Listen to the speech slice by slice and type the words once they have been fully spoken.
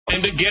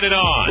time to get it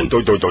on.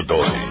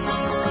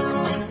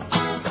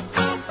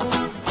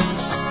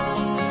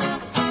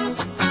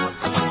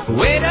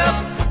 Wait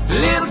up,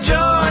 little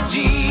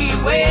Georgie,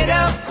 wait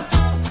up.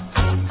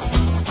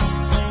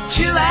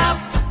 Chill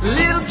out,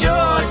 little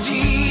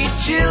Georgie,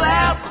 chill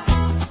out.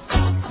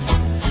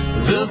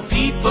 The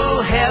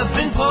people have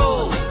been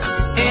polled,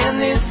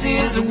 and this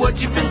is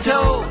what you've been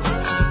told.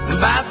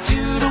 By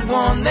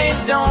 2-1, they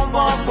don't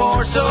want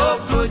war,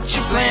 so put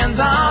your plans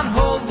on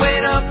hold.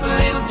 Wait up,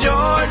 little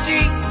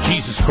Georgie.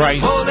 Jesus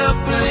Christ. Hold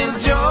up, little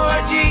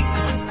Georgie.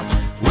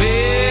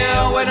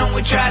 Well, why don't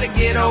we try to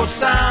get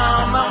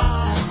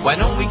Osama? Why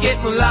don't we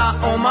get Mullah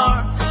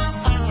Omar?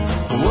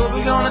 What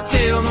we gonna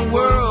tell the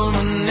world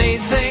when they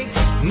say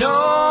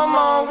no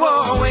more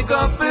war? Wake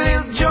up,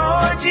 little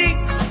Georgie.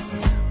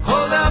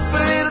 Hold up,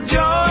 little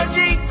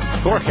Georgie.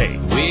 Jorge.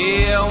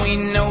 Well, we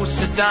know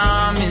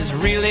Saddam is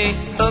really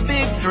a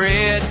big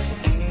threat,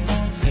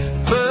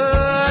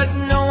 but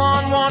no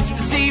one wants to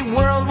see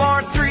World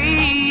War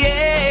III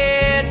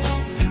yet.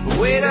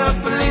 Wait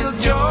up, little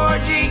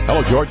Georgie.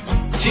 Hello, George.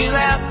 Chill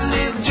out,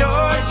 little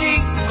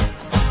Georgie.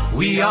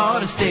 We ought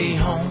to stay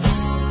home.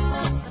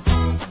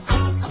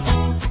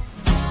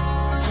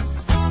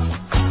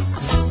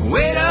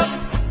 Wait up,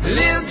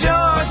 little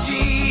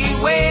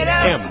Georgie. Wait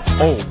up.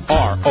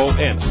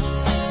 M-O-R-O-N.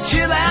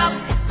 Chill out,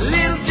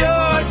 little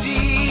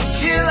Georgie.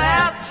 Chill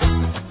out.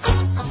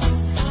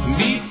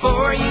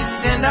 Before you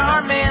send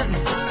our men,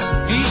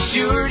 be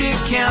sure to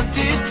count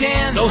to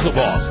 10. Knows the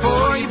boss.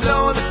 Before you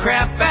blow the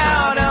crap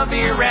out of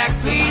Iraq,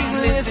 please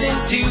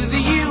listen to the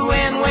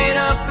UN. Wait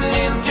up,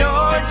 little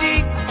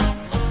Georgie.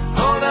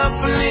 Hold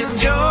up, little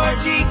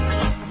Georgie.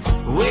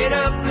 Wait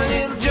up,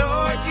 little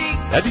Georgie.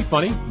 That'd be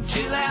funny.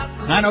 Chill out.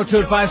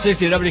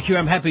 902-560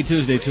 WQM. Happy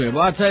Tuesday to you.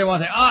 Well, I'll tell you one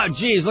thing. Oh,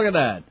 geez, look at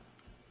that.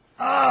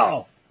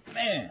 Oh,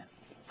 man.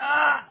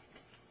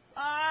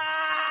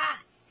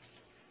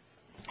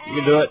 You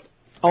can do it.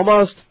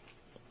 Almost.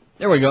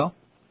 There we go.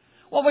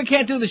 Well, we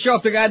can't do the show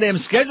if the goddamn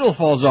schedule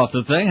falls off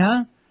the thing,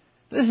 huh?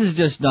 This is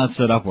just not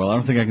set up well. I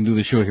don't think I can do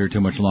the show here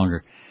too much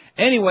longer.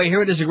 Anyway,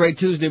 here it is, a great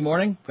Tuesday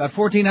morning. Got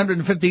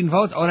 1,415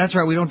 votes. Oh, that's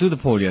right. We don't do the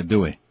poll yet,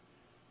 do we?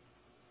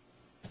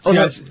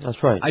 Oh, See,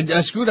 that's right.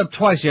 I screwed up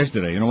twice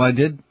yesterday. You know what I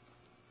did?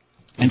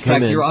 In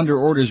fact, you're under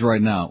orders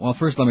right now. Well,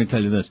 first let me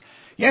tell you this.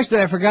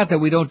 Yesterday I forgot that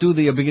we don't do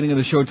the beginning of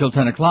the show till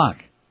 10 o'clock.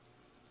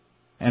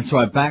 And so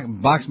I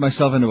boxed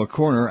myself into a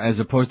corner as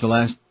opposed to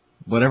last,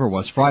 whatever it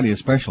was, Friday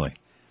especially.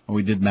 When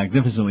we did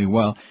magnificently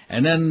well.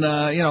 And then,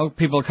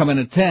 people come in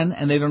at 10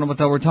 and they don't know what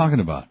the hell we're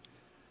talking about.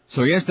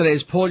 So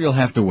yesterday's poll you'll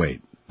have to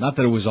wait. Not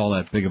that it was all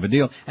that big of a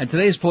deal. And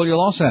today's poll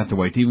you'll also have to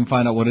wait to even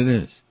find out what it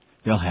is.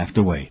 They'll have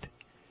to wait.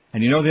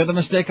 And you know the other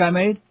mistake I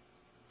made?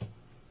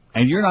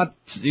 And you're not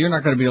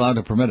going to be allowed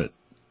to permit it.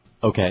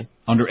 Okay.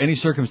 Under any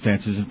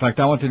circumstances. In fact,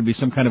 I want there to be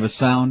some kind of a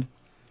sound.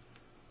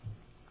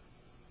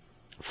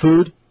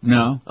 Food?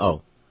 No.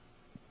 Oh.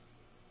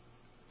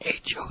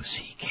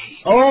 H-O-C-K.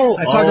 Oh,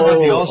 I talked about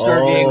the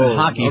All-Star game and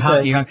hockey,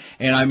 okay.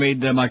 and I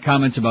made my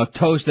comments about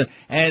toast.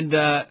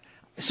 And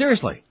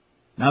seriously,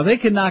 now they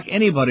can knock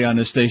anybody on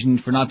this station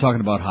for not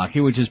talking about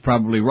hockey, which is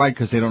probably right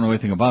because they don't know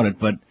anything about it,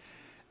 but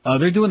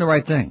they're doing the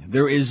right thing.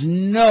 There is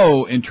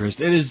no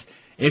interest. It is,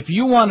 if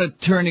you want to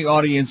turn the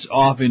audience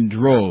off in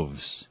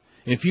droves,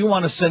 if you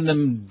want to send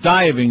them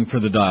diving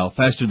for the dial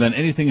faster than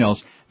anything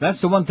else,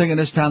 that's the one thing in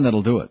this town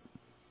that'll do it.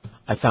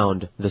 I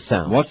found the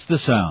sound. What's the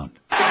sound?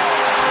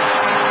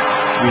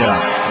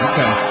 Yeah,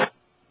 okay.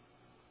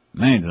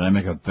 Man, did I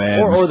make a bad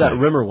mistake. Or that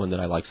Rimmer one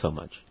that I like so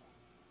much.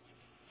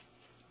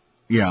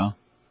 Yeah.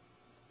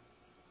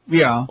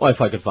 Yeah. Well, if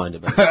I could find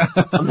it, but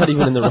I'm not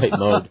even in the right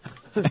mode.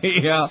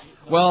 Yeah,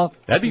 well...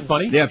 That'd be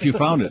funny. Yeah, if you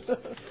found it.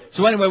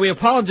 So anyway, we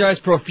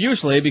apologize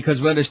profusely because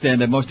we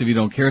understand that most of you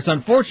don't care. It's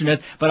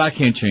unfortunate, but I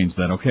can't change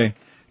that, okay?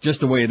 Just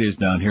the way it is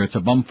down here. It's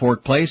a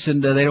bumfork place,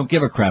 and they don't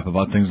give a crap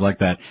about things like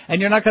that. And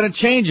you're not going to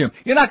change them.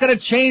 You're not going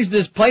to change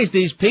this place,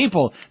 these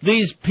people.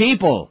 These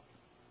people.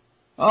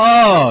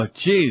 Oh,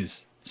 jeez.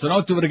 So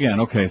don't do it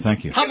again. Okay,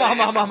 thank you. Thank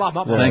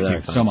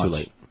you so much. Too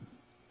late.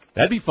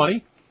 That'd be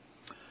funny.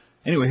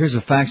 Anyway, here's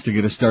a fax to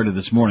get us started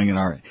this morning.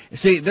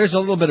 See, there's a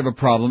little bit of a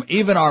problem.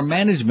 Even our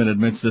management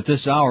admits that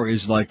this hour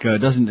is like,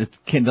 doesn't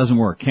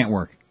work, can't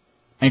work.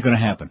 Ain't gonna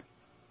happen.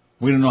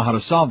 We don't know how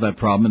to solve that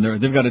problem,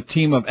 and they've got a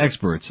team of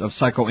experts, of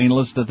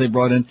psychoanalysts that they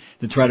brought in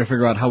to try to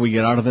figure out how we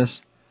get out of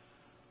this.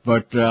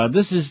 But,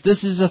 this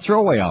is a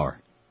throwaway hour.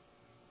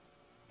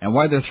 And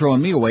why they're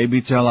throwing me away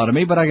beats the hell out of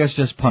me, but I guess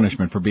just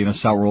punishment for being a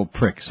sour old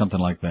prick, something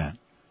like that.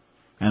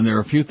 And there are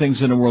a few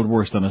things in the world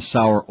worse than a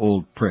sour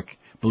old prick.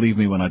 Believe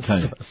me when I tell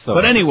you.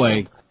 But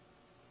anyway,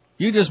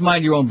 you just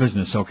mind your own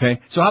business,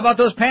 okay? So how about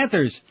those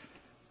Panthers?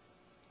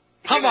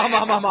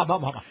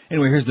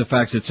 Anyway, here's the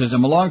facts. It says,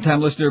 I'm a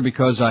long-time listener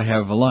because I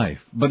have a life,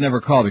 but never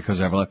call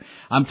because I have a life.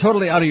 I'm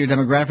totally out of your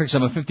demographics.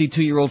 I'm a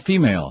 52-year-old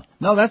female.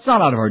 No, that's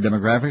not out of our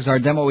demographics. Our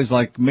demo is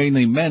like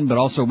mainly men, but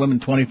also women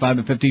 25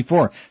 to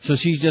 54. So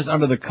she's just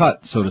under the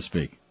cut, so to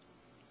speak.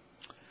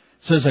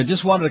 Says, I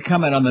just wanted to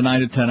comment on the 9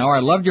 to 10 hour.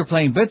 I loved your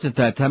playing bits at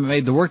that time. It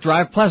made the work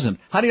drive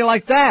pleasant. How do you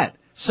like that?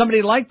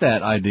 Somebody liked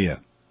that idea.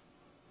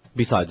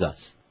 Besides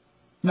us.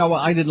 No, well,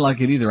 I didn't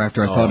like it either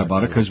after I thought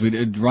about it, because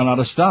we'd run out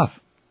of stuff.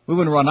 We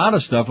wouldn't run out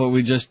of stuff, but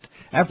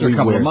after a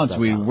couple of months,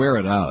 we wear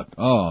it out.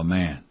 Oh,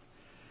 man.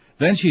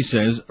 Then she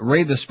says,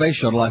 raid the space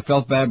shuttle. I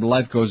felt bad, but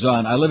life goes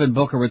on. I live in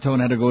Boca Raton,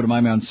 had to go to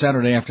Miami on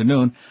Saturday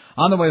afternoon.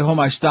 On the way home,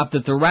 I stopped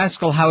at the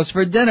Rascal House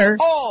for dinner.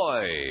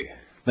 Oi!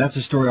 That's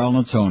a story all on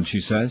its own,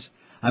 she says.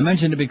 I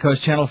mentioned it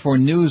because Channel 4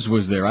 News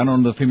was there. I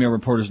don't know the female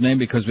reporter's name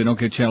because we don't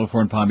get Channel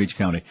 4 in Palm Beach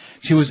County.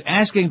 She was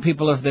asking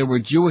people if they were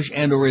Jewish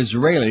and or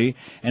Israeli,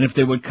 and if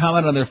they would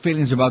comment on their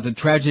feelings about the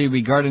tragedy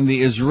regarding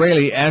the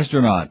Israeli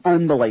astronaut.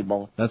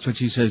 Unbelievable. That's what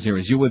she says here,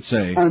 as you would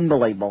say.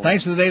 Unbelievable.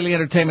 Thanks for the daily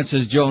entertainment,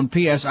 says Joan.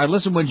 P.S. I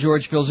listen when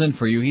George fills in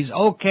for you. He's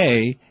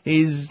okay.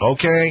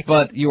 Okay.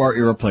 But you are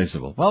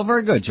irreplaceable. Well,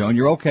 very good, Joan.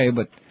 You're okay,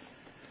 but...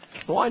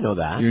 Oh, I know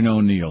that. You're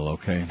no Neil,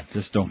 okay?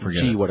 Just don't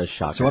forget Gee, it. what a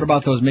shocker. So what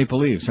about those Maple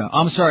Leafs? Huh?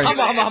 I'm sorry.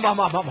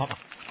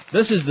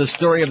 This is the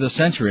story of the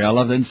century. I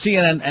love it. And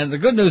CNN, and the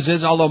good news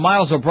is, although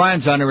Miles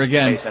O'Brien's on her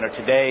again. Space Center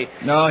today.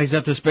 No, he's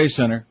at the Space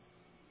Center.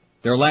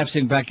 They're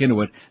lapsing back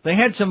into it. They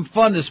had some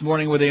fun this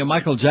morning with a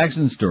Michael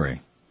Jackson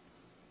story.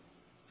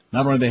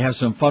 Not only did they have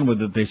some fun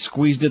with it, they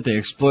squeezed it, they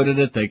exploited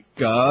it, they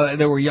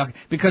were yuck,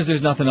 because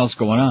there's nothing else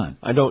going on.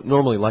 I don't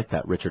normally like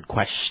that Richard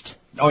Quest.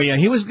 Oh yeah,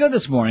 he was good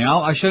this morning.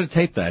 I should have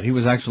taped that. He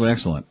was actually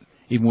excellent.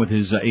 Even with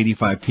his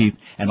 85 teeth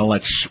and all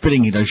that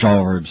spitting he does all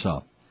over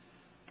himself.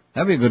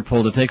 That'd be a good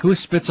poll to take. Who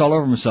spits all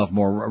over himself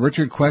more,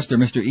 Richard Quest or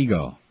Mr.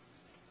 Ego?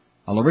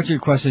 Although Richard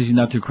Quest says he's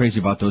not too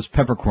crazy about those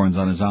peppercorns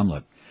on his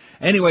omelet.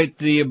 Anyway,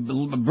 the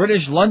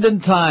British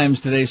London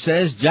Times today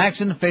says,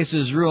 Jackson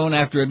faces ruin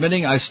after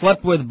admitting, I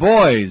slept with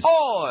boys.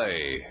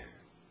 Oi!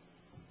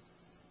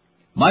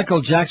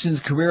 Michael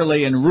Jackson's career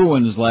lay in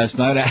ruins last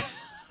night.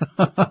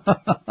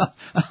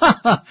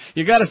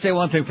 You gotta say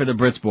one thing for the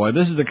Brits, boy.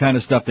 This is the kind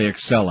of stuff they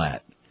excel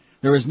at.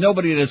 There is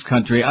nobody in this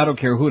country, I don't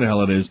care who the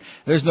hell it is,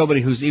 there's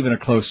nobody who's even a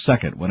close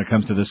second when it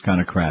comes to this kind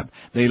of crap.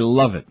 They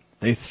love it.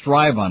 They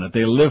thrive on it.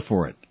 They live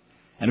for it.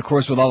 And of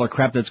course, with all the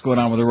crap that's going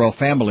on with the royal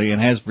family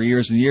and has for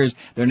years and years,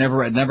 they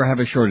never have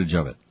a shortage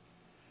of it.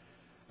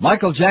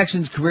 Michael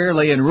Jackson's career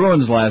lay in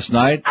ruins last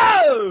night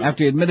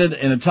after he admitted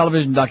in a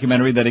television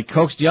documentary that he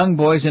coaxed young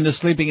boys into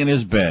sleeping in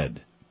his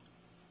bed.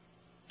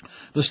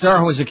 The star,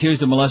 who was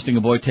accused of molesting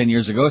a boy 10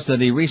 years ago,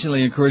 said he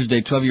recently encouraged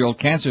a 12-year-old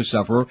cancer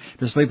sufferer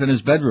to sleep in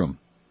his bedroom.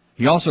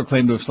 He also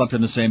claimed to have slept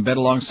in the same bed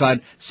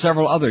alongside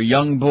several other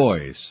young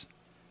boys.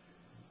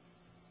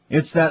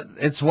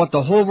 It's what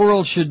the whole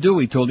world should do,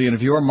 he told the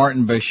interviewer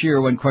Martin Bashir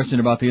when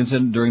questioned about the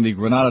incident during the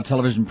Granada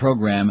television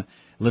program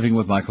Living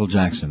with Michael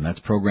Jackson. That's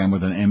program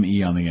with an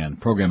M-E on the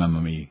end. Program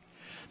M-E.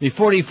 The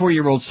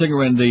 44-year-old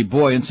singer and the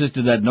boy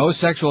insisted that no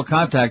sexual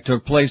contact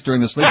took place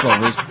during the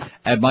sleepovers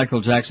at Michael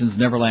Jackson's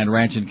Neverland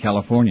Ranch in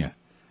California.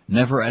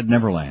 Never at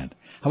Neverland.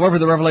 However,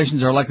 the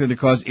revelations are likely to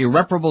cause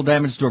irreparable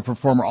damage to a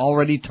performer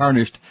already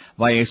tarnished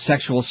by a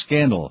sexual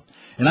scandal.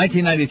 In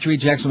 1993,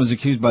 Jackson was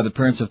accused by the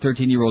parents of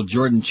 13-year-old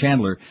Jordan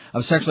Chandler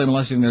of sexually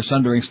molesting their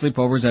son during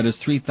sleepovers at his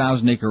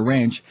 3,000-acre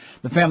ranch.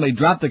 The family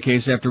dropped the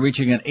case after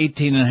reaching an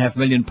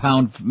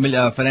 £18.5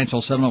 million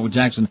financial settlement with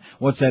Jackson.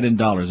 What's that in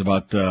dollars?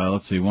 About,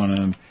 It's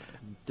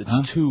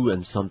 2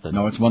 and something.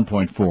 No, it's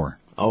 1.4.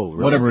 Oh,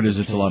 really? Whatever it is,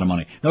 it's a lot of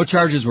money. No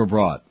charges were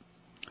brought.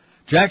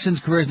 Jackson's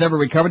career has never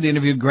recovered. The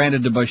interview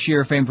granted to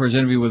Bashir, famed for his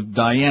interview with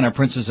Diana,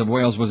 Princess of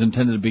Wales, was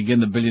intended to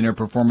begin the billionaire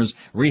performer's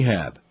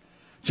rehab.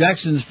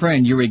 Jackson's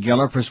friend, Uri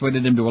Geller,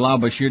 persuaded him to allow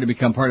Bashir to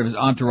become part of his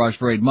entourage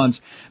for 8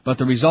 months, but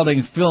the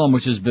resulting film,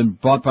 which has been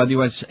bought by the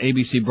U.S.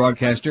 ABC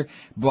broadcaster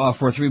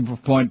for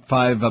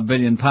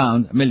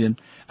 £3.5 million,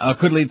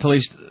 could lead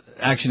police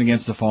action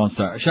against the fallen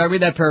star. Should I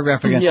read that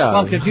paragraph again? Yeah.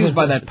 Well, I'm confused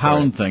by that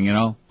pound thing, you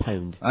know.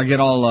 Pound. I get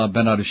all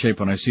bent out of shape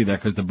when I see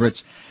that because the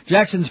Brits.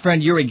 Jackson's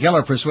friend Uri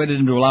Geller persuaded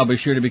him to allow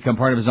Bashir to become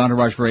part of his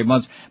entourage for 8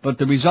 months, but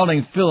the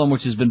resulting film,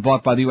 which has been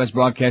bought by the U.S.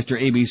 broadcaster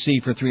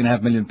ABC for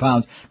 £3.5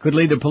 million, could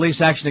lead to police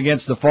action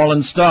against the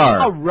fallen star.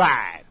 All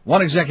right.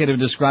 One executive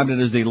described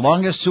it as the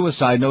longest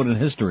suicide note in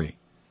history.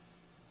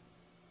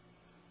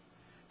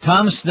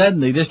 Tom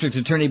Sneddon, the district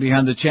attorney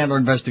behind the Chandler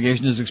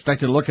investigation, is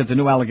expected to look at the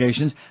new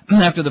allegations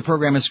after the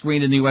program is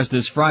screened in the U.S.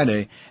 this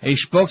Friday. A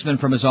spokesman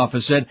from his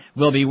office said,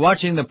 "We'll be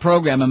watching the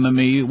program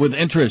with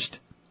interest."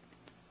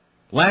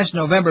 Last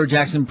November,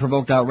 Jackson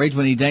provoked outrage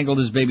when he dangled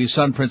his baby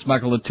son, Prince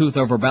Michael, a tooth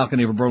over a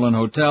balcony of a Berlin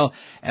hotel.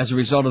 As a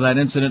result of that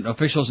incident,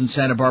 officials in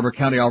Santa Barbara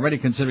County are already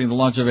considering the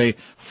launch of a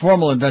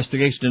formal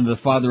investigation into the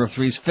father of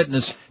three's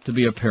fitness to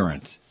be a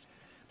parent.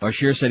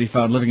 Bashir said he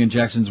found living in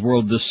Jackson's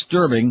world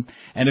disturbing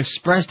and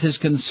expressed his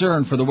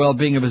concern for the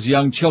well-being of his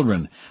young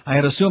children. "I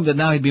had assumed that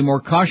now he'd be more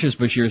cautious,"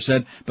 Bashir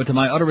said, "but to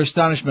my utter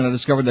astonishment I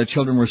discovered that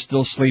children were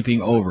still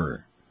sleeping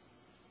over."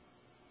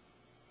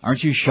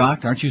 Aren't you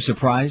shocked? Aren't you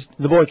surprised?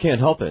 The boy can't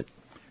help it.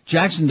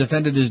 Jackson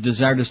defended his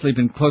desire to sleep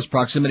in close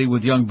proximity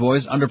with young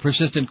boys under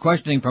persistent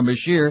questioning from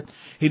Bashir.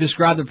 He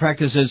described the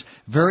practice as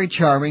very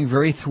charming,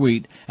 very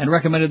sweet, and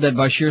recommended that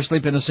Bashir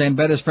sleep in the same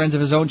bed as friends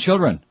of his own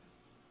children.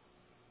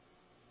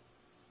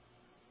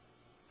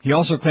 He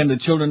also claimed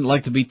that children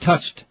like to be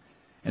touched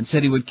and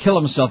said he would kill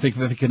himself if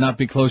he could not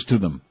be close to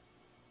them.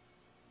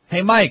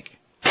 Hey, Mike,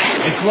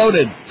 it's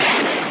loaded.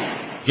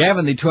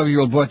 Gavin, the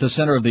 12-year-old boy at the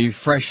center of the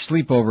fresh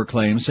sleepover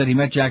claim, said he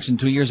met Jackson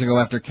 2 years ago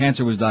after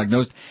cancer was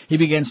diagnosed. He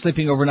began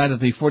sleeping overnight at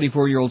the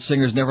 44-year-old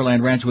singer's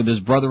Neverland Ranch with his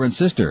brother and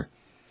sister.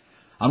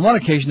 On one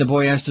occasion, the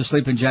boy asked to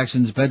sleep in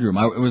Jackson's bedroom.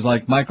 It was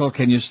like, Michael,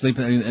 can you sleep,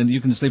 and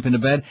you can sleep in the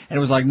bed? And it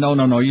was like,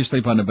 no, you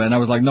sleep on the bed. And I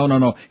was like,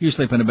 no, you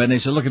sleep in the bed. And they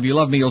said, look, if you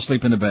love me, you'll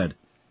sleep in the bed.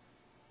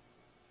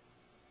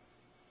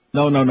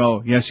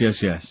 No, yes.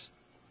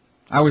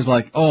 I was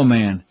like, oh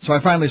man. So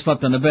I finally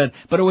slept on the bed,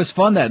 but it was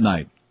fun that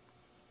night.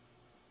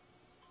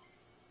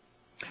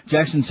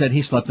 Jackson said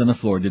he slept on the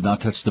floor, did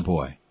not touch the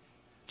boy.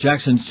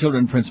 Jackson's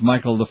children, Prince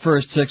Michael I,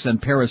 6,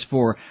 and Paris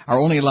 4, are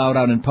only allowed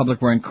out in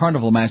public wearing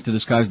carnival masks to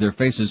disguise their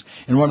faces.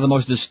 In one of the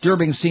most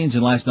disturbing scenes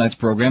in last night's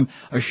program,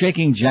 a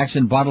shaking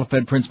Jackson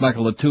bottle-fed Prince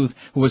Michael the Tooth,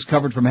 who was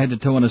covered from head to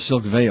toe in a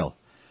silk veil.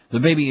 The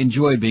baby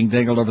enjoyed being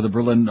dangled over the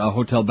Berlin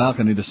hotel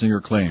balcony, the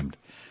singer claimed.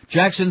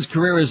 Jackson's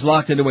career is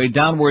locked into a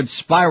downward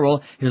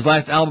spiral. His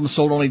last album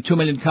sold only 2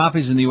 million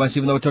copies in the U.S.,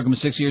 even though it took him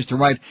 6 years to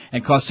write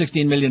and cost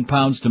 £16 million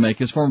to make.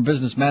 His former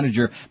business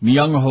manager,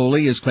 Myung-Ho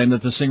Lee, has claimed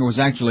that the singer was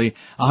actually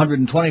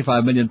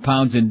 £125 million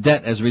in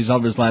debt as a result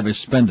of his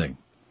lavish spending.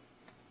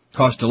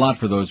 Cost a lot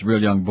for those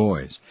real young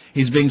boys.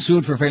 He's being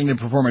sued for failing to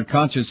perform at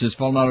concerts. Has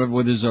fallen out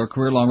with his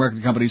career-long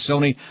record company,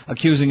 Sony,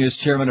 accusing his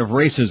chairman of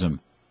racism.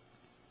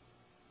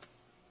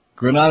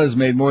 Granada's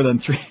made more than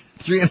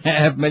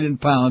 £3.5 million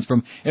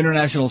from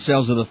international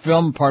sales of the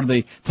film, part of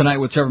the Tonight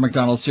with Trevor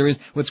McDonald series,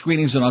 with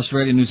screenings in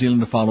Australia and New Zealand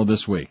to follow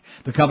this week.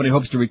 The company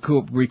hopes to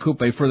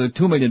recoup a further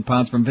 £2 million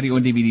from video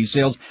and DVD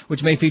sales,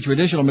 which may feature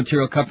additional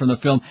material cut from the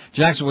film.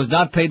 Jackson was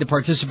not paid to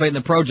participate in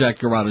the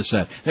project, Garada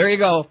said. There you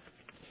go.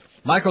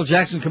 Michael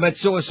Jackson commits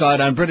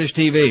suicide on British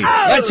TV.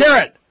 Oh! Let's hear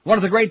it! One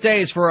of the great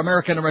days for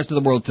America and the rest of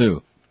the world,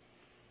 too.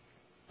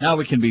 Now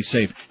we can be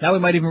safe. Now we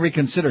might even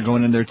reconsider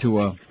going in there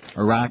to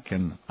Iraq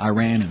and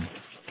Iran and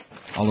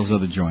all those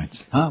other joints.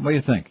 Huh? What do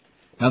you think?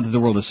 Now that the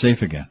world is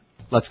safe again.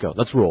 Let's go.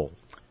 Let's roll.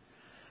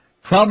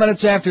 12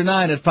 minutes after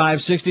 9 at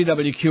 560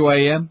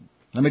 WQAM.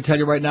 Let me tell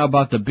you right now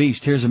about the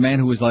beast. Here's a man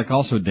who was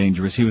also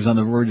dangerous. He was on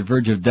the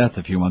verge of death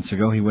a few months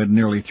ago. He weighed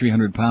nearly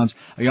 300 pounds.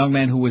 A young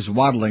man who was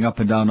waddling up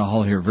and down the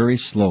hall here very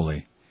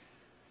slowly.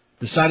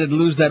 Decided to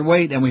lose that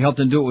weight, and we helped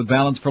him do it with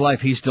Balance for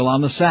Life. He's still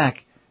on the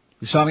sack.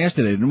 We saw him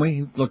yesterday, didn't we?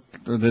 He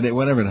looked, or the day,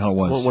 whatever the hell it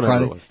was. Well, whatever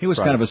Friday. it was. He was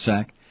Friday. kind of a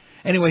sack.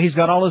 Anyway, he's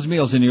got all his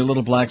meals in your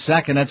little black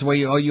sack, and that's the way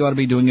you ought to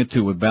be doing it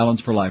too, with Balance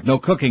for Life. No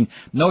cooking,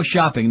 no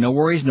shopping, no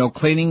worries, no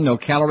cleaning, no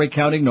calorie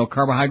counting, no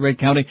carbohydrate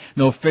counting,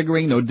 no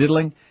figuring, no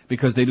diddling,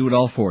 because they do it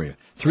all for you.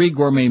 3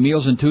 gourmet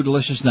meals and 2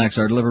 delicious snacks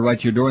are delivered right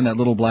to your door in that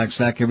little black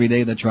sack every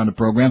day that you're on the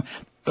program.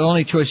 The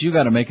only choice you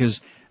got to make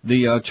is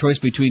the choice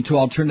between 2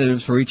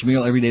 alternatives for each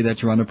meal every day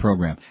that you're on the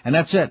program. And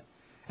that's it.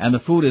 And the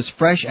food is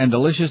fresh and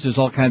delicious. There's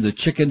all kinds of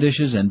chicken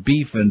dishes and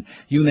beef and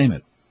you name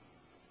it.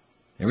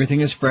 Everything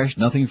is fresh,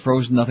 nothing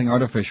frozen, nothing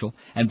artificial.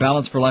 And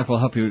Balance for Life will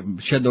help you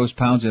shed those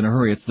pounds in a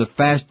hurry. It's the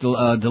fast,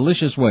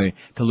 delicious way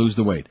to lose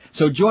the weight.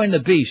 So join the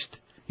beast.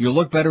 You'll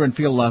look better and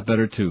feel a lot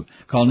better, too.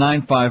 Call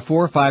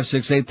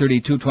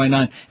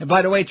 954-568-3229. And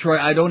by the way, Troy,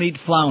 I don't eat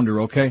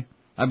flounder, okay?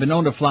 I've been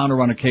known to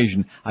flounder on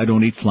occasion. I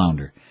don't eat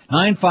flounder.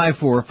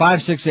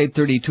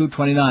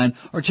 954-568-3229,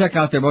 or check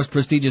out their most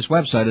prestigious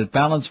website at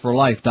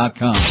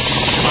balanceforlife.com.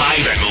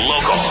 Live and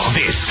local.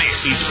 This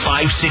is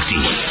 560.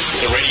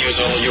 The radio's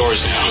all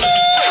yours now.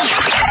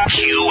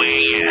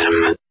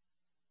 QAM.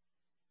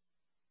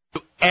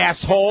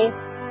 Asshole.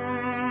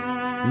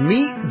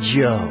 Meet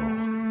Joe.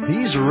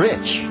 He's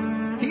rich.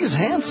 He's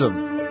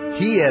handsome.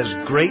 He has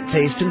great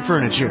taste in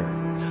furniture.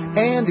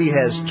 And he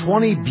has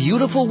 20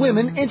 beautiful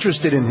women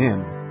interested in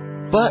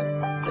him. But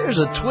there's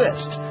a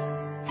twist.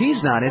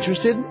 He's not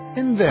interested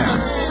in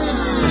them.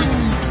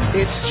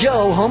 It's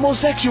Joe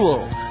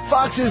Homosexual,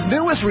 Fox's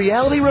newest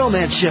reality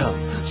romance show.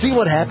 See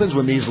what happens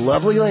when these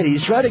lovely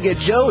ladies try to get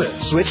Joe to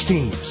switch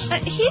teams.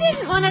 He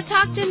didn't want to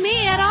talk to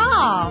me at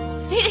all.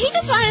 He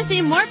just wanted to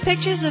see more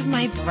pictures of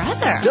my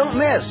brother. Don't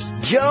miss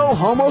Joe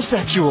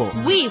Homosexual.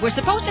 We were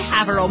supposed to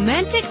have a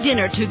romantic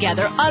dinner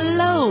together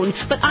alone,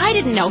 but I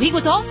didn't know he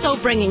was also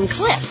bringing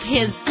Cliff,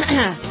 his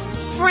friend.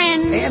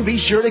 And be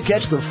sure to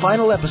catch the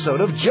final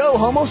episode of Joe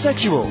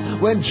Homosexual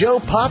when Joe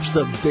pops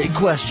the big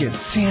question.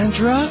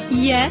 Sandra?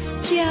 Yes,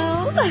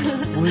 Joe?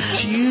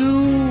 Would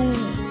you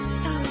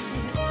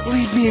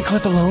leave me and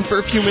Cliff alone for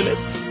a few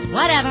minutes?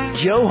 Whatever.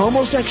 Joe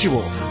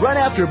Homosexual, right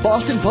after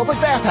Boston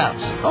Public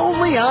Bathhouse,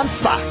 only on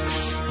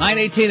Fox.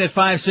 918 at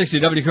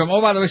 560 WQAM.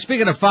 Oh, by the way,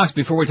 speaking of Fox,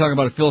 before we talk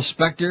about it, Phil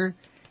Spector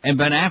and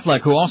Ben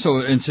Affleck, who also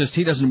insists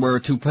he doesn't wear a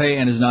toupee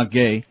and is not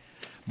gay.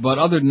 But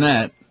other than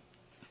that,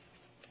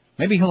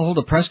 maybe he'll hold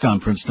a press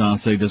conference now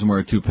and say he doesn't wear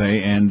a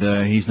toupee and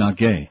he's not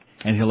gay.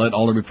 And he'll let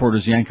all the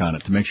reporters yank on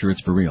it to make sure it's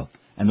for real.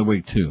 And the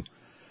wig, too.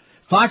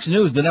 Fox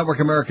News, the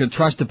network America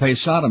trusts to pay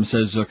Sodom,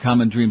 says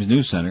Common Dreams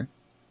News Center.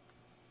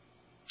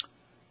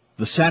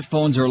 The sat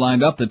phones are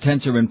lined up, the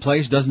tents are in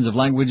place, dozens of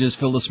languages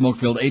fill the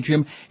smoke-filled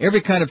atrium.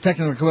 Every kind of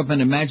technical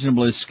equipment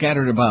imaginable is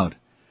scattered about.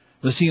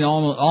 The scene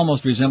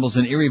almost resembles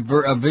an eerie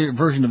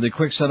version of the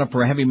quick setup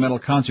for a heavy metal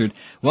concert.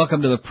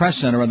 Welcome to the press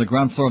center on the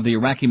ground floor of the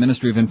Iraqi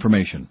Ministry of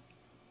Information.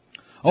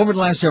 Over the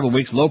last several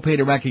weeks, low-paid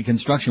Iraqi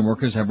construction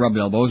workers have rubbed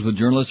elbows with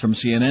journalists from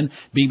CNN,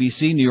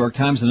 BBC, New York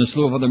Times, and a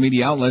slew of other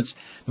media outlets.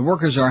 The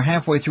workers are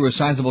halfway through a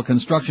sizable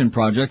construction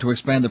project to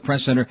expand the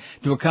press center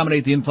to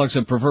accommodate the influx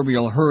of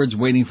proverbial herds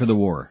waiting for the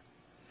war.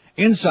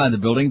 Inside the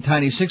building,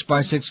 tiny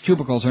 6x6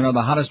 cubicles are now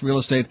the hottest real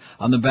estate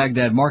on the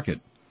Baghdad market.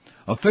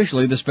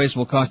 Officially, the space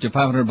will cost you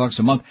 $500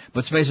 a month,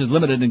 but space is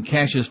limited and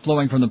cash is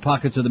flowing from the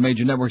pockets of the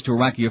major networks to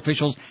Iraqi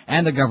officials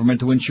and the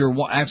government to ensure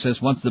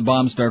access once the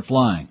bombs start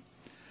flying.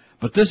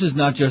 But this is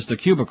not just the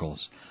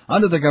cubicles.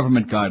 Under the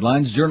government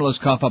guidelines,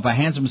 journalists cough up a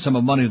handsome sum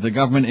of money to the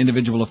government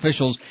individual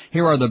officials.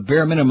 Here are the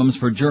bare minimums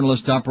for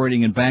journalists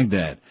operating in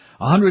Baghdad.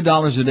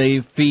 $100 a day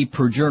fee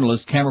per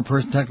journalist, camera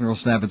person, technical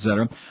staff,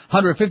 etc.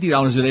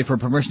 $150 a day for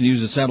permission to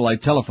use a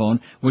satellite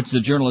telephone, which the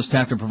journalists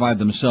have to provide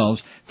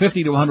themselves.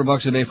 $50 to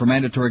 $100 a day for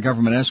mandatory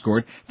government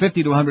escort.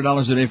 $50 to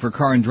 $100 a day for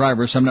car and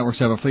driver. Some networks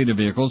have a fleet of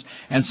vehicles.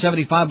 And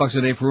 $75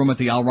 a day for room at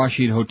the Al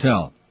Rashid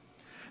Hotel.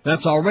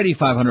 That's already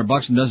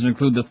 $500 and doesn't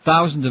include the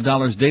thousands of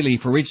dollars daily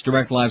for each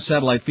direct live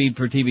satellite feed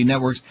for TV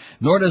networks,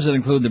 nor does it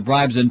include the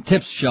bribes and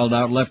tips shelled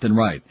out left and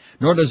right.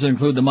 Nor does it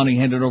include the money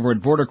handed over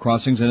at border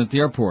crossings and at the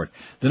airport.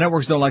 The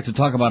networks don't like to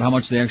talk about how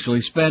much they actually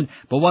spend,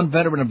 but one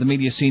veteran of the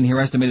media scene here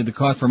estimated the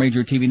cost for a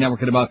major TV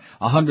network at about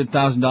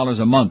 $100,000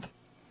 a month.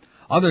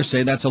 Others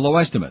say that's a low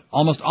estimate.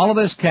 Almost all of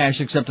this cash,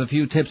 except a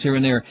few tips here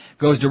and there,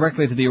 goes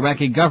directly to the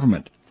Iraqi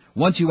government.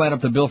 Once you add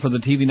up the bill for the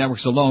TV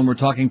networks alone, we're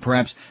talking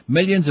perhaps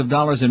millions of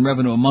dollars in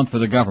revenue a month for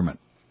the government.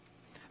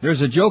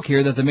 There's a joke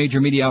here that the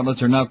major media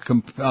outlets are now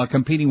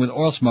competing with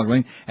oil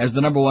smuggling as the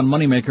number one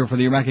moneymaker for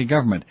the Iraqi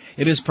government.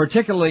 It is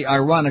particularly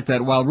ironic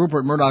that while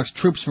Rupert Murdoch's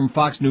troops from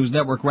Fox News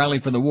Network rally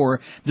for the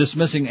war,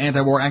 dismissing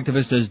anti-war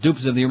activists as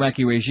dupes of the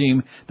Iraqi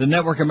regime, the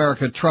Network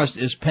America Trust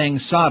is paying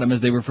Saddam, as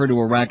they refer to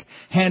Iraq,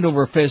 hand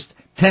over fist,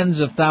 tens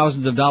of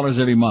thousands of dollars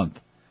every month.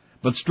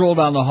 But stroll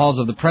down the halls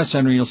of the press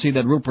center and you'll see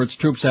that Rupert's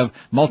troops have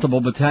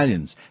multiple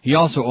battalions. He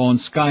also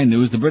owns Sky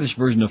News, the British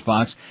version of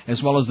Fox,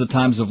 as well as the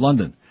Times of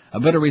London. A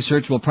bit of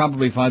research will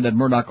probably find that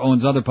Murdoch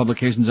owns other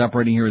publications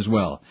operating here as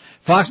well.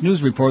 Fox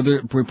News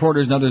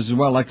reporters and others as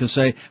well like to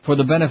say, for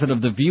the benefit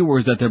of the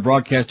viewers, that their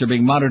broadcasts are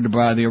being monitored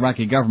by the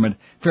Iraqi government.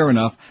 Fair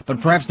enough,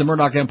 but perhaps the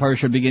Murdoch empire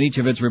should begin each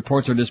of its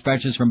reports or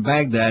dispatches from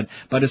Baghdad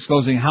by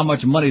disclosing how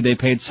much money they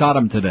paid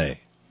Saddam today.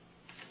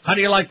 How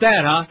do you like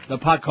that, huh? The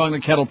pot calling the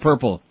kettle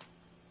purple.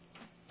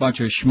 Bunch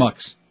of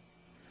schmucks.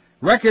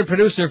 Record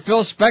producer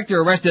Phil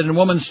Spector arrested in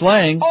woman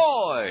slaying.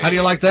 Oy! How do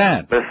you like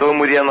that?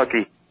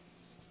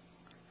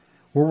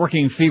 We're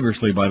working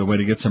feverishly, by the way,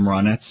 to get some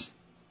Ronettes.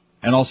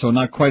 And also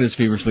not quite as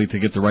feverishly to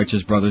get the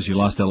Righteous Brothers You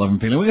Lost at 11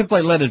 p.m. We could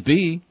play Let It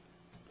Be.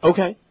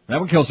 Okay.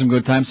 That would kill some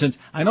good time, since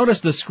I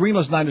noticed the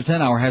screenless 9 to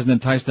 10 hour hasn't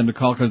enticed them to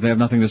call because they have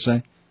nothing to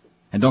say.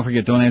 And don't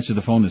forget, don't answer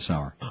the phone this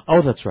hour.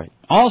 Oh, that's right.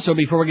 Also,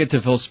 before we get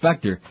to Phil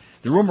Spector,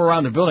 the room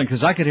around the building,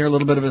 because I could hear a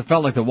little bit of it,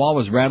 felt like the wall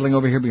was rattling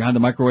over here behind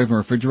the microwave and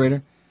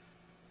refrigerator.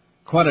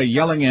 Quite a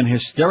yelling and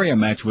hysteria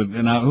match with,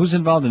 now who's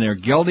involved in there?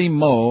 Geldy,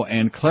 Moe,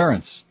 and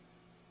Clarence.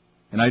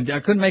 And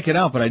I couldn't make it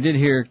out, but I did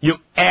hear... You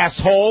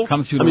asshole!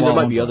 Come through the wall.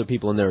 There might be other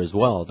people in there as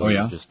well. Oh,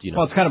 yeah? Just,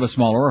 Well, it's kind of a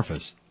small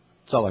orifice.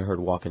 That's all I heard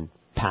walking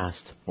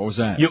past. What was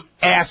that? You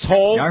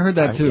asshole! Yeah, I heard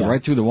that too,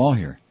 right through the wall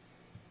here.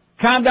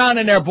 Calm down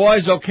in there,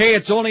 boys, okay?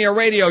 It's only a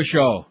radio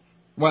show.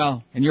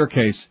 Well, in your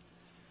case.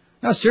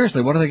 No,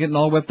 seriously, what are they getting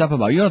all whipped up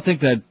about? You don't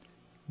think that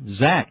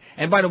Zach...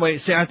 And by the way,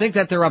 see, I think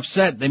that they're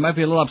upset. They might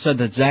be a little upset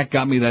that Zach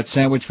got me that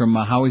sandwich from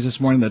Howie's this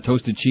morning, that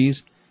toasted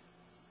cheese.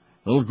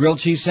 A little grilled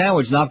cheese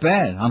sandwich, not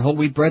bad. On whole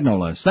wheat bread, no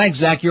less. Thanks,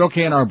 Zach. You're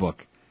okay in our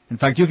book. In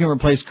fact, you can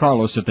replace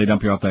Carlos if they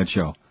dump you off that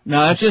show.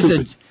 No, that's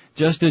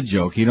just a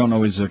joke. You don't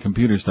know his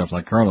computer stuff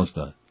like Carlos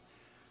does.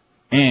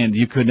 And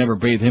you could never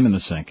bathe him in the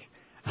sink.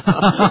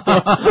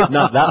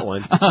 Not that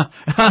one.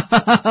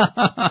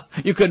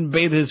 You couldn't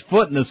bathe his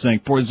foot in the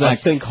sink, poor Zach.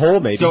 A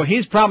sinkhole, maybe. So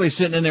he's probably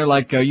sitting in there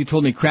like you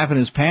told me, crapping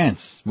his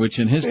pants, which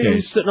in his case...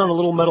 He's sitting on a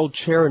little metal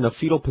chair in a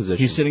fetal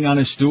position. He's sitting on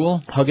his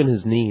stool? Hugging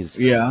his knees.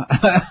 Yeah.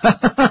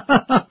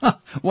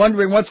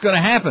 Wondering what's going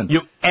to happen.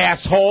 You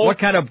asshole! What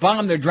kind of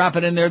bomb they're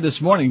dropping in there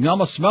this morning. You can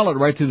almost smell it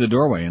right through the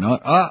doorway, you know.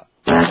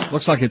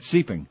 Looks like it's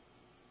seeping.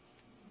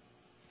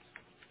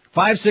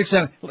 5, 6,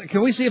 7...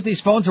 Can we see if these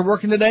phones are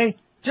working today?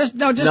 Just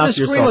the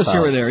screenless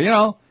here or there, you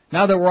know.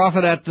 Now that we're off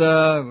of that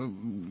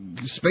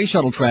space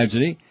shuttle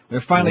tragedy, they're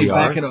finally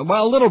back in it.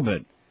 Well, a little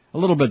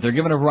bit. They're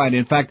giving it a variety.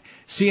 In fact,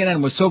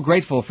 CNN was so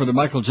grateful for the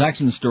Michael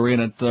Jackson story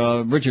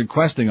and Richard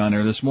Questing on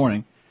there this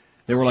morning.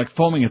 They were like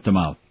foaming at the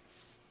mouth,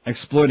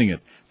 exploiting it.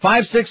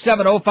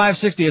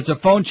 5670560. It's a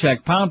phone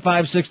check. Pound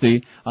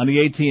 560 on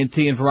the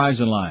AT&T and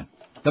Verizon line.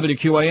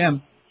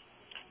 WQAM.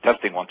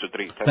 Testing 1, 2,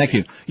 3. Testing. Thank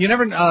you. You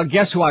never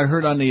guess who I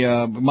heard on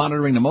the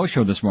Monitoring the Mo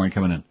show this morning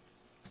coming in?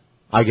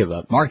 I give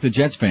up. Mark the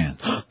Jets fan.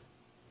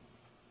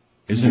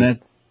 Isn't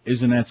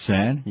that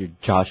sad? You're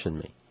joshing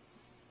me.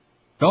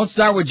 Don't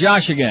start with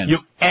Josh again. You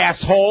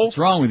asshole! What's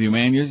wrong with you,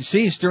 man?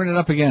 He's stirring it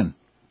up again.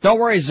 Don't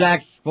worry,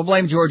 Zach. We'll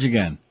blame George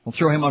again. We'll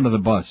throw him under the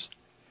bus.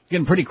 It's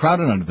getting pretty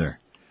crowded under there.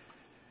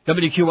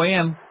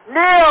 WQAM.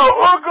 Neil,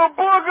 Ooga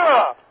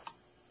Booga!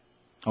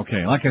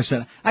 Okay, like I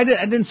said, I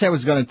didn't say I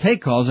was going to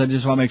take calls. I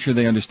just want to make sure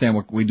they understand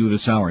what we do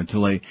this hour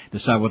until they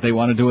decide what they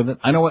want to do with it.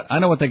 I know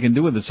what they can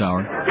do with this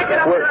hour.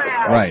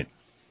 Right.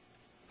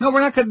 No,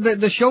 we're not going to,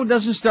 the show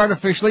doesn't start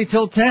officially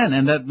till 10,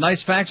 and that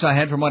nice fax I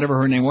had from whatever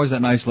her name was,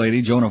 that nice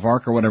lady, Joan of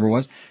Arc or whatever it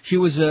was, she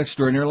was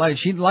extraordinary.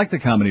 She liked the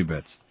comedy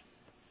bits.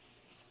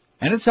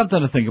 And it's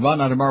something to think about.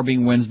 Now, tomorrow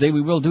being Wednesday,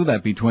 we will do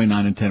that between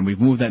 9 and 10. We've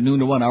moved that noon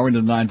to 1 hour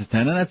into 9 to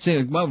 10, and that's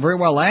very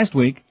well last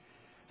week.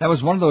 That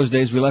was one of those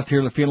days we left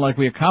here feeling like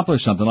we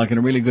accomplished something, like in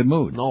a really good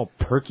mood. All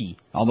perky.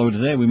 Although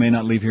today we may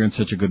not leave here in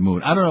such a good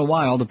mood. I don't know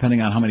why, all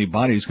depending on how many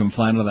bodies come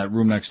flying out of that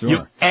room next door.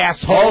 You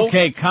asshole!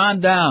 Okay,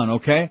 calm down,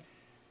 okay?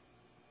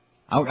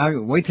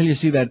 I'll wait till you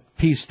see that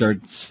piece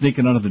start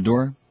sneaking under the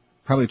door.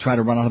 Probably try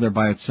to run out of there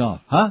by itself.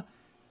 Huh?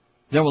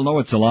 Then we'll know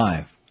it's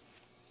alive.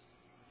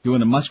 Doing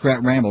the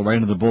muskrat ramble right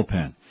into the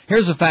bullpen.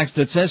 Here's a fax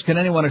that says, can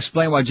anyone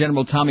explain why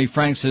General Tommy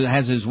Franks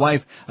has his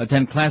wife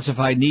attend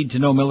classified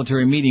need-to-know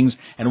military meetings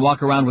and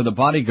walk around with a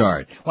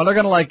bodyguard? Well, they're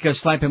going to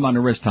slap him on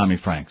the wrist, Tommy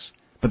Franks.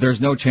 But there's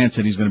no chance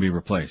that he's going to be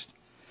replaced.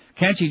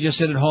 Can't she just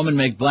sit at home and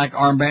make black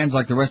armbands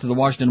like the rest of the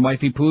Washington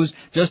wifey poos?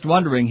 Just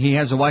wondering. He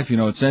has a wife, you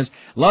know, it says.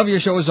 Love your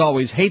show as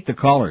always. Hate the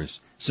callers,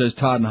 says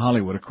Todd in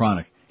Hollywood, a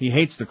chronic. He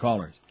hates the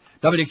callers.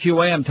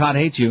 WQAM, Todd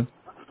hates you.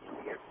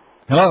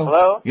 Hello?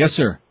 Hello? Yes,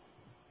 sir.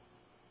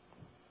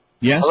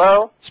 Yes?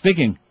 Hello?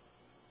 Speaking.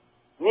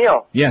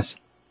 Neil. Yes.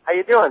 How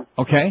you doing?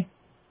 Okay.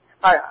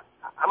 Hi.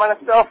 I'm on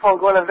a cell phone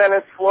going to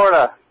Venice,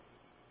 Florida.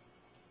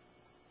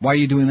 Why are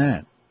you doing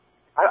that?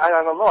 I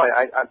don't know.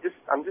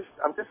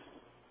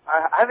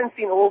 I haven't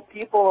seen old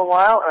people in a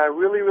while, and I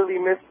really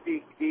miss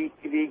the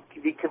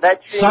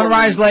kvetching.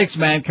 Sunrise Lakes,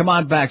 man. Come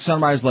on back.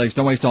 Sunrise Lakes.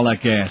 Don't waste all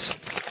that gas.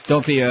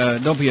 Don't be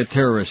a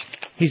terrorist.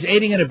 He's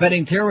aiding and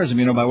abetting terrorism,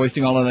 you know, by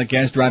wasting all of that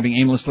gas driving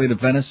aimlessly to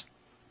Venice.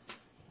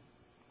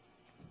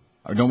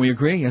 Or don't we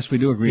agree? Yes, we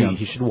do agree.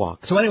 He should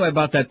walk. So anyway,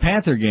 about that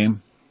Panther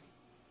game.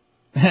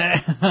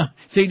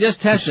 See,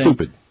 just testing.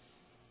 Stupid.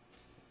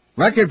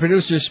 Record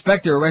producer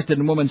Spector arrested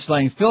in woman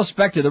slaying. Phil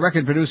Spector, the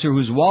record producer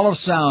whose wall of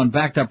sound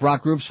backed up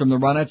rock groups from the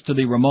Ronettes to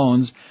the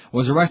Ramones,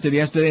 was arrested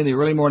yesterday in the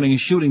early morning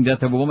shooting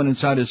death of a woman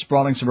inside his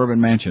sprawling suburban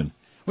mansion.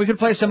 We could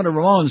play some of the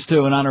Ramones,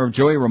 too, in honor of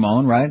Joey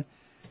Ramone, right?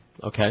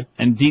 Okay.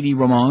 And Dee Dee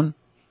Ramone.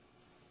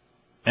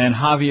 And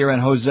Javier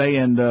and Jose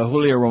and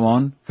Julio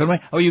Ramone. Couldn't we?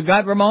 Oh, you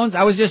got Ramones?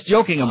 I was just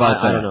joking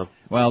about that. I don't know.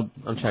 Well,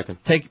 I'm checking.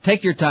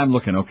 Take your time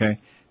looking, okay?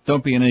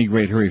 Don't be in any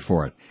great hurry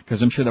for it.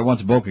 Because I'm sure that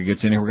once Boca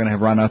gets in here, we're going to have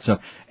Ronettes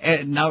up.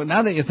 And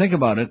now that you think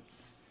about it,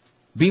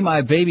 Be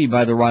My Baby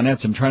by the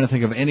Ronettes, I'm trying to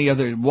think of any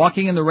other.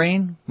 Walking in the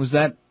Rain? Was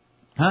that?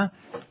 Huh?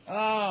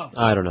 Oh.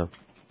 I don't know.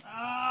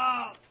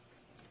 Oh.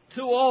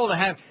 Too old to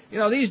have. You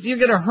know, you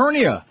get a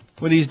hernia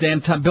with these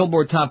damn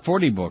Billboard Top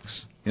 40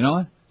 books. You know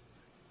what?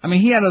 I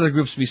mean, he had other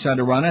groups beside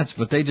the Ronettes,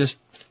 but they just.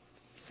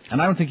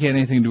 And I don't think he had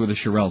anything to do with the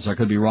Shirelles. I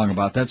could be wrong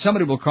about that.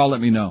 Somebody will call,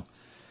 let me know.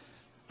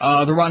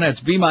 The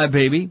Ronettes, Be My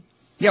Baby.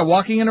 Yeah,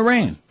 Walking in the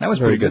Rain. That was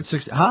pretty good.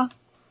 Huh?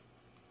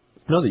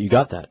 No, that you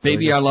got that.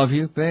 Baby, I love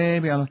you.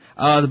 Baby, I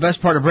love. The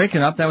best part of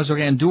Breaking Up, that was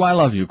okay. And Do I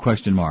Love You? ?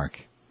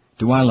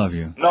 Do I love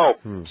you? No.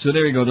 So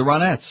there you go. The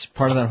Ronettes,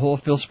 part of that whole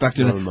Phil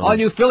Spector. All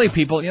you Philly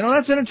people, you know,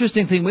 that's an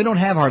interesting thing. We don't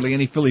have hardly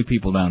any Philly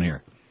people down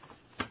here.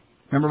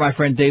 Remember my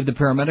friend Dave the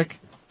paramedic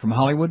from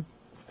Hollywood?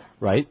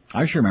 Right.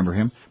 I sure remember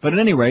him. But at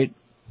any rate,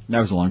 that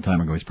was a long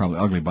time ago. He's probably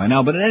ugly by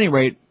now. But at any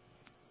rate,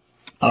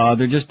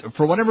 they're just,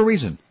 for whatever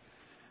reason.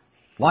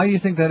 Why do you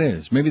think that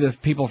is? Maybe the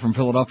people from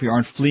Philadelphia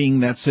aren't fleeing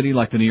that city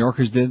like the New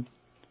Yorkers did?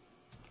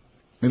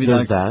 Maybe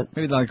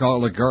they like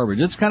all the garbage.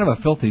 It's kind of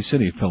a filthy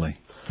city, Philly.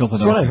 That's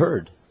what I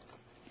heard.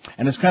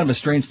 And it's kind of a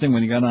strange thing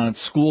when you got on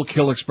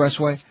Schuylkill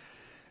Expressway,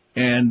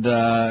 and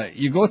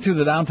you go through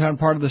the downtown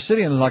part of the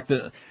city, and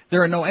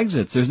there are no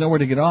exits. There's nowhere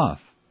to get off,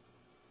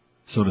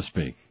 so to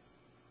speak.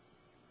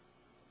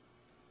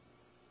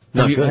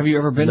 Have you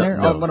ever been there?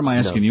 No, what am I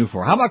asking you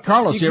for? How about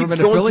Carlos? You ever been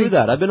to Philly? Philly? Through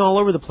that. I've been all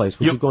over the place.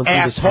 You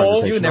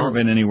asshole! You've never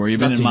been anywhere. You've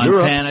been in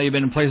Montana. You've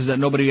been in places that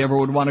nobody ever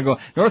would want to go.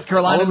 North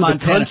Carolina,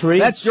 Montana.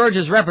 That's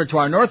George's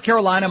repertoire. North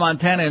Carolina,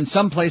 Montana, and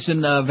someplace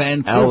in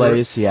Vancouver.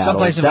 LA, Seattle,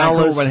 someplace in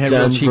Dallas, Vancouver that had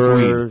real cheap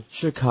Denver, weed.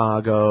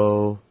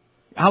 Chicago.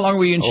 How long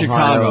were you in Ohio,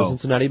 Chicago?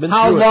 Cincinnati.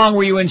 How long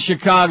were you in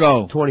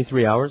Chicago?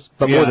 23 hours,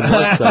 but more than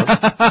once. So.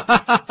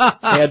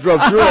 I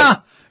drove through it.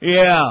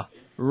 Yeah,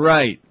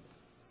 right.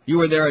 You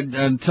were there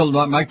until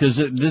Mike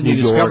Disney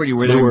discovered you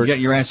were there and get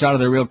your ass out of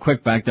there real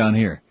quick back down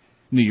here.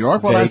 New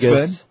York, well, Vegas.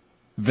 That's good.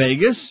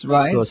 Vegas,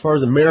 right. So as far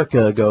as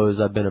America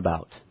goes, I've been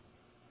about.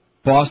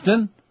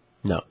 Boston?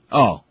 No.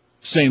 Oh.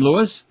 St.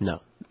 Louis? No.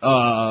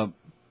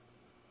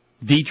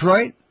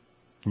 Detroit?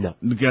 No.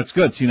 That's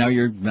good. See, now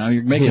you're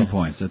making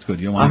points. That's good.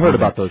 You don't want I to heard go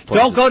about there. those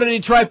places. Don't go to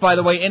Detroit, by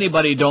the way.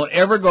 Anybody, don't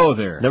ever go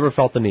there. Never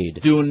felt the need.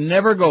 Do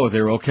never go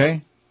there,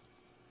 okay?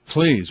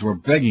 Please, we're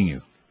begging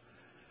you.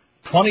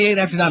 28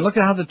 after 9. Look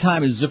at how the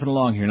time is zipping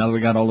along here now that we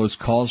got all those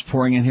calls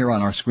pouring in here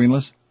on our screen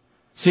list.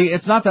 See,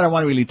 it's not that I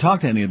want to really talk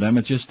to any of them.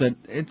 It's just that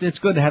it's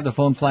good to have the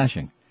phone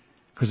flashing.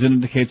 because it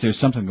indicates there's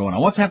something going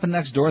on. What's happened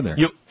next door there?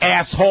 You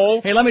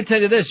asshole! Hey, let me tell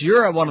you this.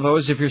 You're one of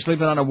those, if you're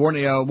sleeping on a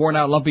worn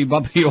out, lumpy,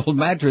 bumpy old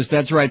mattress,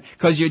 that's right,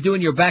 because you're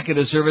doing your back a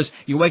disservice.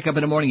 You wake up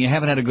in the morning, you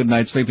haven't had a good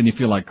night's sleep, and you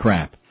feel like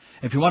crap.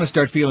 If you want to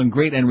start feeling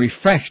great and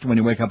refreshed when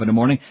you wake up in the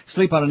morning,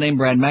 sleep on a name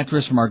brand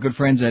mattress from our good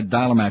friends at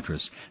Dial a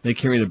Mattress. They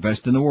carry the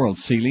best in the world.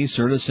 Sealy,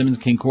 Serta, Simmons,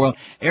 King Coil,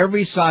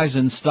 every size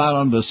and style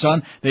under the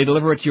sun. They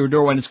deliver it to your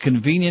door when it's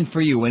convenient for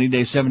you, any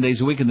day, 7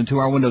 days a week in the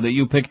 2-hour window that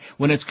you pick,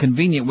 when it's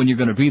convenient when you're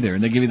going to be there.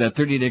 And they give you that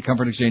 30-day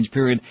comfort exchange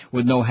period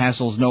with no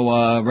hassles,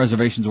 no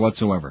reservations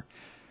whatsoever.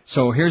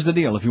 So here's the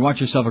deal. If you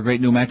want yourself a great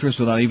new mattress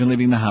without even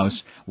leaving the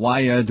house,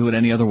 why do it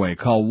any other way?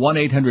 Call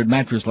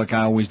 1-800-MATTRESS like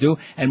I always do,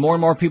 and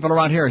more people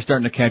around here are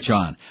starting to catch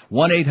on.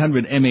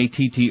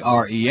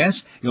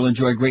 1-800-MATTRES. You'll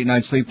enjoy a great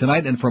night's sleep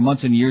tonight and for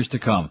months and years to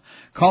come.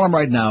 Call them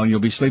right now and you'll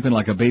be sleeping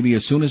like a baby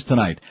as soon as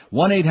tonight.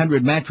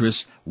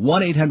 1-800-MATTRESS.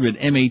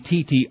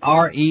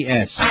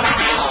 1-800-MATTRES.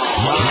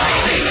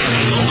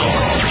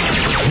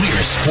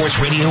 We're Sports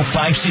Radio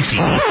 560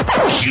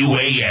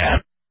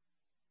 QAM.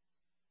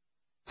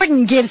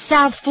 Jordan gives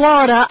South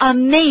Florida a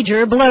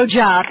major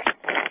blowjob.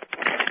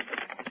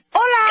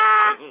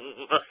 Hola.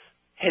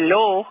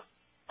 Hello.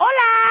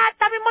 Hola,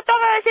 Tommy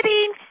Motola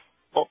residence.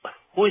 Oh,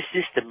 who is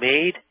this, the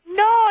maid?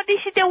 No, this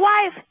is the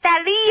wife,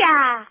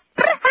 Talia.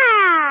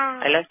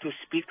 I'd like to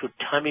speak to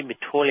Tommy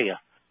Matolia.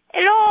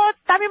 Hello,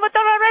 Tommy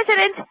Motola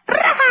residence.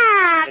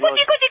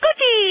 Gucci, gucci,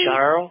 gucci.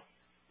 Charles?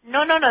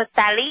 No,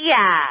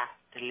 Talia.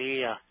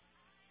 Talia.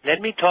 Let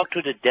me talk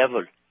to the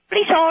devil.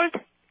 Please hold.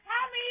 Tommy!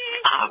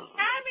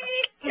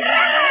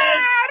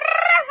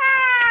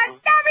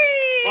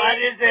 What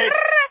is it?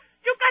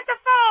 You got the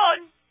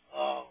phone.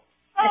 Oh.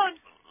 Phone.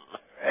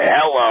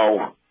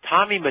 Hello.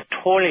 Tommy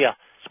Matolia.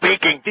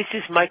 Speaking. This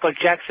is Michael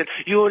Jackson.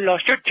 You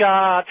lost your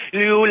job.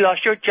 You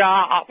lost your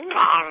job.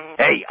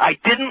 Hey, I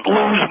didn't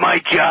lose my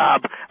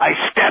job. I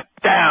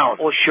stepped down.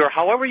 Oh, sure.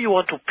 However you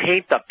want to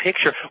paint the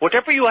picture,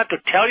 whatever you have to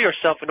tell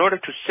yourself in order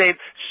to save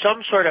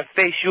some sort of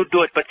face, you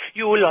do it. But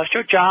you lost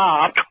your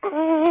job.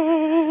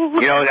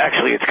 You know,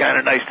 actually, it's kind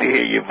of nice to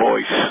hear your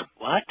voice.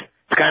 What?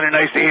 It's kind of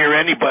nice to hear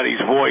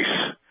anybody's voice.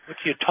 What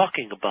are you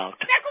talking about?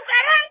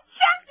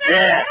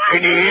 Yeah,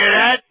 can you hear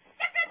that?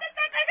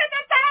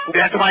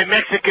 That's my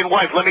Mexican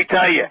wife, let me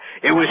tell you.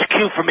 It was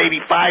cute for maybe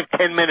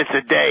 5-10 minutes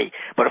a day.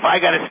 But if I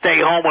gotta stay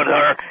home with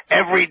her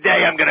every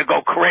day, I'm gonna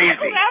go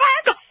crazy.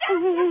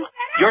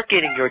 You're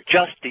getting your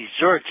just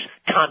desserts,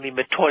 Tommy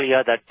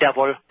Matolia, the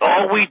devil.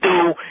 All we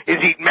do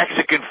is eat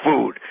Mexican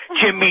food.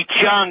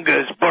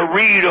 Chimichangas,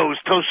 burritos,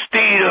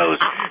 Tostitos.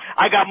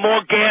 I got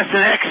more gas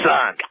than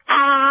Exxon.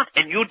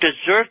 And you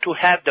deserve to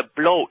have the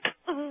bloat.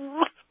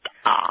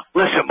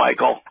 Listen,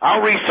 Michael,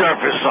 I'll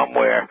resurface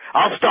somewhere.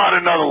 I'll start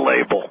another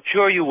label.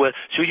 Sure you will,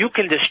 so you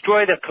can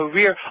destroy the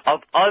career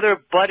of other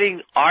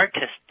budding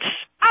artists.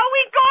 Are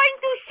we going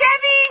to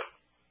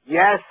Chevy?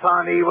 Yes,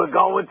 honey, we're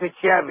going to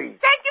Chevy's.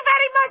 Thank you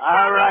very much.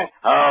 All right.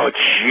 Oh,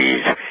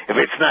 jeez. If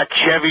it's not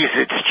Chevy's,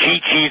 it's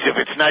Chi-Chi's. If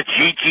it's not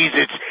Chi-Chi's,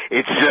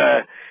 it's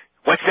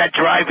what's that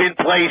drive-in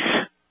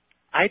place?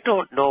 I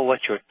don't know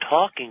what you're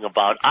talking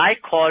about. I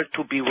called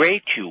to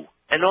berate you.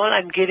 And all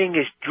I'm getting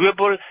is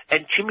dribble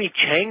and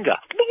chimichanga.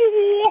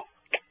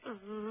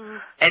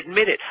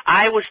 Admit it,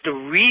 I was the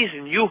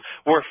reason you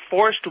were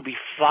forced to be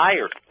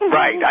fired.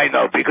 Right, I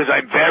know, because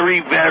I'm very,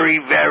 very,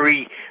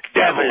 very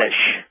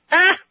devilish.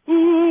 I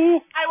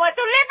want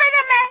to live in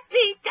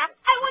America. I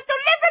want to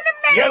live in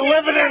America. You're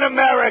living in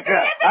America,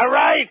 all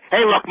right?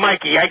 Hey, look,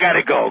 Mikey, I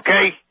gotta go,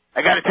 okay?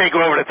 I gotta take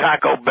her over to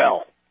Taco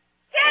Bell.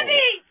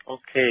 Chevy!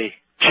 Okay.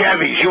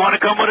 Chevy's, you want to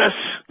come with us?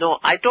 No,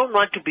 I don't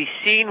want to be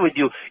seen with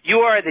you.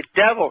 You are the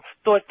devil.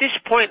 Though at this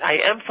point, I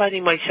am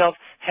finding myself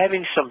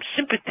having some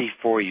sympathy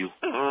for you.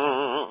 All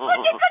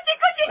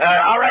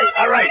right.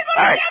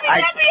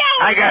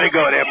 I gotta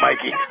go there,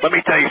 Mikey. Let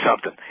me tell you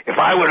something. If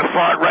I were to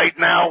fart right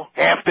now,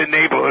 half the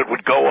neighborhood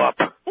would go up.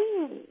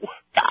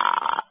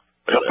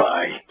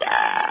 Goodbye.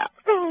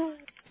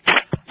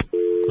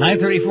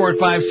 934 at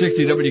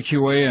 560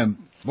 WQAM.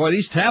 Boy,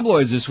 these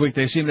tabloids this week,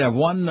 they seem to have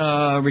one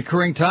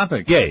recurring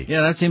topic. Gay.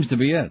 Yeah, that seems to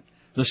be it.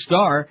 The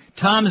Star,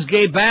 Tom's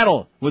gay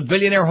battle with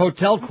billionaire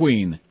hotel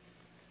queen.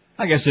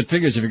 I guess it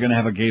figures if you're going to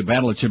have a gay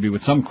battle, it should be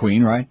with some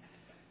queen, right?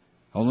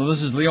 Although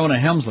this is Leona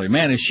Helmsley.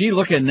 Man, is she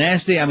looking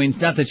nasty? I mean, it's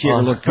not that she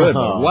ever looked good,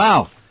 but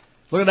wow.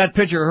 Look at that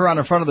picture of her on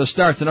the front of the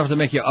Star. It's enough to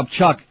make you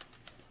upchuck.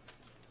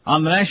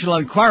 On the National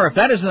Enquirer, if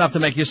that isn't enough to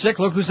make you sick,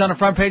 look who's on the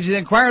front page of the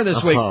Enquirer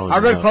this week. Our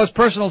good, close,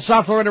 personal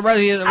South Florida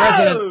resident,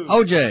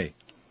 OJ.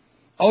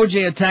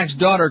 OJ attacks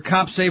daughter,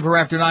 cops save her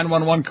after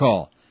 911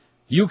 call.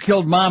 You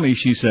killed mommy,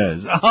 she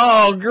says.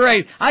 Oh,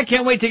 great. I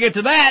can't wait to get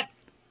to that.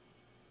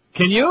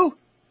 Can you?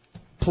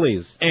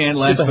 Please. And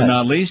last but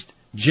not least,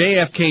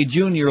 JFK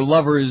Jr.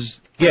 lovers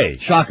gay.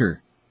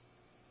 Shocker.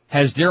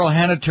 Has Daryl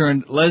Hannah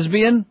turned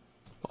lesbian?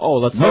 Oh,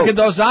 let's Look at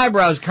those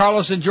eyebrows.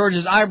 Carlos and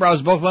George's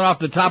eyebrows both went off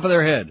the top of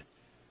their head.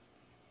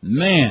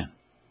 Man.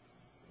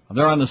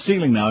 They're on the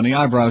ceiling now, and the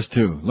eyebrows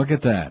too. Look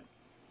at that.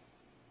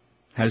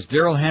 Has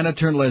Daryl Hannah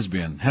turned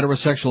lesbian?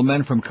 Heterosexual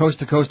men from coast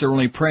to coast are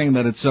only praying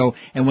that it's so,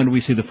 and when do we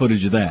see the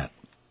footage of that?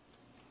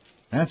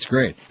 That's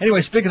great.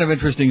 Anyway, speaking of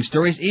interesting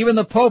stories, even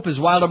the Pope is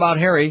wild about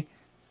Harry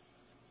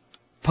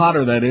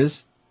Potter, that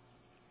is.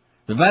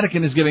 The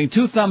Vatican is giving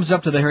 2 thumbs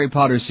up to the Harry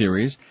Potter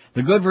series.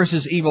 The good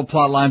versus evil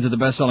plot lines of the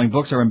best-selling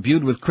books are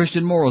imbued with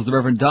Christian morals. The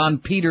Reverend Don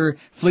Peter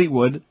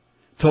Fleetwood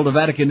told a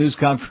Vatican news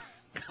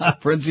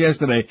conference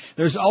yesterday.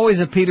 There's always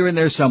a Peter in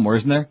there somewhere,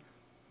 isn't there?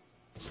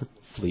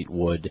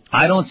 Fleetwood.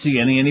 I don't see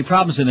any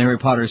problems in the Harry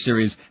Potter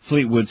series,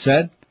 Fleetwood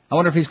said. I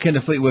wonder if he's kin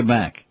to Fleetwood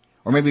Mac.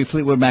 Or maybe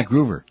Fleetwood Mac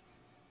Groover.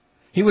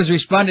 He was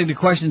responding to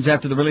questions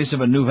after the release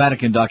of a new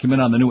Vatican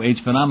document on the New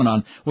Age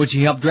phenomenon, which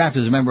he helped draft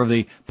as a member of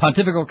the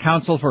Pontifical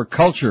Council for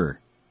Culture.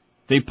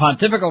 The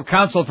Pontifical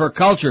Council for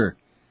Culture.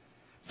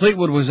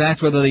 Fleetwood was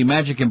asked whether the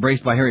magic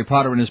embraced by Harry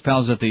Potter and his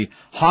pals at the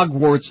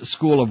Hogwarts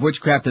School of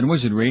Witchcraft and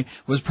Wizardry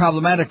was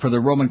problematic for the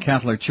Roman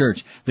Catholic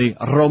Church. The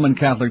Roman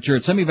Catholic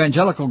Church. Some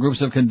evangelical groups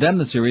have condemned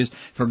the series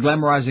for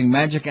glamorizing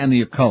magic and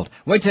the occult.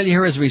 Wait till you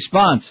hear his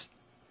response.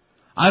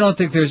 I don't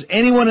think there's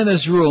anyone in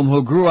this room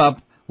who grew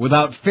up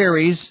without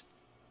fairies,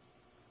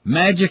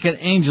 magic, and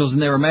angels in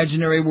their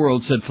imaginary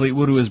world, said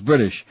Fleetwood, who is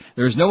British.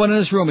 There's no one in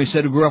this room, he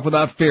said, who grew up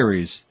without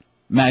fairies,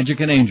 magic,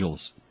 and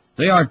angels.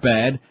 They aren't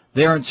bad.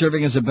 They aren't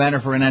serving as a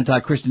banner for an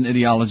anti-Christian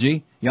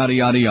ideology, yada,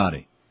 yada, yada.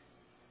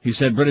 He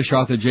said British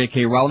author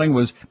J.K. Rowling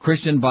was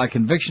Christian by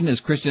conviction, is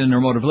Christian in her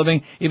mode of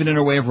living, even in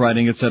her way of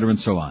writing, etc., and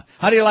so on.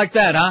 How do you like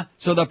that, huh?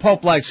 So the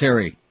Pope likes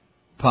Harry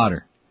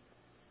Potter.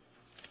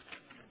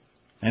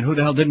 And who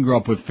the hell didn't grow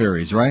up with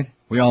fairies, right?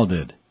 We all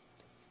did.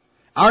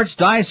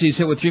 Archdiocese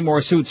hit with 3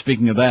 more suits,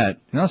 speaking of that.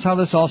 You notice how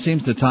this all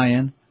seems to tie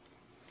in?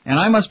 And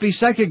I must be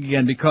psychic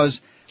again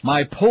because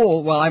my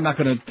poll, well, I'm not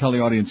going to tell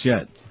the audience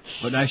yet,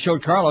 but I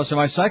showed Carlos, am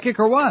I psychic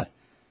or what?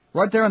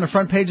 Right there on the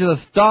front page of the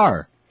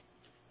Star.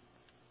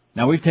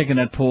 Now, we've taken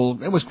that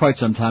poll, it was quite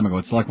some time ago.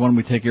 It's like one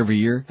we take every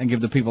year and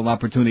give the people an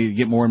opportunity to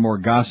get more and more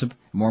gossip,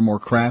 more and more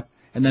crap,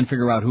 and then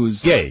figure out who's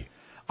gay.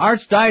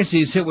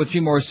 Archdiocese hit with 3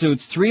 more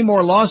suits. 3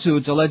 more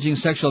lawsuits alleging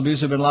sexual abuse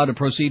have been allowed to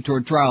proceed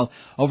toward trial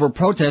over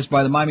protest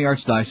by the Miami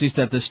Archdiocese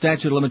that the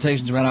statute of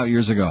limitations ran out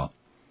years ago.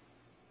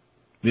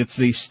 It's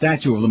the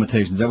statute of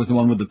limitations. That was the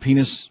one with the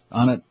penis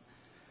on it.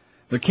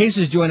 The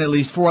cases join at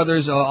least 4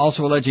 others,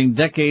 also alleging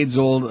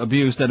decades-old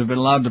abuse that have been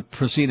allowed to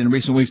proceed in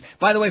recent weeks.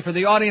 By the way, for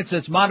the audience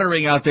that's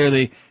monitoring out there,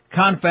 the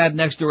confab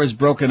next door is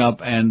broken up,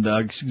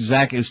 and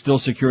Zach is still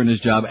secure in his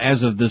job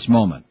as of this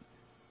moment.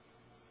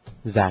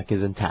 Zach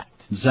is intact.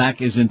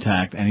 Zach is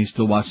intact, and he's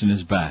still watching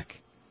his back.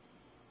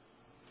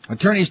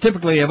 Attorneys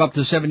typically have up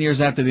to 7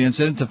 years after the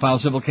incident to file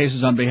civil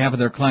cases on behalf of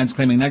their clients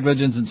claiming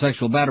negligence and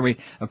sexual battery,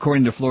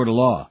 according to Florida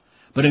law.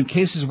 But in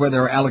cases where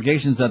there are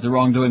allegations that the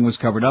wrongdoing was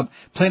covered up,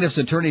 plaintiffs'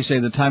 attorneys say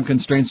the time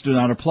constraints do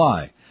not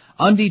apply.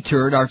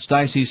 Undeterred,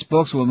 Archdiocese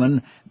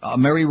spokeswoman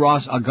Mary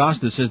Ross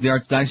Augusta says the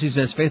Archdiocese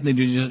has faith in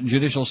the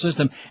judicial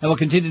system and will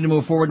continue to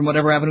move forward in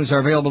whatever avenues are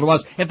available to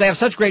us. If they have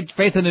such great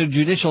faith in the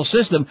judicial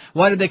system,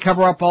 why did they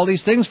cover up all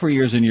these things for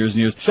years and years and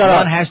years?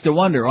 One has to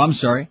wonder. Oh, I'm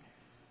sorry.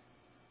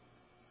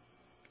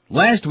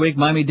 Last week,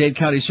 Miami-Dade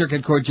County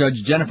Circuit Court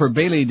Judge Jennifer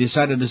Bailey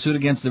decided the suit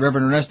against the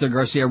Reverend Ernesto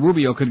Garcia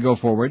Rubio could go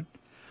forward.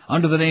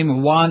 Under the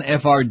name Juan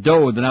F.R.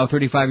 Doe, the now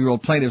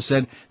 35-year-old plaintiff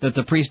said that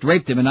the priest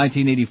raped him in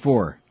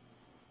 1984.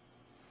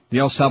 The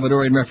El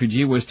Salvadorian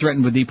refugee was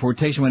threatened with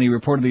deportation when he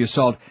reported the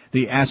assault.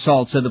 The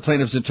assault, said the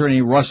plaintiff's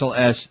attorney, Russell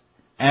S.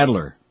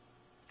 Adler.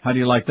 How do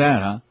you like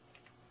that, huh?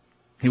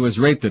 He was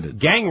raped at it.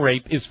 Gang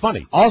rape is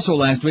funny. Also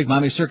last week,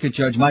 Miami Circuit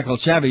Judge Michael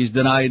Chavez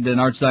denied an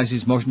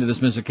Archdiocese motion to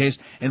dismiss a case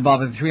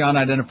involving 3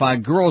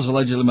 unidentified girls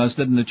allegedly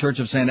molested in the Church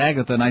of St.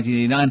 Agatha in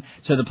 1989,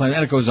 said the plaintiff.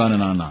 And it goes on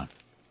and on and on.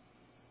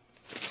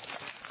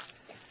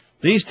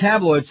 These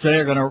tabloids today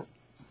are going to...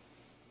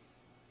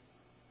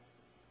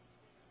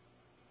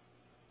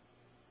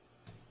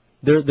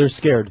 They're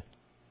scared.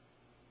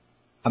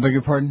 I beg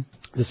your pardon?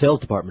 The sales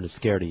department is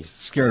scared of you.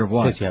 Scared of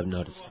what? In case you haven't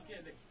noticed.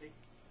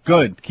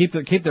 Good.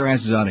 Keep their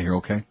asses out of here,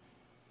 okay?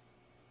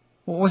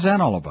 What was that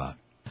all about?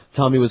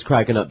 Tommy was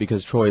cracking up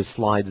because Troy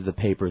slides the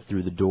paper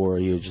through the door.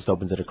 He just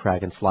opens it a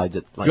crack and slides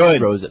it,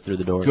 throws it through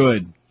the door.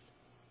 Good.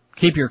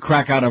 Keep your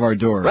crack out of our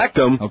door.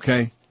 Rectum.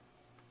 Okay?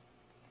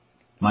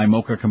 My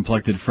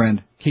mocha-complected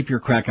friend, keep your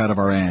crack out of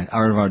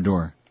our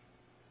door.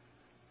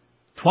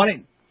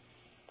 20.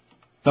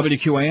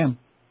 WQAM.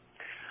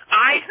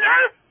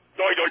 Eisner?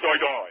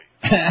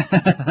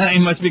 Die. He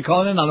must be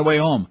calling in on the way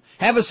home.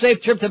 Have a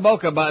safe trip to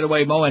Boca, by the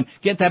way, Mo, and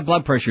get that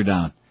blood pressure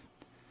down.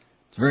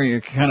 It's very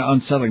kind of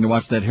unsettling to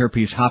watch that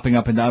hairpiece hopping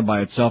up and down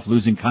by itself,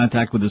 losing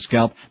contact with the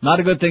scalp. Not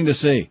a good thing to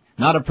see.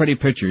 Not a pretty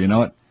picture, you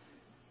know it?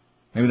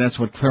 Maybe that's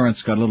what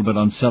Clarence got a little bit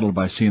unsettled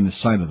by seeing the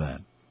sight of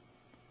that.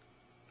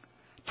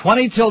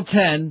 20 till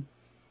 10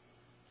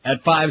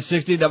 at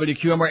 560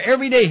 WQM, where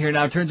every day here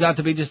now turns out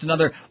to be just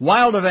another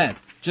wild event.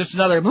 Just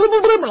another bloop,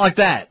 bloop, bloop, like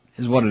that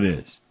is what it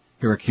is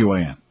here at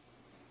QAM.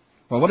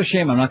 Well, what a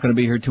shame I'm not going to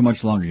be here too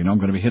much longer. You know, I'm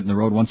going to be hitting the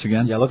road once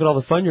again. Yeah, look at all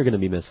the fun you're going to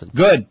be missing.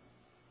 Good.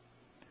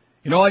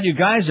 You know, all you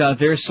guys out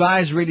there,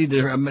 size really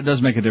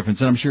does make a difference,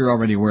 and I'm sure you're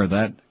already aware of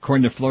that.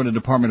 According to Florida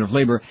Department of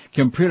Labor,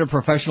 computer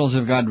professionals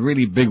have got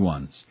really big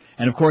ones.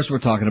 And, of course, we're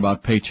talking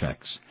about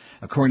paychecks.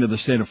 According to the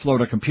state of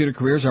Florida, computer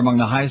careers are among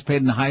the highest paid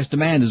and the highest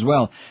demand as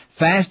well.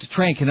 Fast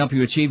Train can help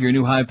you achieve your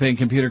new high-paying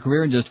computer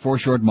career in just 4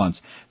 short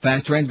months.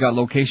 Fast Train's got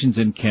locations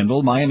in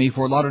Kendall, Miami,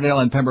 Fort Lauderdale,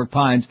 and Pembroke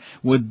Pines.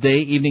 With day,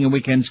 evening, and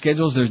weekend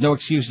schedules, there's no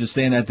excuse to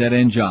stay in that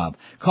dead-end job.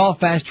 Call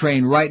Fast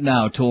Train right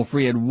now,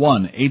 toll-free at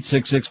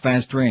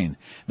 1-866-FAST-TRAIN.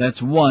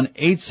 That's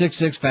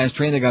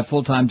 1-866-FAST-TRAIN. They got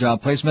full-time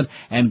job placement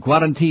and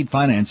guaranteed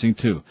financing,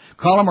 too.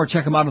 Call them or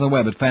check them out on the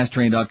web at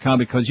fasttrain.com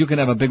because you can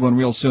have a big one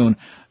real soon.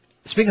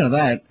 Speaking of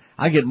that,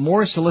 I get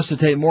more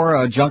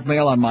junk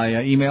mail on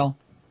my email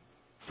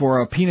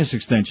for a penis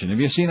extension. Have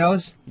you seen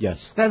those?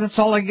 Yes. That's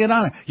all I get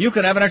on it. You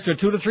can have an extra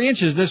 2 to 3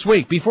 inches this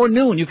week. Before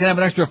noon, you can have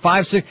an extra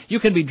 5, 6. You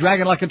can be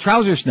dragging like a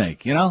trouser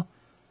snake, you know?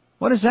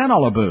 What is that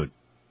all about?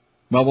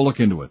 Well, we'll look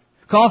into it.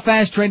 Call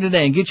Fast Train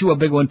today and get you a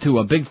big one, too,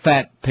 a big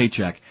fat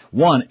paycheck.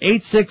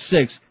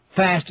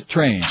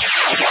 1-866-FAST-TRAIN.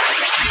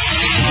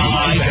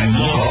 Live and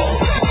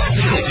local.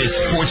 This is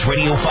Sports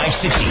Radio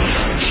 560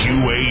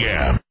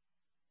 QAM.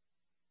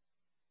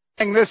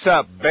 Hang this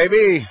up,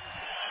 baby.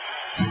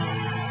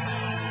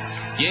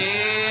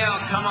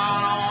 Yeah, come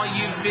on, all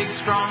you big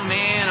strong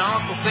men.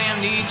 Uncle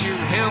Sam needs your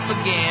help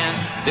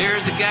again.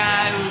 There's a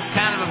guy who's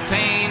kind of a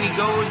pain. He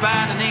goes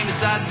by the name of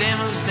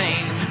Saddam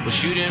Hussein. We'll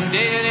shoot him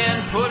dead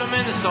and put him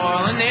in the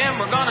soil, and then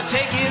we're gonna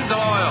take his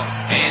oil.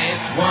 And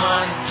it's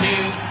 1,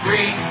 2,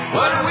 3.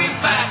 What are we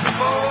fighting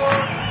for?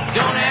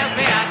 Don't ask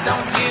me, I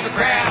don't give a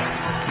crap.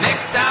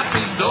 Next stop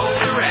is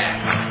old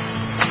Iraq.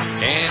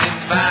 And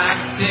it's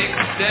 5,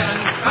 6,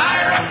 7.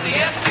 Fire up the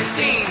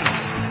F-16.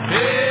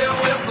 Yeah,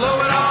 we'll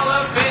blow it all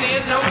up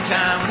in no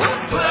time.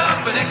 We'll put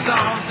up an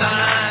Exxon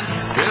sign.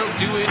 We'll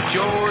do it,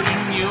 George,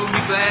 and you'll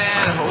be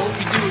glad. I hope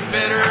you do it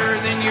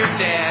better than your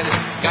dad.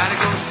 Gotta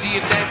go see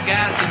if that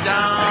guy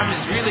Saddam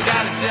has really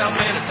got himself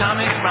an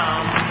atomic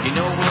bomb. You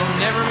know we'll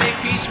never make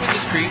peace with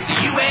this creep.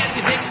 The UN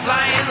can take a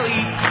flying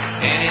leap.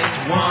 And it's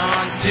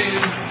 1, 2,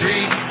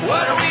 3.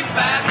 What are we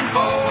fighting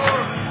for?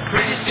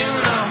 Pretty soon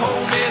the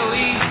whole Middle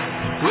East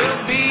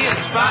will be a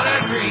spot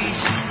of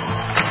grease.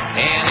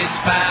 And it's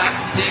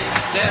 5,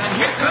 6, 7.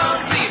 Here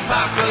comes the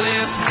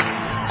apocalypse.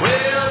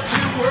 Well,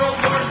 2 world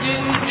wars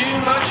didn't do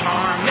much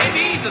harm.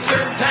 Maybe the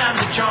 3rd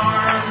time's a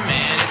charm.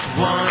 And it's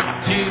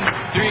 1, 2,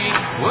 3.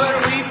 What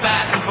are we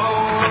fighting for?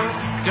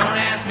 Don't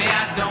ask me,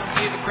 I don't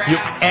give a crap. You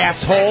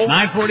asshole.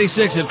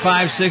 946 at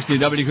 560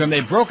 WQM.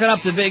 They've broken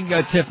up the big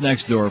tiff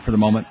next door for the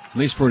moment, at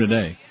least for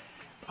today.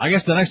 I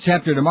guess the next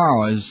chapter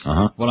tomorrow is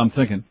what I'm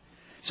thinking.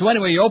 So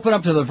anyway, you open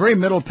up to the very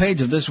middle page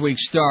of this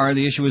week's Star.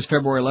 The issue is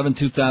February 11,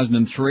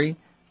 2003.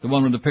 The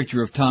one with the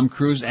picture of Tom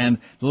Cruise and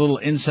the little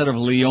inset of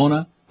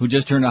Leona, who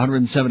just turned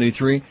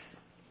 173.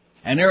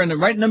 And they're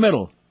right in the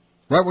middle,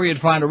 right where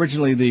you'd find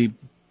originally the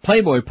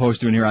Playboy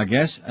poster in here, I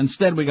guess.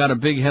 Instead, we got a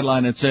big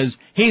headline that says,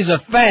 "He's a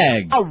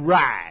fag." All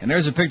right. And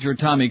there's a picture of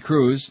Tommy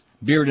Cruise,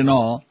 beard and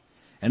all.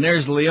 And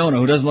there's Leona,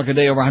 who doesn't look a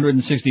day over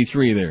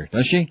 163 there,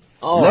 does she?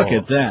 Oh. Look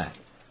at that.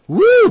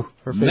 Woo!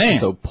 Her face Man.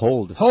 is so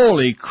pulled.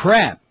 Holy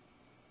crap.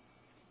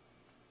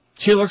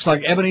 She looks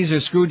like Ebenezer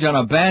Scrooge on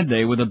a bad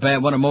day with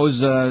one of Moe's,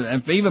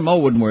 even Moe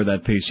wouldn't wear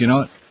that piece, you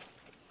know it?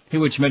 He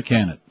would Schmidt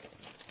can it.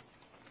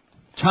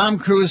 Tom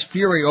Cruise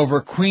fury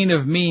over Queen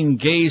of Mean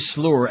gay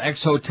slur,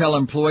 ex-hotel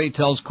employee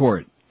tells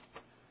court.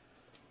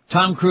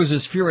 Tom Cruise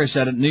is furious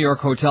at New York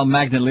hotel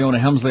magnate Leona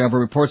Helmsley over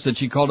reports that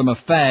she called him a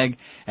fag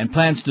and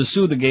plans to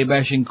sue the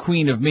gay-bashing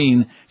Queen of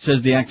Mean,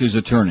 says the actor's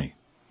attorney.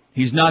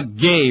 He's not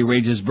gay,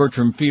 rages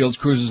Bertram Fields,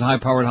 Cruise's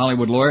high-powered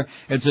Hollywood lawyer.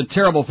 It's a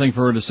terrible thing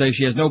for her to say.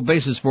 She has no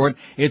basis for it.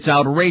 It's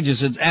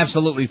outrageous. It's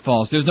absolutely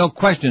false. There's no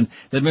question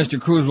that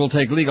Mr. Cruise will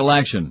take legal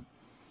action.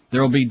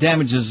 There will be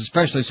damages,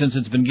 especially since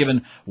it's been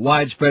given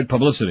widespread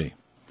publicity.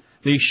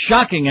 The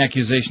shocking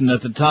accusation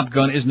that the Top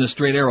Gun isn't a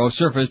straight arrow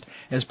surfaced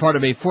as part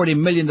of a $40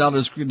 million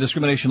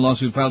discrimination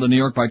lawsuit filed in New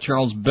York by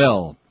Charles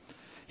Bell.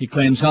 He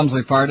claims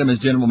Helmsley fired him as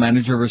general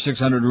manager of her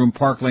 600-room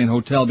Park Lane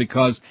hotel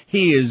because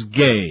he is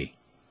gay.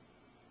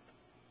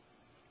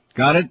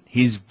 Got it?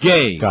 He's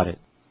gay. Got it.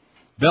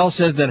 Bell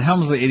says that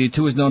Helmsley,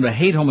 82, is known to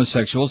hate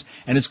homosexuals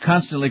and is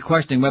constantly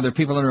questioning whether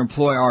people in her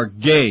employ are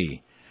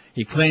gay.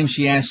 He claims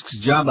she asks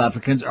job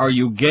applicants, "Are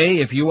you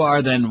gay? If you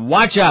are, then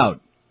watch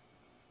out."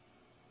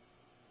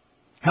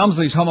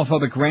 Helmsley's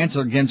homophobic rants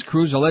against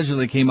Cruise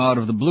allegedly came out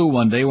of the blue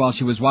one day while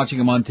she was watching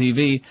him on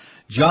TV.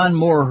 John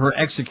Moore, her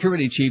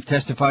ex-security chief,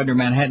 testified in her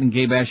Manhattan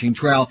gay-bashing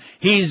trial.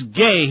 "He's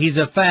gay. He's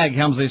a fag,"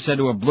 Helmsley said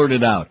to have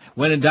blurted out.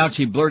 When in doubt,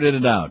 she blurted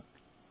it out.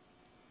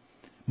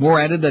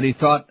 Moore added that he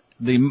thought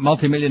the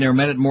multimillionaire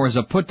meant it more as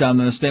a put-down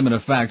than a statement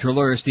of fact. Her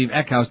lawyer, Steve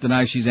Eckhouse,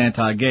 denies she's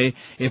anti-gay.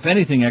 If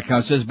anything,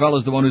 Eckhouse says Bell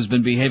is the one who's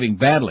been behaving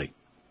badly.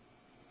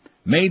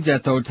 Maids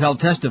at the hotel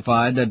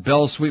testified that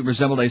Bell's suite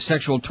resembled a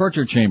sexual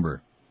torture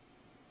chamber.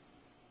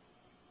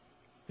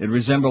 It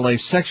resembled a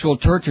sexual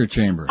torture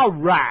chamber. All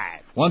right.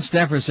 One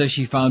staffer says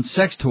she found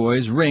sex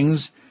toys,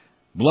 rings,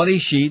 bloody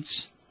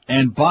sheets,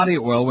 and body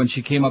oil when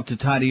she came up to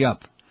tidy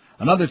up.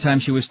 Another time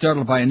she was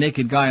startled by a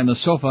naked guy on the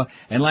sofa,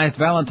 and last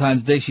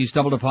Valentine's Day she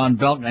stumbled upon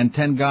Belk and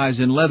 10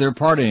 guys in leather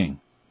partying.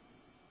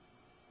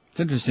 It's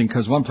interesting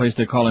because one place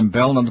they call him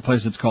Bell, another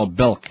place it's called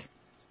Belk.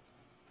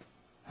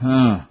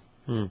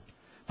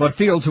 But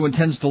Fields, who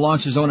intends to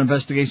launch his own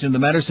investigation into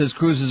the matter, says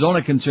Cruz is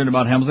only concerned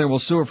about Helmsley and will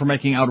sue her for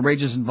making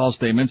outrageous and false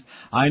statements.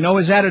 I know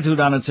his attitude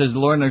on it, says the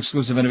lawyer in an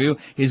exclusive interview.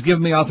 He's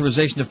given me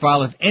authorization to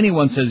file if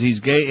anyone says he's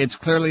gay. It's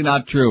clearly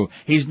not true.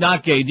 He's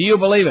not gay. Do you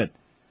believe it?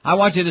 I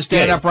want you to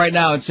stand up right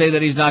now and say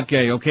that he's not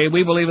gay, okay?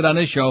 We believe it on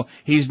this show.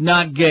 He's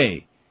not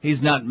gay.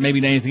 He's not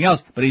maybe anything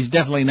else, but he's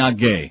definitely not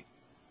gay.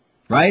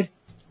 Right?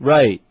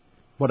 Right.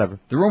 Whatever.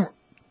 The rumor...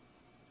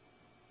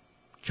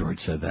 George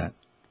said that.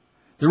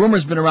 The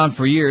rumor's been around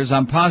for years.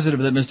 I'm positive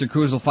that Mr.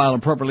 Cruz will file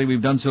appropriately.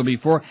 We've done so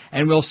before,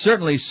 and we'll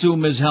certainly sue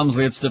Ms.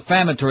 Helmsley. It's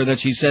defamatory that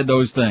she said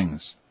those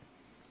things.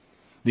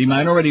 The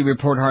Minority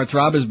Report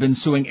heartthrob has been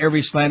suing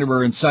every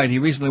slanderer in sight. He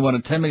recently won a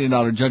 $10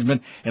 million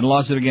judgment in a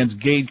lawsuit against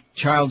gay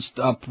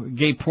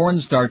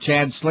porn star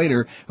Chad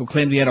Slater, who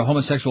claimed he had a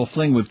homosexual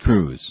fling with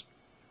Cruz.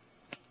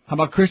 How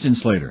about Christian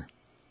Slater?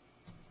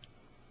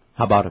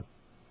 How about him?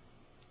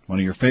 One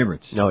of your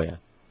favorites. Oh, yeah.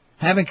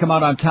 Having come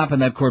out on top in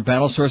that court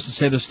battle, sources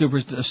say the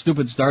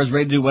stupid star is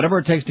ready to do whatever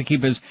it takes to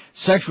keep his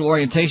sexual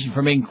orientation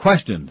from being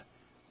questioned.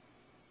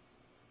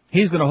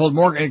 He's going to hold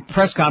more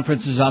press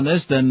conferences on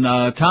this than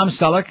Tom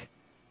Selleck,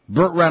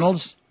 Burt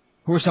Reynolds.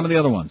 Who are some of the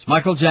other ones?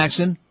 Michael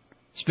Jackson,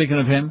 speaking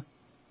of him.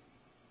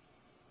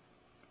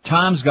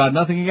 Tom's got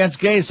nothing against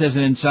gays, says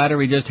an insider.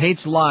 He just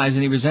hates lies,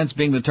 and he resents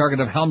being the target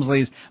of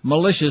Helmsley's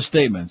malicious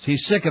statements.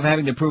 He's sick of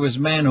having to prove his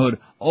manhood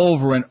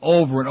over and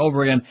over and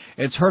over again.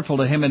 It's hurtful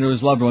to him and to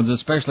his loved ones,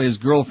 especially his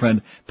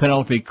girlfriend,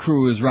 Penelope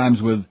Cruz,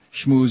 rhymes with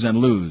schmooze and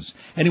lose.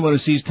 Anyone who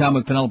sees Tom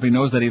with Penelope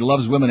knows that he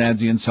loves women, adds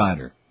the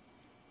insider.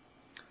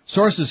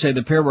 Sources say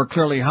the pair were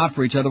clearly hot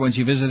for each other when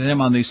she visited him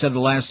on the set of The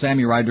Last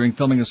Samurai during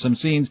filming of some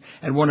scenes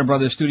at Warner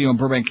Brothers Studio in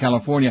Burbank,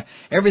 California.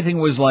 Everything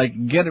was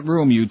like, get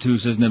room, you two,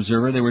 says an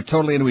observer. They were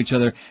totally into each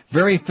other.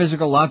 Very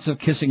physical, lots of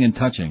kissing and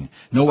touching.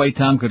 No way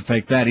Tom could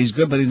fake that. He's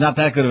good, but he's not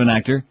that good of an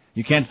actor.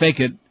 You can't fake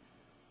it.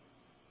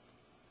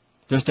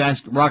 Just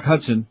ask Rock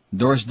Hudson,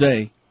 Doris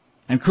Day.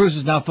 And Cruz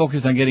is now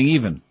focused on getting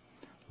even.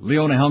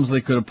 Leona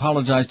Helmsley could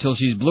apologize till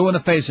she's blue in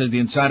the face, says the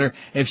insider.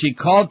 If she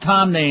called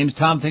Tom names,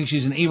 Tom thinks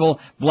she's an evil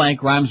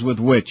blank rhymes with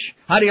witch.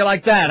 How do you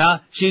like that, huh?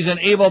 She's an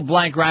evil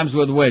blank rhymes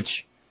with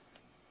witch.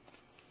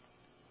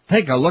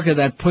 Take a look at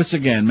that puss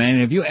again, man.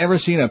 Have you ever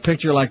seen a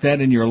picture like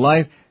that in your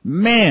life?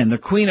 Man, the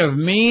Queen of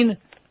Mean?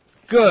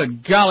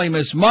 Good golly,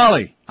 Miss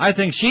Molly. I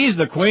think she's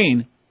the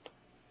queen.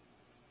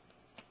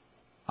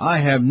 I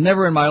have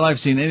never in my life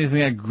seen anything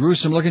that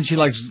gruesome looking. She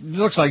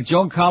looks like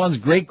Joan Collins'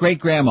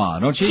 great-great-grandma,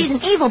 don't she? She's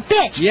an evil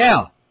bitch.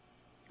 Yeah.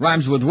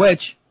 Rhymes with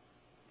witch.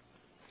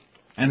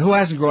 And who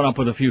hasn't grown up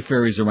with a few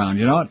fairies around,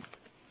 you know what?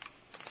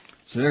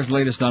 So there's the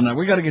latest on that.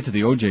 We gotta get to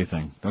the OJ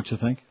thing, don't you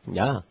think?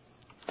 Yeah.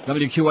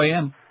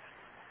 WQAM.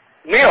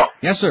 Neil.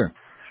 Yes, sir.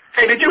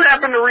 Hey, did you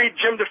happen to read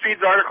Jim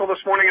DeFeed's article this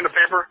morning in the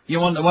paper?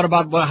 You want, what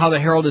about how the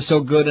Herald is so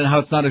good and how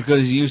it's not as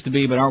good as it used to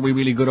be, but aren't we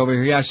really good over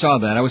here? Yeah, I saw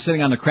that. I was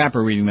sitting on the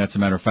crapper reading that, as a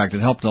matter of fact.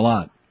 It helped a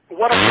lot.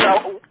 What a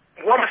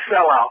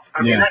sellout.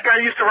 I mean, that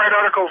guy used to write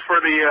articles for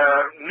the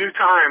New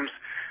Times.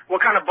 What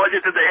kind of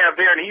budget did they have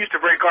there? And he used to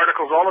break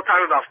articles all the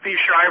time about Steve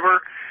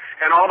Shriver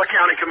and all the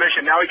county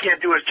commission. Now he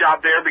can't do his job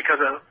there because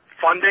of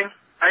funding.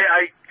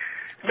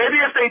 Maybe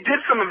if they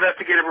did some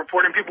investigative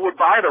reporting, people would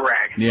buy the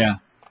rag. Yeah.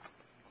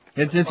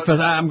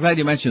 I'm glad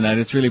you mentioned that.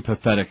 It's really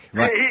pathetic.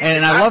 Right?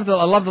 And I love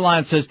the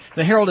line that says,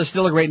 the Herald is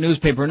still a great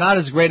newspaper, not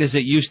as great as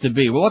it used to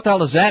be. Well, what the hell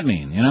does that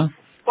mean, you know?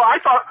 Well, I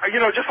thought,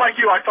 just like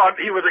you, I thought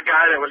he was a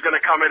guy that was going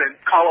to come in and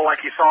call it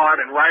like he saw it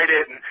and write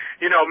it and,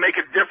 make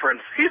a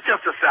difference. He's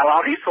just a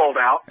sellout. He sold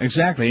out.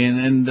 Exactly.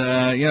 And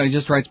he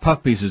just writes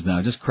puff pieces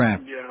now. Just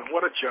crap. Yeah,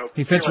 what a joke.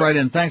 He fits right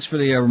in. Thanks for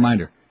the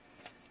reminder.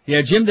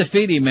 Yeah, Jim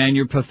DeFeedy, man,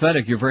 you're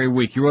pathetic. You're very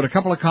weak. You wrote a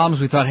couple of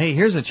columns. We thought, hey,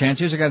 here's a chance.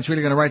 Here's a guy that's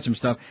really going to write some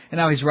stuff. And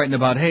now he's writing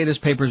about, hey, this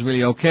paper's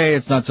really okay.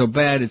 It's not so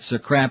bad. It's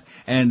crap.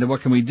 And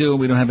what can we do?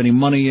 We don't have any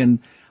money. And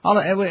all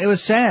it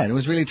was sad. It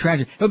was really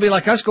tragic. It would be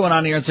like us going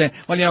on here and saying,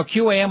 well,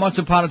 QAM, once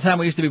upon a time,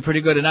 we used to be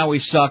pretty good, and now we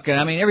suck. And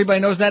I mean,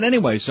 everybody knows that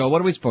anyway. So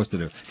what are we supposed to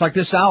do? It's like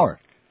this hour.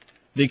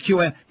 The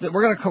QM,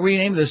 we're going to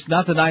rename this,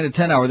 not the 9 to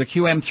 10 hour, the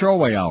QM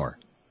throwaway hour.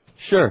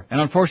 Sure. And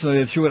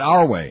unfortunately, they threw it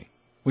our way,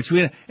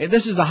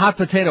 this is the hot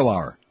potato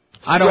hour.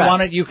 I don't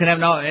want it. You can have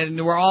no.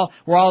 And we're all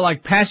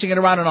like passing it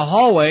around in a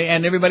hallway,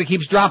 and everybody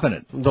keeps dropping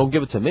it. Don't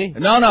give it to me.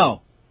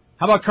 No.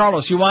 How about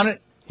Carlos? You want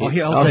it?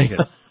 I'll take it.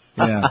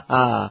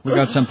 Yeah. We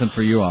got something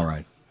for you, all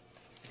right.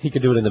 He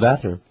could do it in the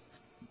bathroom.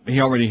 He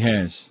already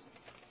has.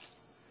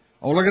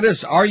 Oh, look at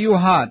this. Are You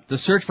Hot? The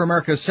search for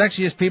America's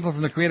sexiest people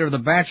from the creator of The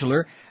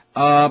Bachelor.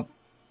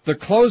 The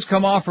clothes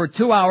come off for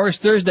 2 hours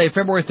Thursday,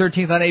 February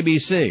 13th on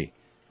ABC.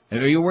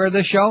 Are you aware of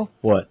this show?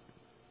 What?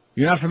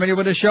 You're not familiar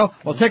with this show?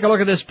 Well, take a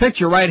look at this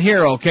picture right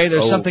here, okay?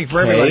 There's something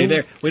for everybody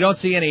there. We don't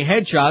see any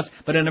headshots,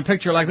 but in a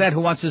picture like that,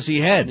 who wants to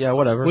see head? Yeah,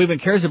 whatever. Who even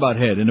cares about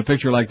head in a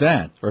picture like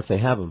that? Or if they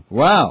have them.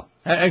 Wow.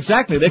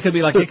 Exactly. They could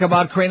be like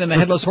Ichabod Crane and the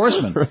Headless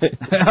Horseman. Right.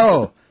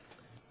 Oh.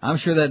 I'm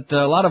sure that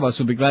a lot of us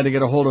would be glad to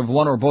get a hold of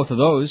one or both of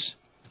those.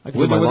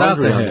 With or without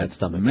the head.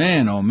 Stomach.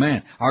 Man, oh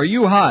man. Are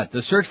You Hot?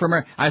 The search for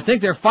America. I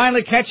think they're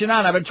finally catching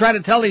on. I've been trying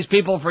to tell these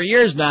people for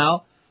years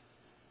now.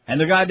 And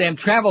the goddamn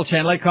Travel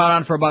Channel, they caught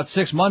on for about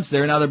 6 months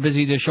there. Now they're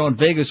busy just showing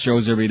Vegas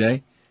shows every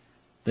day.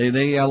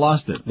 They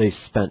lost it. They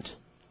spent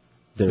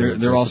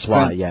They're all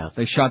supply, spent. yeah.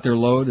 They shot their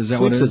load. Is that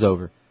what it Sweeps is? is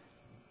over.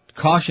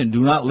 Caution,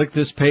 do not lick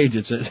this page,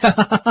 it says.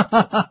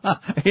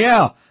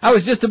 Yeah, I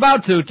was just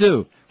about to,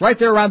 too. Right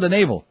there around the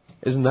navel.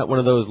 Isn't that one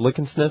of those lick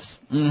and sniffs?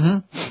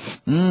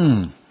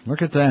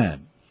 Look at that.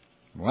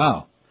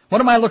 Wow. What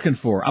am I looking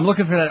for? I'm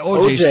looking for that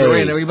OJ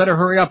story, and we better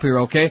hurry up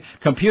here, okay?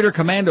 Computer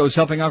commandos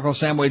helping Uncle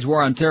Sam wage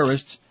war on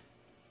terrorists.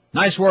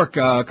 Nice work,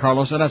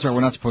 Carlos. Oh, that's right,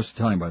 we're not supposed to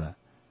tell anybody that.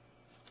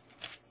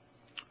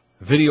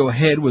 Video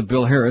ahead with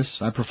Bill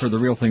Harris. I prefer the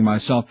real thing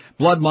myself.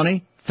 Blood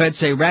money. Feds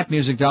say rap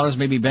music dollars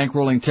may be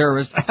bankrolling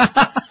terrorists.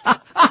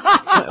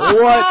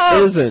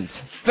 What isn't?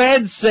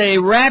 Feds say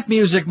rap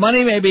music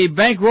money may be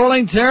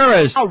bankrolling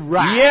terrorists. All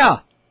right. Yeah.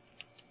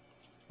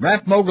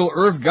 Rap mogul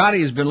Irv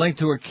Gotti has been linked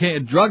to a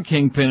drug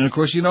kingpin, and of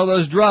course you know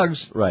those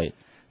drugs. Right.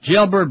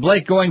 Jailbird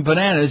Blake going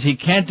bananas. He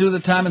can't do the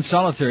time in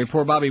solitary.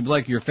 Poor Bobby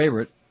Blake, your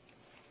favorite,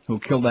 who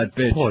killed that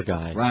bitch. Poor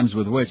guy. Rhymes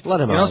with witch. Let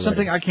him You know out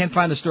something? later. I can't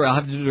find the story. I'll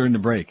have to do it during the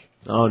break.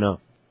 Oh, no.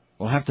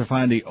 We'll have to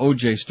find the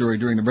OJ story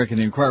during the break in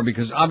the Inquirer,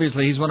 because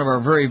obviously he's one of our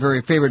very,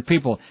 very favorite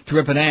people to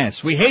rip an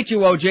ass. We hate you,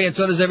 OJ, and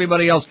so does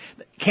everybody else.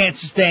 Can't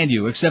stand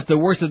you, except the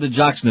worst of the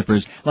jock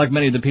sniffers, like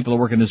many of the people who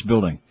work in this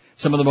building.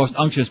 Some of the most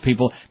unctuous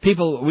people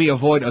we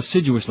avoid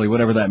assiduously,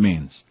 whatever that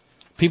means.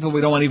 People we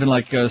don't want even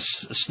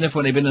sniff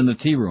when they've been in the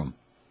tea room.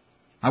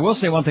 I will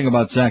say one thing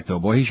about Zach, though.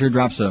 Boy, he sure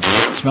drops a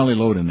smelly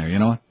load in there, you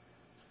know?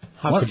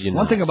 How could you not?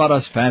 One thing about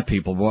us fat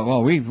people, boy,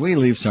 well, we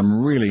leave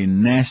some really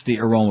nasty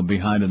aroma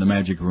behind in the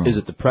magic room. Is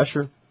it the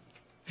pressure?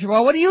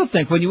 Well, what do you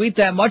think? When you eat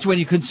that much, when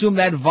you consume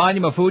that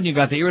volume of food and you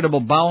got the irritable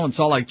bowel and it's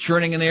all like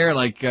churning in there,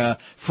 like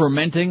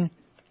fermenting?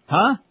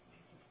 Huh?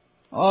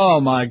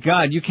 Oh my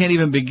God, you can't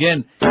even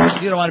begin.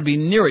 You don't want to be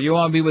near it. You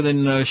want to be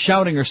within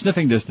shouting or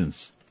sniffing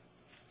distance.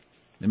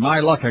 In my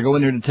luck, I go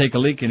in there to take a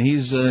leak, and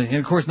and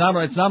of course,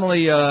 it's not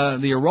only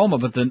the aroma,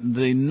 but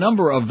the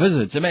number of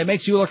visits. It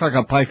makes you look like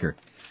a piker.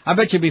 I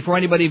bet you before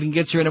anybody even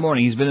gets here in the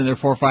morning, he's been in there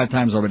 4 or 5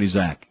 times already,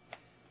 Zach.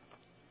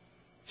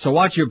 So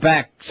watch your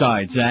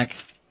backside, Zach.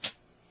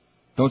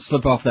 Don't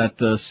slip off that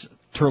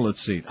turlet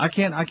seat. I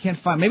can't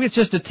find. Maybe it's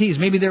just a tease.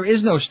 Maybe there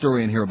is no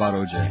story in here about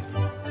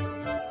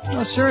OJ.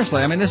 No,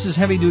 seriously. I mean, this is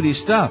heavy-duty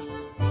stuff.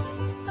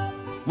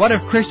 What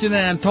if Christian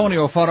and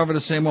Antonio fought over the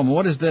same woman?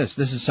 What is this?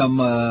 This is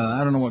some,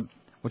 I don't know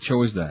what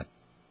show is that?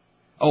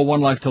 Oh,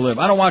 One Life to Live.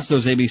 I don't watch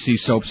those ABC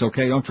soaps,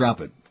 okay? Don't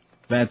drop it.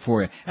 Bad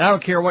for you. And I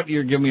don't care what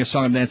you're giving me a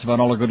song and dance about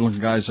all the good-looking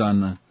guys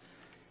on,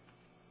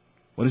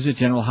 what is it,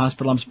 General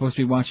Hospital I'm supposed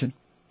to be watching?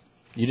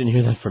 You didn't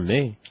hear that from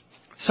me.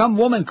 Some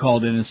woman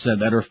called in and said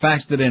that, or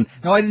faxed it in.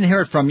 No, I didn't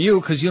hear it from you,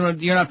 because you're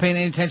not paying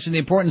any attention to the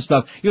important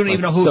stuff. You don't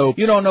even know who. Soaps.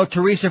 You don't know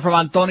Teresa from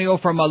Antonio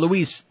from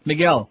Luis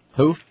Miguel.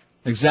 Who?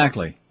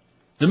 Exactly.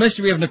 The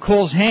mystery of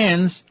Nicole's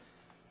hands.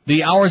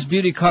 The Hours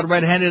Beauty caught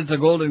red-handed at the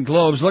Golden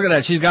Globes. Look at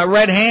that. She's got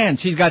red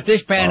hands. She's got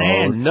dishpan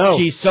hands. No.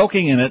 She's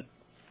soaking in it.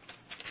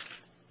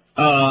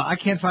 I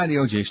can't find the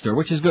OJ story,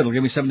 which is good. It'll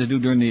give me something to do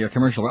during the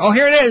commercial. Oh,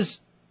 here it is.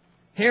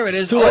 Here it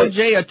is.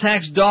 OJ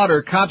attacks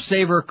daughter. Cops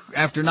save her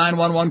after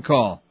 911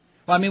 call.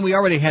 Well, I mean, we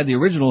already had the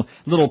original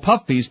little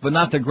puff piece, but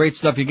not the great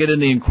stuff you get in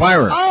the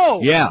Inquirer. Oh!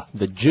 Yeah.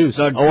 The juice.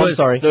 I'm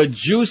sorry. The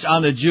juice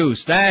on the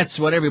juice. That's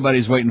what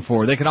everybody's waiting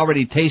for. They can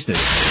already taste it.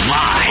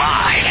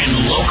 Live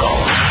and local.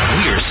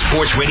 We're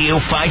Sports Radio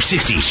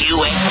 560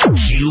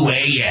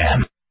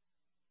 QAM.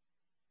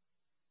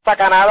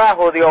 Canadá,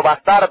 judío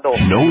bastardo.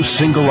 No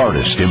single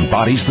artist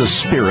embodies the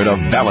spirit of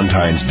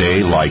Valentine's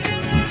Day like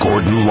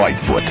Gordon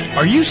Lightfoot.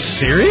 Are you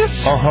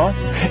serious? Uh-huh.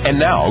 And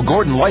now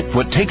Gordon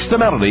Lightfoot takes the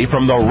melody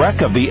from the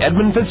wreck of the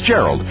Edmund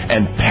Fitzgerald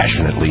and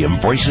passionately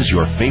embraces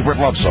your favorite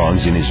love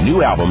songs in his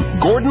new album,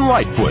 Gordon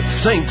Lightfoot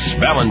Sinks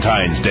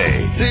Valentine's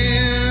Day.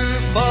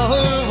 Dear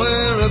Father,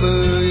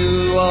 wherever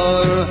you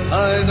are,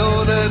 I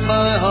know that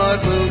my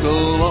heart will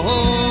go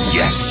on.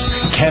 Yes,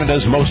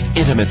 Canada's most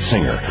intimate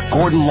singer,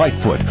 Gordon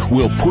Lightfoot,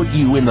 will put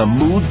you in the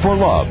mood for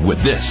love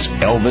with this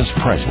Elvis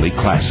Presley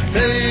classic.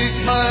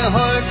 Take my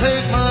heart,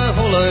 take my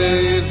whole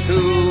life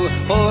too,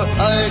 for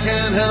I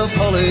can't help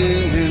falling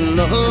in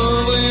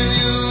love with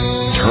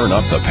you. Turn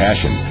up the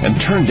passion and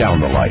turn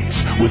down the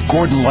lights with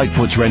Gordon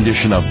Lightfoot's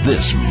rendition of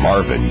this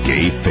Marvin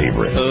Gaye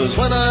favorite. 'Cause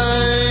when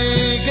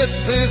I get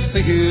this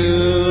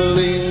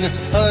feeling,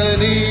 I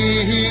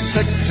need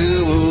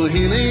sexual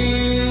healing.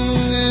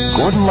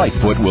 Gordon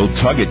Lightfoot will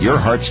tug at your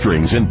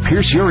heartstrings and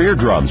pierce your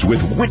eardrums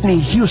with Whitney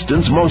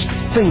Houston's most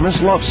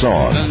famous love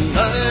song. And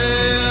I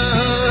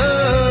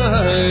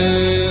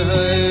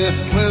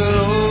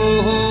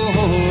will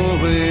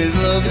always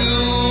love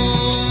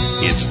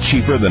you. It's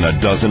cheaper than a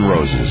dozen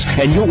roses,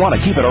 and you'll want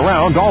to keep it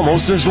around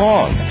almost as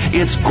long.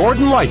 It's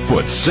Gordon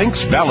Lightfoot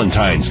Sinks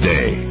Valentine's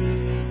Day.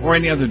 Or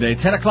any other day.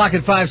 10 o'clock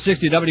at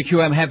 560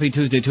 WQM. Happy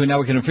Tuesday to you. Now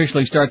we can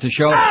officially start the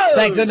show. Oh!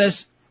 Thank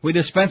goodness. We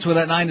dispensed with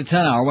that 9 to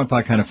 10 hour. Went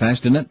by kind of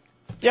fast, didn't it?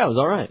 Yeah, it was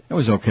all right. It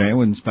was okay. It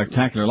wasn't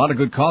spectacular. A lot of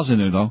good calls in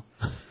there, though.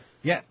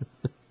 Yeah.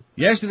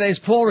 Yesterday's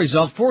poll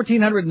result,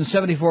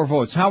 1,474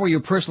 votes. How were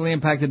you personally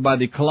impacted by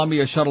the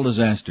Columbia shuttle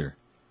disaster?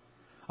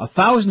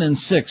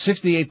 1,006,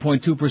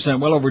 68.2%,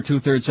 well over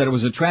two-thirds said it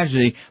was a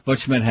tragedy, but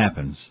Schmidt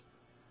happens.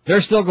 They're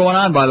still going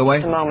on, by the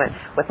way. A moment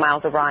with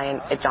Miles O'Brien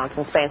at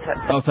Johnson Space.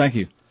 Oh, thank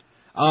you.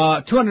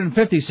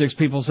 256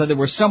 people said they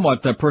were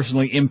somewhat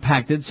personally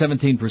impacted,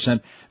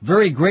 17%.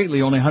 Very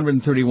greatly, only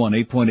 131,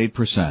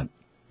 8.8%.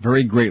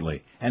 Very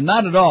greatly. And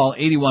not at all,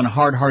 81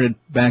 hard-hearted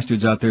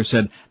bastards out there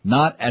said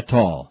not at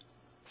all,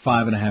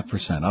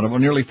 5.5%, out of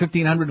nearly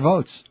 1,500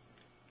 votes.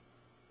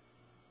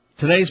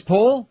 Today's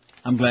poll,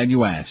 I'm glad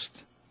you asked.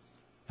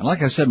 And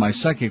like I said, my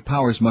psychic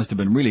powers must have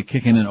been really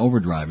kicking in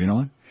overdrive, you know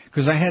what?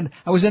 Because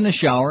I was in the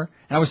shower,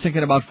 and I was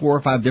thinking about 4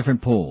 or 5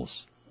 different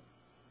polls.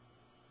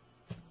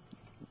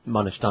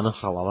 Manishtana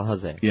halala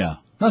hazeh. Yeah.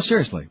 No,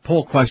 seriously.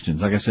 Poll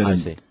questions. Like I said,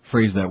 I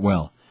phrased that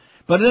well.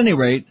 But at any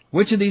rate,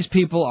 which of these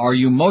people are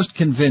you most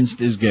convinced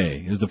is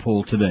gay, is the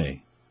poll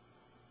today.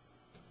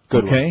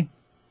 Good okay? One.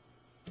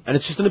 And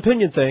it's just an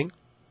opinion thing.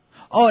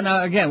 Oh,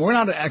 now again, we're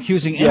not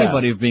accusing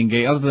anybody of being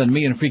gay other than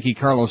me and Freaky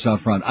Carlos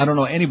out front. I don't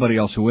know anybody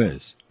else who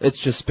is. It's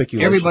just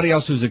speculation. Everybody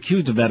else who's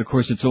accused of that, of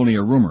course, it's only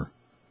a rumor.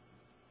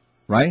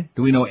 Right?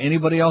 Do we know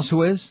anybody else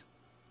who is?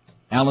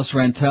 Alice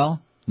Rantel?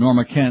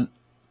 Norma Kent?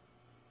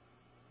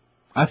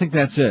 I think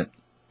that's it.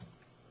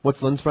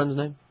 What's Lynn's friend's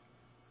name?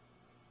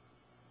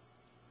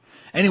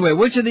 Anyway,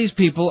 which of these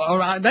people,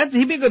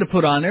 he'd be good to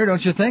put on there,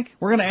 don't you think?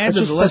 We're going to add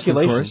to the list, of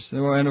course.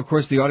 And of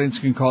course the audience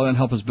can call in and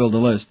help us build a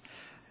list.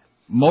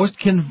 Most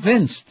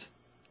convinced.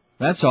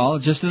 That's all.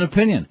 It's just an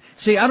opinion.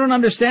 See, I don't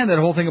understand that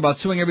whole thing about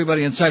suing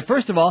everybody in sight.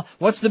 First of all,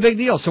 what's the big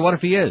deal? So what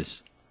if he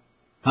is?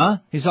 Huh?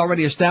 He's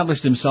already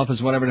established himself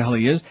as whatever the hell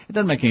he is. It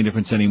doesn't make any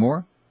difference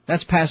anymore.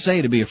 That's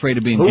passé to be afraid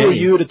of being gay. Who are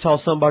you to tell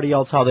somebody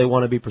else how they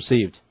want to be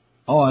perceived?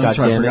 Oh, that's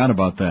right. I forgot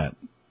about that.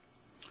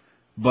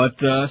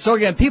 But, so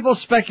again, people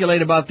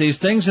speculate about these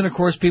things, and of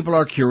course people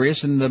are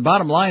curious, and the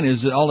bottom line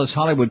is that all this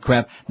Hollywood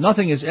crap,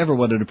 nothing is ever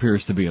what it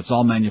appears to be. It's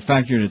all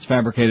manufactured, it's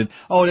fabricated.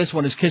 Oh, this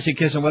one is kissing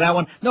with that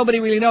one. Nobody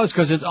really knows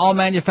because it's all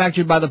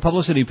manufactured by the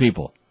publicity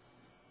people.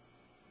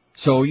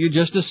 So you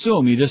just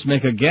assume, you just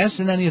make a guess,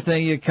 and then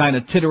you kind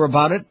of titter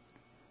about it.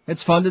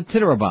 It's fun to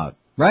titter about,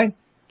 right?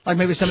 Like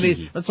maybe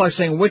somebody, that's like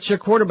saying, which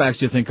quarterbacks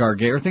do you think are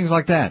gay, or things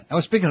like that. Oh,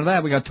 speaking of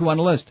that, we got 2 on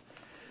the list.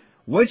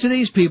 Which of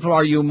these people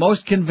are you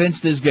most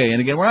convinced is gay? And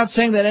again, we're not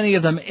saying that any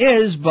of them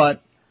is,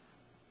 but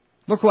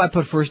look who I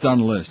put first on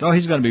the list. Oh,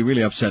 he's going to be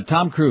really upset.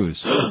 Tom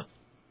Cruise,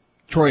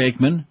 Troy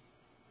Aikman,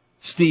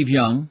 Steve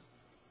Young,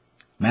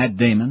 Matt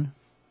Damon,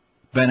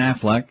 Ben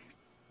Affleck,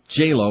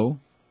 J-Lo,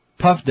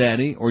 Puff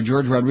Daddy, or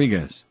George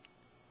Rodriguez.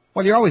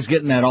 Well, you're always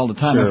getting that all the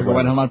time. Sure, I figure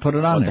why the hell not put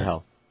it on what there? The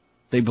hell?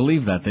 They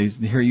believe that. They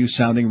hear you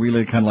sounding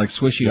really kind of like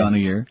swishy on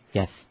the ear.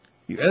 Yes.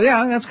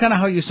 Yeah, that's kind of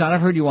how you sound.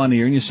 I've heard you on the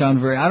air, and you sound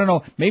very, I don't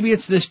know, maybe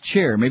it's this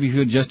chair. Maybe if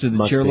you adjusted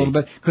the chair a little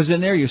bit, because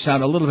in there you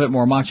sound a little bit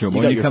more macho. You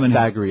got your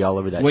faggery all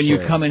over that when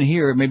chair. you come in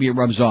here, maybe it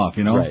rubs off,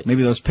 you know? Right.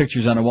 Maybe those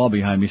pictures on the wall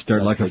behind me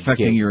start That's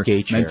affecting your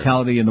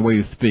mentality and the way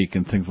you speak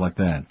and things like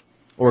that.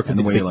 Or it could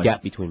be the big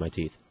gap between my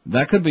teeth.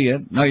 That could be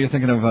it. No, you're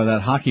thinking of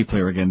that hockey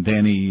player again,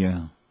 Danny,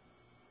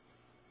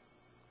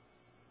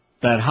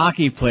 that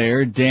hockey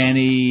player,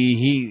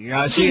 Danny,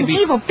 She's an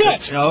evil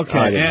bitch!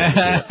 Okay.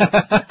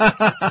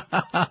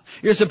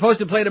 You're supposed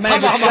to play the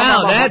magic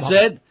sound, that's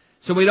it.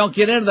 So we don't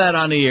get into that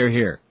on the air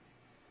here.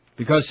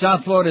 Because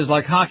South Florida is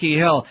like hockey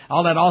hell.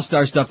 All that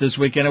all-star stuff this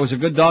weekend, it was a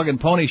good dog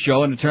and pony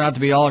show, and it turned out to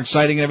be all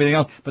exciting and everything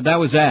else, but that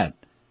was that.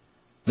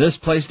 This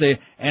place,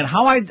 and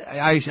how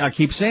I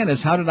keep saying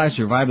this, how did I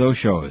survive those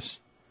shows?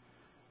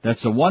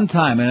 That's the one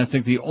time, and I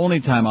think the only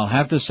time I'll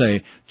have to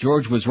say,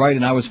 George was right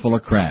and I was full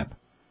of crap.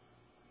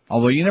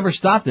 Although you never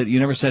stopped it.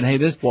 You never said, hey,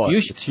 this, you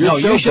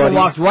should have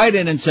walked right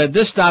in and said,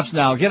 this stops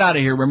now. Get out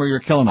of here. Remember, you're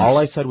killing us. All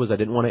I said was I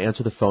didn't want to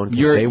answer the phone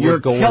because they were you're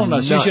going killing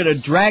us. nuts. You should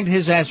have dragged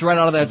his ass right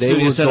out of that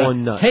studio. They were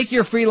going nuts. Take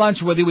your free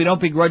lunch with you. We don't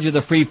begrudge you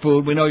the free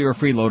food. We know you're a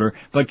freeloader,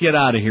 but get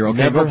out of here, okay?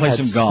 Never Go play had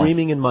some golf.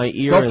 Screaming in my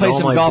ear. Go play and all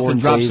some my golf born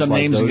and drop days some like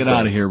names and those get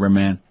out of days. here,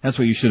 man. That's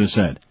what you should have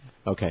said.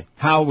 Okay.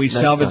 How we Next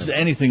salvaged time.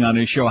 anything on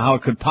this show, how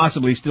it could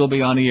possibly still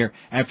be on the air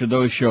after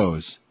those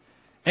shows.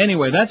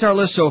 Anyway, that's our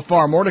list so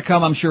far. More to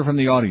come, I'm sure, from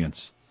the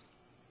audience.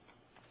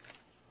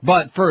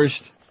 But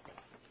first,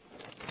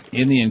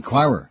 in the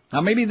Inquirer.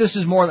 Now maybe this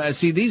is more,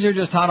 see, these are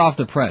just hot off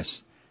the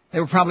press. They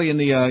were probably in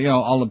the,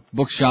 all the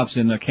bookshops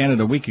in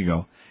Canada a week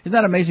ago. Isn't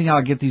that amazing how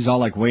I get these all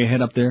like way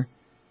ahead up there?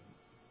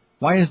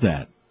 Why is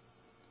that?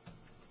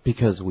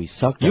 Because we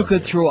sucked. You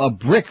could throw a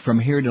brick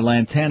from here to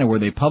Lantana where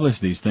they publish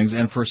these things,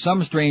 and for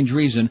some strange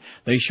reason,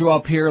 they show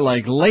up here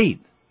like late.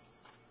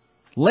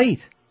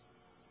 Late.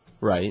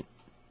 Right.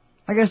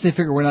 I guess they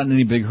figure we're not in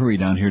any big hurry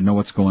down here to know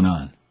what's going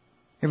on.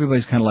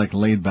 Everybody's kind of like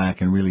laid back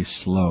and really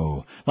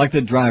slow. Like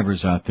the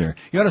drivers out there.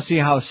 You ought to see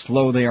how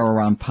slow they are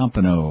around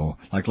Pompano.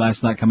 Like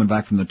last night coming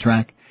back from the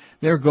track.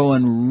 They're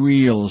going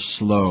real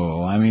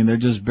slow. I mean, they're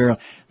just barely,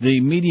 the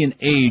median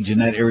age in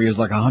that area is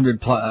like 100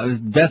 plus,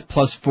 death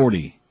plus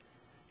 40.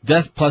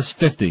 Death plus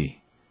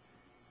 50.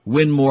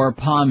 Winmore,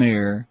 Palm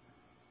Air.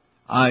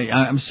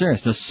 I'm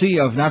serious. A sea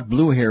of, not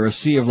blue hair, a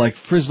sea of like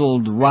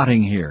frizzled,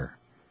 rotting hair.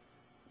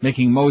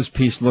 Making Moe's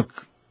piece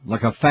look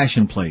like a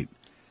fashion plate.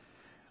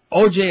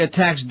 O.J.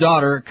 attacks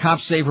daughter.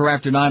 Cops save her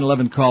after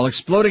 9/11 call,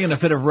 exploding in a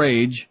fit of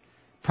rage.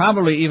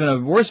 Probably even a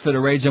worse fit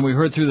of rage than we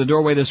heard through the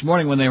doorway this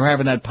morning when they were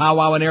having that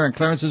powwow in there in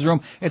Clarence's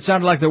room. It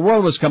sounded like the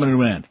world was coming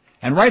to an end.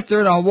 And right there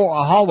in a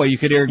hallway you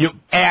could hear... You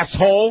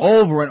asshole!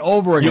 Over and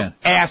over again.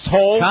 You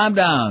asshole! Calm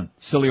down,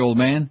 silly old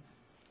man.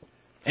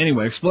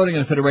 Anyway, exploding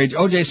in a fit of rage,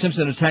 O.J.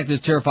 Simpson attacked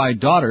his terrified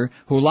daughter,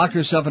 who locked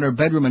herself in her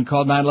bedroom and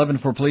called 911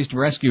 for police to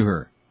rescue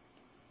her.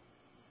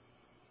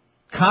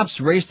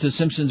 Cops raced to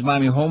Simpson's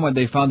Miami home where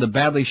they found the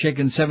badly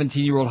shaken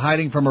 17-year-old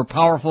hiding from her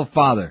powerful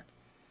father.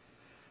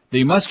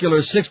 The muscular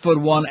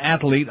 6'1"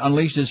 athlete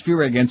unleashed his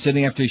fury against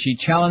Sidney after she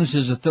challenged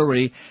his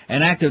authority,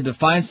 an act of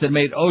defiance that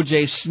made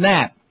O.J.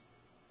 snap.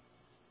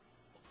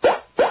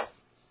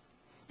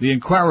 The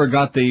Inquirer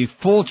got the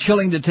full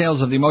chilling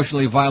details of the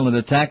emotionally violent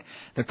attack,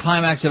 the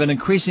climax of an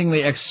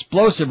increasingly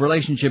explosive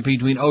relationship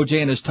between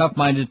O.J. and his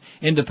tough-minded,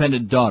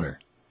 independent daughter.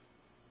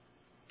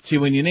 See,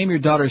 when you name your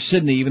daughter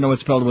Sydney, even though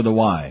it's spelled with a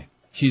Y,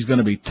 she's going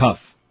to be tough.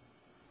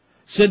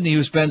 Sydney,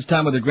 who spends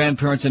time with her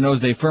grandparents and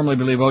knows they firmly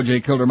believe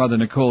O.J. killed her mother,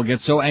 Nicole,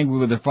 gets so angry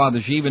with her father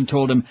she even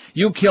told him,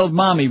 "You killed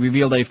Mommy,"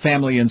 revealed a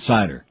family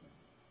insider.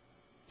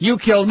 You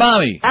killed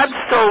Mommy!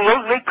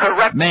 Absolutely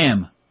correct.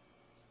 Ma'am.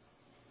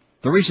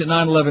 The recent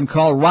 9/11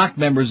 call rocked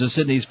members of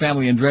Sydney's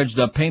family and dredged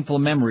up painful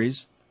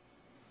memories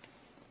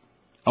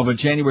of a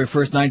January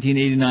 1st,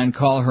 1989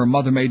 call her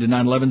mother made to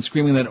 9/11,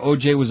 screaming that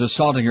O.J. was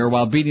assaulting her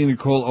while beating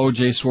Nicole.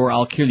 O.J. swore,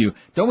 "I'll kill you."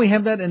 Don't we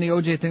have that in the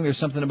O.J. thing? There's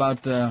something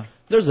about...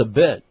 There's a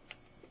bit.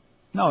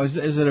 No, is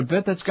it a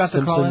bit that's got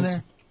Simpsons. The call in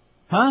there?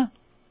 Huh?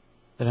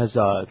 It has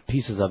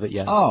pieces of it,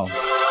 yeah. Oh.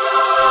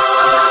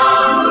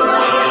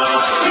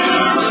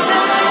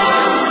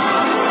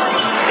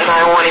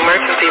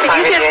 Emergency.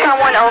 Can you get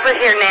someone over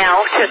here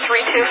now to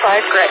 325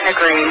 Gretna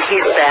Green?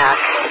 He's back.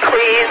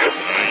 Please.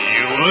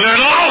 You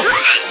little...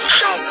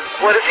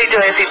 What is he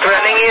doing? Is he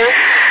threatening you?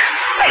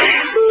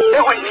 He's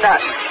going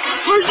nuts.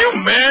 Are you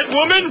mad,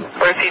 woman?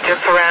 Or is he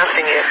just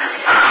harassing you?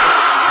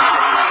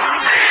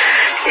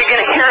 You're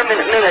going to hear him in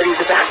a minute. He's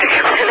about to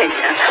come in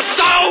again.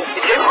 So?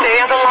 Just stay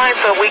on the line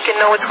so we can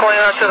know what's going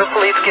on until the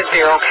police get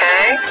there,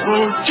 okay?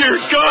 Oh, dear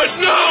God,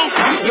 no!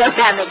 You'll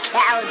have a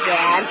cow,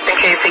 Dad. In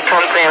case he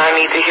comes in, I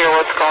need to hear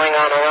what's going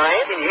on, all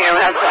right? Can you hear him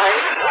outside?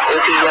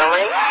 Is he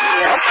yelling?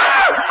 Yes.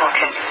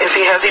 Okay.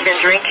 Has he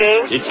been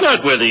drinking? It's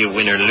not whether you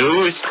win or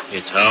lose.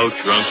 It's how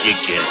drunk you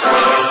get.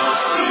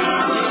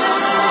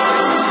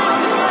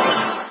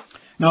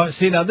 No,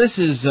 see, now this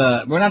is,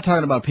 we're not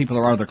talking about people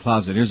who are out of the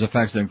closet. Here's a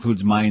fax that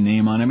includes my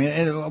name on it. I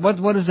mean,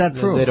 what does that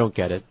prove? They don't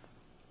get it.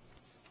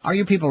 Are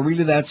you people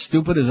really that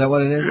stupid? Is that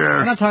what it is? Yeah.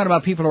 We're not talking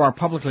about people who are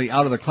publicly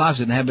out of the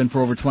closet and have been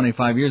for over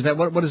 25 years.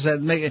 What does that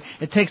make?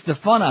 It takes the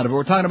fun out of it.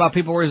 We're talking about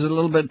people where there's a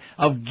little bit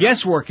of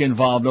guesswork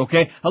involved,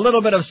 okay? A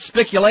little bit of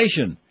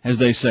speculation, as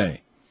they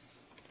say.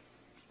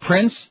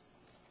 Prince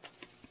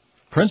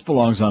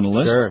belongs on the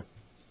list. Sure.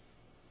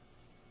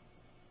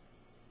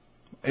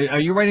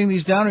 Are you writing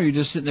these down, or are you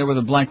just sitting there with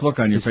a blank look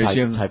on your face?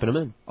 Typing them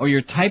in. Oh,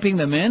 you're typing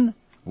them in?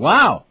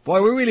 Wow.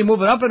 Boy, we're really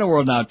moving up in the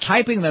world now,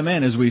 typing them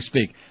in as we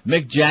speak.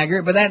 Mick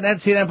Jagger, but that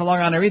doesn't belong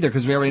on there either,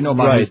 because we already know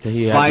about his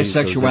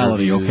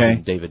bisexuality, okay?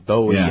 David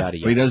Bowie, yeah. yada,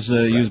 yada. But he does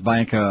use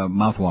Bianca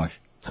mouthwash.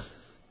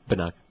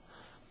 Bannock.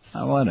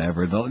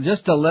 Whatever.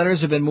 Just the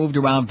letters have been moved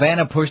around.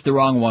 Vanna pushed the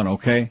wrong one,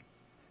 okay?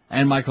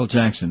 And Michael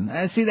Jackson.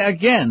 See,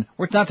 again,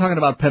 we're not talking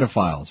about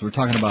pedophiles. We're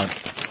talking about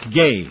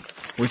gay.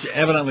 Which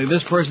evidently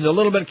this person's a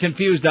little bit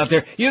confused out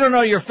there. You don't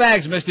know your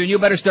fags, mister, and you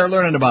better start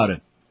learning about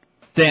it.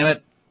 Damn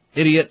it.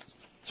 Idiot.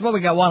 That's what we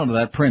got one of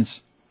that,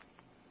 Prince.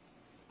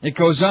 It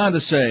goes on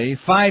to say,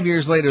 5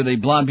 years later, the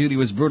blonde beauty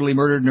was brutally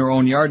murdered in her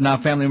own yard. Now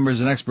family members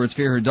and experts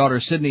fear her daughter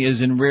Sydney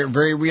is in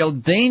very real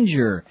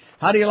danger.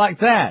 How do you like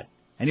that?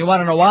 And you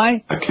want to know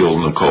why? I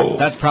killed Nicole.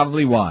 That's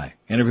probably why.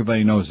 And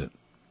everybody knows it.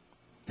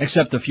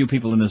 Except a few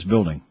people in this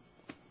building.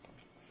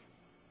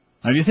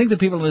 Now, do you think the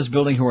people in this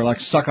building who are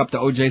like suck up to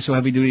O.J. so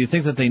heavy duty, you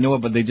think that they know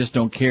it but they just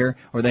don't care?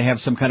 Or they have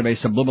some kind of a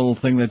subliminal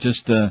thing that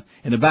just, in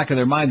the back of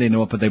their mind they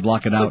know it but they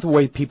block it out? Like the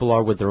way people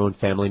are with their own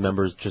family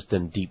members, just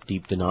in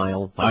deep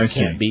denial. Like I it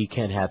can't see. be,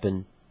 can't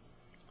happen.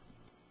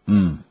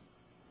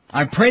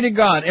 I pray to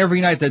God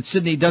every night that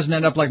Sydney doesn't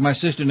end up like my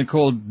sister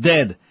Nicole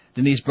dead,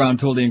 Denise Brown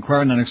told the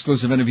Inquirer in an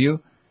exclusive interview.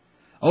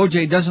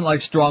 O.J. doesn't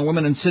like strong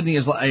women, and Sydney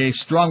is a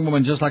strong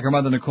woman just like her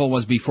mother Nicole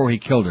was before he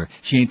killed her.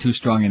 She ain't too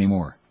strong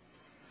anymore.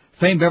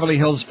 Famed Beverly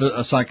Hills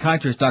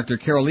psychiatrist Dr.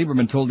 Carol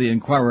Lieberman told the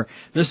Inquirer,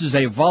 this is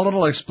a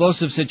volatile,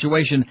 explosive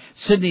situation.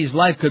 Sydney's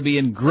life could be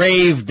in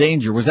grave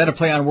danger. Was that a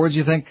play on words,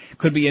 you think?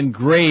 Could be in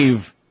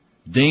grave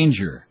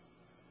danger.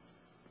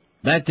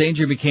 That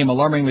danger became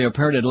alarmingly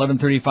apparent at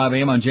 11:35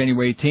 a.m. on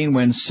January 18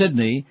 when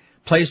Sydney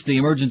placed the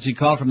emergency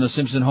call from the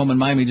Simpson home in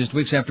Miami just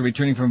weeks after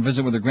returning from a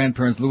visit with her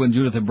grandparents Lou and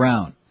Judith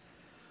Brown.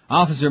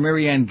 Officer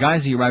Mary Ann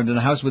Geisy arrived in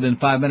the house within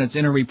 5 minutes.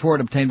 In her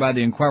report obtained by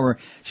the Inquirer,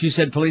 she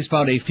said police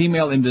found a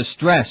female in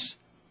distress.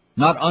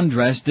 Not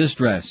undress,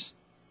 distress.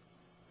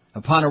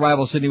 Upon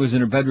arrival, Sydney was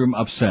in her bedroom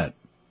upset.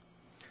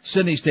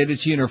 Sydney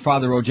stated she and her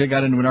father, O.J.,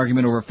 got into an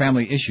argument over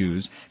family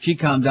issues. She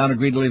calmed down,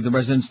 agreed to leave the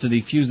residence to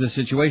defuse the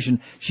situation.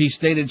 She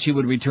stated she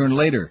would return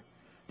later.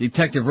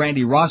 Detective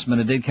Randy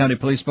Rossman, a Dade County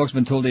Police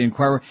spokesman, told the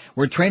Inquirer,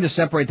 "We're trained to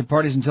separate the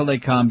parties until they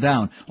calm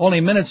down.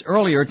 Only minutes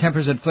earlier,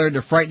 tempers had flared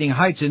to frightening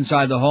heights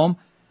inside the home.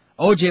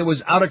 O.J.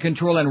 was out of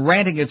control and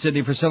ranting at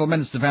Sidney for several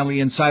minutes," the family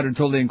insider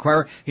told the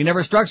Inquirer. "He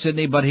never struck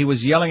Sidney, but he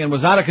was yelling and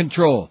was out of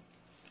control."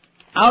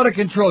 Out of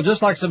control,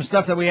 just like some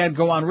stuff that we had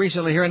go on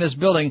recently here in this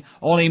building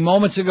only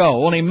moments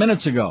ago, only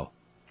minutes ago.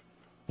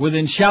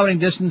 Within shouting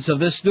distance of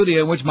this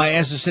studio in which my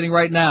ass is sitting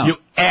right now. You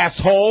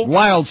asshole!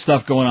 Wild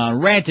stuff going on,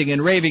 ranting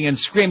and raving and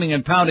screaming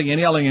and pounding and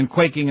yelling and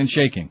quaking and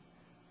shaking.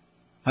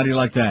 How do you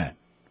like that?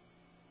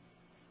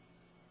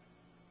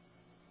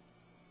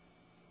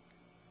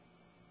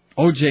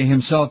 O.J.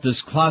 himself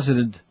disclosed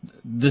to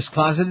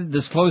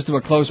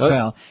a close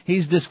pal.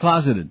 He's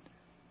discloseted.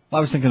 Well,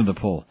 I was thinking of the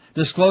poll.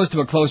 Disclosed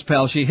to a close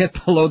pal, she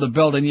hit below the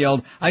belt and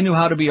yelled, "I knew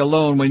how to be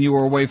alone when you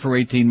were away for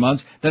 18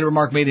 months. That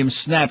remark made him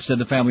snap, said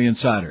the family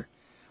insider.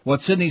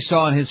 What Sidney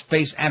saw in his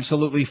face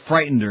absolutely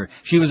frightened her.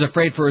 She was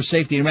afraid for her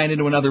safety and ran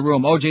into another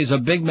room. O.J.'s a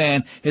big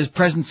man. His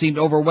presence seemed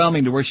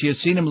overwhelming to her. She had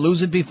seen him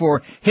lose it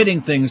before,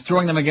 hitting things,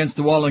 throwing them against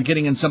the wall and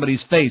getting in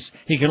somebody's face.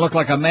 He can look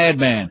like a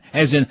madman,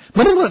 as in,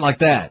 like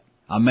that.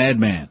 A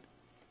madman.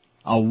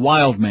 A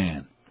wild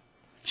man.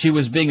 She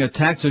was being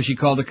attacked, so she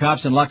called the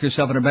cops and locked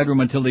herself in her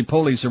bedroom until the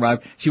police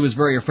arrived. She was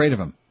very afraid of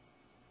him.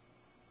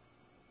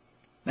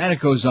 And it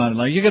goes on.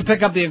 You can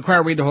pick up the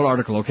Inquirer, read the whole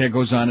article, okay? It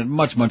goes on at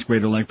much, much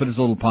greater length, but it's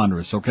a little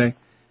ponderous, okay?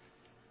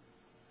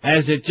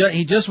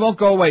 He just won't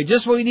go away.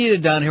 Just what we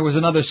needed down here was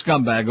another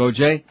scumbag,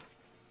 O.J.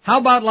 How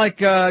about,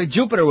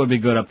 Jupiter would be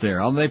good up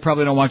there? Although they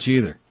probably don't want you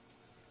either.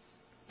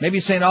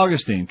 Maybe St.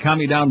 Augustine.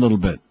 Calm you down a little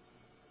bit.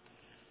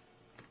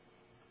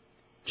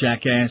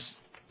 Jackass.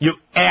 You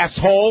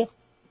asshole!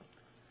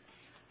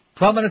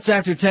 12 minutes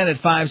after 10 at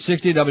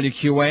 560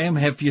 WQAM.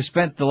 Have you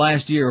spent the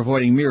last year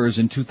avoiding mirrors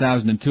in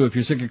 2002? If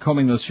you're sick of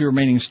combing those few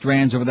remaining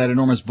strands over that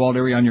enormous bald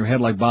area on your head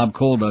like Bob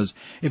Cole does,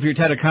 if you're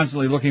tired of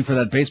constantly looking for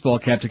that baseball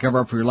cap to cover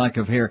up for your lack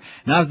of hair,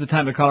 now's the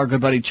time to call our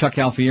good buddy Chuck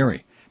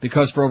Alfieri.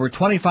 Because for over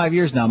 25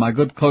 years now, my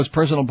good, close,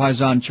 personal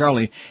paisan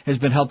Charlie has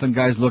been helping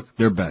guys look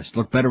their best,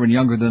 look better and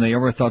younger than they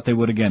ever thought they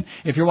would again.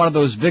 If you're one of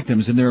those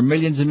victims, and there are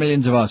millions and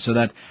millions of us, so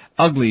that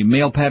ugly,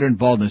 male-patterned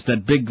baldness,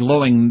 that big,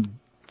 glowing,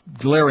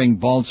 glaring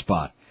bald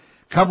spot,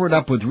 cover it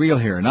up with real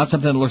hair, not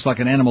something that looks like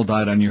an animal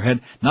died on your head,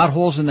 not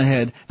holes in the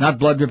head, not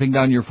blood dripping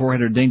down your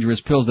forehead or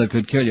dangerous pills that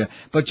could kill you,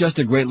 but just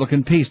a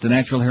great-looking piece, the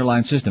natural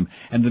hairline system.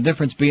 And the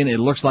difference being it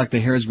looks like the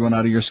hair is growing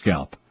out of your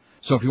scalp.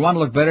 So if you want to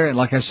look better, and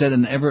like I said,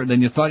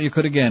 than you thought you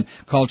could again,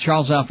 call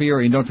Charles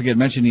Alfieri, and don't forget,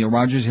 mention Neil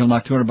Rogers. He'll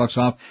knock $200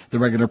 off the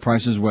regular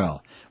price as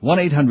well.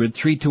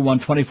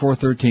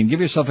 1-800-321-2413. Give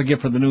yourself a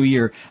gift for the new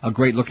year, a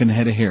great-looking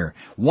head of hair.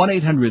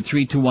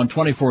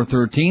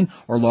 1-800-321-2413,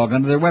 or log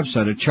on to their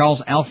website at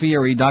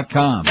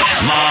charlesalfieri.com.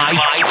 Live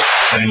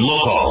and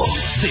local.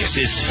 This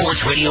is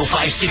Sports Radio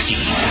 560.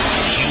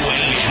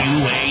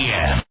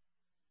 QAM.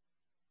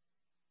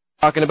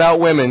 Talking about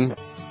women.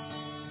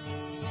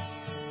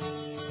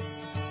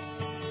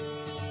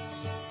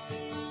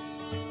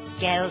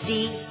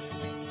 Geldy,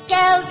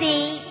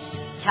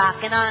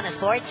 talking on a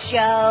sports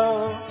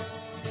show,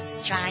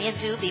 trying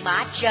to be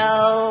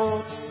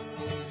macho.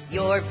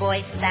 Your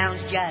voice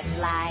sounds just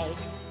like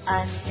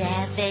a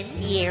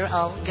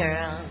 7-year-old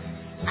girl,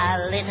 a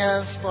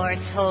little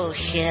sports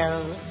host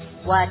shill.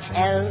 What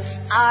else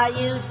are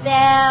you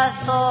there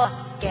for?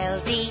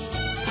 Geldy,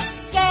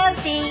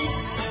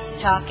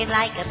 talking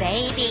like a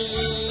baby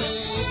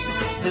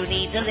who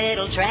needs a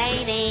little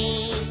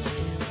training.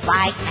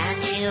 Why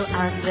can't you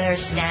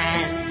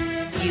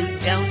understand? You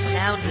don't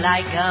sound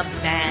like a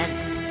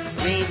man.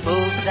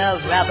 Remove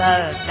the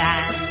rubber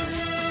bands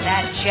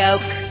that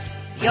choke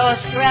your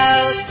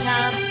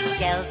scrotum.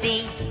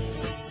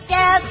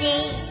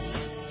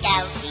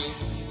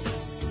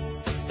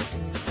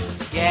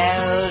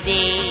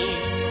 Geldy,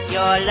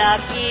 your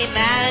lucky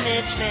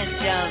management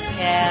don't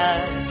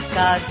care.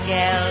 'Cause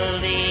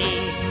Geldy,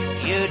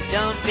 you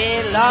don't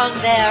belong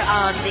there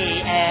on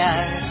the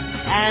air.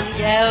 And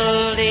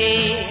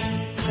Geldy,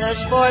 the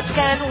sports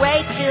can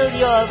wait till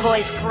your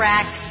voice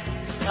cracks.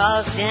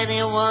 'Cause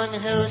anyone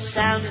who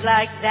sounds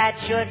like that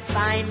should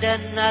find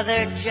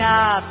another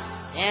job.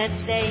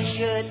 And they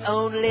should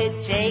only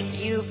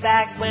take you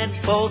back when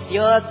both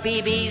your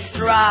BBs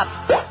drop.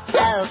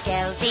 Oh,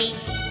 Geldy,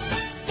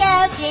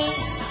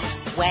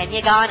 when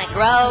you gonna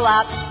grow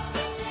up?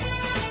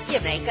 You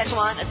make us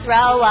wanna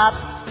throw up.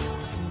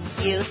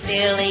 You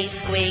silly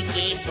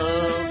squeaky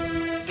poo.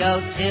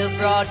 Go to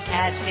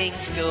broadcasting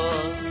school.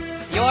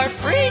 Your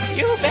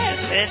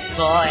prepubescent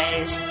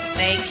voice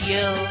makes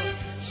you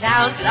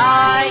sound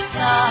like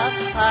a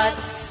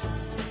putz.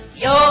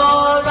 You're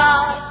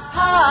a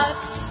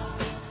putz.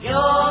 You're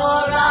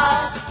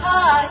a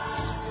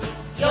putz.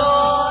 You're a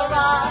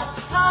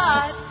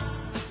putz.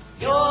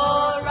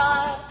 You're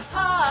a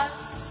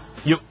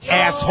putz. You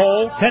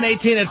asshole.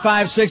 10:18 at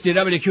 560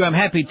 WQM.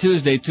 Happy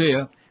Tuesday to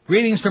you.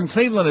 Greetings from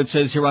Cleveland, it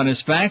says here on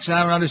his fax, and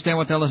I don't understand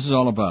what the hell this is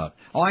all about.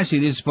 Oh, I see.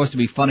 These are supposed to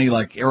be funny,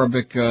 like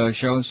Arabic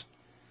shows.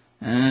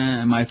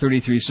 My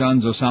 33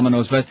 sons, Osama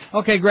knows best.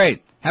 Okay,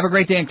 great. Have a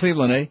great day in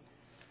Cleveland, eh?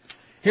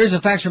 Here's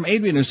a fax from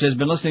Adrian who says,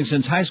 been listening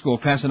since high school,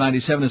 class of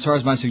 97. As far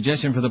as my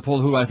suggestion for the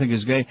poll, who I think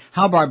is gay,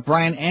 how about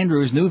Brian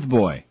Andrews,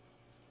 newsboy?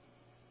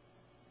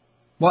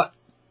 What?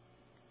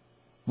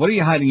 What are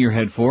you hiding your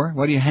head for?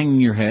 What are you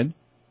hanging your head?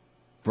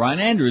 Brian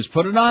Andrews,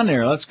 put it on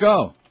there. Let's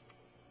go.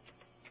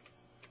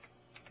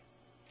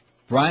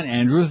 Brian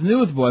Andrews,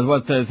 newsboy,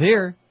 what says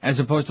here, as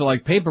opposed to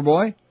like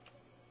Paperboy.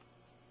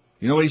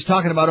 You know what he's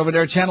talking about over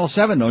there at Channel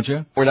 7, don't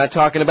you? We're not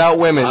talking about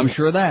women. I'm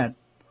sure of that.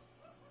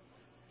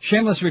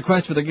 Shameless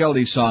request for the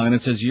Geldy song, and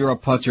it says, you're a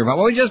putzer.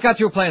 Well, we just got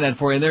through playing that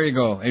for you. There you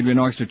go. Adrian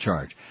Oyster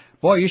charge.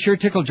 Boy, you sure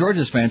tickled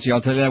George's fancy.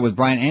 I'll tell you that with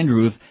Brian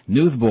Andrews,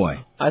 newsboy.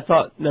 I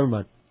thought, never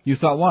mind. You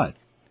thought what?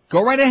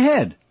 Go right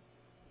ahead.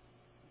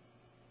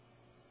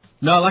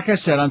 No, like I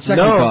said, on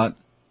second thought.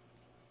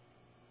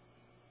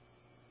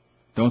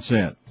 Don't say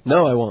it.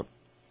 No, I won't.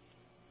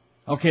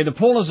 Okay, the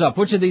poll is up.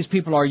 Which of these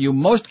people are you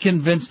most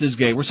convinced is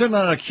gay? We're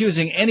certainly not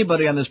accusing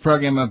anybody on this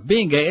program of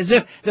being gay, as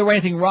if there were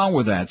anything wrong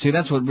with that. See,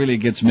 that's what really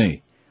gets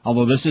me.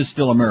 Although this is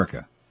still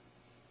America.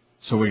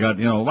 So we got,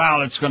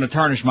 wow, it's going to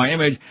tarnish my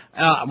image.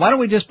 Why don't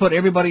we just put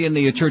everybody in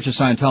the Church of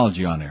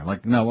Scientology on there?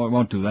 Like, no, we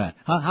won't do that.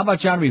 Huh? How about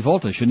John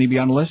Revolta? Shouldn't he be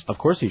on the list? Of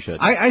course he should.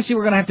 I see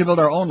we're going to have to build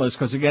our own list,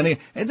 because again,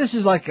 this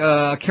is like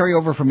a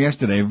carryover from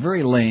yesterday.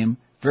 Very lame,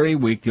 very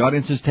weak. The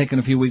audience has taken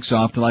a few weeks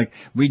off to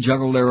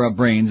rejuggle their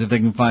brains if they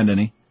can find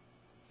any.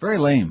 Very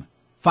lame.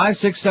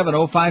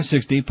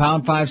 5670560,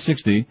 pound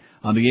 560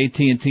 on the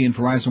AT&T and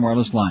Verizon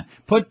wireless line.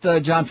 Put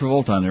John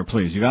Travolta on there,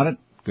 please. You got it?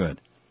 Good.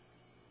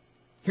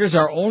 Here's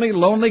our only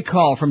lonely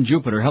call from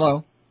Jupiter.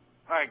 Hello.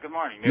 Hi, good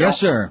morning. Yes,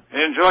 sir.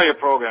 Enjoy your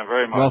program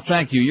very much. Well,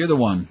 thank you. You're the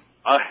one.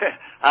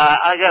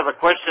 I have a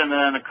question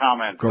and a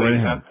comment. Go right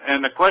ahead.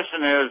 And the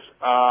question is,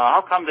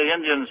 how come the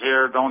Indians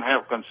here don't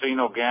have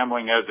casino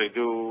gambling as they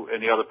do in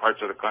the other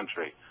parts of the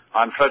country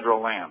on federal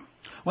land?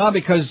 Well,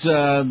 because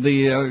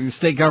the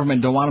state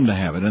government don't want them to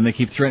have it, and they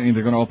keep threatening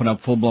they're going to open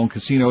up full-blown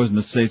casinos, and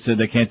the state said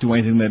they can't do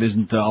anything that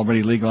isn't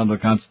already legal under the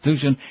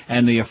Constitution,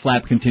 and the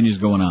flap continues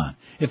going on.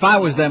 If I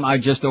was them,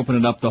 I'd just open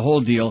it up, the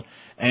whole deal,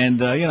 and,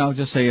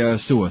 just say,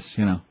 sue us,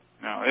 No,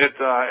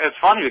 it's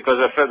funny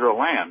because of federal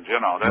land,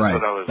 that's right.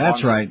 what I was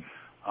That's wondering.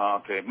 right.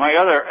 Okay.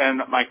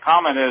 My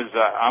comment is,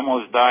 I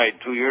almost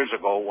died 2 years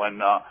ago when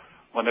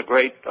the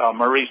great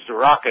Maurice the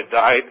Rocket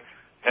died,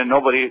 and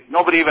nobody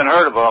even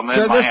heard of him in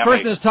So Miami. this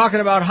person is talking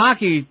about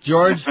hockey,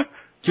 George.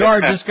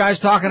 George, this guy's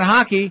talking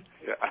hockey.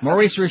 Yeah.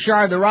 Maurice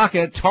Richard, the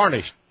Rocket.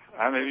 Tarnished.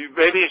 I mean,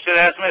 maybe you should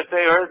ask me if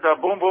they heard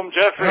Boom Boom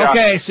Jeffrey.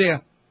 Okay, see ya.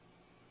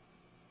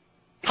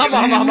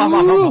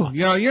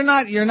 You're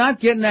not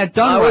getting that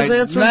done I was right.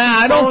 answering Nah,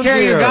 I don't care.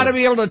 here. You gotta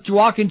be able to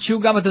walk and chew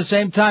gum at the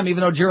same time,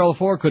 even though Gerald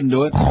Ford couldn't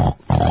do it.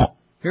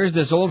 Here's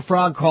this old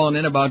frog calling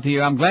in about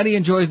you. I'm glad he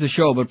enjoys the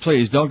show, but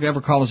please don't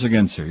ever call us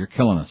again, sir. You're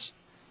killing us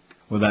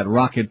with that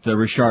Rocket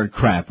Richard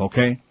crap,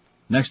 okay?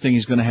 Next thing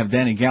he's gonna have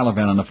Danny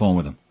Gallivan on the phone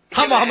with him.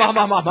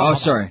 Oh,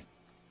 sorry.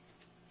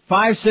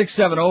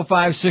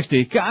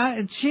 5670560.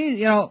 God,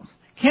 gee,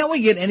 can't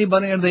we get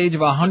anybody under the age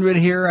of 100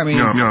 here? I mean,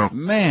 No.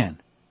 Man.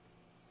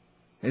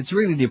 It's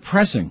really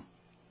depressing.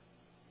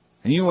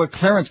 And you know what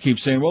Clarence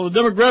keeps saying? Well, the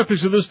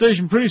demographics of this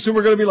station, pretty soon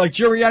we're going to be like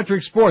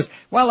geriatric sports.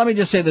 Well, let me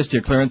just say this to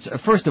you, Clarence.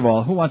 First of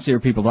all, who wants to hear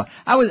people talk?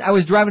 I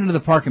was driving into the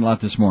parking lot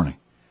this morning,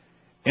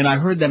 and I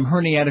heard them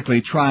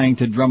herniatically trying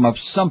to drum up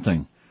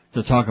something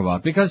to talk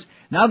about. Because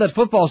now that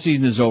football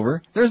season is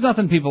over, there's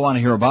nothing people want to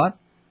hear about.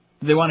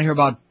 Do they want to hear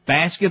about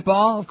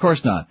basketball? Of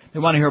course not. They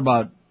want to hear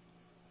about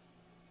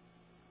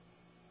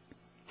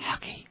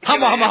hockey.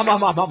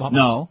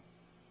 No.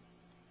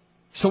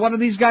 So what are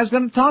these guys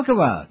going to talk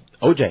about?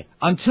 OJ.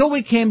 Until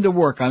we came to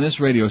work on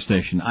this radio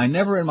station, I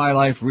never in my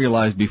life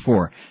realized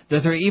before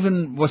that there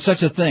even was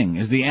such a thing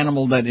as the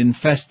animal that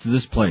infests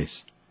this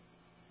place.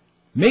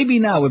 Maybe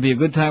now would be a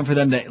good time for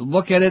them to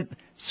look at it,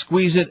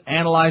 squeeze it,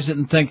 analyze it,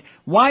 and think,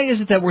 why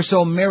is it that we're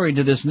so married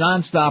to this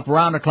nonstop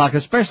round-the-clock,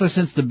 especially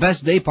since the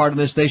best day part of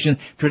this station,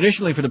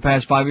 traditionally for the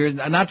past 5 years,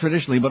 not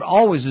traditionally, but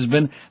always has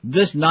been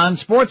this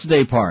non-sports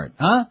day part,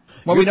 huh?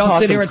 Well, we don't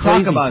sit here and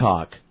talk about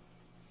talk.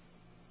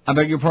 I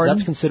beg your pardon?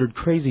 That's considered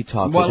crazy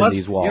talk within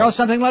these walls. You know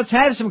something? Let's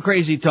have some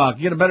crazy talk.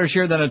 You get a better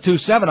share than a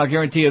 2-7, I'll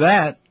guarantee you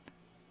that.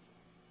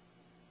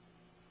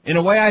 In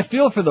a way, I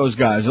feel for those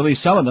guys, at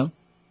least some of them.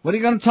 What are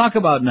you going to talk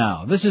about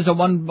now? This is a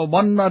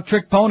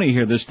one-trick pony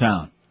here, this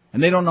town.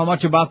 And they don't know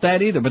much about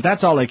that either, but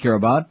that's all they care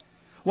about.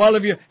 Well,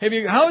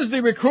 how's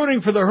the recruiting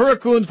for the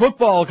Hurricanes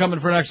football coming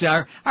for next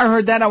year? I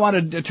heard that, I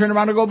wanted to turn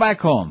around and go back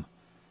home.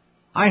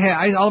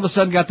 I all of a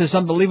sudden got this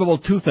unbelievable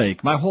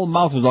toothache. My whole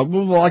mouth was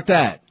like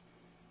that.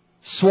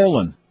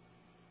 Swollen.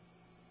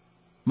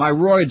 My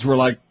roids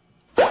were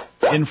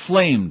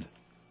inflamed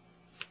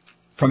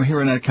from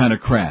hearing that kind of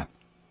crap.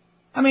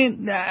 I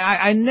mean,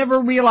 I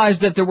never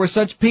realized that there were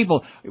such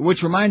people,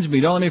 which reminds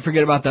me, don't let me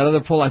forget about that other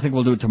poll. I think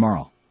we'll do it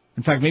tomorrow.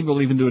 In fact, maybe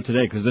we'll even do it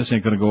today, because this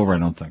ain't going to go over, I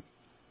don't think.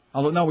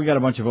 Although, no, we got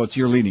a bunch of votes.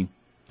 You're leading.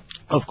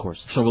 Of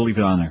course. So we'll leave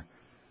it on there.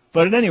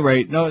 But at any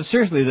rate, no,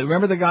 seriously,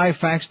 remember the guy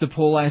faxed the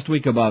poll last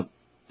week about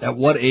at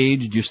what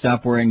age did you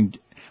stop wearing...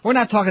 We're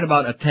not talking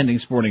about attending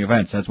sporting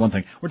events. That's one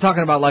thing. We're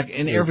talking about like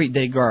in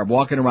everyday garb,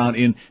 walking around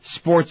in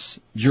sports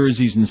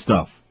jerseys and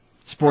stuff.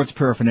 Sports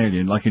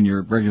paraphernalia, like in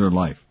your regular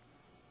life.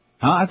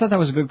 Huh? I thought that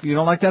was a good... You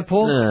don't like that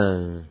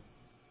poll?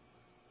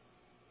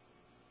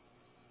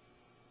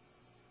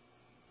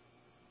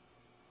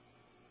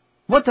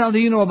 What the hell do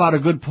you know about a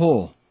good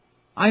poll?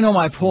 I know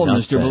my poll,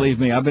 mister, believe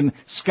me. I've been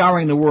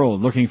scouring the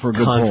world looking for a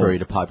good poll. Contrary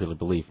to popular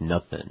belief,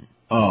 nothing.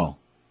 Oh.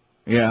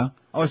 Yeah?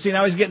 Oh, see,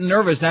 now he's getting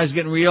nervous. Now he's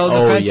getting real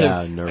defensive.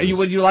 Yeah, nervous.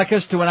 Would you like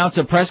us to announce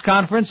a press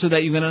conference so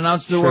that you can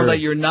announce to the world that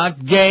you're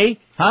not gay?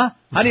 Huh?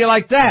 How do you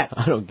like that?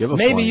 I don't give a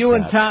Maybe you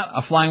and Tom...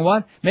 A flying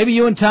what? Maybe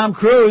you and Tom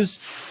Cruise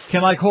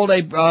can, like, hold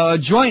a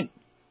joint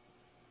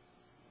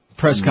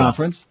press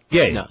conference.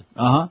 Gay. No.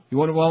 Uh-huh. You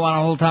want to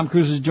hold Tom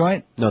Cruise's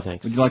joint? No,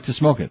 thanks. Would you like to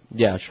smoke it?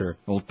 Yeah, sure.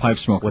 Old pipe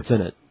smoker. What's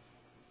in it?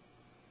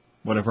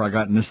 Whatever I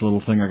got in this little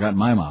thing I got in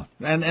my mouth.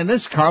 And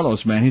this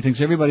Carlos, man, he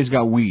thinks everybody's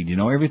got weed. You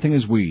know, everything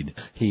is weed.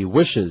 He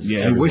wishes.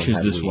 Yeah, he wishes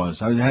this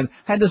was. I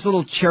had this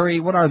little cherry,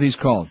 what are these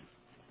called?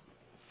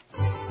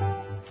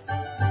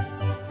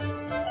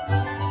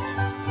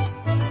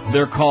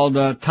 They're called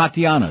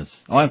Tatianas.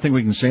 Oh, I don't think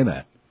we can say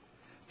that.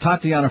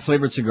 Tatiana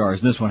flavored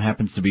cigars, and this one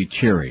happens to be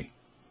cherry.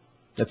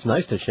 That's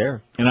nice to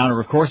share. In honor,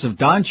 of course, of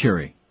Don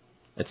Cherry.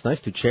 It's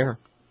nice to share.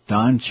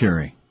 Don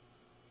Cherry.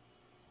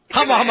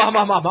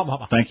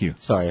 Thank you.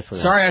 Sorry, I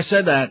forgot. Sorry I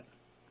said that.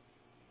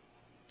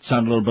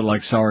 Sounded a little bit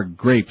like sour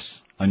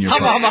grapes on your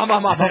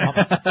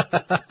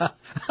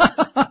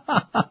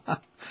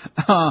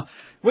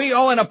We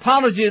owe an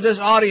apology to this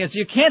audience.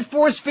 You can't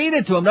force feed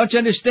it to them, don't you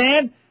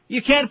understand?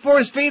 You can't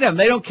force feed them.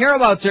 They don't care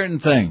about certain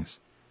things.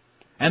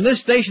 And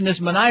this station,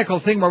 this maniacal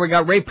thing where we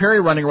got Ray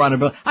Perry running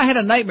around. I had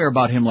a nightmare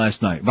about him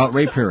last night, about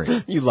Ray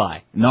Perry. You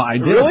lie. No, I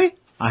did. Really?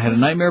 I had a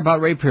nightmare about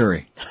Ray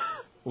Perry.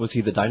 Was he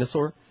the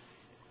dinosaur?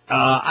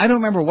 I don't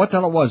remember what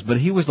the hell it was, but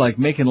he was like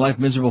making life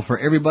miserable for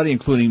everybody,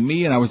 including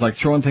me, and I was like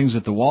throwing things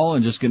at the wall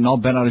and just getting all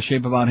bent out of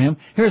shape about him.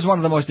 Here's one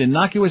of the most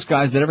innocuous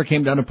guys that ever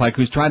came down to Pike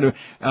who's trying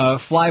to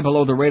fly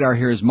below the radar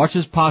here as much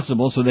as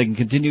possible so they can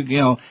continue, you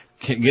know,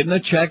 getting a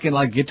check and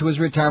like get to his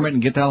retirement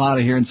and get the hell out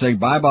of here and say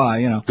bye-bye,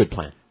 you know. Good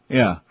plan.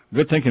 Yeah,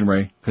 good thinking,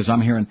 Ray, because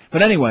I'm hearing.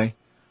 But anyway,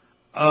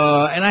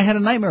 and I had a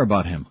nightmare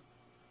about him.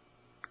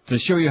 To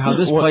show you how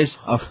this place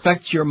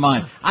affects your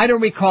mind. I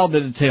don't recall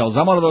the details.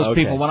 I'm one of those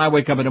people, when I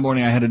wake up in the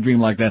morning, I had a dream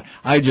like that.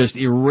 I just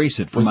erase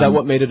it from my mind. Was that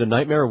what made it a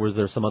nightmare, or was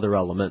there some other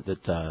element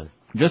that,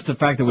 Just the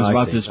fact that it was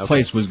about this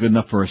place was good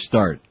enough for a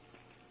start.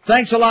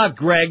 Thanks a lot,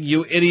 Greg,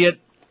 you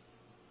idiot.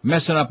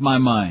 Messing up my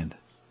mind.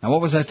 Now,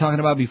 what was I talking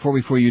about before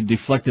you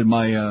deflected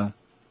my, You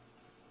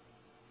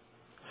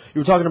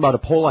were talking about a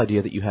poll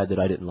idea that you had that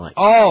I didn't like.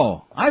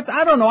 Oh,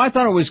 I don't know. I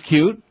thought it was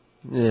cute.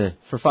 Yeah,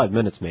 for 5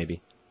 minutes,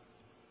 maybe.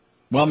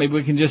 Well, maybe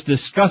we can just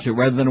discuss it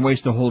rather than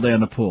waste a whole day on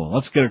the pool.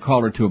 Let's get a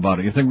call or two about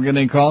it. You think we're getting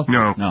any calls?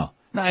 No. No.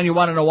 And you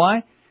want to know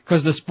why?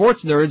 Because the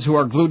sports nerds who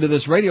are glued to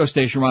this radio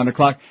station around the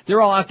clock,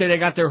 they're all out there. They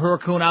got their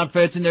Hurricane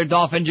outfits and their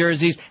Dolphin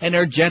jerseys and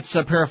their Jets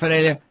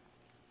paraphernalia.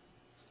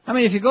 I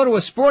mean, if you go to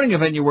a sporting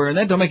event you're wearing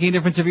that, don't make any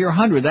difference if you're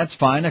 100. That's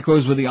fine. That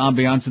goes with the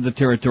ambiance of the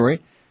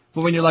territory.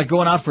 But when you're like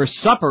going out for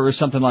supper or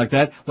something like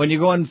that, when you're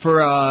going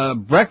for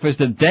breakfast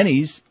at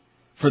Denny's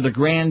for the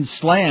Grand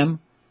Slam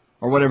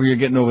or whatever you're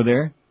getting over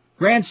there,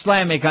 Grand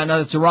Slam, no,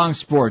 that's the wrong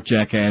sport,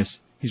 jackass.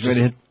 He's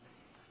ready to hit.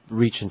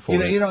 Reaching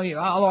for it.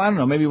 Although, I don't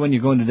know, maybe when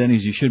you go into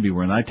Denny's you should be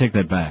wearing that. I take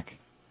that back.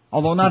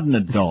 Although not an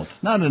adult.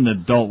 Not an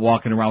adult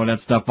walking around with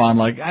that stuff on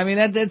like, I mean,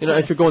 that's... You know,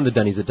 if you're going to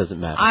Denny's, it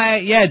doesn't matter.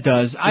 Yeah, it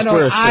does.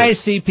 I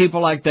see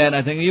people like that, and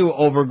I think, you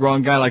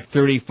overgrown guy like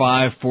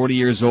 35, 40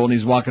 years old, and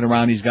he's walking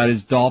around, he's got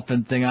his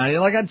Dolphin thing on,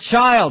 like a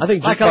child. I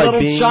think like a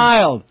little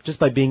child. Just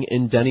by being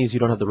in Denny's, you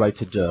don't have the right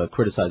to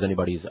criticize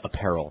anybody's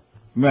apparel.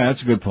 Yeah,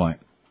 that's a good point.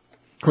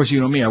 Of course,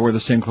 you know me, I wear the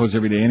same clothes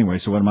every day anyway,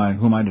 so who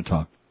am I to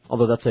talk?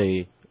 Although that's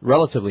a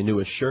relatively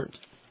newish shirt.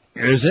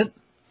 Is it?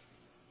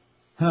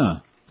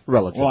 Huh.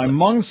 Relatively. Well, I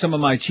munged some of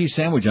my cheese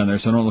sandwich on there,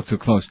 so don't look too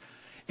close.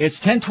 It's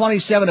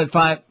 10:27 at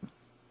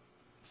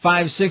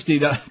 560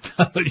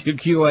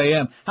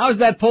 WQAM. How's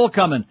that poll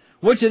coming?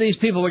 Which of these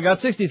people, we got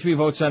 63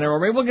 votes on there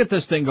already. We'll get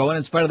this thing going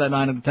in spite of that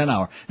 9 to 10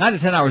 hour. 9 to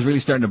 10 hour is really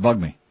starting to bug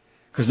me.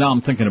 Because now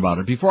I'm thinking about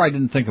it. Before I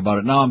didn't think about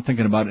it, now I'm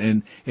thinking about it,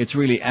 and it's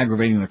really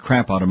aggravating the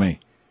crap out of me.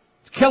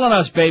 It's killing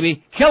us,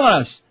 baby. Killing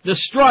us.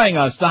 Destroying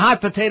us. The hot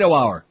potato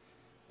hour.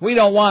 We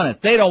don't want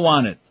it. They don't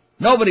want it.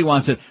 Nobody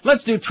wants it.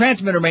 Let's do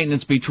transmitter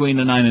maintenance between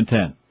the 9 and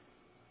 10.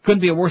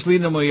 Couldn't be a worse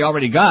lead than we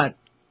already got.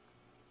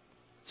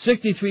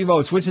 63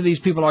 votes. Which of these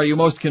people are you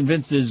most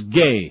convinced is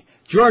gay?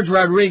 George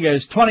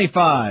Rodriguez,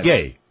 25.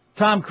 Gay.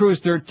 Tom Cruise,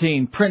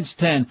 13. Prince,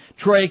 10.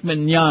 Troy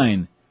Aikman,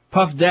 9.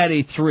 Puff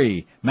Daddy,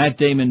 3. Matt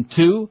Damon,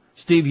 2.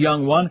 Steve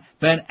Young, 1.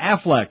 Ben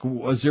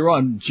Affleck, 0.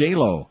 And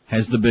J-Lo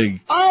has the big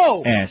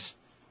ass.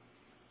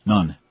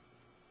 None.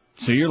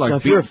 So you're like... Now,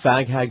 if you're a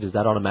fag hag, does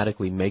that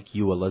automatically make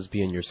you a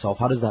lesbian yourself?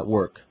 How does that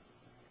work?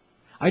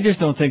 I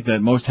just don't think that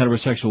most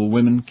heterosexual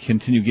women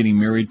continue getting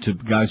married to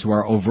guys who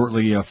are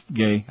overtly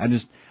gay.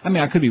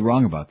 I could be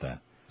wrong about that.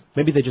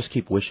 Maybe they just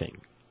keep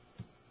wishing.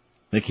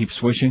 They keep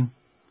swishing?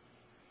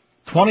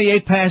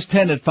 28 past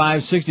 10 at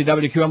 560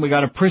 WQM. We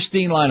got a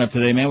pristine lineup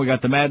today, man. We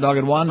got the Mad Dog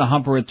at 1, the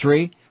Humper at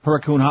 3,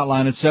 Hurricane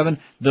Hotline at 7,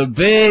 the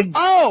Big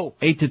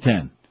 8 to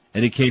 10.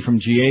 Eddie K from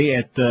GA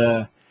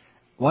at,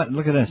 what?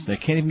 Look at this. They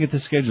can't even get the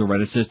schedule right.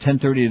 It says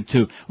 10:30 to 2.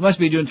 We must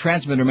be doing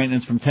transmitter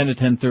maintenance from 10 to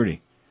 10:30.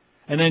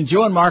 And then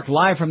Joe and Mark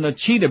live from the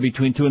Cheetah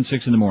between 2 and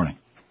 6 in the morning.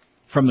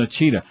 From the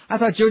Cheetah. I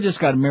thought Joe just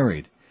got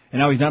married. And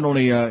now he's not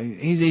only,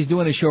 he's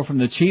doing a show from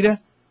the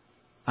Cheetah.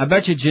 I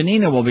bet you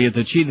Janina will be at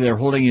the Cheetah there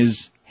holding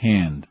his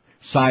hand,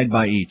 side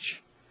by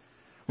each.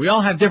 We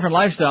all have different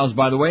lifestyles,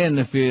 by the way, and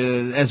if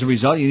as a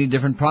result, you need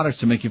different products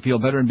to make you feel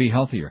better and be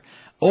healthier.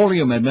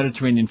 Oleomed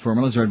Mediterranean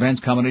formulas are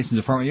advanced combinations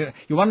of formula.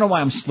 You want to know why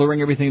I'm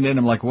slurring everything in?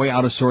 I'm like way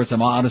out of sorts.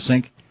 I'm all out of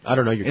sync. I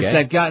don't know. You're it's gay.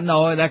 That guy.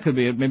 No, that could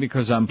be it. Maybe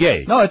because I'm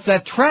gay. No, it's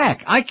that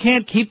track. I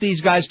can't keep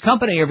these guys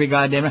company every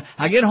goddamn night.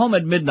 I get home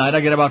at midnight. I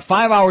get about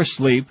 5 hours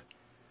sleep.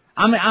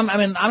 I'm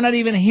not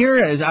even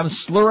here. I'm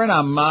slurring.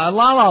 I'm la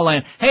la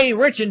land. Hey,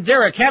 Rich and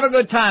Derek, have a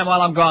good time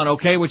while I'm gone,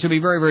 okay? Which will be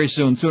very, very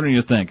soon, sooner than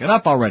you think.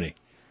 Enough already.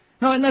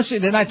 No, and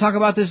didn't I talk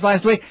about this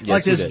last week? Yes,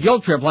 like this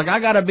guilt trip. Like I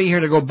gotta be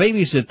here to go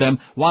babysit them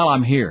while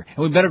I'm here.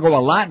 And we better go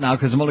a lot now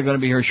because I'm only gonna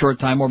be here a short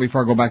time more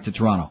before I go back to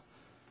Toronto.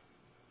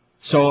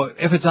 So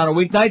if it's on a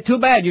weeknight, too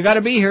bad. You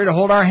gotta be here to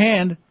hold our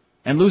hand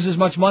and lose as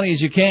much money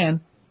as you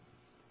can.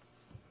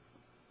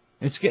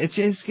 It's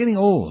getting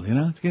old, you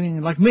know? It's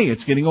getting, like me,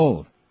 it's getting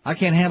old. I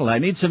can't handle that. I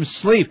need some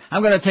sleep.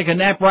 I'm gonna take a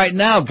nap right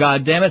now,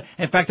 goddammit.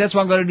 In fact, that's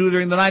what I'm gonna do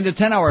during the 9 to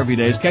 10 hour every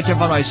day, is catch up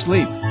on my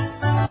sleep.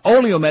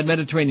 Oleomed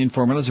Mediterranean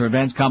formulas are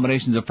advanced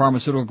combinations of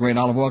pharmaceutical-grade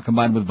olive oil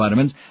combined with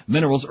vitamins,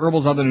 minerals,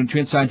 herbals, other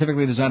nutrients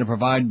scientifically designed to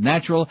provide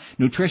natural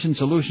nutrition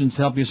solutions to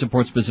help you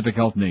support specific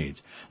health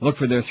needs. Look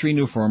for their 3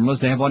 new formulas.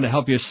 They have one to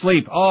help you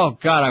sleep. Oh,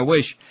 God, I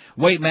wish.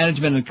 Weight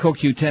management and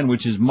CoQ10,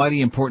 which is mighty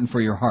important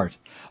for your heart.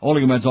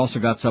 Oleomed's also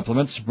got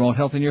supplements to promote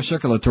health in your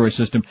circulatory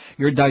system,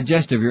 your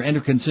digestive, your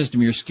endocrine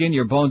system, your skin,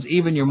 your bones,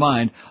 even your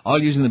mind,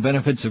 all using the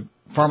benefits of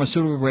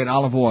pharmaceutical-grade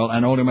olive oil,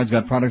 and Oleomed's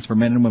got products for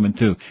men and women,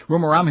 too.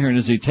 Rumor I'm hearing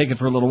is you take it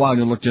for a little while,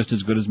 you'll look just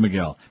as good as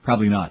Miguel.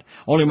 Probably not.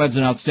 Oleomed's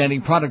an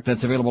outstanding product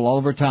that's available all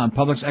over town.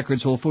 Publix,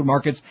 Eckerd's, Whole Food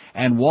Markets,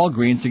 and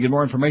Walgreens. To get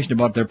more information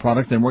about their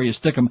product and where you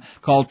stick them,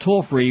 call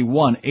toll-free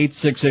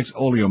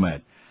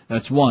 1-866-OLEOMED.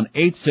 That's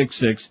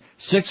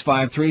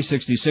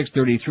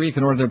 1-866-653-6633. You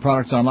can order their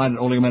products online at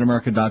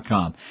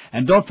OleomedAmerica.com.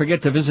 And don't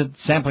forget to visit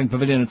Sampling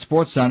Pavilion at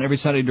Sportstown every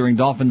Sunday during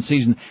Dolphin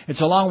season. It's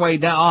a long way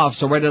off,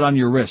 so write it on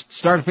your wrist.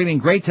 Start feeling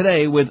great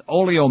today with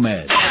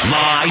Oleomed.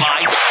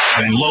 Live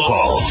and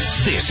local.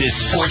 This is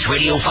Sports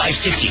Radio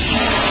 560.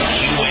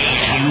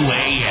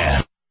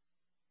 QAM.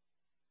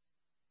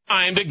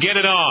 Time to get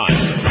it on.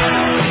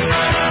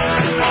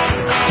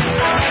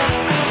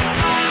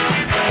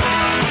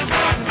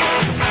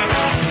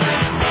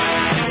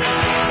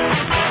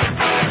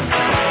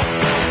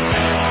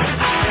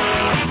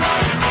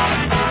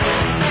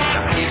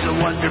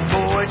 Wonder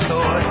Boy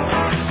toy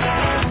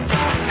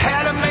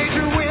had a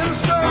major wind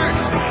start.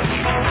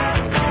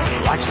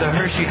 Watch the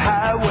Hershey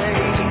Highway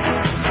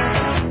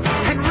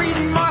and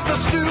reading Martha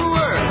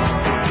Stewart.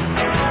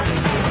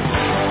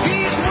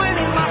 He's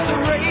winning lots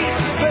of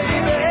races,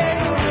 baby,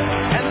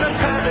 and the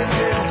coveted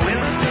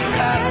Winston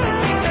Cup.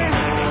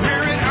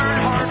 Merritt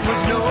Earnhardt was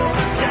no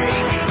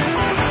mistake,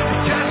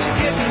 just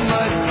getting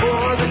mud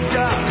for the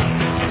duck.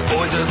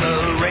 Boys of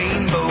the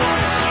rainbow,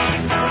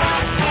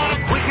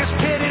 quickest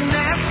pit in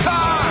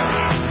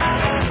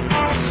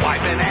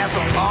wiping ass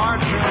on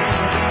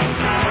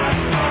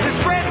margarine.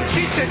 This red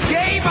sheets at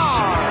game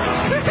are.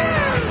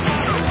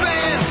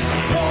 Fans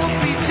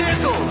won't be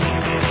tickled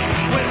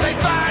when they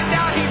find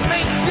out he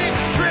makes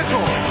dicks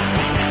trickle.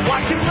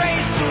 Watch him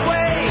race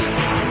away.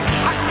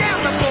 Hot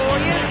damn, the boy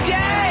is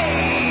gay.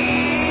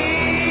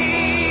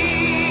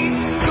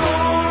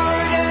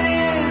 Gordon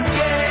is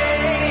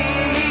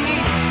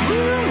gay.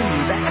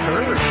 Ooh, that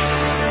hurts.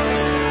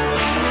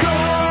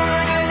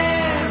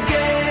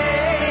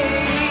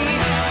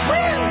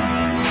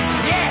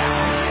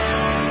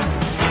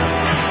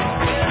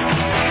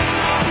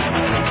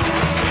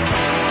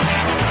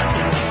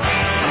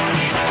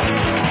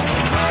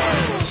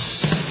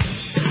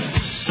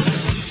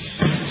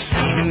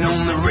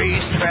 On the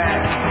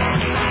racetrack,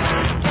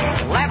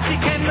 laps he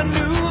can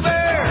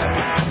maneuver,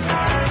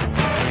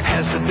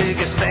 has the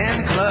biggest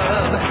fan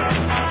club,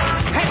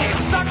 and he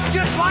sucks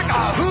just like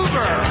a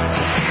Hoover.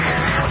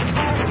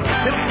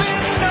 He'll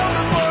bend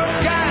over for a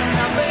guy,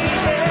 now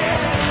baby,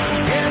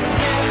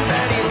 everything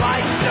that he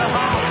likes to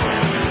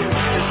haunt.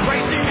 His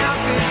racing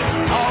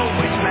outfit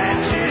always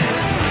matches.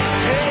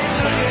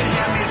 Hey, look at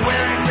him, he's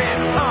wearing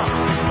red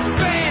pumps.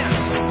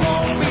 Fans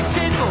won't be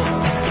tickled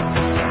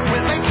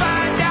when they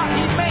find out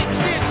he makes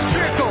it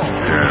trickle.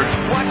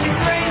 Watch him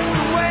race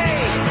away.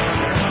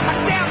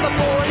 Damn, the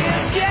boy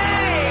is gay.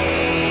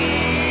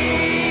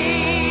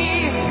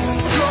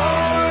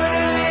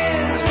 Gordon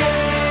is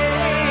gay.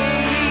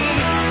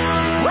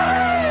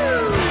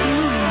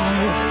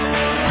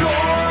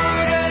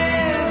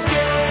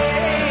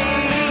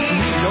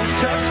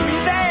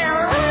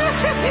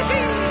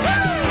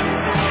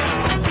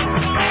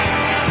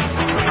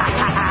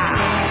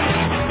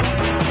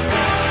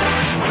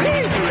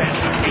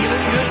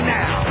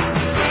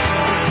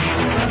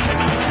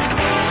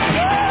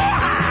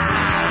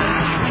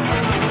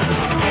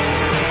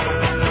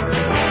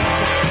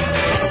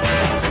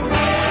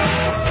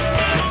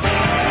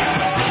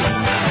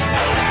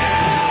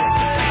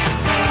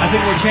 I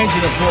think we're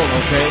changing the poll,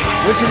 okay?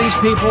 Which of these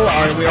people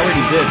we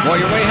already did. Boy,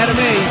 you're way ahead of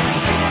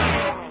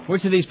me.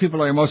 Which of these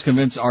people are you most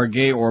convinced are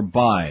gay or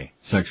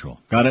bisexual?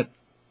 Got it?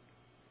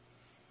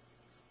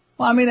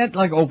 Well, I mean, that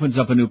like opens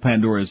up a new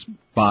Pandora's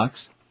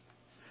box.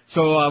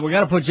 So, we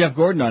gotta put Jeff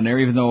Gordon on there,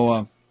 even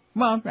though,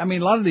 well, I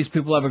mean, a lot of these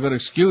people have a good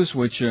excuse,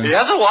 which, He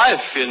has a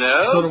wife, you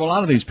know. so do a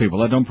lot of these people.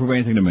 That don't prove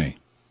anything to me.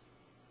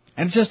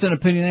 And it's just an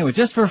opinion anyway,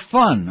 just for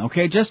fun,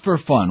 okay? Just for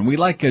fun. We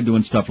like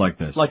doing stuff like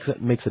this. Like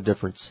that makes a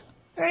difference.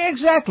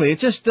 Exactly.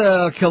 It's just, kill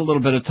a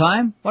little bit of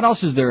time. What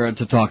else is there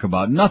to talk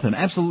about? Nothing.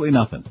 Absolutely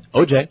nothing.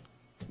 OJ.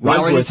 We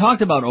already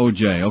talked about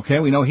OJ, okay?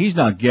 We know he's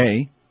not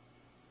gay.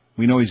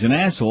 We know he's an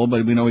asshole,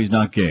 but we know he's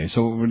not gay.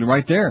 So we're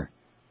right there.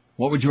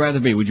 What would you rather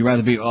be? Would you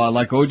rather be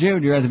like OJ or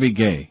would you rather be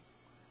gay?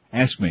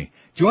 Ask me.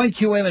 Join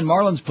QM and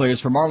Marlins players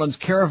for Marlins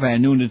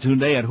Caravan noon to 2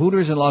 day at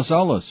Hooters in Los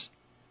Olas.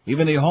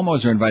 Even the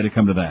homos are invited to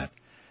come to that.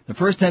 The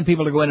first 10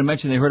 people to go in and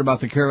mention they heard about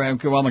the Caravan,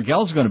 well,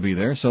 Miguel's going to be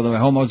there, so the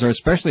homos are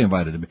especially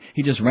invited to be.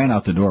 He just ran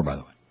out the door, by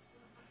the way.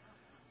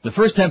 The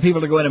first 10 people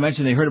to go in and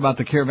mention they heard about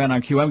the Caravan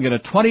on QM get a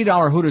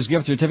 $20 Hooters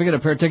gift certificate, a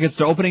pair of tickets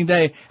to opening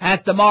day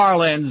at the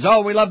Marlins.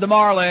 Oh, we love the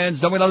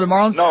Marlins. Don't we love the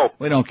Marlins? No.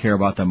 We don't care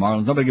about the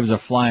Marlins. Nobody gives a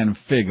flying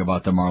fig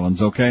about the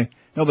Marlins, okay?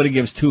 Nobody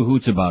gives two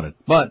hoots about it.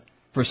 But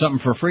for something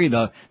for free,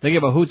 they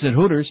give a hoots at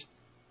Hooters.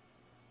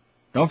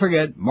 Don't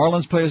forget,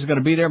 Marlins players are going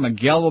to be there.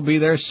 Miguel will be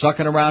there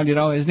sucking around, you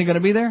know. Isn't he going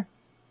to be there?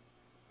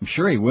 I'm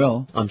sure he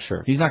will. I'm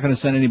sure. He's not going to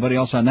send anybody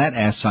else on that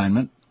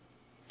assignment.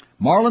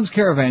 Marlins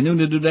Caravan, noon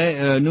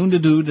to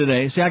do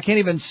today. See, I can't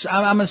even,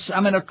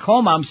 I'm in a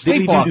coma. I'm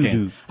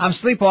sleepwalking. I'm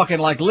sleepwalking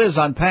like Liz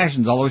on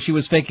Passions, although she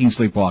was faking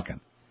sleepwalking.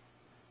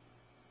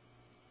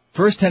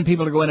 First 10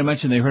 people to go in and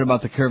mention they heard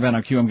about the Caravan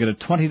on QM get a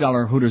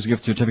 $20 Hooters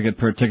gift certificate,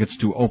 pair of tickets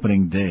to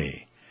opening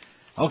day.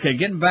 Okay,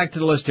 getting back to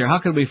the list here. How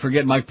could we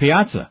forget Mike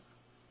Piazza,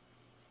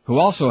 who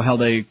also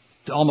held a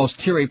almost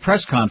teary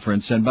press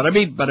conference and bada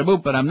beep, bada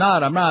boop, but I'm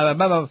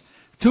not.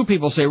 Two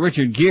people say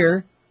Richard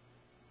Gere.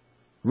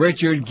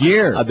 Richard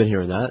Gere. I've been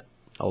hearing that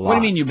a lot. What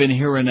do you mean you've been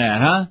hearing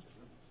that, huh?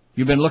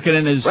 You've been looking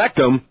in his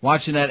rectum,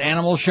 watching that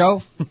animal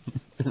show? What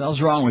the hell's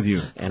wrong with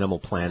you? Animal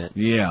Planet.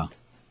 Yeah.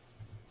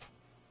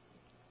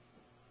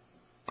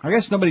 I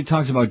guess nobody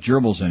talks about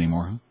gerbils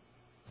anymore, huh?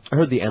 I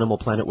heard the Animal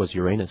Planet was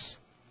Uranus.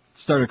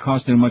 Started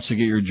costing much to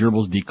get your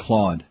gerbils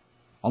declawed.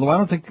 Although I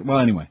don't think, well,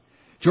 anyway.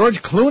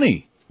 George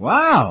Clooney.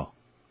 Wow.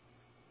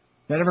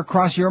 That ever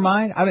cross your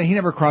mind? I mean, he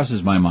never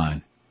crosses my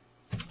mind.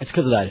 It's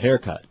because of that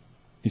haircut.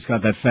 He's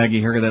got that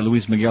faggy haircut, that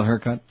Luis Miguel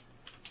haircut.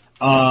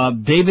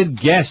 David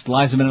Guest,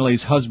 Liza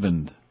Minnelli's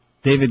husband.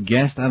 David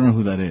Guest, I don't know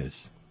who that is.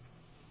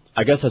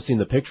 I guess I've seen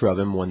the picture of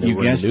him when they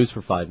were in the news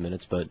for 5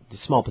 minutes, but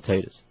small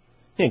potatoes.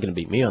 He ain't gonna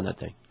beat me on that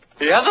thing.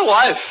 He has a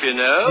wife, you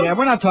know. Yeah,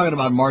 we're not talking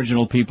about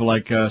marginal people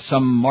like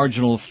some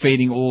marginal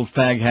fading old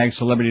fag hag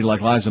celebrity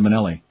like Liza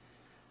Minnelli.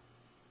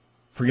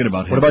 Forget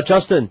about him. What about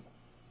Justin?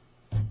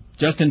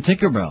 Justin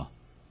Tinkerbell.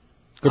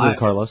 Good one,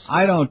 Carlos.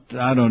 I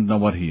don't know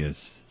what he is.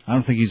 I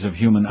don't think he's of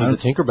human. He's a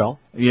Tinkerbell.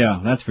 Yeah,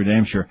 that's for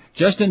damn sure.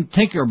 Justin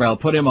Tinkerbell,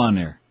 put him on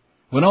there.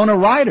 Winona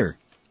Ryder.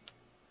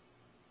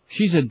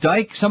 She's a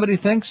dyke, somebody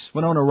thinks?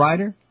 Winona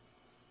Ryder?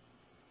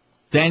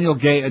 Daniel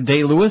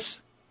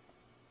Day-Lewis?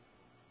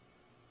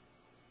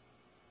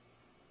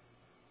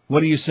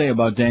 What do you say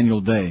about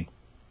Daniel Day?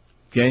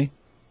 Gay?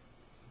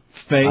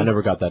 Faye? I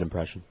never got that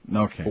impression.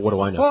 Okay. But what do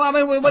I know? Well, I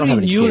mean, what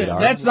do you,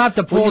 that's not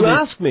the point. Well, you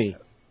ask me.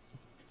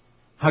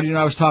 How do you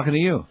know I was talking to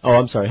you? Oh,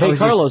 I'm sorry. Hey,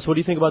 Carlos, what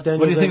do you think about Daniel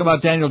What do you think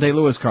about Daniel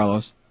Day-Lewis,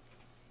 Carlos?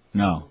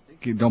 No.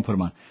 Don't put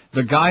him on.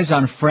 The guys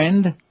on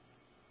Friend?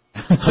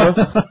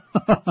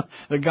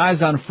 The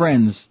guys on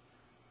Friends.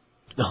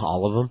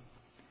 All of them?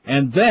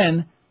 And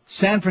then,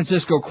 San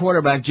Francisco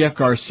quarterback Jeff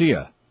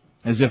Garcia.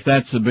 As if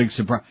that's a big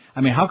surprise.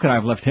 I mean, how could I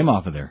have left him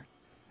off of there?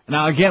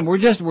 Now again, we're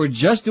just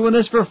doing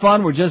this for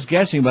fun, we're just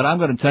guessing, but I'm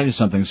gonna tell you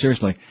something,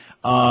 seriously.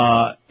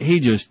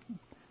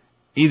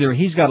 Either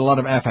he's got a lot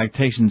of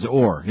affectations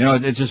or, you know,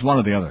 it's just one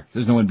or the other.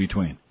 There's no in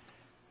between.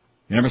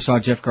 You never saw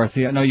Jeff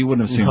Garcia? No, you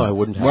wouldn't have seen him. No, I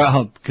wouldn't have.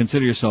 Well,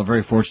 consider yourself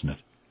very fortunate.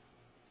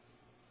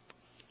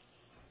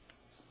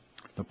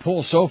 The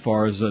poll so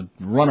far is a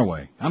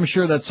runaway. I'm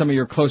sure that some of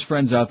your close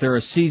friends out there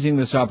are seizing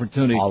this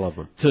opportunity. All of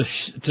them. To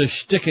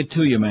stick it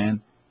to you,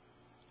 man.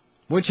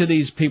 Which of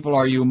these people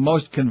are you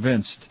most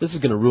convinced? This is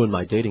gonna ruin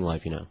my dating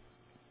life, you know.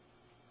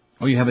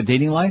 Oh, you have a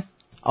dating life?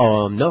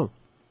 No.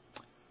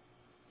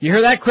 You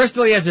hear that,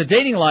 Crystal? He has a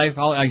dating life.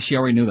 She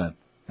already knew that.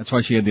 That's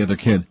why she had the other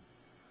kid.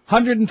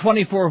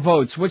 124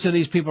 votes. Which of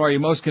these people are you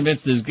most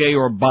convinced is gay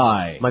or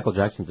bi? Michael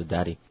Jackson's a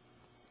daddy.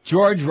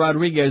 George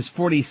Rodriguez,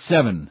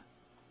 47.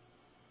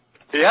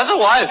 He has a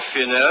wife,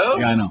 you know.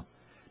 Yeah, I know.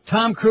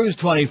 Tom Cruise,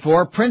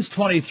 24. Prince,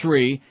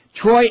 23.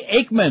 Troy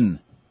Aikman.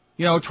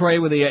 You know, Troy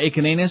with the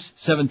Aiken anus,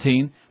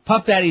 17.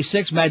 Puff Daddy,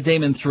 6. Matt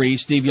Damon, 3.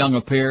 Steve Young,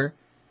 a pair.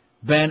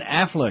 Ben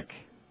Affleck.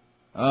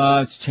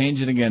 It's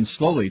changing again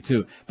slowly,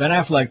 too. Ben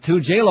Affleck, 2.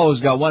 J-Lo's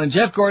got 1. And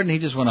Jeff Gordon, he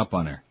just went up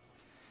on her.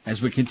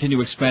 As we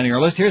continue expanding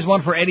our list, here's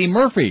one for Eddie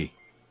Murphy.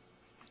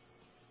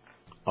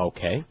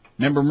 Okay.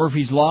 Remember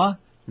Murphy's Law?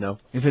 No.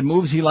 If it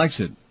moves, he likes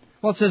it.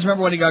 Well, it says,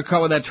 remember when he got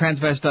caught with that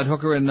transvestite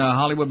hooker in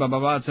Hollywood, blah, blah,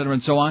 blah, et cetera,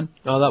 and so on?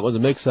 Oh, that was a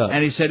mix-up.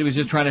 And he said he was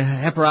just trying to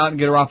help her out and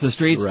get her off the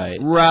streets? Right.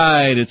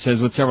 Right, it says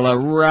with several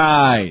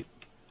right.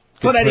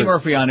 Put Eddie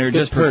Murphy on here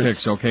just for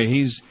kicks, okay?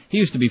 He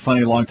used to be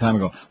funny a long time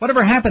ago.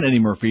 Whatever happened to Eddie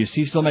Murphy? Is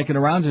he still making the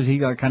rounds, or he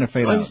got kind of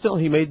fade out?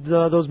 He made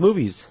those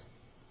movies.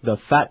 The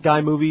Fat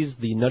Guy movies,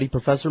 the Nutty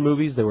Professor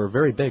movies, they were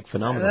very big,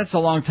 phenomenal. That's a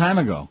long time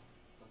ago.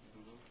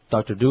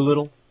 Dr.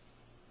 Dolittle.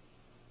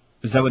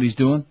 Is that what he's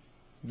doing?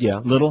 Yeah.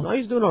 Little? No,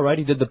 he's doing all right.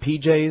 He did the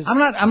PJs. I'm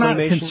not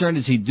concerned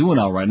is he doing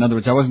all right. In other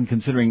words, I wasn't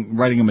considering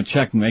writing him a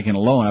check and making a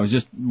loan. I was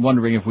just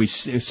wondering if we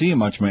see him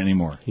much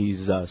anymore.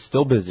 He's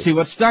still busy. See,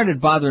 what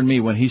started bothering me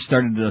when he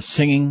started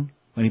singing,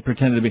 when he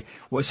pretended to be,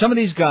 well, some of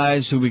these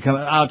guys who become,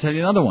 I'll tell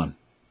you another one.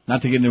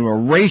 Not to get into a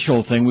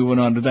racial thing, we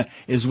went on to that,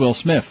 is Will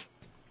Smith.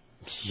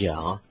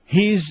 Yeah.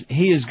 He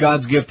is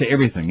God's gift to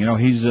everything. You know,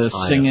 he's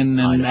singing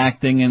and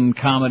acting and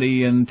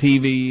comedy and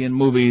TV and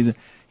movies.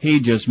 He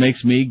just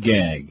makes me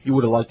gag. You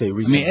would have liked a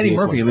recent Eddie VH1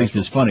 Murphy at least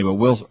special. is funny, but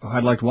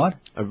I'd like what?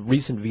 A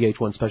recent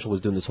VH1 special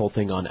was doing this whole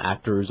thing on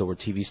actors or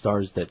TV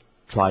stars that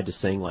tried to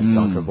sing, like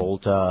John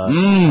Travolta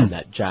and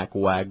that Jack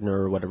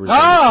Wagner or whatever.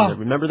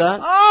 Remember that?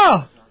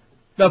 Oh!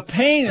 The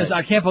pain is,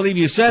 I can't believe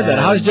you said that.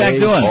 How's Jack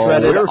doing?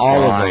 Shredded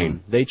all of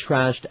them. They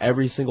trashed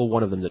every single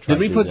one of them that tried to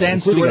do that. Did we put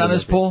Dan Stewart on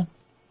this poll?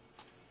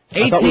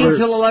 18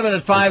 till 11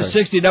 at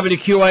 560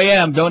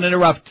 WQAM. Don't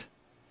interrupt.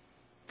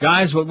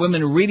 Guys, what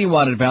women really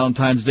want at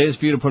Valentine's Day is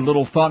for you to put a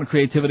little thought and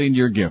creativity into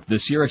your gift.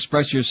 This year,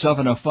 express yourself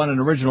in a fun and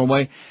original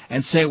way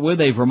and say it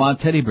with a Vermont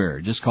teddy bear.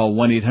 Just call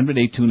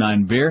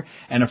 1-800-829-BEAR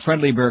and a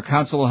friendly bear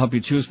counsel will help you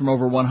choose from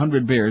over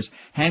 100 bears,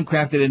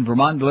 handcrafted in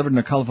Vermont and delivered in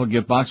a colorful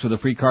gift box with a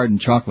free card and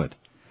chocolate.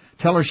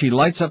 Tell her she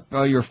lights up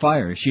your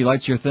fire. She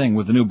lights your thing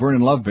with the new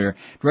Burnin' Love Bear,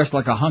 dressed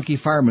like a hunky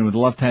fireman with a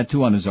love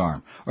tattoo on his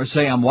arm. Or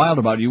say, I'm wild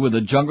about you with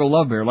a jungle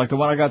love bear like the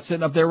one I got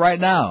sitting up there right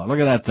now. Look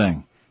at that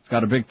thing. It's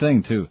got a big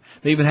thing, too.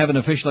 They even have an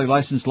officially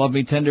licensed Love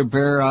Me Tender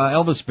Bear,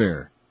 Elvis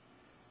Bear.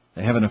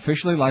 They have an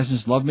officially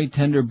licensed Love Me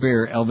Tender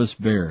Bear, Elvis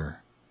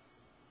Bear.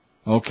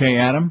 Okay,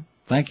 Adam.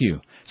 Thank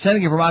you.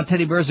 Sending a Vermont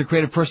teddy bear is a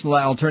creative personal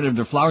alternative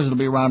to flowers that'll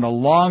be around a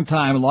long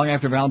time, long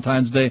after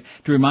Valentine's Day,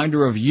 to remind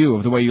her of you,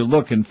 of the way you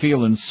look and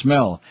feel and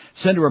smell.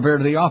 Send her a bear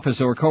to the office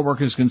so her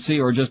coworkers can see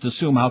or just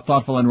assume how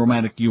thoughtful and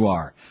romantic you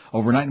are.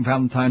 Overnight and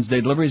Valentine's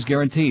Day delivery is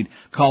guaranteed.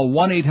 Call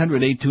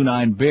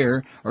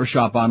 1-800-829-BEAR or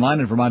shop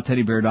online at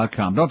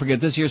VermontTeddyBear.com. Don't forget,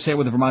 this year say it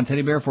with a Vermont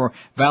Teddy Bear for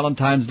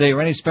Valentine's Day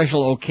or any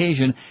special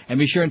occasion, and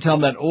be sure and tell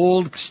them that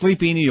old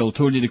sleepy Neil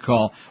told you to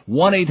call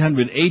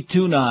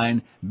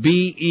 1-800-829-BEAR.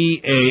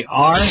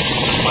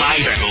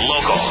 Live and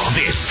local.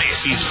 This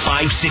is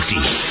 560.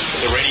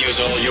 The radio's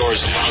all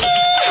yours now.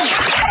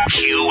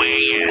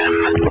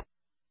 QAM.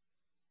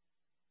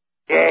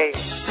 Yay.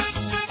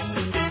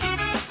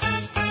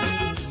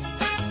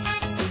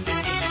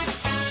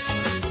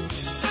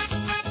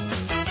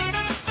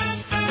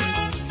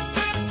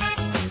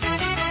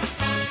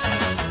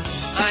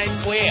 I'm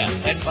queer,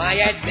 that's my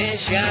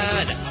admission.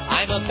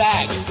 I'm a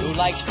fag who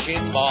likes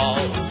chin ball.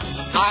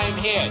 I'm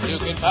here to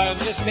confirm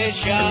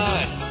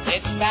suspicion.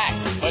 It's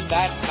facts, but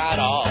that's not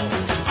all.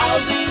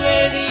 I'll do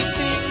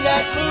anything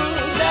that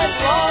moves as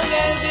long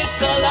as it's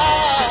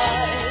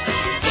alive.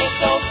 It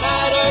don't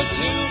matter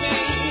to me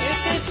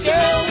if it's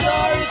girls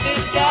or if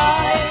it's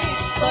guys,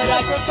 but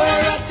I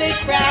prefer a thick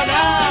brown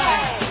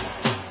eye.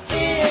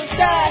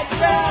 Inside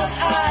brown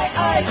eye,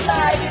 I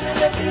slide in a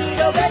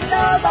libido bend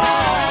over.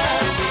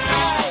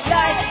 I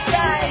like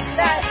guys,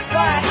 that's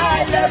why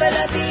I love a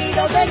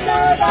libido bend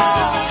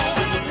over.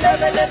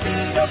 Love a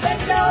libido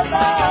bend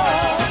over.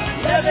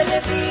 Love a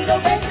libido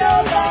bend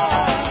over.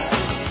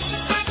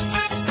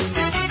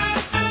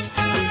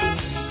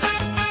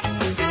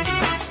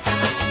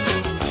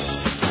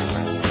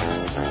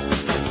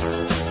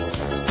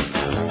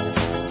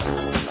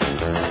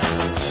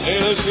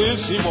 This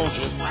is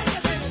emotion.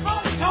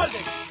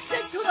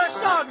 Stick to the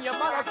song, you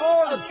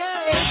motherfucker.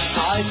 Okay.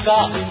 I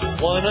thought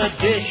one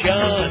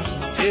addition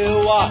to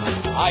what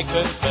I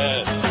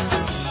confess.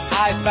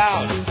 I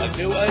found a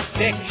new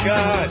addiction.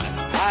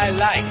 I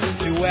like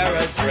to wear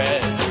a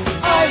dress.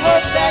 I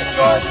hope that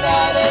you're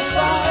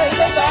satisfied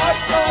about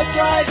my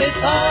private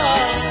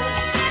part.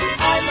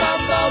 I'm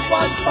number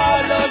one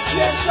part of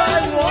yes,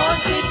 I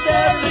want it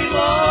very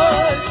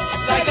much.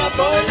 Like a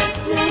bullet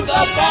through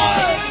the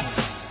bars.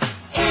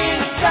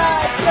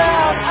 Inside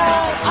brown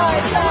I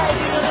slide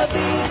in a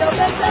beat of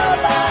the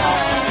dollar.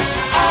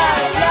 I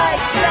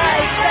like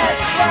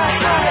that's why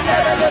I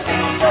love the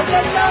beat of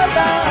the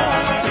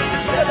dollar.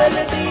 Love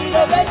the beat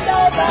of the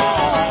dollar.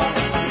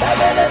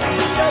 Love the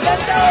beat of the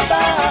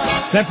dollar.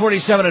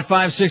 1047 at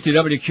 560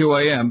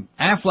 WQAM.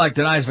 Affleck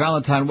denies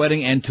Valentine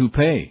wedding and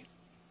toupee.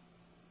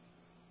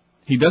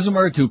 He doesn't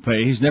wear a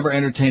toupee. He's never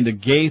entertained a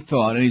gay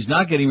thought, and he's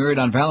not getting married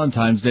on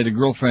Valentine's Day to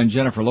girlfriend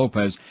Jennifer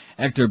Lopez.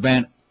 Actor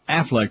Ben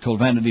Affleck told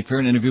Vanity Fair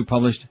in an interview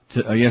published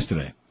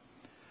yesterday.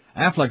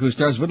 Affleck, who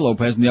stars with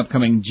Lopez in the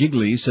upcoming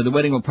Jiggly, said the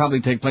wedding will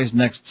probably take place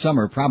next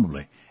summer,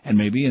 probably, and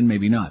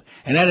maybe not,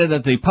 and added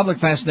that the public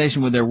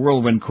fascination with their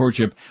whirlwind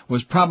courtship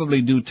was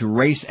probably due to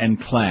race and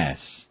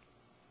class.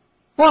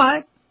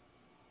 What?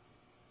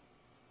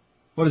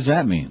 What does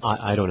that mean?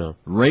 I don't know.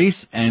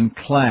 Race and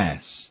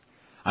class.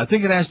 I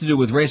think it has to do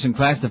with race and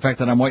class, the fact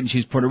that I'm white and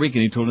she's Puerto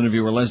Rican, he told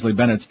interviewer Leslie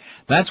Bennett.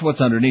 That's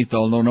what's underneath,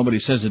 although nobody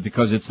says it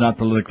because it's not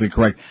politically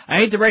correct. I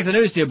hate to break the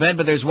news to you, Ben,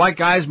 but there's white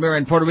guys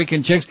marrying Puerto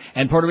Rican chicks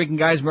and Puerto Rican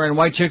guys marrying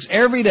white chicks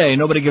every day.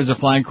 Nobody gives a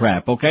flying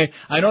crap, okay?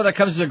 I know that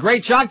comes as a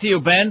great shock to you,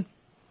 Ben.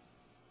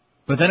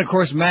 But then, of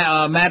course,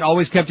 Matt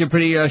always kept you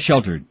pretty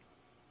sheltered.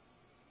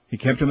 He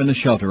kept him in the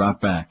shelter out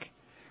back.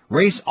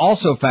 Race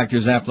also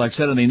factors, Affleck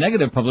said, in the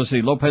negative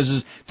publicity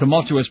Lopez's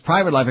tumultuous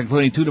private life,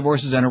 including 2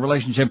 divorces and a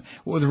relationship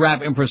with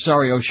rap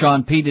impresario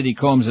Sean P. Diddy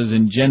Combs, has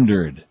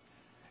engendered,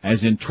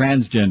 as in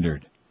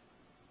transgendered.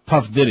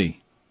 Puff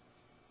Diddy.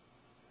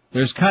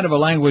 There's kind of a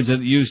language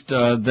that's used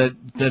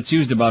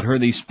about her,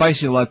 the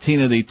spicy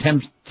Latina, the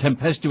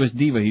tempestuous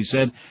diva, he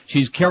said.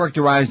 She's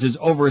characterized as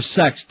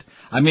oversexed.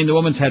 I mean, the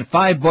woman's had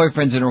 5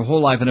 boyfriends in her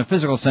whole life. In a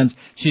physical sense,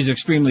 she's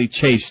extremely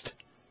chaste.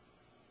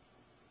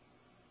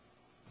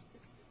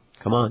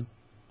 Come on.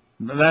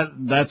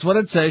 That's what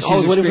it says.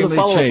 She's waiting for the extremely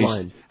follow-up chaste.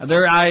 line.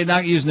 I'm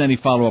not using any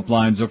follow-up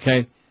lines,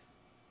 okay?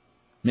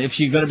 If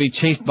she's gonna be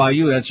chased by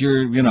you, that's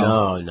your,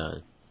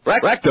 No.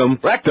 Rectum.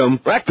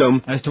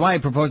 As to why he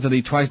proposed to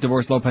the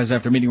twice-divorced Lopez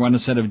after meeting her on the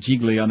set of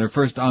Jiggly on their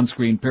first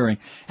on-screen pairing,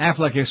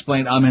 Affleck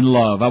explained, I'm in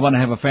love. I want to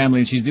have a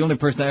family, and she's the only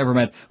person I ever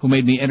met who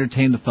made me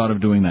entertain the thought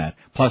of doing that.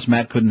 Plus,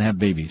 Matt couldn't have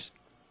babies.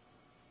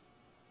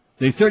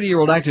 The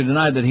 30-year-old actor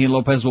denied that he and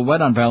Lopez will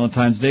wed on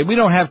Valentine's Day. We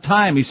don't have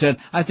time, he said.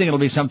 I think it'll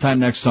be sometime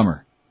next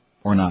summer.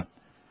 Or not.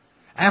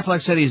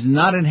 Affleck said he's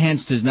not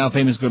enhanced his now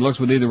famous good looks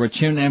with either a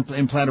chin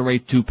implant or a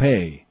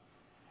toupee.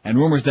 And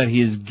rumors that he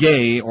is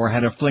gay or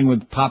had a fling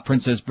with pop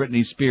princess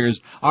Britney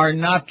Spears are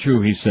not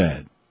true, he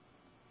said.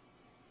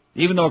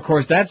 Even though, of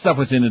course, that stuff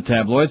was in the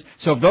tabloids.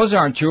 So if those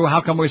aren't true,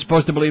 how come we're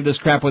supposed to believe this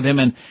crap with him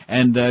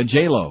and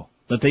J-Lo?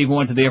 That they even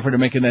went to the effort of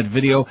making that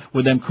video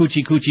with them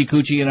coochie,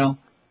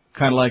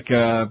 kind of like,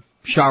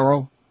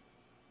 Sharo,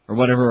 or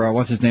whatever,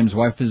 what's his name's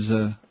wife is,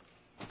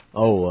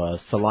 Thalia.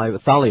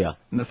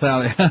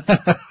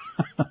 Nathalia.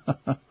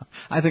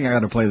 I think I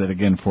gotta play that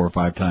again 4 or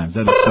 5 times.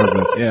 That is so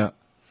good, yeah.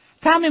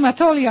 Tommy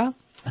Matolia.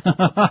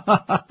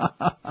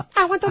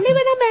 I want to live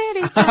in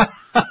America.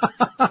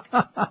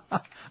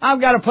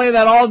 I've gotta play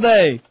that all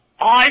day.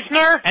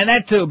 Eisner? And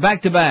that too,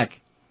 back to back.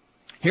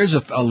 Here's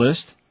a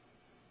list.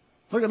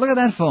 Look at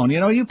that phone.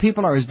 You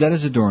people are as dead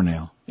as a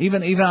doornail.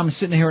 Even I'm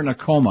sitting here in a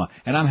coma,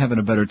 and I'm having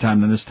a better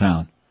time than this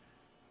town.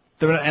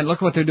 And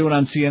look what they're doing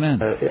on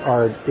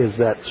CNN. Is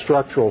that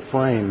structural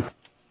frame.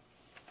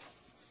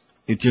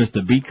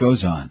 The beat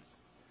goes on.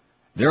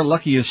 They're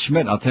lucky as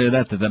Schmidt, I'll tell you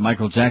that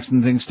Michael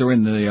Jackson thing story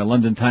in the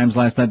London Times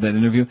last night, that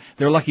interview.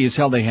 They're lucky as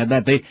hell they had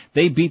that.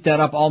 They beat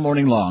that up all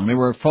morning long. They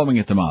were foaming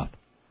at the mouth.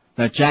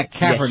 That Jack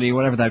Cafferty, Yes.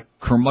 whatever that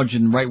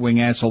curmudgeon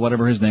right-wing asshole,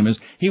 whatever his name is,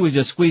 he was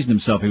just squeezing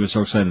himself. He was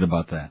so excited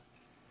about that.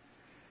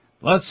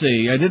 Let's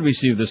see, I did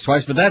receive this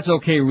twice, but that's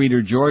okay,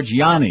 Reader George.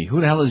 Yanni.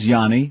 Who the hell is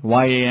Yanni?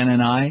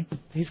 Y-A-N-N-I?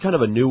 He's kind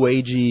of a new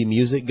agey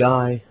music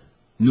guy.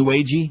 New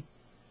agey?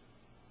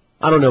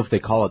 I don't know if they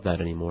call it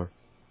that anymore.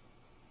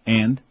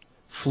 And?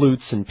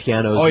 Flutes and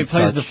pianos. Oh, he and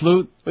plays such. the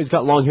flute? Well, he's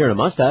got long hair and a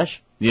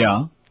mustache.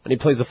 Yeah. And he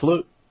plays the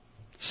flute.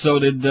 So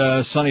did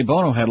Sonny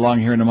Bono, had long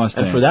hair and a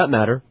mustache. And for that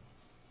matter,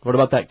 what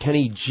about that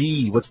Kenny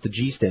G? What's the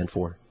G stand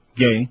for?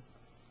 Gay.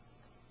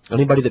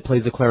 Anybody that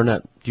plays the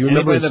clarinet. Do you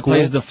remember Anybody in that school,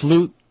 plays the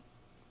flute?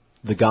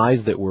 the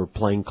guys that were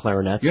playing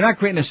clarinets? You're not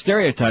creating a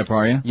stereotype,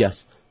 are you?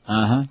 Yes.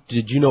 Uh-huh.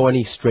 Did you know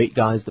any straight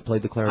guys that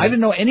played the clarinet? I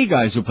didn't know any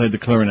guys who played the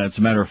clarinet, as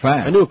a matter of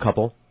fact. I knew a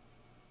couple.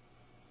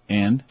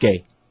 And?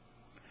 Gay.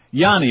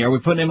 Yanni, are we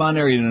putting him on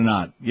there or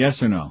not?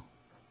 Yes or no?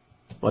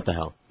 What the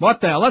hell?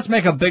 What the hell? Let's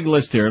make a big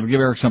list here. It'll give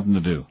Eric something to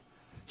do.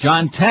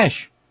 John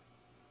Tesh.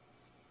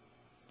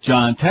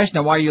 John Tesh.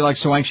 Now, why are you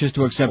so anxious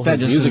to accept that?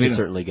 His music is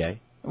certainly gay.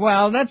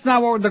 Well, that's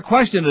not what the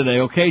question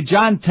today, okay?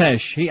 John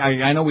Tesh.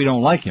 I know we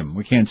don't like him.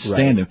 We can't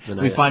stand him.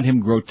 And We find him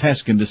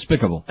grotesque and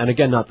despicable. And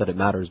again, not that it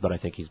matters, but I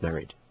think he's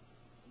married.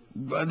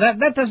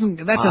 That doesn't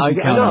count I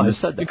know, on I this,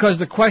 said that. because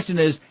the question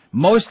is,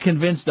 most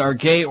convinced are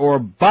gay or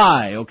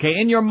bi, okay?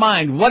 In your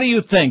mind, what do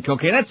you think,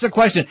 okay? That's the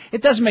question.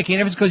 It doesn't make any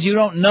difference because you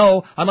don't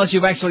know unless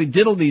you've actually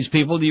diddled these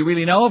people. Do you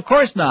really know? Of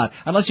course not.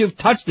 Unless you've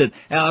touched it,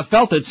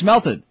 felt it,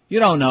 smelt it. You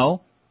don't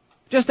know.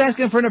 Just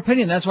asking for an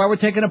opinion. That's why we're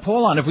taking a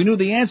poll on. If we knew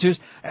the answers,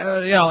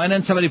 and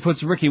then somebody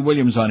puts Ricky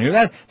Williams on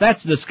here.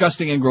 That's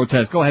disgusting and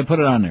grotesque. Go ahead, put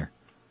it on there.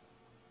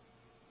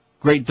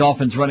 Great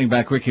Dolphins running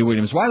back Ricky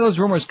Williams. Why are those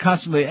rumors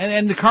constantly?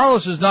 And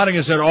Carlos is nodding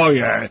and said, "Oh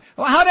yeah."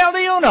 Well, how the hell do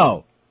you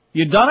know?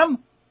 You done him?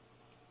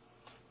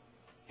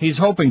 He's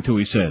hoping to.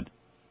 He said.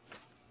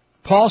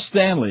 Paul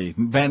Stanley,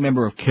 band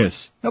member of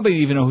Kiss. Nobody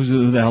even knows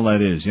who the hell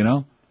that is. You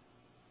know?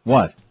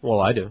 What? Well,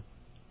 I do.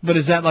 But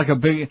is that like a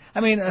big? I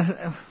mean,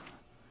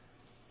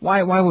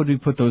 why would we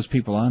put those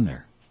people on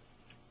there?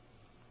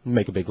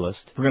 Make a big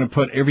list. We're going to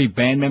put every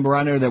band member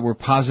on there that were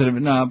positive.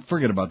 No,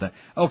 forget about that.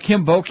 Oh,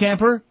 Kim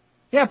Bocamper?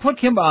 Yeah, put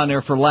Kimba on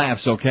there for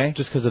laughs, okay?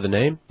 Just because of the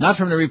name? Not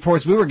from the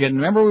reports we were getting.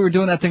 Remember we were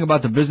doing that thing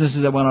about the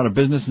businesses that went out of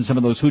business and some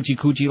of those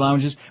hoochie-coochie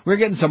lounges? We were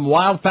getting some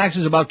wild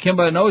faxes about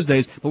Kimba in those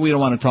days, but we don't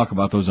want to talk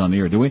about those on the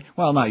air, do we?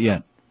 Well, not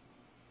yet.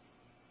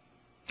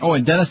 Oh,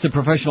 and Dennis the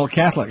Professional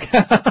Catholic.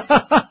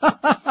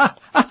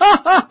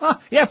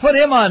 Yeah, put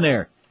him on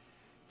there.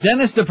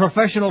 Dennis the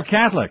Professional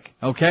Catholic,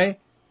 okay?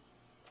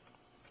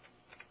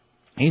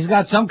 He's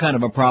got some kind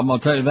of a problem, I'll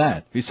tell you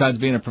that, besides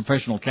being a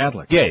professional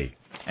Catholic. Gay.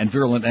 And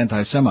virulent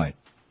anti-Semite.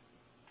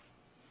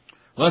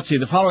 Let's see,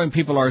 the following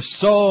people are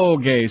so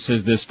gay,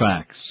 says this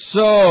fax.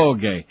 So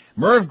gay.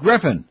 Merv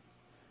Griffin.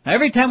 Now,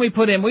 every time we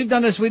put in, we've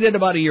done this, we did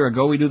about a year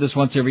ago, we do this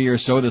once every year or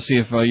so to see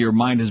if your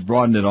mind has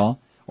broadened at all,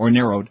 or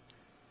narrowed.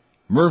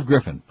 Merv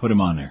Griffin, put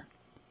him on there.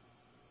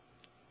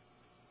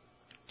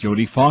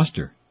 Jodie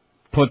Foster.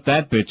 Put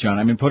that bitch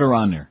on, put her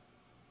on there.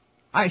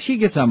 She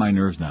gets on my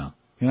nerves now,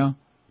 you know?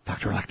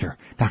 Dr.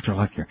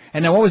 Lecter.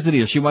 And now what was the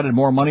deal? She wanted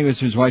more money,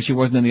 which is why she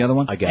wasn't in the other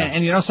one? I guess.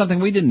 And you know something?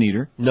 We didn't need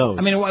her. No.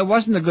 It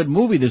wasn't a good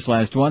movie, this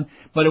last one,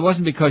 but it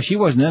wasn't because she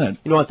wasn't in it.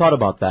 You know, I thought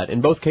about that.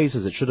 In both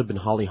cases, it should have been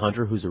Holly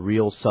Hunter, who's a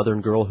real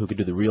Southern girl who could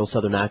do the real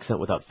Southern accent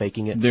without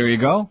faking it. There you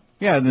go.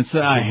 Yeah,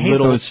 I hate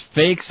those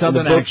fake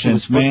Southern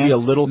accents, man.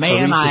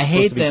 I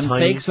hate them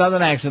fake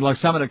Southern accents, like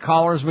some of the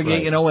callers we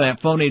get, you know, with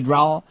that phony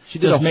drawl. She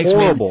did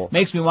horrible.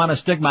 Makes me want to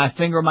stick my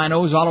finger in my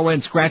nose all the way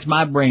and scratch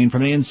my brain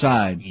from the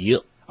inside.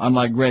 Yep.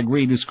 Unlike Greg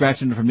Reed, who's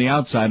scratching it from the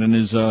outside in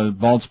his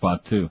bald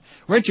spot, too.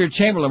 Richard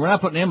Chamberlain, we're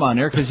not putting him on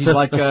there because he's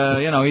like,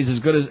 he's as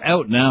good as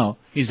out now.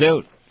 He's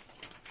out.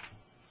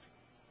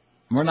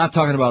 We're not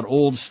talking about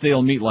old,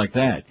 stale meat like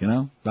that, you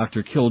know?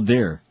 Dr.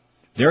 Kildare.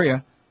 There ya.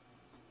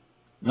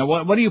 Now,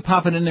 what are you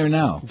popping in there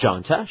now?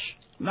 John Tesh.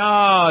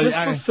 No. Just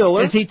for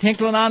filler. Is he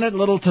tinkling on it?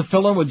 Little to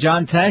filler with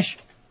John Tesh?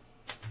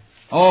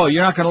 Oh,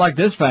 you're not going to like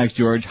this fax,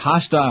 George.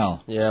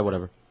 Hostile. Yeah,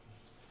 whatever.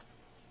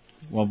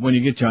 Well, when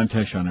you get John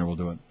Tesh on there, we'll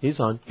do it. He's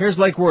on. Here's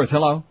Lake Worth.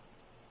 Hello.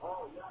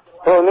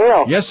 Oh,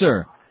 Neil. Yes,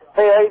 sir.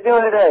 Hey, how you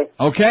doing today?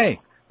 Okay.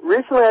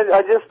 Recently,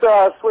 I just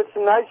switched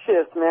to night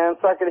shift, man,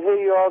 so I could hear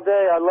you all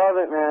day. I love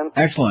it, man.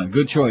 Excellent.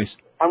 Good choice.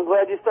 I'm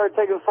glad you started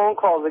taking phone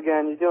calls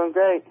again. You're doing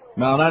great.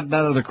 No, that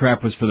other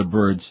crap was for the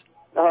birds.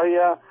 Oh,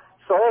 yeah.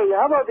 So, hey,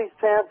 how about these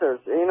Panthers?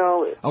 You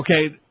know...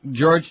 Okay,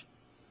 George.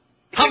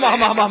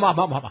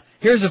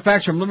 Here's a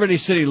fax from Liberty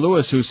City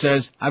Lewis, who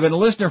says, I've been a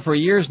listener for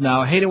years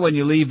now. Hate it when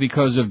you leave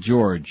because of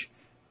George.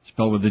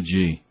 Spelled with a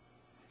G.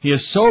 He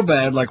is so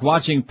bad, like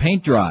watching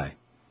paint dry.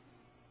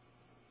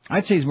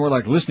 I'd say he's more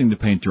like listening to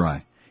paint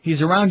dry.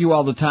 He's around you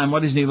all the time. Why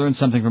doesn't he learn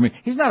something from me?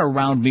 He's not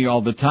around me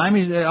all the time.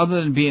 He's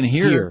other than being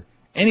here.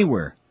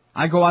 Anywhere.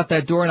 I go out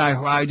that door and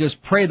I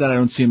just pray that I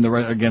don't see him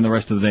again the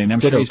rest of the day. And I'm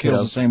sure he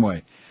feels the same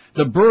way.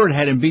 The Bird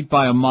had him beat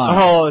by a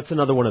mile. Oh, it's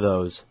another one of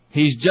those.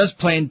 He's just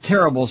plain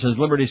terrible, says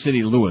Liberty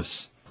City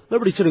Lewis.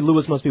 Liberty City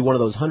Lewis must be one of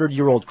those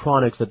 100-year-old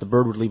chronics that the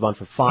Bird would leave on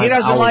for 5 hours. He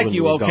doesn't like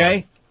you,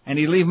 okay? Gone. And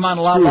he'd leave him on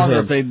a lot longer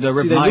if they'd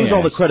rip they my lose ass.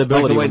 all the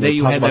credibility like the way when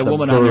you talk had about that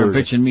woman the on there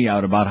Bird. bitching me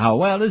out about how,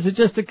 well, is it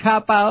just a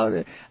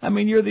cop-out? I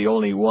mean, you're the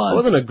only one. I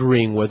wasn't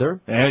agreeing with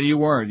her. Yeah, you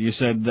weren't. You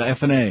said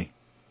F&A.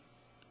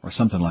 Or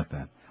something like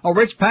that. Oh,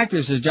 Rich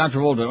Pachter says John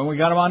Travolta. Oh, we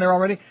got him on there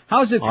already?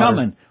 How's it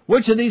coming?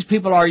 Which of these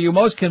people are you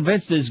most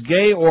convinced is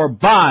gay or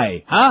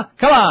bi? Huh?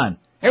 Come on.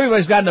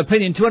 Everybody's got an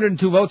opinion.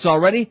 202 votes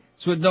already.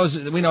 So we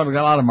know a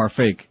lot of them are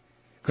fake.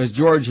 Because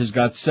George has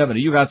got 70.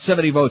 You got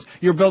 70 votes.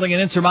 You're building an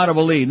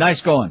insurmountable lead.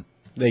 Nice going.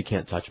 They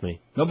can't touch me.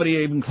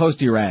 Nobody even close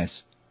to your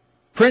ass.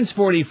 Prince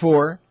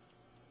 44.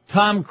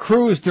 Tom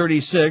Cruise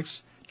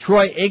 36.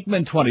 Troy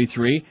Aikman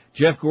 23.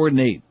 Jeff Gordon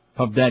 8.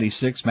 Puff Daddy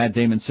 6. Matt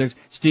Damon 6.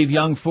 Steve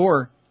Young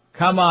 4.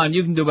 Come on,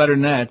 you can do better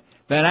than that.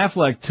 Ben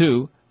Affleck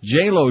 2.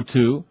 J-Lo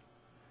 2.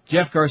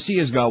 Jeff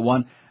Garcia's got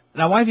 1.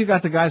 Now, why have you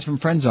got the guys from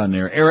Friends on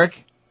there? Eric?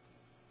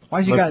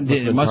 Why's he got...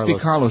 It must be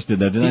Carlos did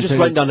that. He's just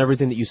writing down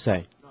everything that you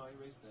say.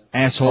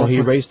 Asshole. Oh, he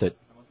erased it.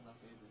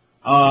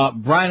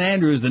 Brian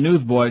Andrews, the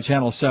newsboy at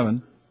Channel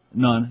 7.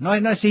 None.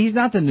 No, see, he's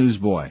not the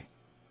newsboy.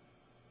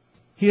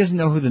 He doesn't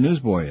know who the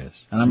newsboy is.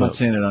 And I'm not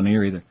saying it on the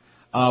air either.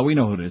 We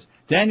know who it is.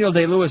 Daniel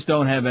Day-Lewis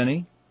don't have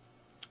any.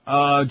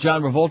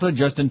 John Revolta,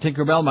 Justin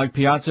Tinkerbell, Mike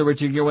Piazza,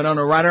 Richard Gere,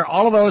 Winona Ryder.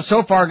 All of those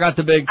so far got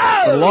the big,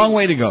 a long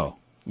way to go.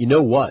 You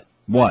know what?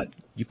 What?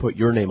 You put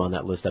your name on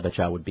that list, I bet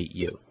you I would beat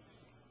you.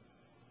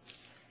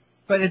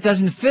 But it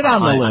doesn't fit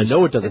on the list. I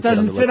know it doesn't fit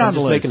on the list. I'm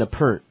just making a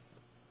pert.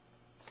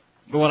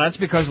 Well, that's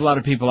because a lot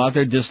of people out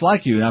there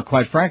dislike you. Now,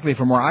 quite frankly,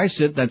 from where I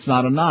sit, that's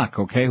not a knock,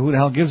 okay? Who the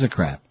hell gives a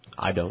crap?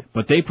 I don't.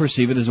 But they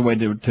perceive it as a way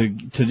to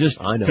just,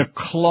 to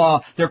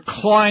claw. They're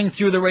clawing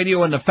through the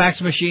radio and the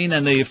fax machine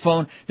and the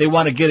phone. They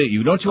want to get at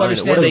you. Don't you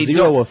understand?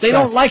 They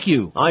don't like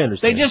you. I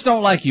understand. They just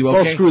don't like you,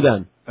 okay? Well, screw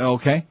them.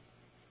 Okay.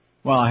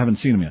 Well, I haven't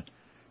seen them yet.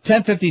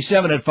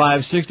 10:57 at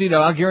 560.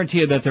 Now, I'll guarantee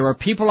you that there are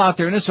people out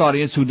there in this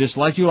audience who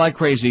dislike you like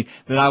crazy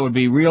that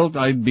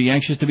I'd be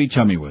anxious to be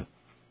chummy with.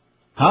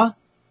 Huh?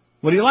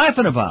 What are you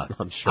laughing about?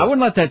 I'm sure. I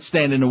wouldn't let that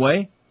stand in the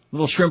way.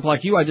 Little shrimp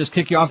like you, I'd just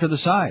kick you off to the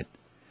side.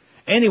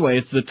 Anyway,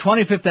 it's the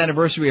 25th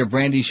anniversary of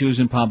Brandy Shoes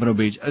in Pompano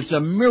Beach. It's a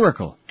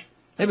miracle.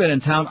 They've been in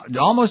town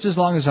almost as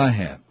long as I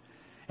have.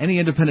 Any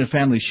independent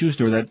family shoe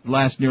store that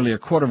lasts nearly a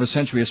quarter of a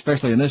century,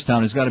 especially in this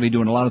town, has got to be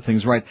doing a lot of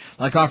things right,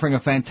 like offering a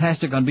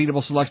fantastic,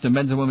 unbeatable selection of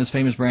men's and women's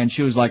famous brand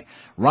shoes like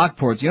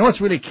Rockports. You know what's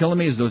really killing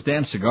me is those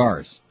damn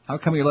cigars. How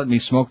come you're letting me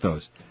smoke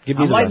those? Give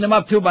me I'm the lighting rest. them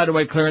up too, by the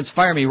way, Clarence.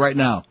 Fire me right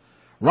now.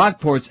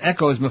 Rockports,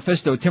 Echoes,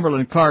 Mephisto,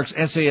 Timberland, Clarks,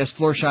 SAS,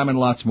 Florsheim, and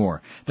lots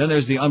more. Then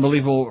there's the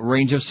unbelievable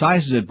range of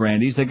sizes at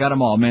Brandy's. They got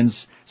them all.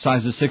 Men's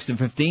sizes 6 to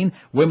 15,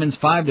 women's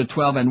 5 to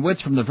 12, and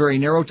widths from the very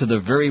narrow to the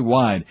very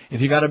wide.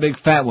 If you got a big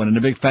fat one and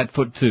a big fat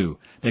foot too,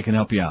 they can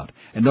help you out.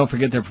 And don't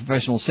forget their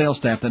professional sales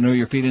staff that know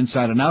your feet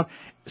inside and out,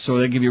 so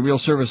they give you real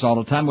service all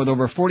the time. With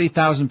over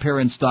 40,000 pair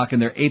in stock in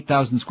their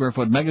 8,000 square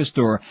foot mega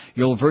store,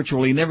 you'll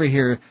virtually never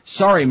hear,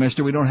 "Sorry,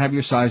 mister, we don't have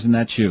your size in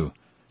that shoe."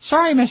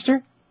 "Sorry,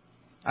 mister."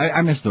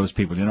 I miss those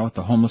people, you know, with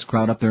the homeless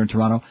crowd up there in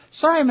Toronto.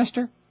 "Sorry,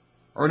 mister."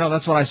 Or no,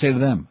 that's what I say to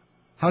them.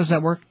 How does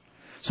that work?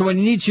 So when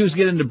you need shoes,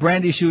 get into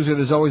Brandy Shoes, where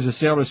there's always a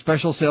sale or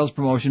special sales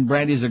promotion.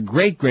 Brandy is a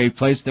great, great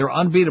place. They're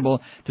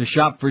unbeatable to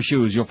shop for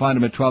shoes. You'll find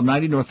them at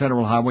 1290 North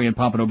Federal Highway in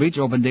Pompano Beach,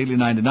 open daily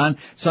 9 to 9,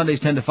 Sundays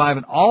 10 to 5,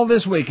 and all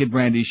this week at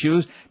Brandy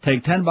Shoes.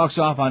 Take $10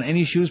 off on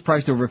any shoes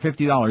priced over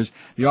 $50.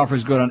 The offer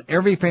is good on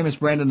every famous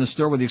brand in the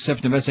store with the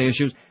exception of SAS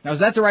shoes. Now, is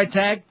that the right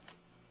tag?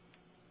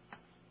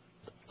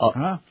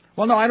 Huh?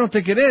 Well, no, I don't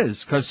think it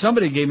is, because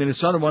somebody gave me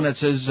this other one that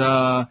says,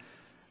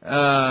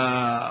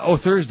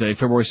 Thursday,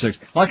 February 6th.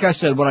 Like I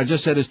said, what I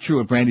just said is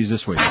true at Brandy's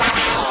this week. We're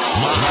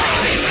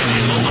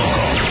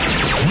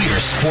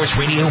Sports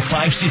Radio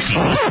 560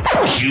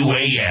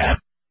 QAM.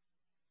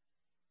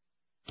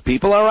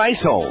 People are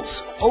ice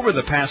holes. Over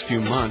the past few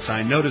months,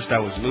 I noticed I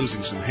was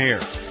losing some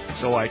hair.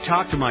 So I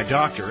talked to my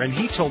doctor, and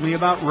he told me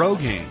about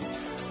Rogaine.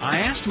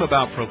 I asked him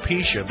about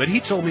Propecia, but he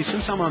told me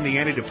since I'm on the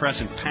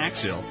antidepressant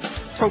Paxil,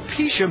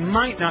 Propecia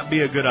might not be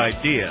a good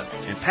idea,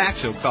 and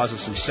Paxil causes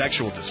some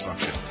sexual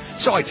dysfunction.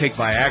 So I take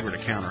Viagra to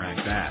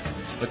counteract that.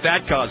 But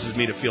that causes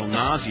me to feel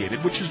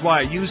nauseated, which is why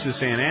I use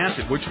this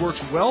antacid, which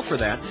works well for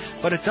that,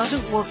 but it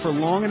doesn't work for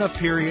long enough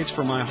periods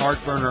for my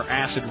heartburn or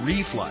acid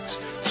reflux.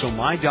 So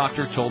my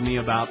doctor told me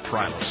about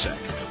Prilosec,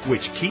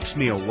 which keeps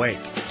me awake.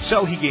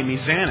 So he gave me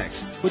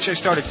Xanax, which I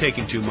started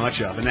taking too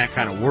much of, and that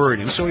kind of worried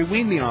him. So he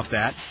weaned me off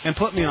that and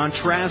put me on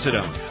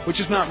Trazodone, which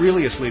is not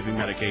really a sleeping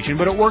medication,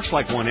 but it works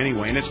like one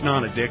anyway, and it's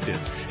non-addictive.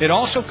 It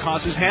also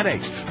causes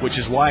headaches, which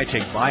is why I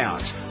take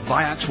Vioxx.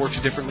 Vioxx works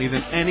differently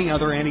than any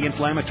other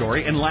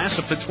anti-inflammatory and lasts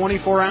up to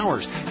 24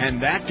 hours,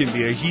 and that can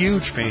be a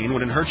huge pain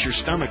when it hurts your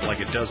stomach like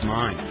it does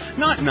mine.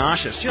 Not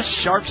nauseous, just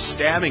sharp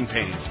stabbing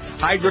pains.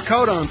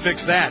 Hydrocodone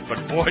fixed that,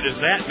 but boy does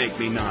that make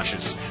me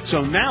nauseous.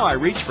 So now I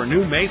reach for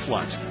new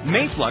Mayflux.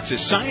 Mayflux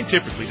is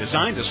scientifically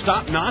designed to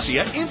stop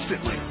nausea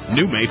instantly.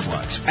 New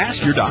Mayflux.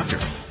 Ask your doctor.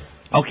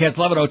 Okay, it's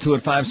 11:02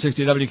 at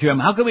 560 WQM.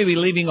 How could we be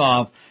leaving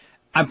off?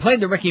 I played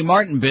the Ricky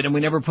Martin bit and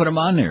we never put him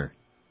on there.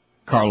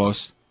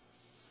 Carlos.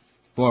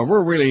 Boy,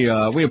 we're really,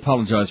 we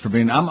apologize for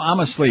being, I'm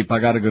asleep. I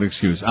got a good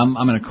excuse. I'm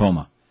in a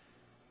coma.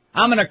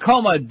 I'm in a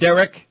coma,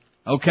 Derek.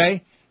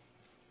 Okay?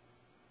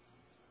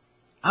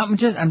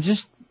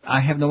 I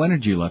have no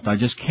energy left. I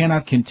just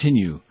cannot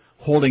continue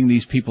holding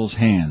these people's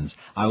hands.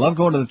 I love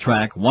going to the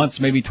track once,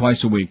 maybe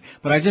twice a week,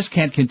 but I just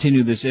can't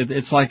continue this.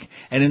 It's like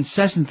an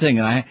incessant thing.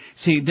 And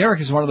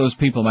Derek is one of those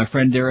people, my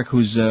friend Derek,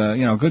 who's,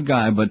 a good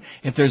guy, but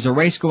if there's a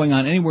race going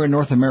on anywhere in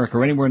North America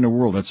or anywhere in the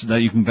world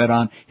that you can bet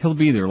on, he'll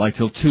be there, like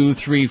till 2,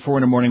 3, 4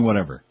 in the morning,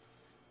 whatever.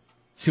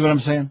 See what I'm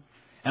saying?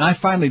 And I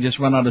finally just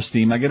run out of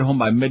steam. I get home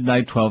by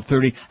midnight,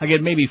 12:30. I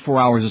get maybe 4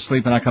 hours of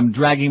sleep, and I come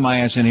dragging my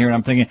ass in here, and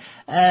I'm thinking,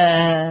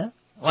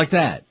 like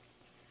that.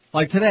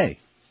 Like today.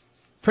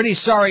 Pretty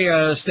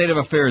sorry state of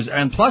affairs.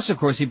 And plus, of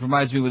course, he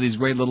provides me with these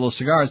great little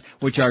cigars,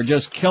 which are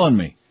just killing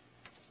me.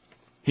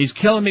 He's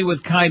killing me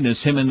with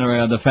kindness, him and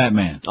the fat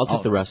man. I'll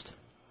take the rest.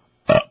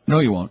 No,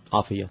 you won't.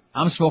 Off of you.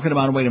 I'm smoking them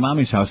on the way to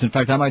Mommy's house. In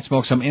fact, I might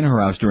smoke some in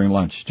her house during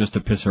lunch, just to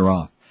piss her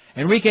off.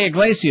 Enrique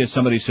Iglesias,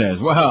 somebody says.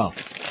 Well,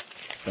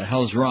 the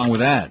hell's wrong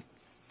with that?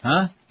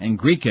 Huh?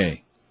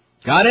 Enrique.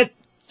 Got it?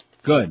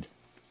 Good.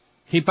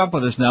 Keep up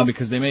with us now,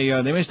 because they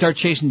may start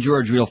chasing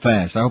George real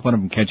fast. I hope one of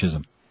them catches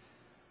him.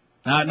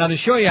 Now to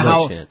show you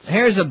how,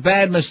 here's a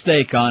bad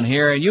mistake on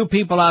here, and you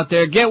people out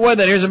there, get with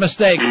it, here's a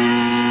mistake.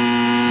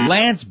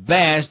 Lance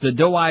Bass, the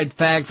doe-eyed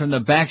fag from the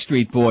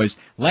Backstreet Boys.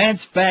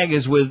 Lance Fag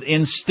is with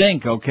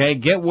Instinct, okay?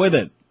 Get with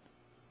it.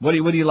 What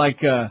do you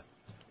like,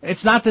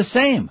 it's not the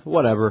same.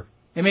 Whatever.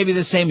 It may be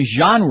the same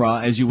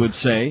genre, as you would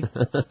say.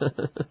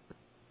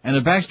 And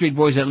the Backstreet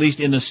Boys, at least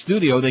in the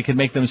studio, they can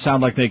make them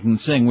sound like they can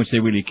sing, which they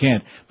really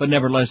can't. But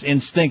nevertheless,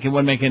 Instinct, it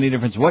wouldn't make any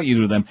difference what you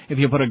do to them. If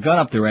you put a gun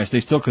up their ass, they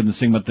still couldn't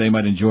sing, but they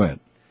might enjoy it.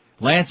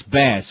 Lance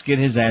Bass, get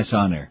his ass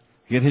on there.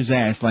 Get his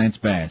ass, Lance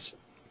Bass.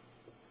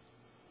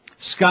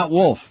 Scott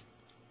Wolf.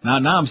 Now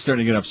I'm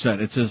starting to get upset.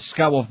 It says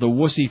Scott Wolf, the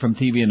wussy from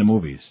TV and the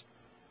movies.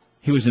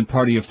 He was in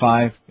Party of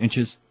 5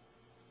 Inches.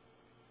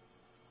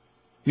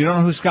 You don't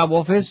know who Scott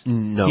Wolf is?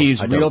 No, He's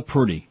I real don't.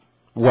 pretty.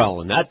 Well,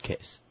 in that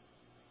case.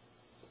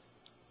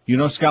 You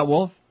know Scott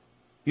Wolf?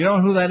 You don't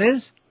know who that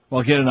is?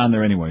 Well, get it on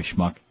there anyway,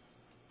 schmuck.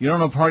 You don't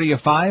know Party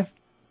of 5?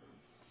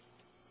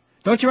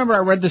 Don't you remember I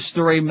read this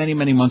story many,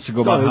 many months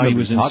ago about how he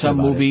was in some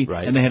movie,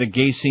 right. And they had a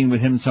gay scene with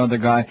him and some other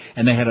guy,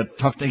 and they had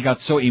they got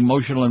so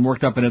emotional and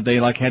worked up in it, they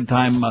had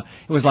time,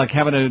 it was like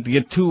having to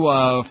get two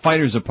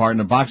fighters apart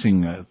in a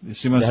boxing,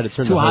 They had to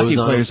turn two the hockey hose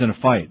on. players in a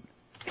fight.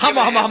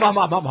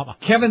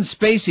 Kevin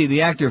Spacey,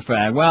 the actor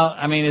fag. Well,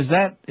 I mean, is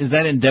that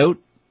in doubt?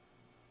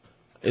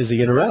 Is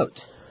he in or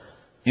out?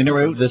 In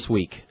or out? This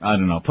week. I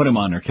don't know. Put him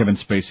on there, Kevin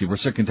Spacey. We're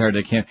sick and tired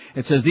they can't.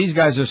 It says, these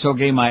guys are so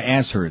gay my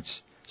ass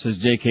hurts, says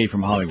JK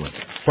from Hollywood.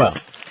 Well,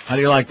 how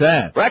do you like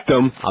that?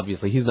 Rectum.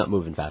 Obviously, he's not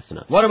moving fast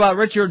enough. What about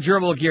Richard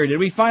Gerbil Gear? Did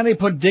we finally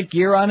put Dick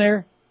Gear on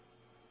there?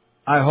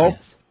 I hope.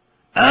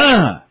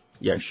 Yes.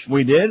 Yes.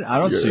 We did? I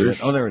don't see Yes.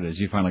 it. Oh, there it is.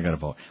 You finally got a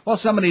vote. Well,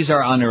 some of these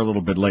are on there a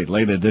little bit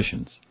late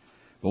editions.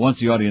 But once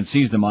the audience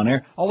sees them on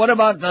there. Oh, what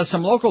about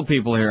some local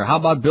people here? How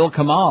about Bill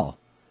Kamal?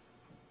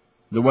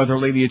 The weather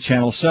lady at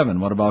Channel 7.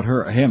 What about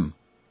him?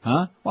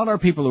 Huh? What are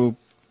people who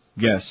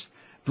guess?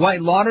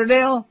 Dwight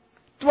Lauderdale?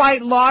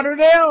 Dwight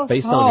Lauderdale?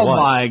 Based on what?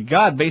 Oh my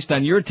God, based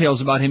on your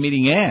tales about him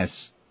eating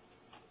ass.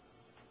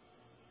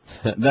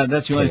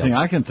 That's the only thing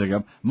I can think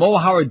of. Mo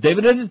Howard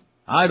David?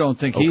 I don't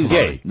think he's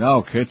gay.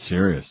 No, kid,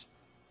 serious.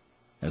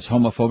 As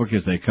homophobic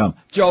as they come.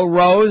 Joe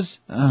Rose?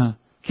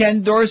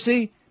 Ken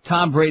Dorsey?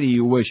 Tom Brady,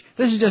 you wish.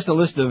 This is just a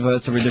list of,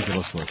 it's a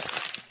ridiculous list.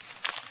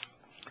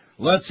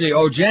 Let's see.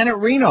 Oh, Janet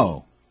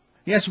Reno.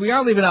 Yes, we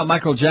are leaving out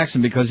Michael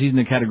Jackson because he's in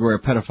the category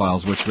of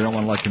pedophiles, which we don't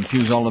want to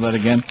confuse all of that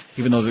again,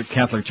 even though the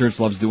Catholic Church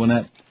loves doing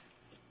that.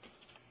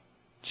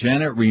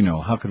 Janet Reno.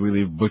 How could we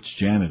leave Butch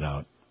Janet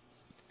out?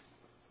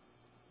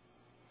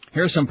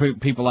 Here's some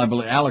people I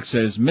believe. Alex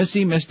says,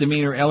 Missy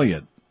Misdemeanor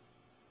Elliott.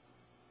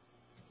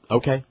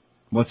 Okay.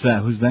 What's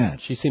that? Who's that?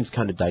 She seems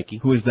kind of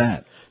dykey. Who is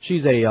that?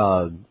 She's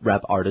a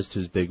rap artist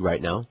who's big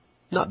right now.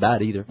 Not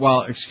bad either.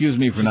 Well, excuse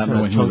me for not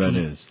knowing who that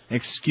is.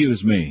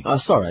 Excuse me.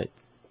 It's all right.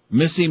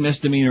 Missy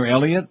Misdemeanor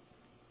Elliott?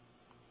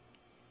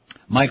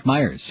 Mike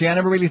Myers. See, I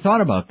never really thought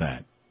about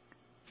that.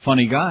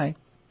 Funny guy.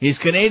 He's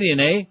Canadian,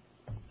 eh?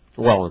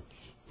 Well,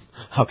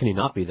 how can he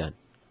not be then?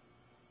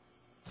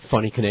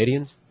 Funny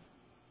Canadians?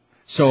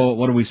 So,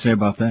 what do we say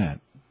about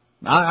that?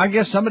 I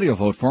guess somebody will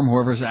vote for him,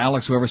 whoever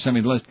sent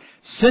me the list.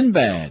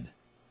 Sinbad.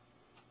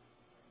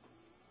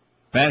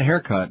 Bad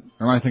haircut.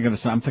 Or am I thinking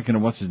I'm thinking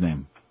of what's his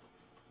name?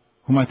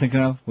 Who am I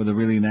thinking of? With a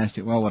really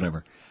nasty, well,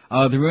 whatever.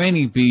 The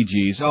remaining Bee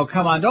Gees. Oh,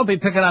 come on, don't be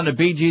picking on the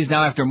Bee Gees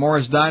now after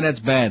Morris died, that's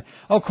bad.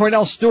 Oh,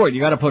 Cordell Stewart,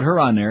 you gotta put her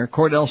on there.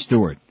 Cordell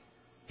Stewart.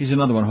 He's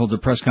another one, holds a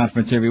press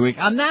conference every week.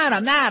 I'm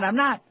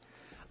not.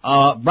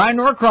 Brian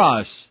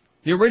Norcross.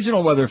 The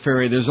original Weather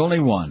Fairy, there's only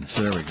one.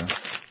 So there we go.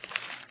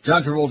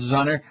 John Travolta's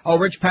on there. Oh,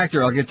 Rich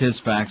Pachter, I'll get to his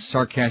facts.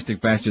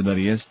 Sarcastic bastard that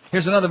he is.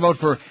 Here's another vote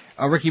for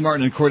Ricky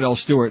Martin and Cordell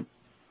Stewart.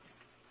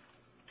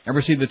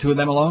 Ever see the two of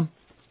them alone?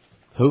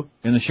 Who?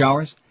 In the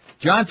showers?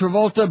 John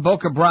Travolta,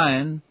 Boca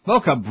Brian.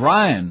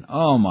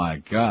 Oh my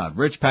God.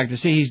 Rich Pachter.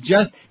 See, he's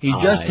just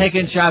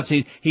taking shots.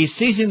 He's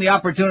seizing the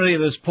opportunity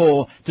of this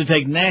poll to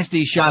take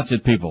nasty shots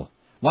at people.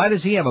 Why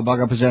does he have a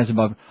bug up his ass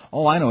about,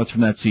 oh, I know, it's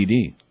from that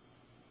CD.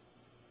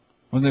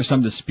 Wasn't there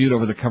some dispute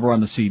over the cover on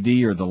the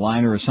CD or the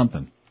liner or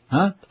something?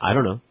 Huh? I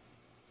don't know.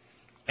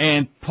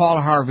 And Paul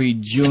Harvey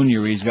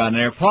Jr. he's got in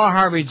there. Paul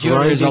Harvey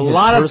Jr. is a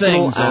lot of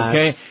things,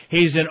 okay?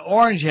 He's an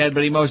orange head,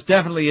 but he most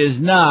definitely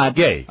is not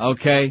gay.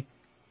 Okay?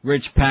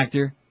 Rich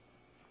Pachter.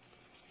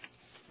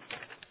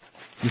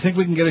 You think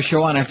we can get a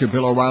show on after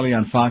Bill O'Reilly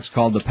on Fox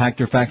called The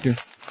Pachter Factor?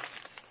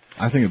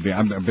 I think it'd be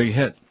a big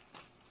hit.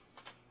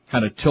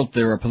 Kind of tilt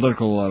their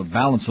political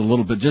balance a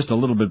little bit, just a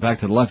little bit back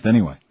to the left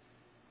anyway.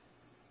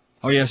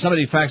 Oh yeah,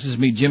 somebody faxes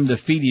me Jim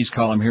DeFeedy's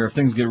column here. If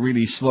things get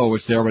really slow,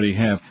 which they already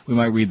have, we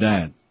might read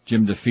that.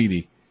 Jim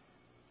DeFeedy.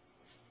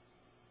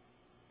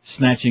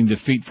 Snatching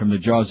defeat from the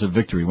jaws of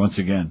victory once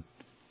again.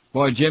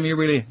 Boy, Jim, you're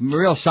really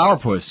real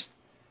sourpuss.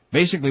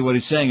 Basically what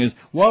he's saying is,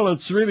 well,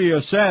 it's really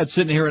sad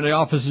sitting here in the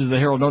offices of the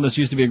Herald. No, this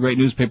used to be a great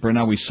newspaper and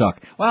now we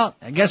suck. Well,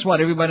 guess what?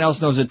 Everybody else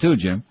knows it too,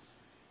 Jim.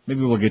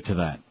 Maybe we'll get to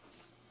that.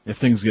 If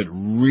things get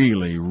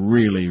really,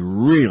 really,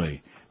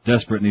 really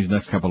desperate in these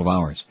next couple of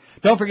hours.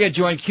 Don't forget,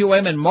 join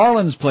QM and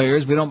Marlins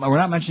players. We're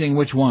not mentioning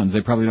which ones.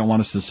 They probably don't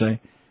want us to say.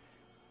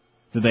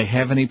 Do they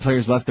have any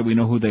players left that we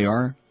know who they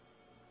are?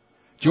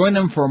 Join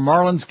them for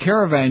Marlins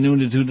Caravan noon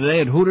to 2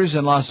 today at Hooters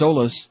in Las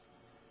Olas.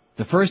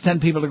 The first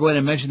 10 people to go in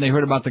and mention they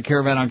heard about the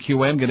Caravan on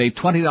QM get a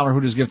 $20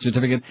 Hooters gift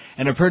certificate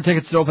and a pair of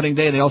tickets to opening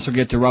day. They also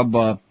get to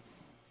rub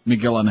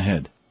Miguel on the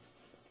head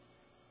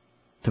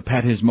to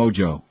pat his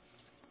mojo.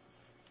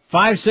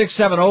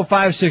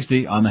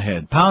 5670560 on the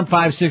head. Pound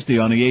 560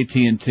 on the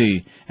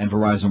AT&T and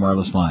Verizon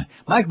wireless line.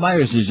 Mike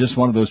Myers is just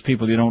one of those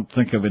people you don't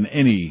think of in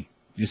any.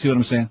 You see what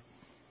I'm saying?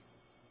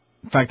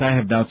 In fact, I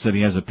have doubts that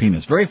he has a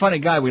penis. Very funny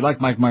guy. We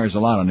like Mike Myers a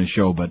lot on his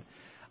show, but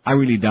I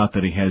really doubt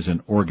that he has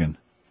an organ.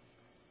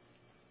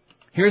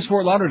 Here's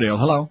Fort Lauderdale.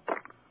 Hello.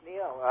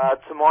 Neil,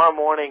 tomorrow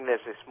morning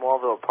there's a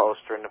Smallville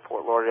poster in the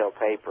Fort Lauderdale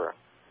paper.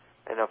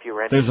 I don't know if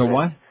you're interested. There's a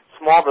what?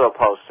 Smallville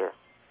poster.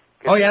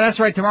 Oh, yeah, that's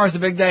right. Tomorrow's the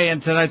big day,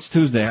 and tonight's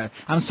Tuesday.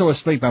 I'm so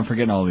asleep, I'm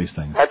forgetting all these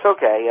things. That's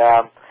okay.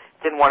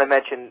 Didn't want to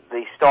mention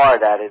the star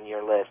that in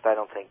your list. I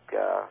don't think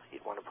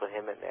you'd want to put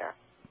him in there.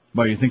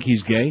 But you think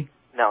he's gay?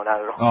 No,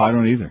 not at all. Oh, I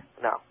don't either.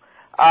 No.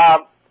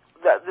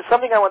 There's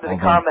something I wanted to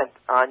comment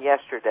on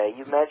yesterday.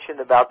 You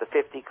mentioned about the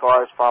 50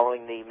 cars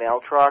following the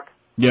mail truck.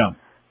 Yeah.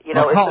 You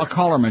know, a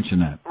caller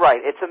mentioned that. Right.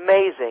 It's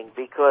amazing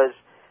because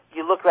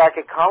you look back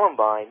at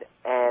Columbine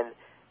and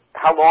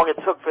how long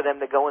it took for them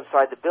to go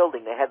inside the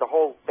building. They had the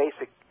whole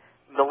basic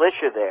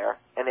militia there,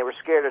 and they were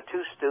scared of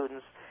 2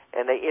 students,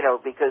 and they,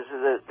 because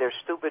of their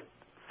stupid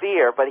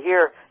fear. But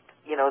here,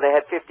 they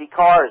had 50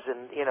 cars,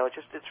 and,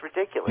 it's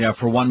ridiculous. Yeah,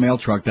 for one mail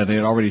truck that they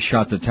had already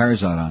shot the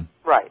tires out on.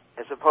 Right,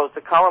 as opposed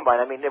to Columbine.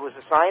 I mean, there was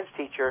a science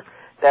teacher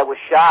that was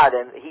shot,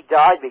 and he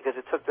died because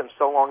it took them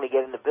so long to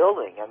get in the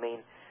building. I mean,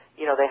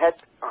 they had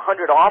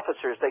 100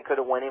 officers they could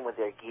have went in with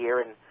their gear,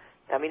 and,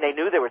 I mean, they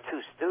knew there were 2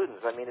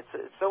 students. I mean, it's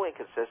so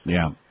inconsistent.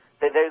 Yeah.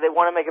 They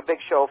want to make a big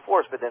show of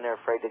force, but then they're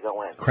afraid to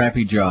go in.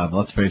 Crappy job,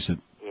 let's face it.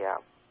 Yeah.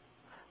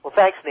 Well,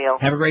 thanks, Neil.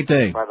 Have a great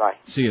day. Bye-bye.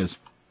 See yous.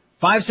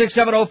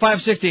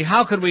 5670560.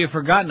 How could we have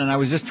forgotten? And I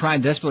was just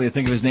trying desperately to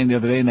think of his name the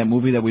other day in that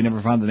movie that we never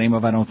found the name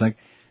of, I don't think.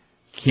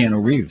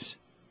 Keanu Reeves.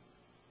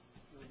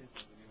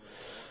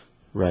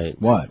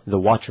 Right. What? The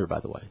Watcher,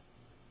 by the way.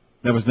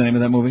 That was the name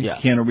of that movie? Yeah.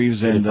 Keanu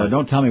Reeves and,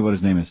 don't tell me what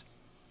his name is.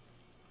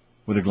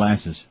 With the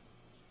glasses.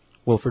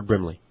 Wilford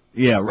Brimley.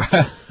 Yeah,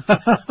 right.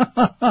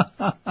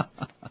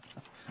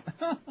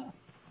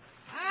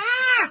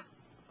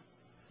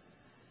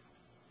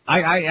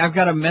 I've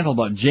got a mental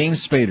about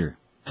James Spader.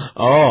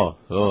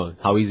 Oh,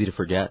 how easy to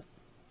forget.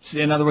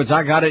 See, in other words,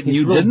 I got it and He's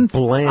you real didn't?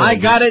 bland. I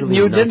got it and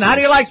you didn't? How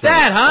do you like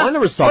that, huh? I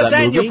never saw Put that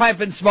that in movie. your pipe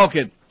and smoke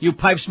it, you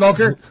pipe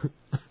smoker.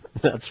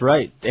 That's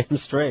right, damn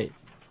straight.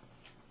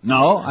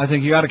 No, I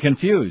think you got it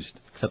confused.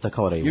 Except I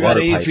call it a you water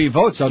got 83 pipe.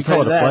 votes, I'll You tell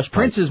call you it a that. flush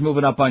Prince pipe. is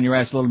moving up on your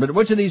ass a little bit.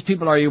 Which of these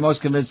people are you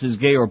most convinced is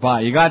gay or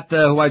bi? You got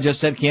who I just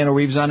said, Keanu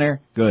Reeves, on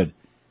there? Good.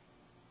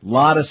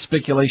 Lot of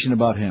speculation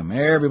about him.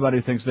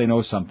 Everybody thinks they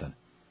know something.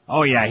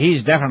 Oh yeah,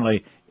 he's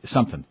definitely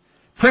something.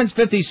 Prince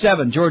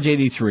 57, George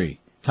 83,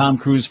 Tom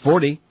Cruise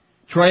 40,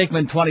 Troy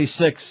Aikman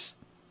 26.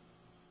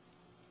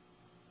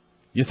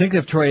 You think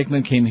if Troy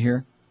Aikman came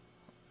here,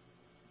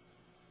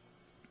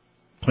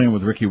 playing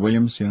with Ricky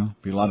Williams,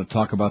 be a lot of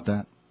talk about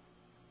that?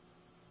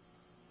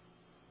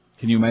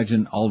 Can you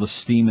imagine all the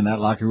steam in that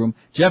locker room?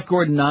 Jeff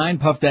Gordon 9,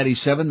 Puff Daddy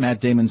 7,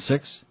 Matt Damon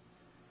 6.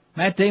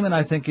 Matt Damon,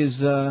 I think, is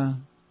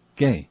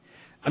gay.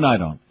 No, I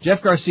don't.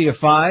 Jeff Garcia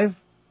 5.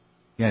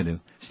 Yeah, I do.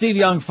 Steve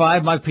Young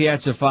 5, Mike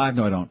Piazza 5.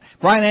 No, I don't.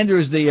 Brian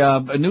Andrews,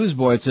 the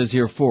newsboy, it says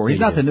here 4. He's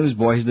not the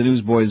newsboy, he's the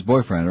newsboy's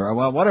boyfriend, or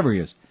well, whatever he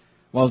is.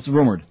 Well, it's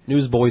rumored.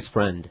 Newsboy's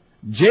friend.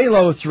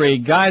 J-Lo 3,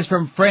 Guys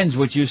from Friends,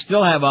 which you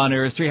still have on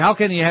there, is 3. How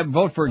can you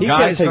vote for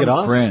Guys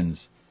from Friends?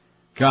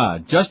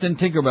 God. Justin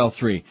Tinkerbell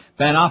 3.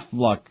 Ben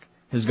Affleck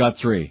has got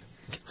 3.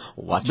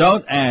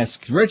 Don't ask.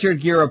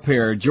 Richard Gere a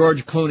pair.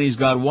 George Clooney's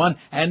got 1.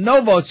 And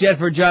no votes yet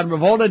for John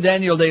Travolta,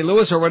 Daniel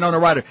Day-Lewis, or Winona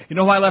Ryder. You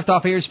know who I left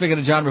off here, speaking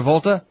of John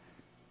Travolta?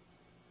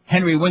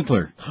 Henry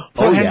Winkler.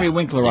 Put Henry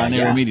Winkler on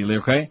there immediately,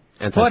 okay?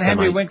 Put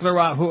Henry Winkler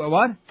on. Who?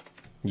 What?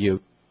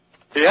 You.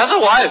 He has a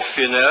wife,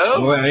 you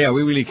know. Well, yeah,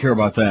 we really care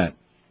about that.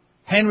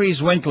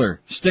 Henry's Winkler.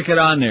 Stick it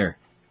on there.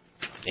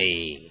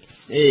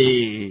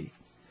 Hey.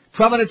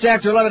 12 minutes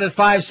after 11 at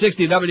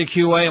 560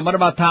 WQA. And what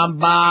about Tom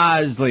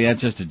Bosley? That's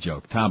just a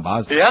joke. Tom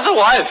Bosley. He has a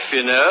wife,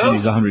 you know. And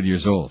he's 100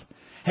 years old.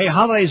 Hey,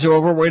 holidays are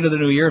over. We're into the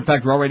new year. In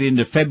fact, we're already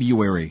into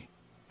February,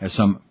 as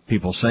some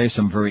people say.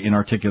 Some very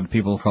inarticulate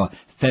people call it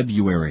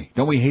February.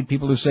 Don't we hate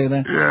people who say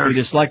that? Yeah. We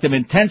dislike them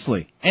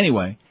intensely.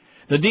 Anyway,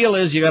 the deal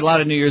is you got a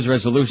lot of New Year's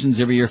resolutions.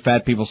 Every year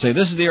fat people say,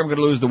 this is the year I'm going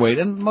to lose the weight.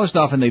 And most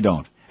often they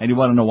don't. And you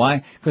want to know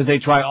why? Because they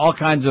try all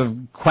kinds of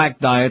quack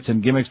diets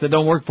and gimmicks that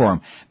don't work for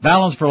them.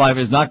 Balance for Life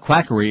is not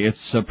quackery.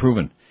 It's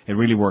proven. It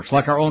really works.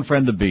 Like our own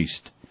friend, The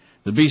Beast.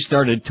 The Beast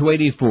started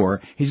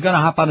 284. He's going to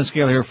hop on the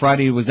scale here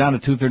Friday. He was down to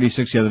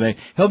 236 the other day.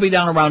 He'll be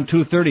down around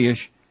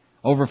 230-ish.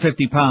 Over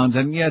 50 pounds,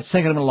 and yeah, it's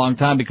taken him a long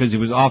time because he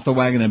was off the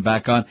wagon and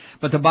back on.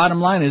 But the bottom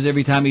line is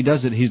every time he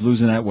does it, he's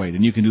losing that weight,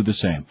 and you can do the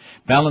same.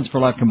 Balance for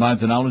Life combines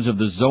the knowledge of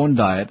the Zone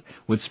diet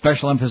with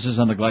special emphasis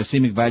on the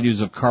glycemic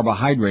values of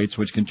carbohydrates,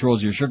 which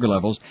controls your sugar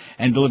levels,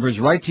 and delivers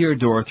right to your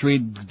door 3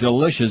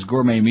 delicious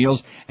gourmet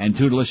meals and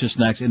 2 delicious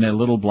snacks in a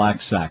little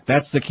black sack.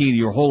 That's the key to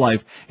your whole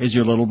life, is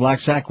your little black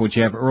sack, which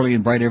you have early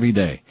and bright every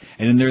day.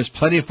 And then there's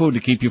plenty of food to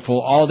keep you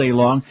full all day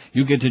long.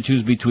 You get to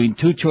choose between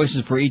 2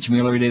 choices for each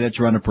meal every day that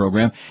you're on the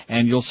program,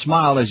 and you'll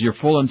smile as you're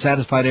full and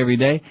satisfied every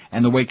day,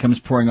 and the weight comes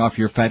pouring off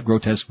your fat,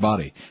 grotesque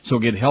body. So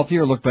get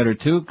healthier, look better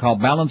too. Call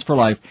Balance for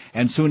Life,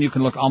 and soon you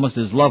can look almost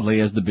as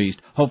lovely as the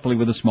Beast, hopefully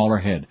with a smaller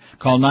head.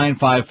 Call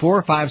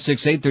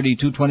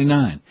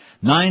 954-568-3229.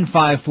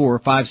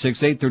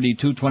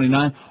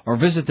 954-568-3229, or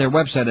visit their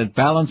website at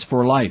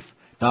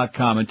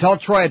balanceforlife.com. And tell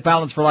Troy at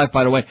Balance for Life,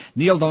 by the way,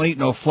 Neil don't eat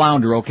no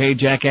flounder, okay,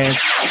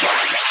 jackass?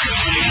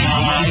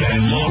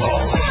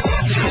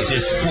 This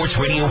is Sports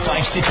Radio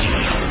 560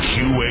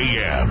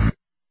 QAM.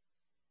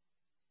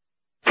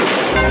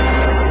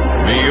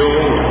 Neil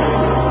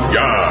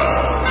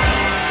Young.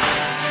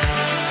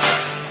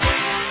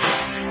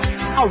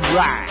 All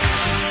right.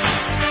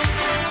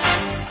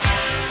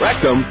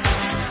 Rectum.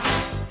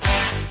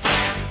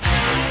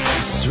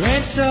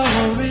 Strange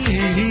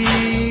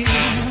stories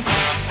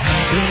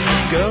have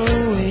been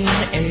going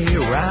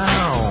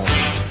around.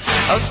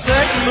 A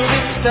certain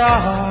movie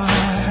star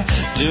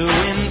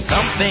doing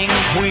something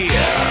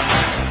queer.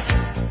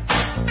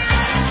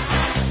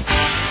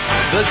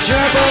 The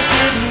gerbil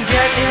didn't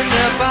get in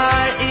there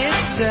by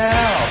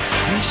itself.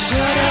 You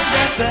should have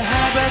left the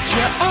habit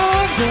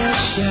on the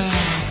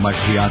shelf. Mike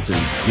Piazza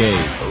is gay.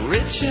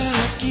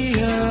 Richard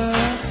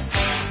Gere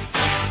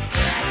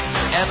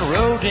and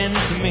rodent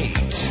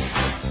meat.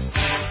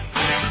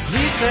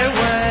 Please stay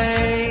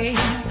away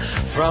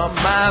from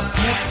my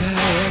pet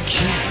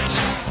parakeet.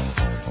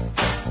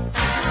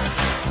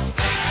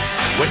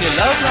 When your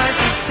love life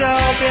is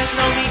dull, there's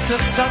no need to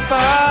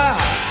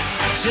suffer.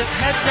 Just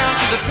head down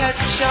to the pet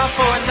shop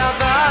for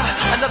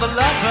another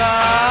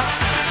lover.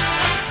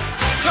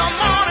 Come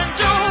on and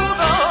do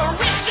the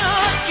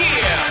Richard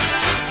Gere.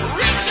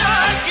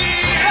 Richard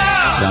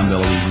Gere. John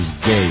DeLuise is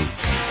gay.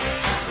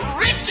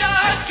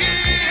 Richard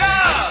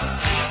Gere.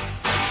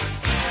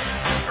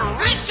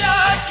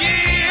 Richard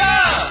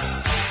Gere.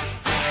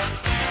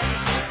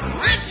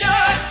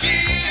 Richard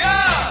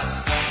Gere.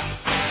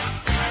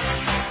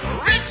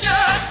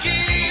 Richard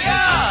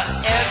Gere.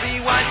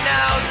 Everyone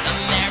knows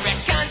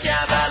American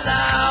Juggalo.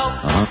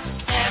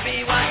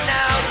 Everyone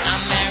knows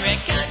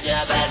American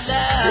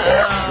Juggalo.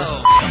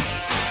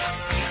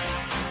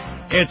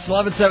 It's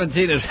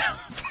 11:17 at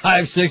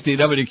 560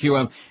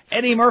 WQM.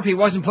 Eddie Murphy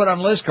wasn't put on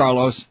the list,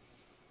 Carlos.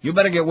 You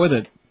better get with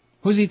it.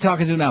 Who's he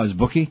talking to now? His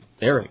bookie?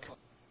 Eric.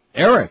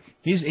 Eric.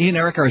 He and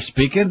Eric are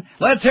speaking.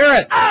 Let's hear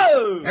it.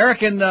 Oh!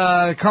 Eric and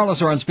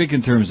Carlos are on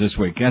speaking terms this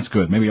week. That's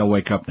good. Maybe I'll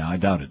wake up now. I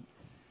doubt it.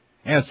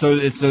 Yeah, so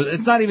it's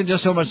not even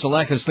just so much the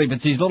lack of sleep.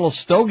 It's these little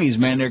stogies,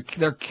 man.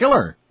 They're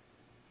killer.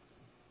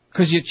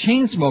 Cause you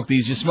chain smoke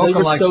these. You smoke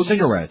them like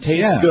cigarettes.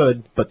 Taste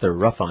good, but they're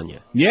rough on you.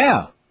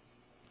 Yeah.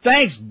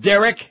 Thanks,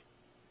 Derek.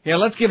 Yeah,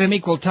 let's give him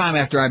equal time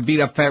after I beat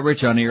up Fat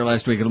Rich on the air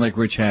last week. It'll make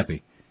Rich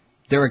happy.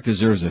 Derek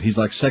deserves it. He's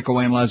like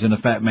psychoanalyzing the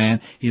fat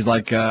man. He's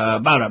like, been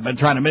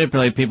trying to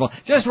manipulate people.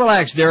 Just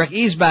relax, Derek.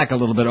 Ease back a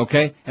little bit,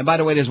 okay? And by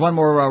the way, there's one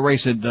more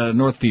race at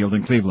Northfield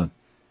in Cleveland.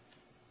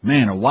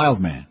 Man, a wild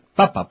man.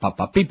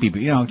 Beep, beep,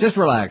 you know, just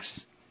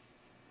relax.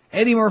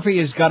 Eddie Murphy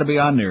has got to be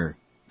on there,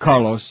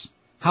 Carlos.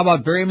 How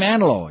about Barry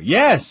Manilow?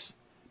 Yes!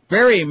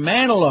 Barry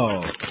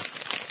Manilow!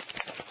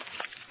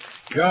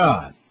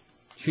 God.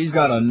 She's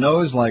got a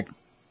nose like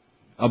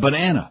a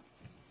banana.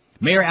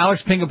 Mayor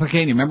Alex Pinga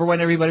Pequena. Remember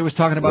when everybody was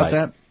talking about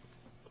that?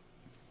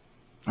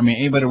 I mean,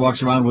 anybody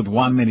walks around with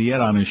Juan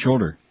Minilleta on his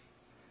shoulder.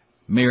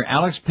 Mayor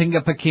Alex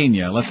Pinga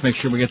Pequena. Let's make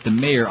sure we get the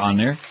mayor on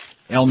there.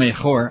 El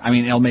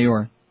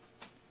Mayor.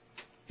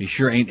 He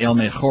sure ain't El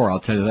Mejor, I'll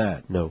tell you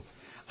that. No.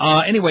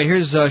 Anyway,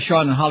 here's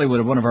Sean in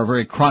Hollywood, one of our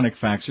very chronic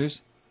faxers.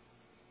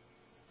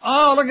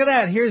 Oh, look at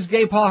that. Here's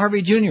gay Paul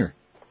Harvey Jr.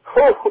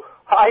 Oh,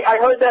 I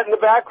heard that in the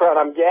background.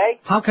 I'm gay.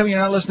 How come you're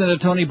not listening to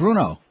Tony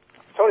Bruno?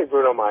 Tony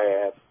Bruno,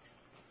 my ass.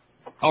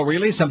 Oh,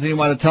 really? Something you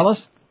want to tell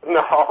us?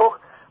 No.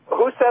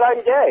 Who said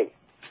I'm gay?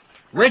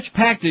 Rich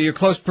Pachter, your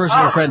close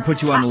personal friend,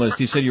 put you on the list.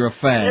 He said you're a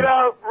fag. You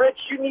know, Rich,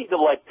 you need to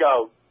let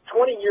go.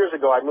 20 years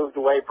ago, I moved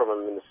away from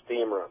him in the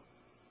steam room,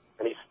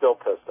 and he's still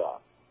pissed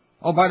off.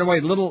 Oh, by the way,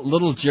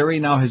 little Jerry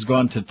now has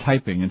gone to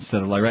typing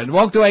instead of like writing.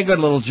 Won't do any good,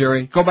 little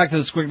Jerry. Go back to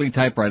the squiggly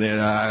typewriting,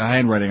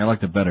 handwriting. I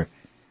liked it better.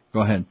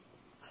 Go ahead.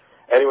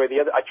 Anyway,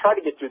 I tried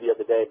to get through the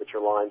other day, but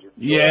your lines are...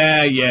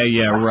 Yeah,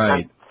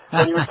 right.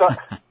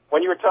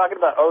 When you were talking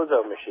about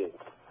ozone machines,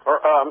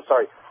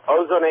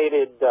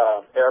 ozonated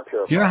air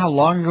purifiers. Do you know how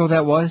long ago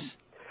that was?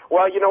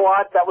 Well, you know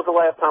what? That was the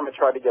last time I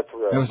tried to get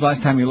through it. That was the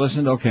last time you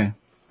listened? Okay.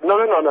 No.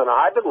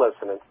 I've been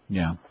listening.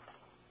 Yeah.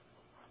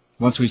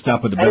 Once we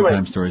stop with the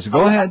bedtime stories.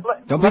 Go ahead.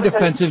 Don't be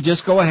defensive.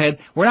 Just go ahead.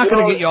 We're not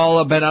going to get you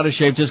all bent out of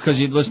shape just because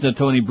you listen to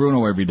Tony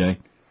Bruno every day.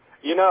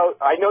 You know,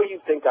 I know you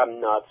think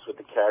I'm nuts with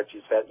the carrot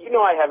juice. You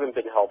know I haven't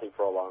been healthy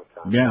for a long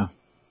time. Yeah.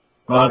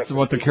 Well, that's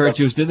what the carrot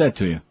juice did that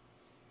to you.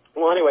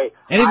 Well, anyway.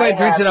 Anybody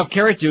drinks enough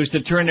carrot juice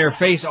to turn their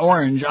face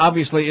orange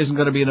obviously isn't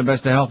going to be in the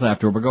best of health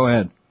afterward, but go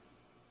ahead.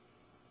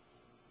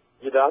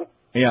 You done?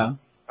 Yeah.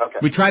 Okay.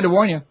 We tried to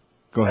warn you.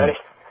 Go ahead.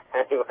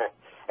 Anyway,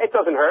 it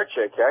doesn't hurt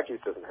you. Carrot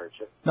juice doesn't hurt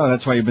you. No,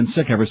 that's why you've been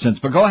sick ever since,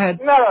 but go ahead.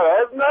 No,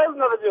 it has nothing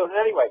to do with it.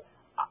 Anyway,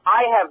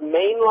 I have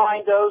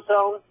mainlined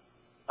ozone,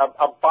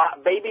 a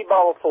baby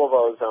bottle full of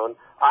ozone.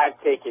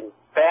 I've taken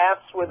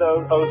baths with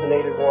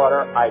ozonated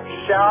water. I've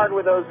showered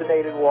with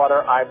ozonated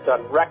water. I've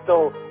done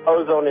rectal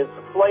ozone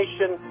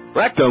insufflation.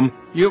 Rectum?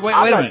 Wait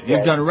a minute.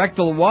 You've done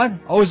rectal what?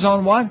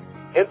 Ozone what?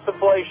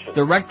 Insufflation.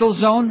 The rectal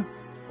zone?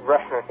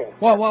 Right.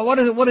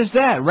 What is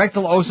that?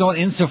 Rectal ozone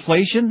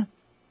insufflation?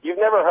 You've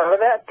never heard of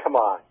that? Come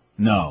on.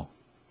 No.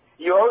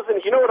 You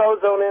know what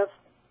ozone is?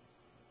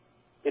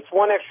 It's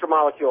one extra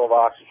molecule of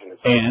oxygen.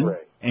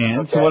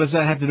 It's so what does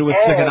that have to do with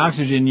sticking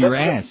oxygen in your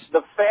ass?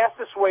 The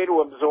fastest way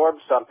to absorb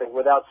something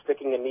without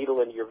sticking a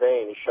needle into your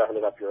vein is shoving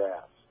it up your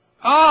ass.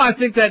 Oh, I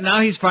think that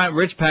now he's fine.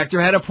 Rich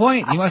Pachter had a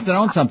point. He must have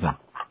known something.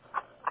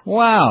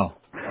 Wow.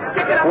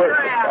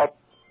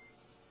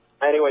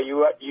 Anyway,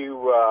 you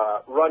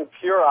run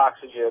pure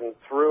oxygen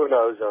through an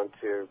ozone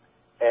tube.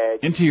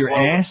 Into your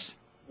ass?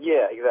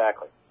 Yeah,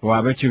 exactly. Well,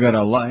 I bet you got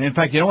a lot. In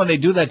fact, you know when they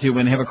do that to you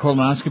when they have a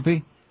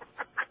colonoscopy?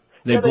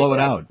 They blow it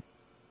out.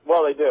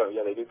 Well, they do.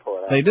 Yeah, they do pull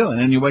it out. They do, and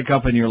then you wake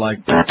up and you're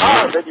like,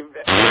 Oh, then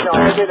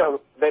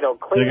they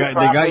don't clean it they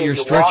got properly your as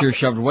you stretcher walk.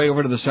 shoved way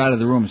over to the side of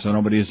the room so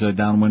nobody's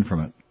downwind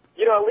from it.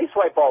 At least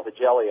wipe all the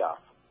jelly off.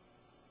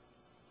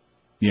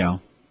 Yeah.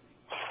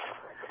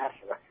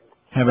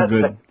 Have a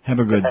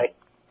good.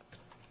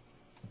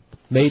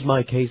 Made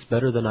my case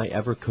better than I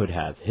ever could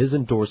have. His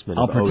endorsement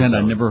I'll of pretend I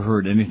ozone. never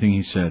heard anything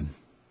he said.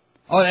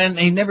 Oh, and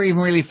he never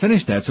even really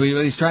finished that. So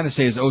what he's trying to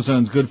say is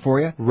ozone's good for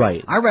you.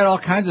 Right. I read all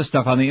kinds of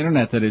stuff on the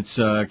internet that it's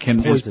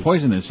is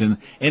poisonous, and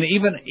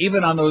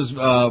even on those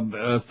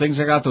things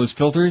I got, those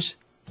filters.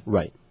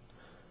 Right.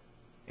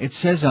 It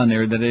says on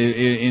there that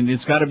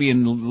it's got to be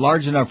in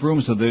large enough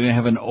rooms so they don't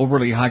have an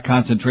overly high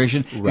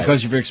concentration. Right.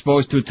 Because if you're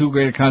exposed to a too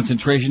great a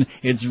concentration,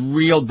 it's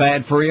real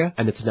bad for you.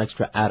 And it's an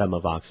extra atom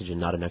of oxygen,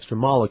 not an extra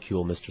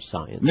molecule, Mr.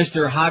 Science.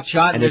 Mr.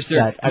 Hotshot, And it's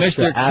that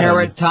extra Mr.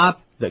 Carrot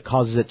Top. That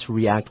causes it to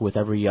react with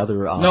every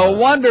other... no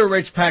wonder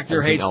Rich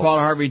Pachter hates else. Paul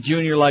Harvey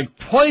Jr. like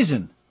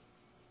poison.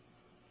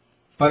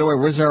 By the way,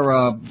 where's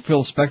our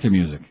Phil Spector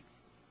music?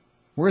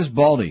 Where's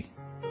Baldy?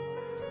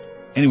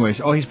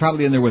 Anyways, he's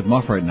probably in there with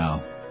Muff right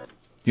now.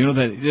 You know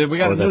that we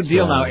got a new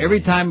deal now.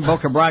 Every time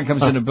Boca Brian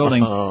comes in the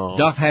building,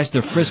 Duff has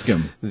to frisk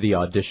him. The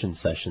audition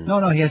session.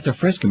 No, he has to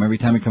frisk him every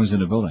time he comes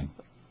in the building.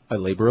 A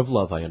labor of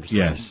love, I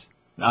understand. Yes.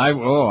 I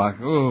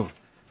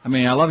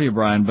love you,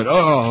 Brian, but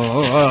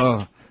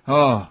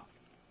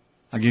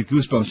I get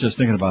goosebumps just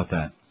thinking about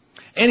that.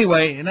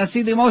 Anyway, now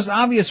see, the most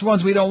obvious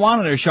ones we don't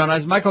want in there, Sean,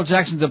 is Michael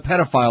Jackson's a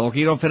pedophile. Okay,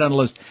 you don't fit on the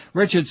list.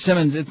 Richard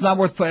Simmons, it's not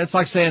worth putting. It's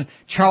like saying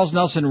Charles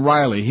Nelson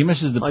Riley. He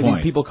misses the point. I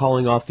mean, people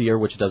calling off the air,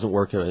 which doesn't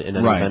work in any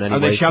event anyway. Are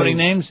they shouting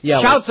names? Yeah.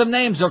 Shout some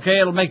names,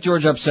 okay? It'll make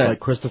George upset. Like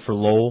Christopher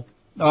Lowell.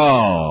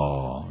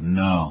 Oh,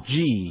 no.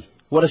 Gee,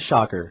 what a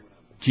shocker.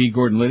 G.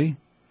 Gordon Liddy?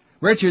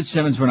 Richard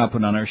Simmons we're not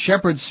putting on there.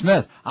 Shepard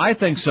Smith. I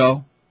think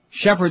so.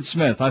 Shepard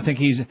Smith. I think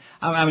he's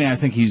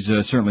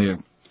certainly a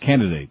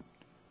candidate.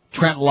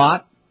 Trent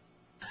Lott.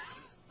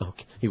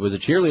 Okay. He was a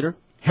cheerleader.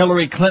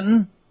 Hillary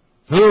Clinton.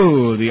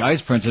 Ooh, the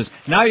Ice Princess.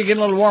 Now you're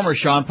getting a little warmer,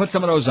 Sean. Put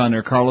some of those on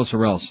there, Carlos,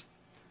 or else.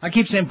 I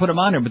keep saying put them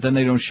on there, but then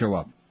they don't show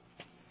up.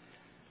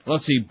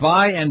 Let's see.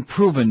 By and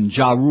proven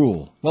Ja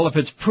Rule. Well, if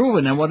it's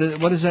proven, then what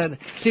is that?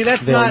 See,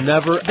 that's They'll not...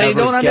 never, they ever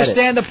don't get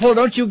understand it. the pull.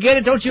 Don't you get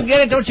it? Don't you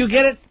get it? Don't you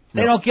get it?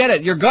 They don't get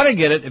it. You're gonna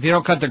get it if you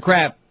don't cut the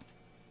crap.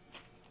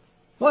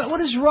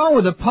 What is wrong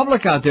with the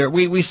public out there?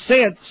 We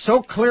say it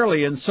so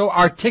clearly and so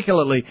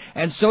articulately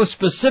and so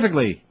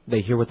specifically.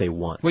 They hear what they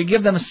want. We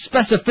give them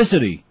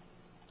specificity.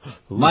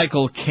 Ooh.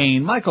 Michael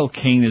Caine. Michael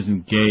Caine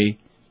isn't gay.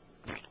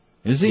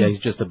 Is he? Yeah, he's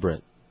just a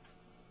Brit.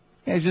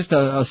 Yeah, he's just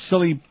a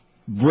silly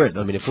Brit.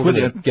 I mean, if we're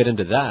going to get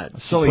into that,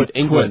 put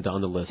England on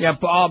the list. Yeah,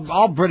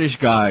 all British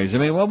guys. I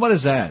mean, what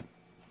is that?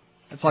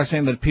 It's like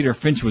saying that Peter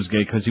Finch was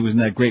gay because he was in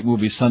that great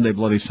movie Sunday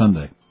Bloody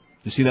Sunday.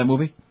 You see that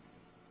movie?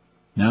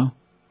 No?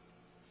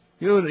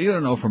 You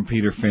don't know from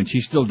Peter Finch.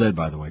 He's still dead,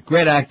 by the way.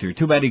 Great actor.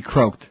 Too bad he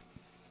croaked.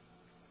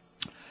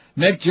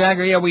 Mick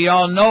Jagger, yeah, we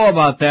all know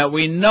about that.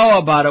 We know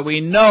about it. We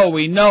know.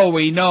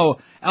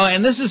 Oh,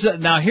 and this is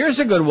now here's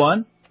a good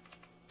one.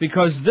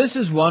 Because this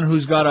is one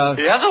who's got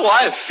He has a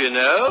wife, you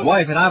know.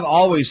 Wife, and I've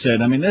always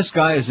said, I mean, this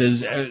guy is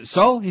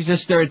he's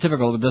just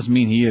stereotypical. It doesn't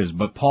mean he is.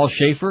 But Paul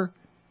Schaefer?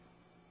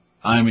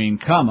 I mean,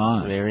 come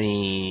on.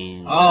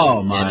 Very...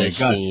 Oh, my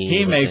God.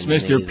 He makes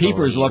Mr.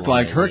 Peepers look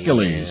like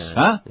Hercules.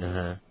 Huh?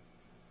 Uh-huh.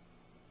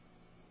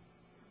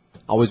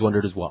 Always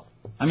wondered as well.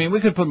 I mean, we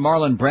could put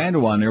Marlon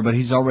Brando on there, but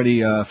he's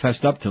already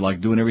fessed up to,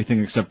 like, doing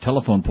everything except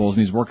telephone poles,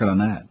 and he's working on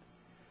that.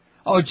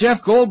 Oh,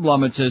 Jeff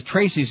Goldblum, it says,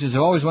 Tracy says,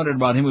 I've always wondered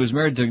about him. He was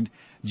married to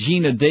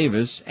Gina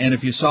Davis, and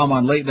if you saw him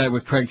on Late Night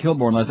with Craig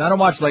Kilborn last night, I don't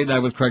watch Late Night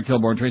with Craig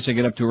Kilborn, Tracy, I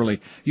get up too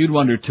early. You'd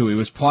wonder, too. He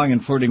was pawing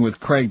and flirting with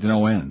Craig to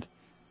no end.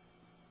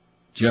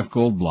 Jeff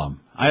Goldblum.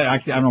 I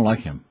don't like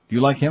him. Do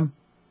you like him?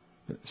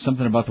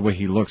 Something about the way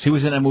he looks. He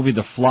was in that movie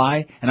The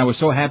Fly, and I was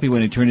so happy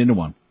when he turned into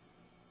one.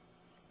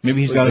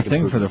 Maybe he's got a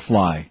thing for The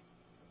Fly.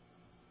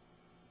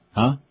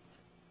 Huh?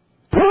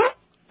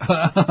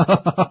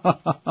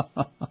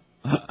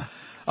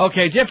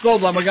 Okay, Jeff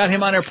Goldblum, we got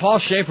him on there. Paul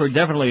Schaefer,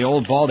 definitely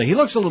old baldy. He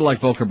looks a little like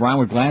Boca Brown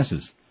with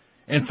glasses.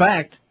 In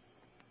fact,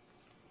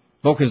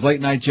 Boca's late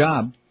night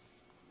job.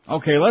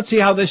 Okay, let's see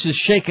how this is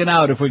shaken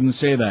out, if we can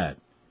say that.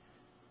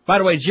 By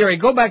the way, Jerry,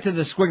 go back to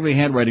the squiggly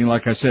handwriting,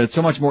 like I said. It's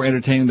so much more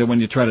entertaining than when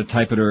you try to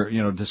type it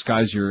or,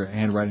 disguise your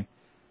handwriting.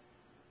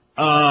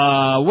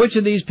 Which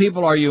of these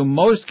people are you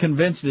most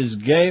convinced is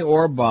gay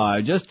or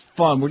bi? Just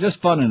fun. We're just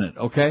funning it,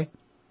 okay?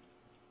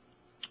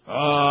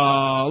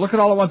 Look at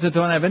all the ones that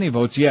don't have any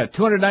votes yet.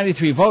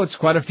 293 votes,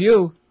 quite a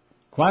few.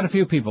 Quite a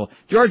few people.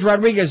 George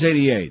Rodriguez,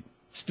 88.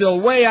 Still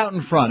way out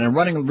in front and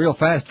running real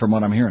fast from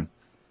what I'm hearing.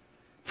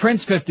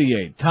 Prince,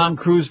 58. Tom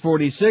Cruise,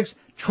 46.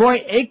 Troy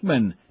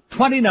Aikman,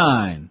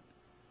 29.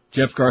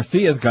 Jeff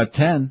Garcia got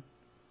 10.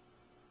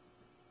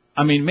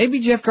 I mean, maybe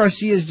Jeff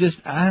Garcia is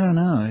just, I don't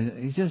know,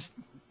 he's just,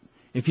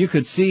 if you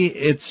could see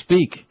it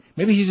speak,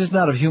 maybe he's just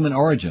not of human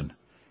origin.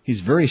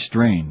 He's very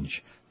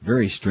strange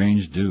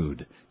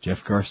dude.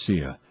 Jeff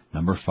Garcia,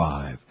 number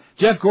 5.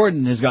 Jeff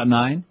Gordon has got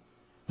 9.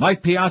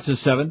 Mike Piazza,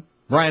 7.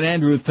 Brian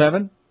Andrews,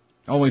 7.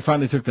 Oh, we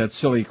finally took that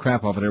silly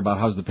crap off of there about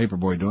how's the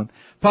paperboy doing.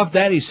 Puff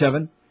Daddy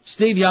 7,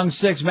 Steve Young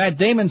 6, Matt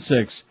Damon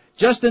 6,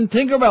 Justin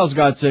Tinkerbell's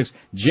got 6,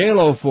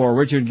 J-Lo 4,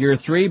 Richard Gere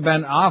 3,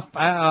 Ben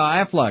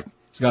Affleck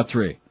has got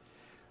 3.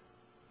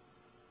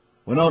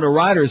 Winona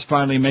Ryder's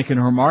finally making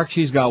her mark.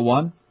 She's got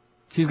 1.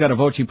 She's got a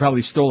vote. She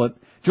probably stole it.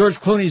 George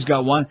Clooney's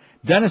got 1.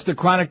 Dennis the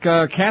Chronic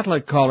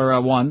Catholic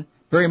caller 1.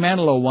 Barry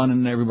Manilow 1,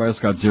 and everybody else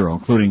got 0,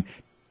 including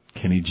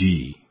Kenny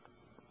G.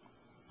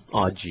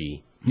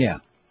 G. Yeah.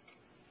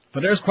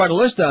 But there's quite a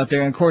list out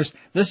there, and of course,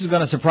 this is going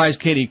to surprise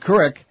Katie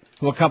Couric,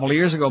 who a couple of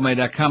years ago made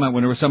that comment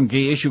when there was some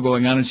gay issue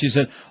going on, and she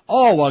said,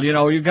 oh, well, you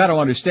know, you got to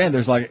understand,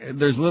 there's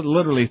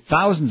literally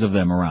thousands of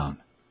them around.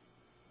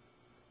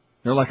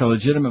 They're like a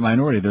legitimate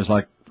minority. There's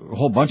like a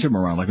whole bunch of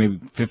them around, like maybe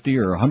 50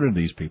 or 100 of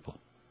these people.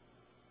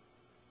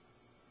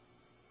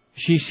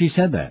 She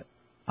said that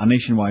on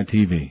nationwide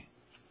TV.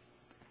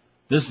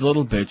 This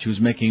little bitch who's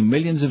making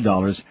millions of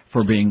dollars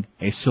for being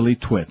a silly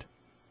twit.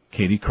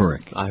 Katie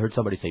Couric. I heard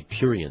somebody say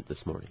purient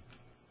this morning.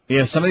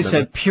 Yeah, somebody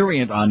said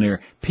purient on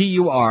there.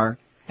 P-U-R.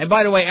 And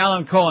by the way,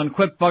 Alan Cohen,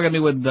 quit bugging me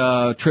with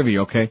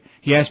trivia, okay?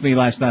 He asked me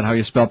last night how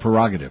you spell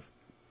prerogative.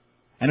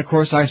 And of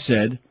course I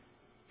said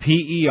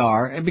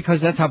P-E-R, and because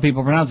that's how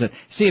people pronounce it.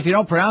 See, if you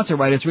don't pronounce it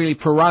right, it's really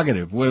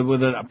prerogative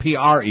with a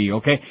P-R-E,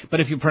 okay?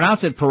 But if you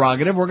pronounce it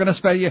prerogative, we're gonna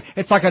spell you,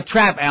 it's like a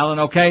trap, Alan,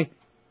 okay?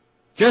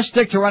 Just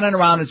stick to running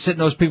around and sitting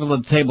those people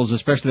at the tables,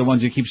 especially the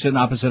ones who keep sitting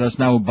opposite us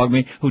now who bug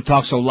me, who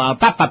talk so loud.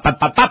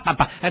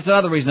 That's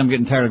another reason I'm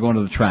getting tired of going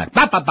to the track.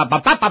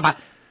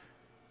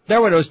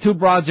 There were those 2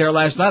 broads there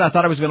last night. I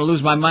thought I was going to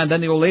lose my mind. Then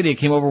the old lady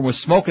came over and was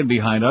smoking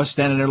behind us,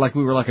 standing there like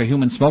we were like a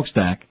human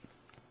smokestack.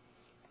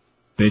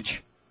 Bitch.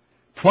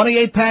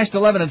 28 past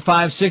 11 at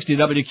 560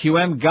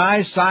 WQM.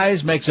 Guys,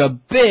 size makes a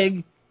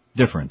big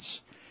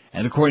difference.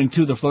 And according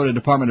to the Florida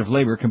Department of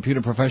Labor,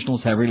 computer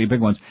professionals have really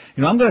big ones.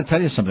 You know, I'm going to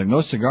tell you something.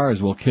 Those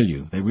cigars will kill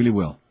you. They really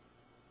will.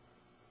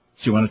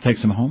 So you want to take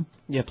some home?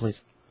 Yeah,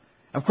 please.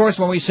 Of course,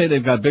 when we say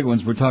they've got big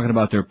ones, we're talking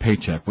about their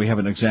paycheck. We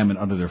haven't examined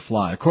under their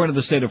fly. According to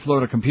the state of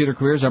Florida, computer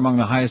careers are among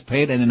the highest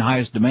paid and in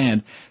highest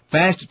demand.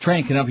 Fast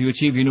Train can help you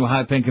achieve your new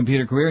high-paying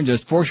computer career in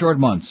just 4 short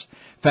months.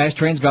 Fast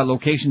Train's got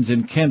locations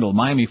in Kendall,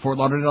 Miami, Fort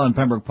Lauderdale, and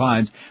Pembroke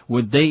Pines.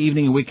 With day,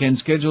 evening, and weekend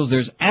schedules,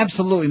 there's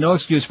absolutely no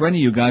excuse for any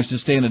of you guys to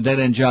stay in a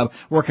dead-end job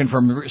working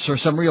for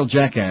some real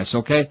jackass,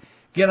 okay?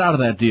 Get out of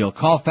that deal.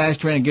 Call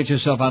Fast Train and get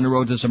yourself on the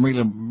road to some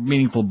really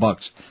meaningful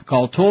bucks.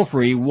 Call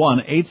toll-free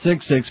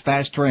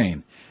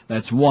 1-866-FAST-TRAIN.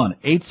 That's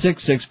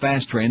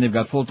 1-866-FAST-TRAIN. They've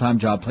got full-time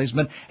job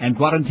placement and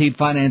guaranteed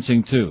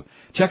financing, too.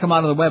 Check them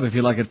out on the web if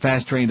you like at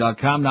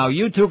fasttrain.com. Now,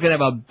 you too can have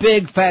a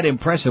big, fat,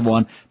 impressive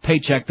one.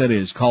 Paycheck that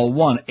is. Call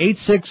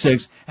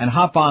 1-866 and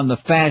hop on the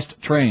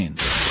Fast Train.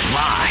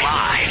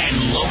 Live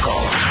and local.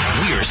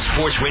 We're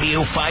Sports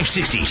Radio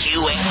 560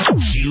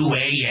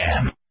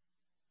 QAM.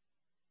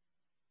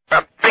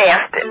 A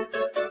bastard.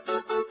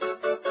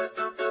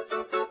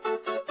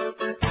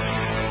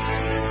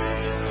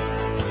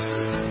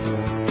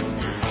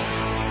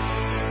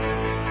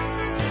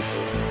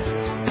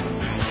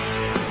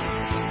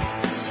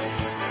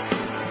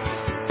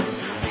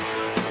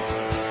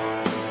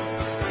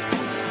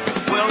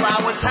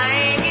 I was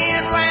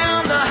hanging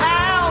round the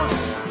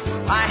house.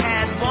 I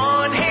had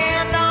one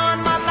hand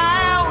on my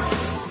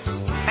blouse,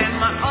 and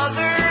my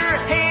other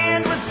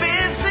hand was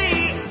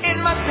busy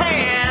in my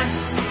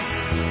pants.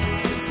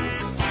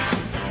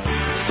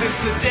 Since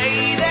the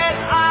day that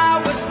I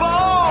was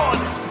born,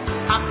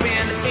 I've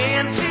been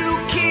into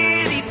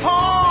kiddie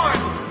porn.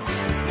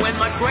 When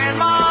my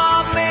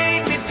grandma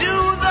made me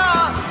do the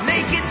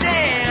naked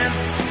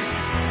dance,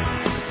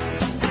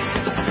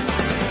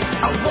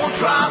 I won't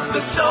drop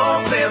the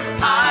soap if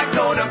I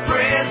go to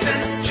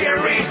prison.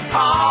 Jerry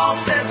Paul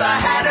says I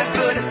had a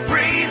good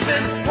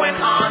reason. Went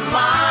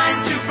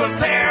online to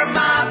prepare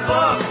my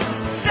book.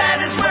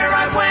 That is where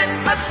I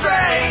went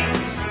astray.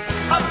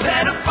 A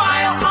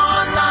pedophile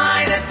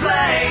online at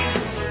play.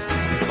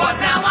 But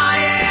now I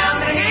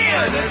am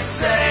here to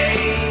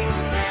say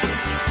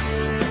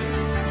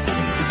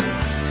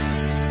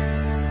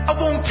I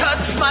won't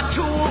touch my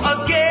tool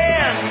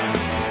again.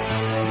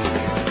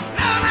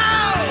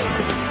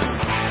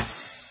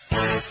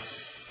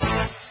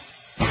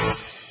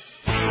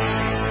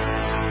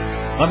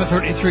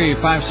 11:33,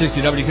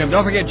 560 WQM.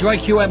 Don't forget, Joy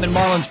QM and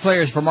Marlins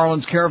players for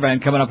Marlins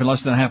Caravan coming up in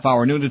less than a half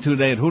hour, noon to 2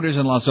 today at Hooters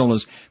in Las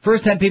Olas.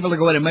 First 10 people to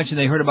go in and mention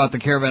they heard about the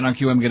Caravan on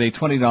QM get a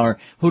 $20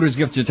 Hooters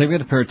gift certificate,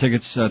 a pair of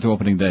tickets to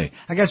opening day.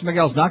 I guess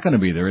Miguel's not going to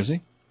be there, is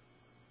he?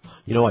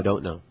 You know, I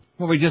don't know.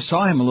 Well, we just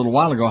saw him a little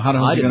while ago. How the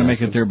hell is he going to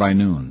make it there by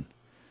noon?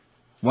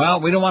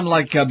 Well, we don't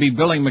want to, be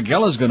billing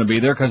Miguel is going to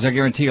be there, because I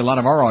guarantee a lot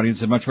of our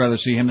audience would much rather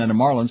see him than the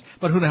Marlins,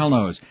 but who the hell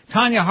knows?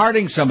 Tanya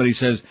Harding, somebody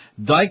says.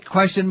 Dyke,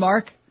 question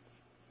mark?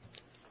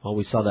 Well,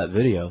 we saw that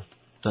video.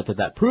 Not that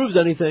that proves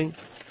anything.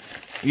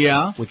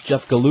 Yeah. With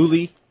Jeff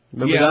Gillooly.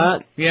 Remember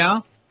that?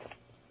 Yeah.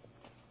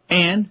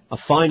 And? A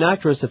fine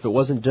actress if it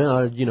wasn't,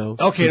 Okay,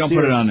 sincere. don't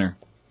put it on there.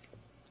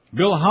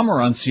 Bill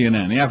Hummer on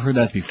CNN. Yeah, I've heard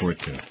that before,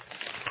 too.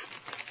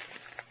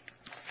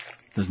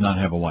 Does not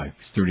have a wife.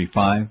 He's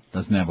 35,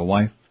 doesn't have a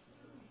wife.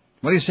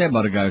 What do you say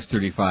about a guy who's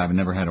 35 and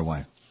never had a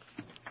wife?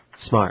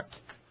 Smart.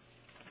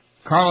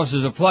 Carlos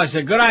is a plus.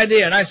 A good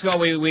idea. Nice go.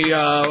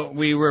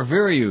 We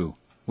revere you.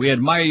 We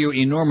admire you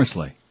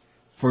enormously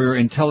for your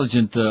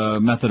intelligent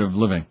method of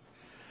living.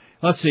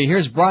 Let's see.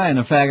 Here's Brian.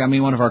 In fact,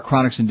 one of our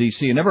chronics in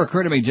D.C. It never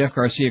occurred to me Jeff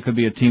Garcia could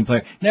be a team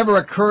player. Never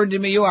occurred to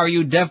me. Are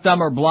you deaf,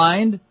 dumb, or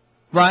blind,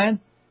 Brian?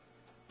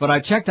 But I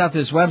checked out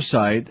this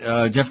website,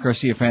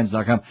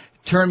 JeffGarciaFans.com.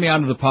 Turned me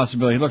on to the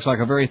possibility. He looks like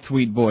a very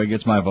sweet boy.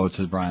 Gets my vote,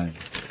 says Brian.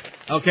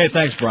 Okay,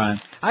 thanks, Brian.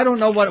 I don't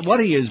know what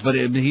he is, but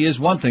he is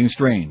one thing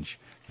strange.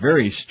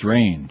 Very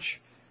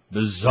strange.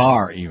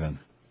 Bizarre, even.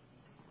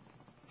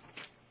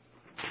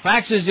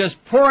 Fax is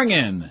just pouring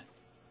in.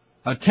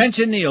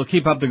 Attention, Neil.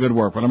 Keep up the good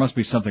work. Well, there must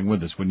be something with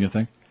this, wouldn't you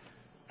think?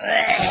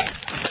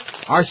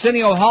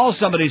 Arsenio Hall,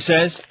 somebody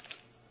says.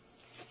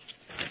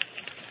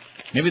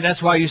 Maybe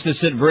that's why he used to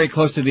sit very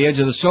close to the edge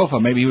of the sofa.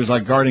 Maybe he was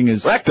like guarding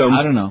his rectum.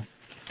 I don't know.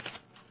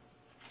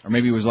 Or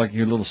maybe he was like a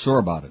little sore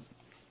about it.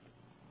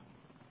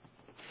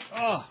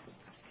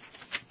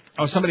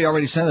 Oh, somebody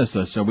already sent us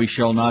this, so we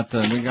shall not,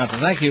 we got the,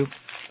 thank you.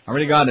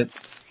 Already got it.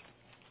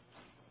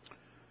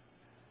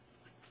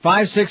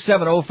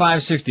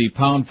 5670560,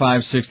 pound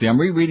 560. I'm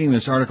rereading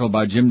this article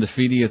by Jim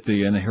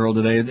DeFede in the Herald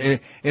today.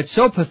 It's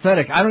so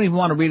pathetic, I don't even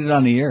want to read it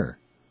on the air.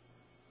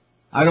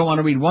 I don't want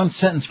to read one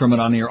sentence from it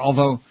on the air,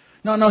 although,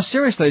 no,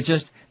 seriously, it's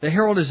just, the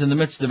Herald is in the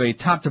midst of a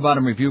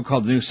top-to-bottom review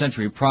called the New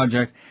Century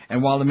Project,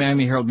 and while the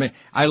Miami Herald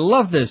I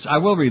love this, I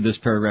will read this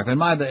paragraph,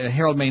 and the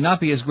Herald may not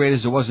be as great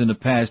as it was in the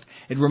past,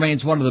 it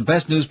remains one of the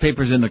best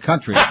newspapers in the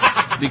country,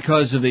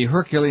 because of the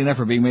Herculean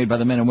effort being made by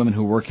the men and women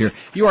who work here.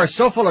 You are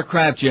so full of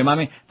crap, Jim.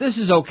 This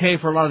is okay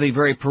for a lot of the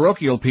very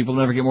parochial people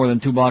who never get more than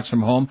 2 blocks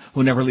from home,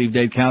 who never leave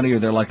Dade County, or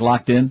they're like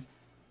locked in.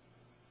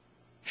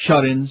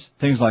 Shut-ins,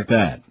 things like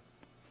that.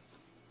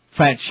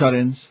 Fat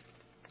shut-ins.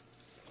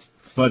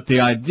 But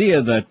the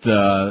idea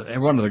that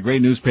one of the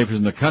great newspapers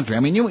in the country,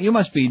 you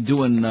must be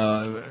doing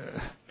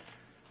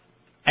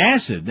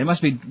acid. They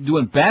must be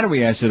doing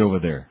battery acid over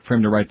there for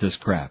him to write this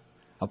crap.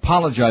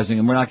 Apologizing,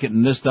 and we're not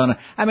getting this done.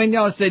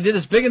 They did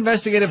this big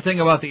investigative thing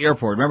about the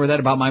airport. Remember that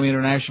about Miami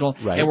International?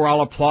 Right. And we're all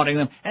applauding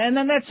them. And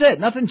then that's it.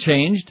 Nothing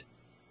changed.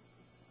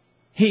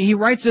 He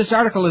writes this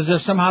article as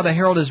if somehow the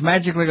Herald is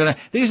magically going to...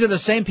 These are the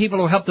same people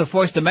who helped to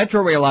foist the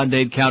Metro Rail on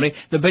Dade County,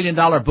 the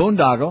billion-dollar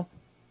boondoggle.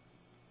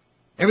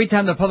 Every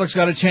time the public's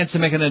got a chance to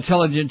make an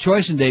intelligent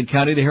choice in Dade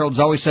County, the Herald's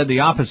always said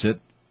the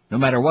opposite, no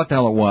matter what the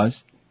hell it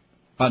was.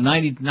 About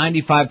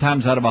 95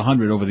 times out of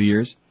 100 over the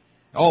years.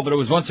 Oh, but it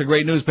was once a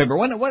great newspaper.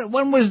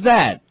 When was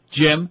that,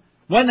 Jim?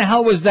 When the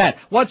hell was that?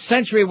 What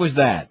century was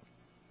that?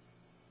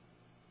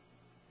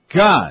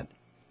 God.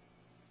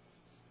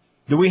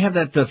 Do we have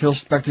that Phil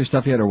Spector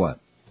stuff yet or what?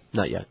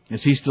 Not yet.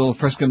 Is he still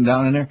frisking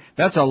down in there?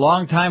 That's a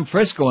long time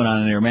frisk going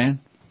on in there, man.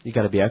 You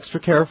gotta be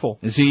extra careful.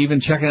 Is he even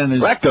checking on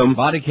his rectum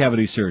body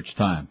cavity search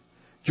time?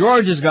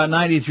 George has got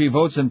 93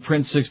 votes and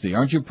Prince 60.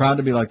 Aren't you proud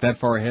to be like that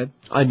far ahead?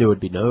 I knew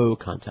it'd be no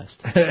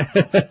contest.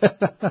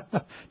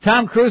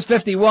 Tom Cruise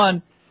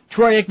 51,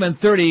 Troy Aikman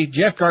 30,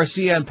 Jeff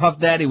Garcia and Puff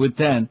Daddy with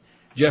 10,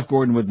 Jeff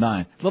Gordon with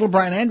 9. Little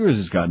Brian Andrews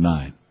has got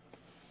 9.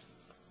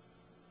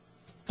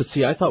 But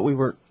see, I thought we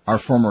were... Our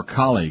former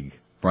colleague,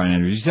 Brian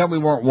Andrews. You thought we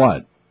weren't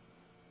what?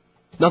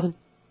 Nothing.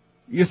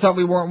 You thought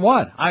we weren't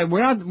what?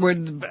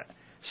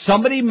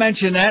 Somebody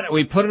mentioned that.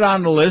 We put it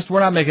on the list. We're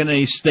not making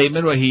any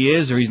statement what he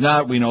is or he's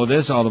not. We know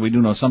this, although we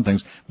do know some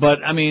things. But,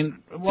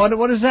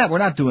 what is that? We're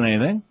not doing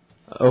anything.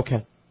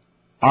 Okay.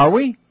 Are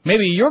we?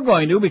 Maybe you're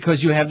going to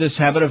because you have this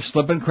habit of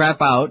slipping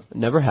crap out.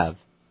 Never have.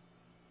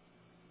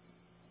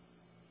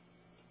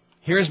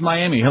 Here's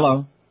Miami.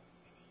 Hello.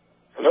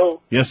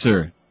 Hello. Yes,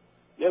 sir.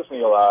 Yes,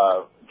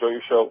 Neil. Enjoy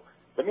your show.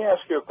 Let me ask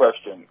you a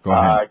question. Go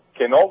ahead.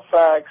 Can old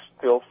fags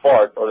still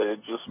fart, or they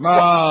just...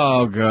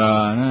 Oh,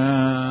 God.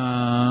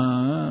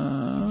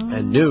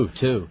 And new,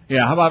 too.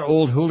 Yeah, how about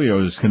old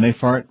Julios? Can they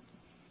fart?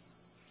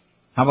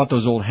 How about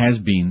those old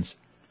has-beens?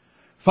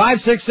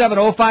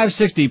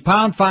 5670560,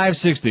 pound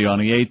 560 on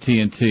the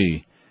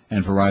AT&T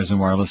and Verizon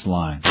wireless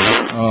line.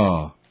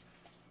 Oh.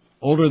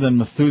 Older than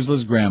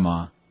Methuselah's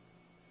grandma.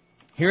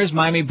 Here's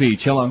Miami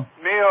Beach. Hello. Neil,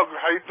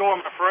 how you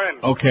doing, my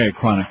friend? Okay,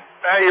 Chronic.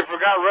 Hey, you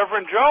forgot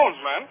Reverend Jones,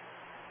 man.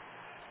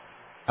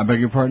 I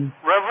beg your pardon?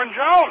 Reverend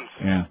Jones.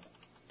 Yeah.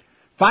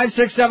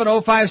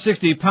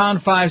 5670560,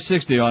 pound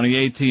 560 on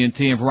the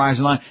AT&T and Verizon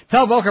line.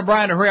 Tell Volker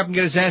Bryan to hurry up and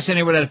get his ass in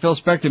here with that Phil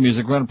Spector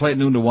music. We're going to play it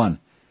noon to 1.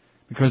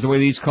 Because the way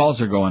these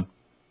calls are going.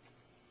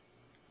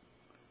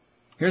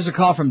 Here's a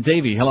call from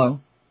Davey.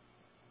 Hello.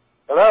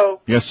 Hello.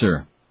 Yes,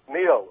 sir.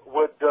 Neil,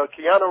 would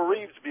Keanu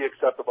Reeves be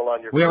acceptable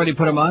on your... We already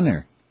put him on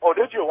there. Oh,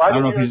 did you? I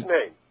didn't hear his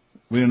name.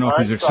 We don't know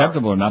if he's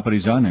acceptable or not, but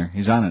he's on there.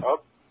 He's on it.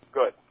 Oh,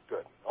 good.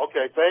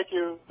 Okay, thank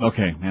you.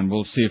 Okay, and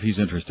we'll see if he's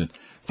interested.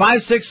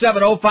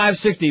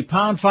 5670560,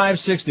 pound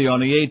 560 on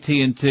the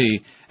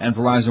AT&T and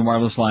Verizon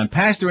wireless line.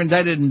 Pastor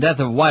indicted in death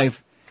of wife.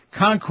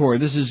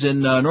 Concord. This is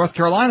in North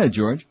Carolina,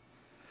 George.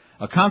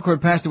 A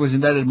Concord pastor was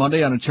indicted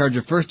Monday on a charge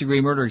of first-degree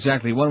murder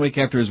exactly 1 week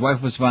after his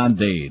wife was found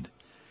dead.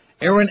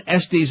 Aaron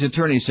Estes'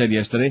 attorney said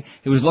yesterday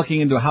he was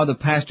looking into how the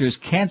pastor's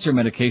cancer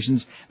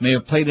medications may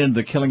have played into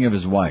the killing of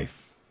his wife.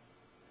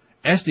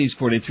 Estes,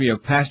 43, a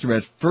pastor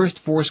at First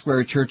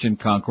Foursquare Church in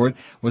Concord,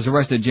 was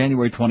arrested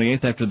January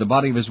 28th after the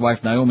body of his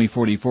wife, Naomi,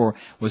 44,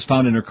 was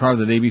found in her car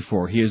the day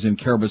before. He is in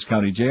Caribous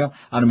County Jail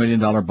on $1 million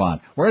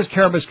bond. Where's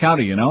Caribous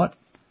County, you know it?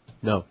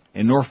 No.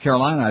 In North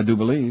Carolina, I do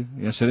believe.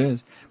 Yes, it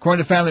is.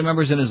 According to family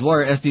members and his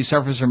lawyer, Estes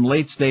suffers from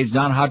late-stage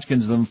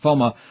non-Hodgkin's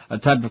lymphoma, a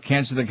type of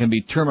cancer that can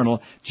be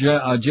terminal.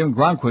 Jim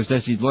Gronquist,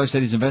 Estes' lawyer,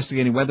 said he's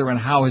investigating whether and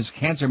how his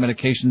cancer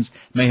medications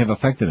may have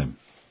affected him.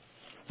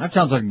 That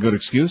sounds like a good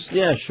excuse.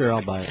 Yeah, sure,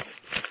 I'll buy it.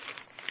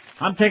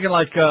 I'm taking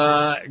like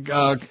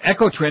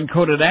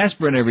Ecotrin-coated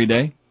aspirin every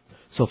day.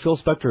 So Phil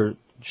Spector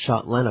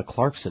shot Lana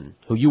Clarkson,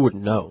 who you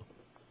wouldn't know.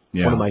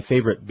 Yeah. One of my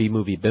favorite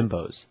B-movie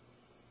bimbos.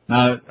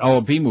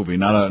 A B-movie,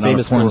 not a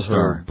Famous porn for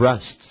star. her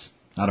breasts.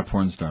 Not a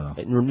porn star,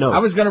 though. No. I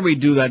was going to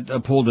redo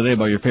that poll today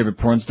about your favorite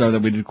porn star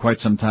that we did quite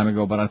some time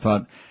ago, but I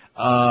thought,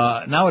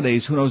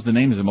 nowadays, who knows the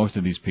names of most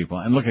of these people?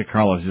 And look at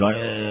Carlos, he's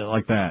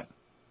like that.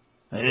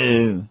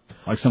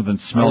 Like something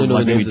smelled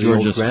like maybe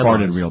George just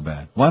farted real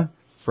bad. What?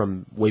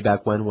 From way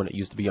back when it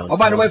used to be on. Oh,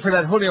 by the way, for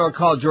that Julio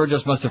call, George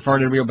just must have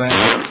farted real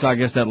bad. So I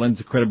guess that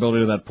lends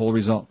credibility to that poll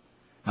result.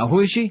 Now, who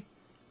is she?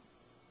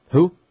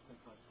 Who?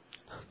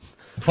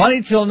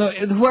 Funny till no,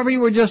 whoever you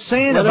were just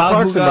saying Lana about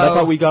Clarkson, but I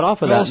thought we got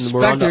off of that and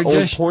we're on to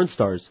old just, porn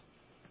stars.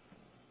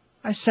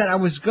 I said I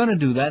was gonna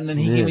do that, and then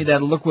he gave me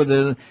that look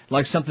with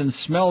like something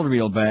smelled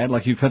real bad,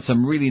 like you cut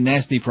some really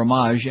nasty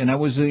fromage, and that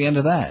was the end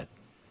of that.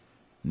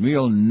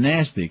 Real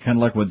nasty, kind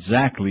of like what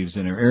Zach leaves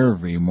in there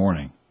every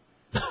morning.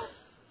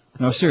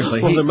 No,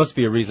 seriously. Well, there must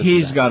be a reason.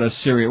 He's got a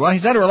serious. Well,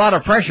 he's under a lot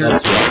of pressure.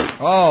 That's right.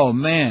 Oh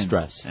man,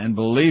 stress. And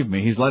believe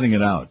me, he's letting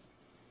it out.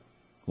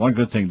 One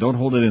good thing, don't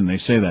hold it in. They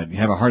say that. You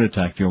have a heart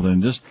attack, feel it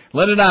in. Just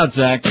let it out,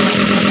 Zach.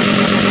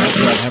 That's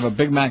right. Have a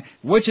Big Mac.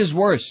 Which is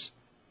worse?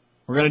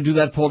 We're going to do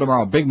that poll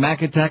tomorrow. Big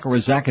Mac attack or a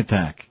Zach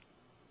attack?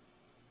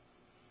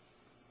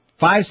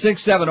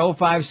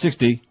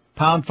 5670560,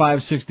 pound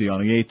 560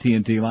 on the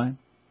AT&T line.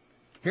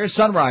 Here's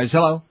Sunrise.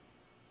 Hello.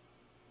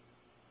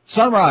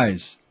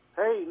 Sunrise.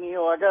 Hey,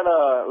 Neil, I got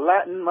a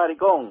Latin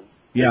maricon.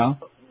 Yeah.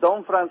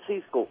 Don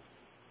Francisco.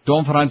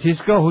 Don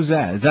Francisco? Who's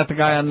that? Is that the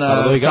guy on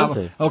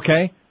the...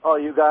 Okay. Oh,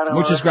 you got him?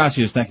 Muchas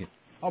gracias. Thank you.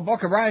 Oh,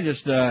 Boca Brian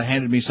just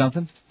handed me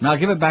something. Now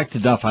give it back to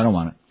Duff. I don't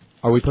want it.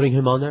 Are we putting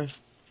him on there?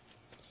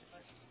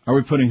 Are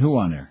we putting who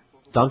on there?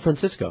 Don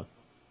Francisco.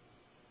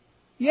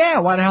 Yeah,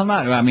 why the hell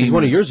not? I mean, he's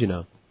one of yours, you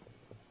know.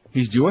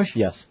 He's Jewish?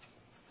 Yes.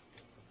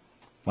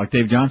 Like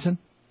Dave Johnson?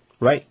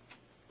 Right.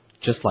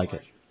 Just like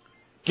it.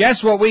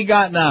 Guess what we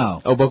got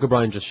now? Oh, Boca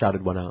Brian just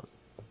shouted one out.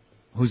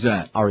 Who's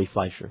that? Ari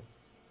Fleischer.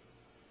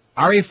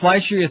 Ari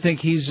Fleischer, you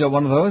think he's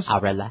one of those?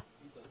 Arella.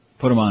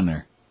 Put him on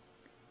there.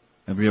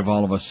 And we give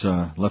all of us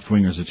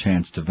left-wingers a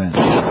chance to vent.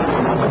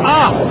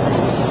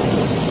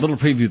 Ah! A little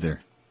preview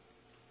there.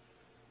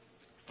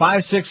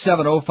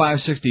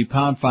 5670560,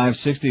 pound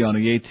 560 on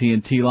the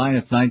AT&T line.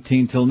 It's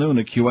 19 till noon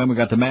at QM. We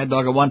got the Mad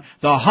Dog at 1.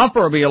 The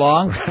Humper will be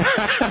along.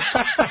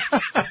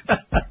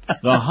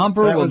 The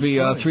Humper will be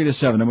 3 to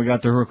 7. Then we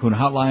got the Hurricane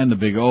Hotline, the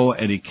Big O,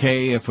 Eddie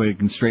K, if we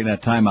can straighten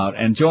that time out.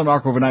 And Joe and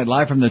Mark overnight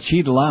live from the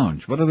Cheetah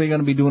Lounge. What are they going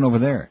to be doing over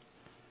there?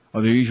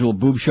 Oh, their usual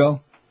boob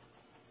show?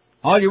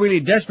 All you really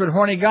desperate,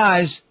 horny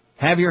guys,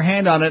 have your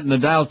hand on it and the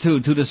dial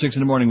 2 to 6 in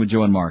the morning with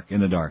Joe and Mark in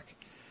the dark.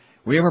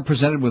 Were you ever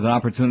presented with an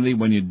opportunity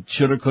when you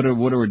shoulda, coulda,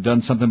 woulda, or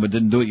done something but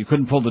didn't do it? You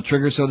couldn't pull the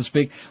trigger, so to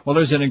speak? Well,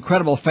 there's an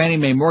incredible Fannie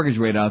Mae mortgage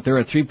rate out there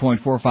at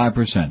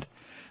 3.45%.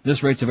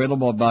 This rate's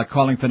available by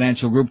calling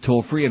Financial Group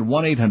toll-free at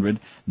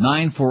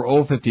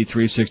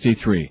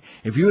 1-800-940-5363.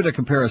 If you were to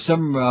compare a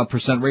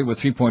 7% rate with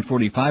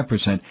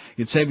 3.45%,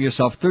 you'd save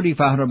yourself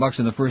 $3,500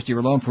 in the first year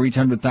alone for each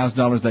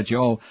 $100,000 that you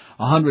owe.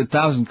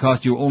 $100,000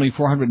 cost you only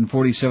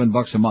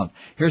 $447 a month.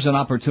 Here's an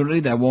opportunity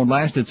that won't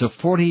last. It's a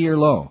 40-year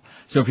low.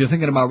 So if you're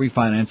thinking about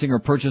refinancing or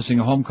purchasing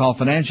a home, call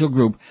Financial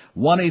Group,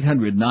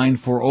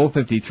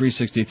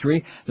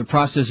 1-800-940-5363. The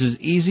process is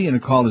easy and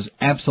the call is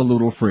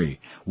absolutely free.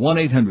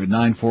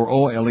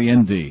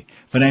 1-800-940-LEND.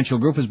 Financial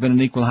Group has been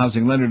an equal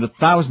housing lender to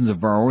thousands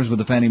of borrowers with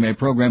the Fannie Mae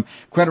program.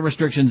 Credit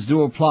restrictions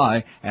do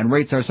apply, and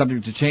rates are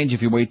subject to change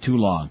if you wait too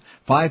long.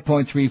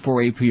 5.34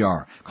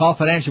 APR. Call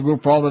Financial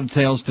Group for all the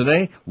details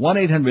today.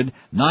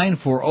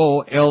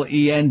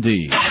 1-800-940-LEND.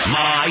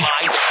 Live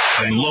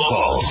and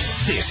local.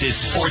 This is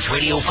Sports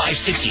Radio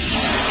 560.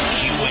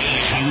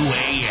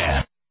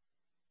 QAM.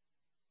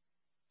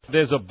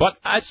 There's a butt.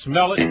 I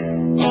smell it.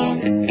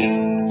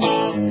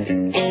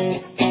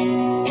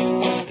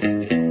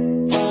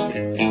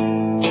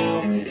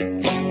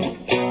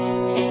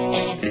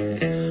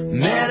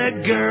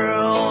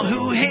 Girl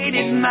who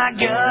hated my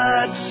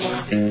guts.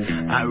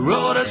 I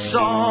wrote a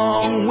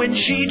song when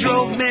she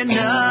drove me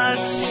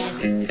nuts.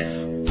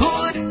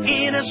 Put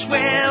in a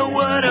swear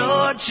word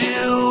or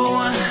two.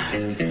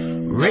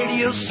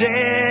 Radio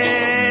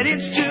said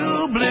it's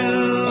too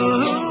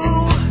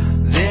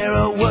blue. There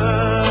are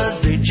words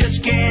they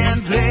just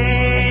can't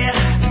play.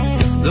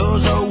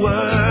 Those are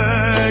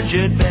words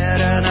you'd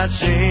better not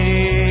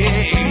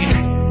say.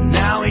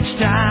 Now it's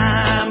time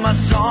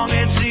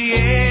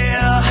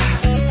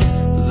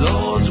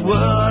Those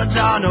words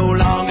are no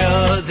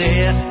longer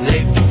there.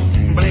 They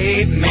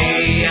bleed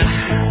me.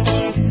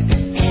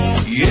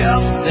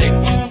 Yep, they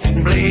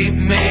bleed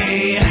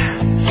me.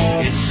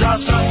 It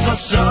sucks.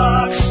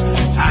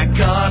 I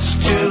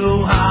cussed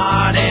too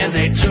hard and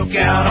they took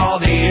out all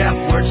the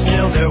F words.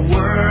 Still there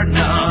were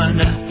none.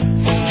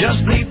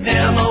 Just bleep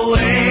them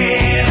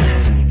away.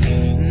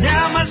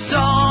 Now my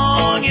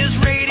song is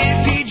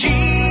rated PG.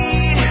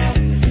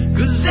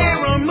 'Cause they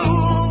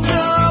removed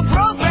the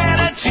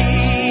profanity.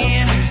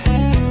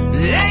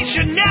 They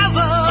should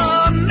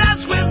never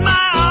mess with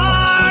my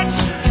art.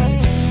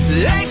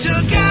 They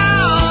took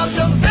out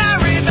the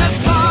very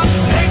best part.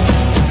 They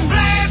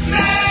blame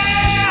me.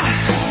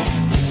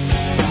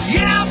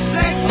 Yep,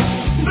 they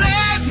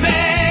blame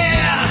me.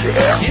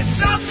 It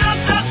sucks.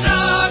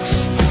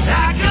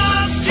 I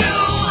cussed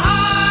too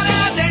hard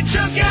and they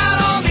took out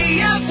all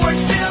the F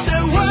words. Still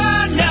there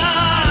were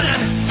none.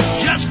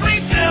 Just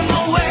bleep them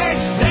away.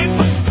 They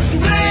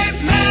blame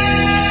me.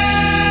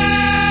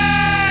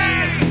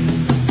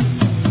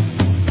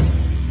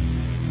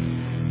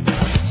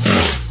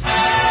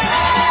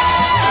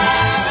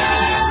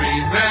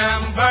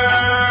 Remember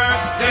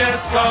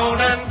this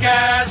golden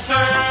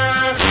gasser.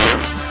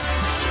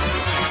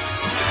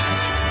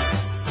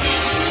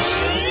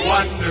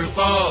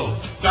 Wonderful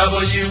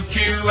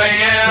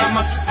WQAM.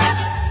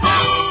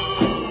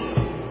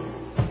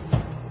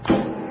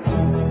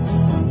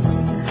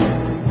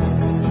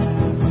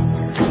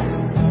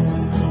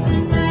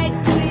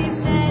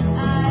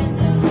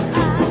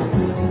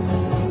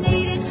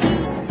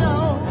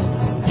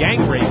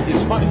 Gang rape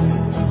is funny.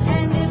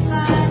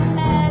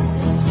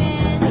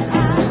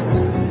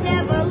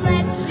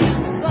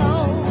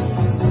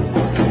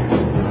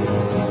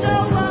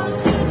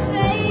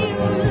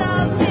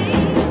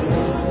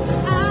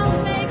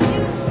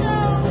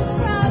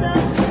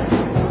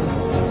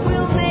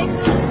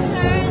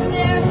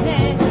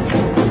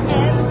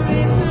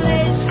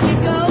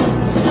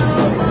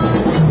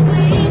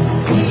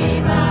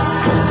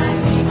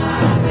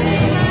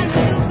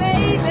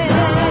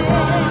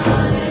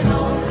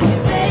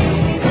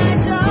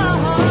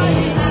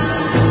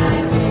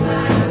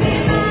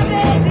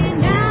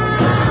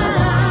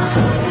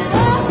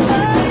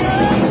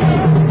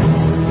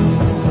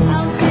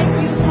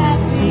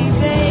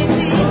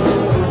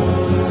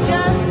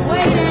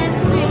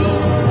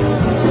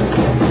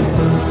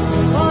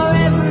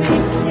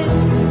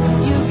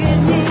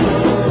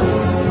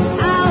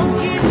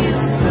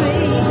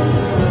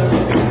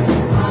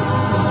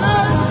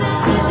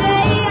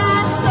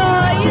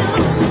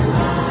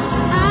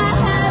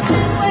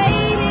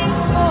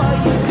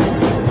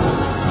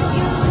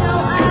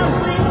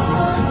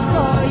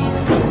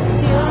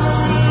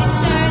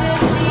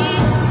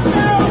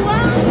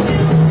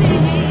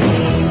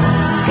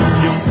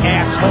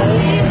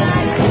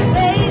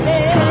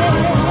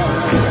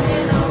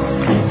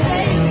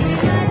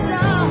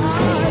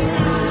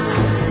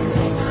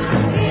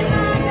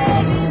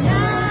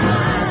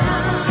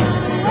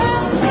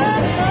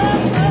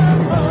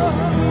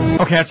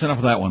 Okay, that's enough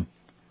of that one.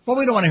 Well,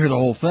 we don't want to hear the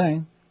whole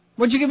thing.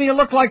 What'd you give me a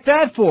look like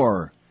that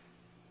for?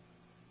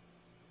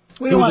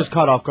 He was just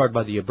caught off guard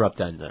by the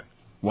abrupt end there.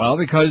 Well,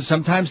 because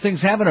sometimes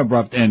things have an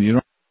abrupt end. You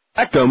don't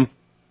Act 'em.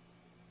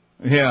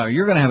 Yeah,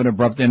 you're going to have an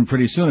abrupt end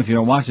pretty soon if you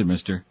don't watch it,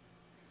 mister.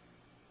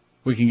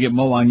 We can get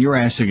Mo on your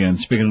ass again,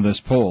 speaking of this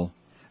poll.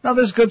 Now,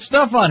 there's good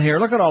stuff on here.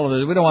 Look at all of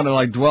it. We don't want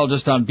to, dwell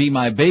just on Be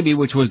My Baby,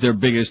 which was their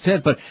biggest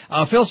hit. But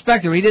Phil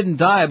Spector, he didn't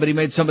die, but he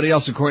made somebody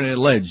else, according to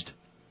alleged.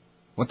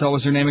 What the hell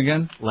was her name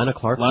again? Lana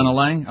Clarkson. Lana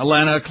Lang?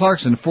 Lana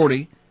Clarkson,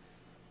 40.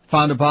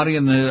 Found a body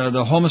in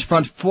the Homeless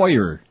Front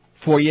foyer.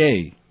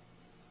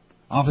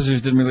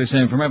 Officers didn't really say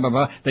information,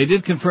 but they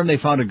did confirm they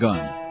found a gun.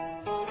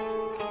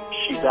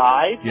 She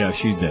died? Yeah,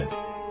 she's dead.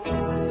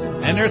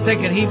 And they're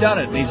thinking he done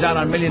it. He's out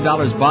on $1 million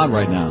bond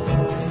right now.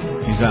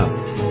 He's out.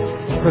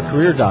 Her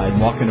career died.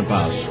 Walking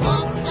about.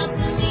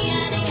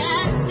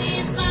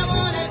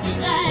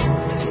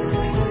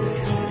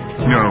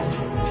 No.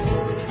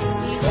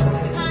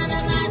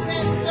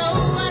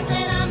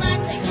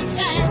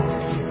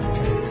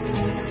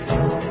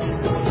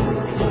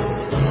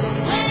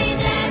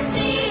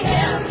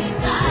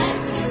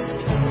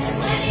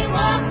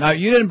 Now,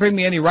 you didn't bring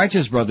me any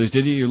Righteous Brothers,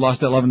 did you? You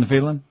lost that love and the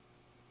feeling?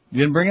 You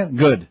didn't bring it?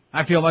 Good.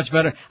 I feel much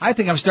better. I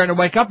think I'm starting to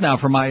wake up now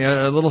from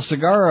my little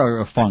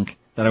cigar funk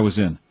that I was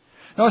in.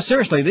 No,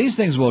 seriously, these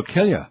things will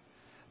kill you.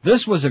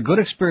 This was a good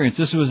experience.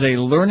 This was a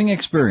learning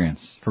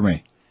experience for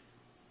me.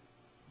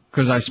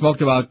 Because I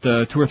smoked about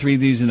 2 or 3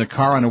 of these in the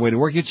car on the way to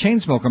work. You chain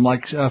smoke them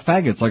like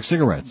faggots, like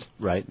cigarettes.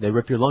 Right. They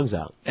rip your lungs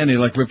out. And they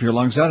rip your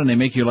lungs out, and they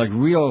make you like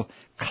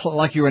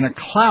you're in a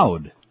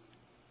cloud.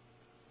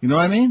 You know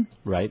what I mean?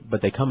 Right,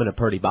 but they come in a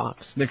pretty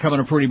box. They come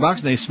in a pretty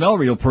box, and they smell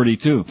real pretty,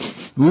 too.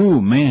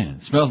 Ooh, man,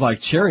 it smells like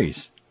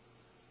cherries.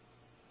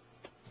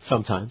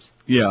 Sometimes.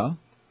 Yeah.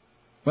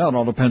 Well, it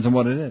all depends on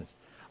what it is.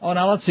 Oh,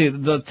 now let's see.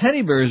 The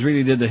Teddy Bears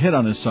really did the hit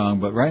on this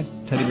song, but right?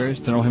 Teddy Bears,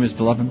 To Know Him Is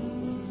to Love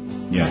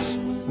Him? Yes.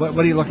 What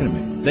are you looking at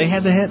me? They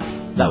had the hit?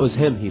 That was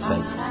him, he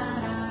says. The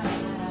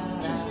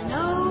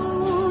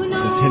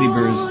Teddy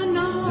Bears.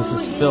 This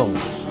is Phil.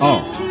 Oh,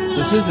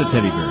 this is the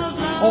teddy bear.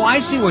 Oh,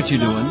 I see what you're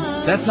doing.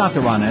 That's not the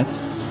Ronettes.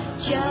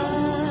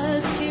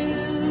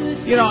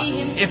 You know,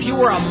 if you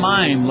were a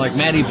mime like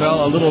Maddie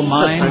Bell, a little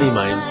mime. A tiny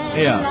mime.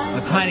 Yeah,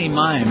 a tiny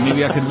mime.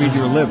 Maybe I could read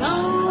your lips.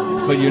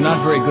 But you're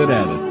not very good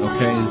at it,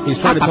 okay? He's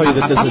trying to tell you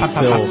that this is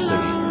Phil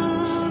singing.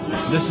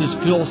 This is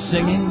Phil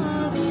singing?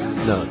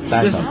 No,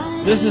 back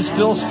up. This is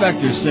Phil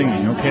Spector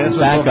singing, okay? That's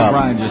what Back up.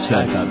 Brian just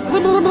said. Back up.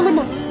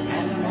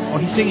 Oh,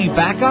 he's singing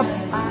backup?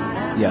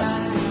 Yes.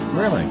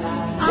 Really?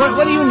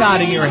 What are you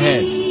nodding your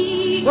head?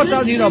 What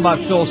do you know about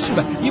Phil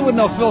Spector? You would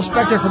know Phil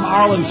Spector from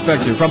Arlen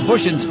Spector, from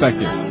Bush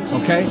Inspector,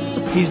 okay?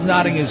 He's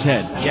nodding his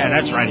head. Yeah,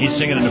 that's right. He's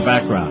singing in the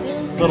background.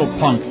 Little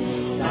punk.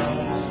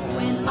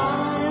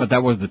 But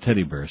that was the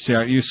teddy bear. See,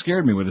 you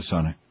scared me with this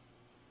on it.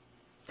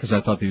 Because I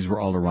thought these were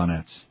all the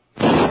Ronettes.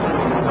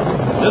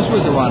 This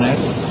was the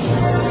Ronettes.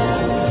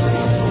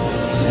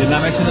 Didn't I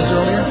mention this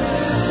earlier? I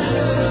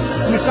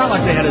mean, it's not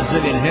like they had a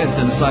zillion hits,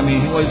 and so, I mean,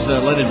 he was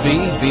Let It Be,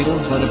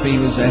 Beatles, Let It Be, he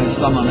had his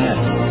thumb on that.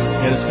 He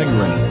had his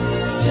finger in it.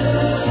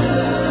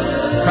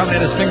 Probably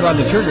had his finger on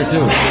the trigger,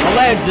 too.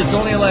 Alleged, it's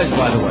only alleged,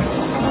 by the way.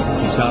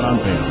 He's out on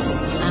bail.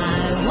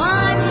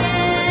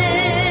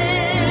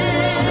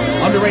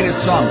 Underrated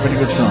song, pretty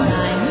good song.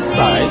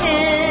 Side.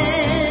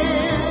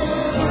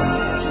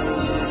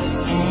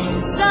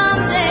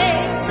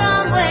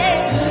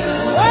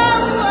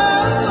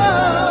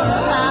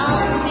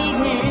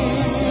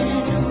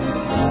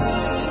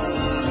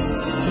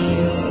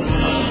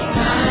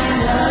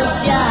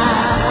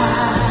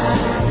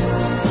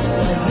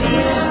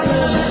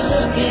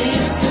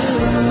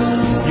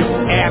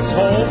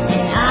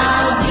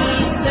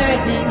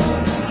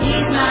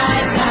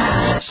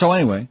 So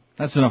anyway,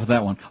 that's enough of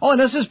that one. Oh, and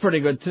this is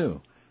pretty good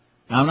too.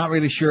 I'm not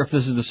really sure if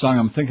this is the song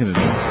I'm thinking it is.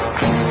 Oh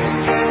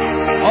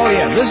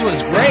yeah, this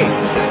was great.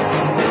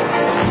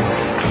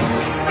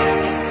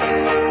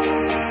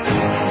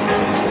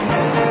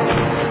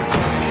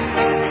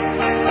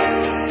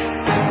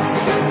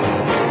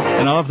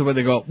 And I love the way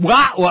they go,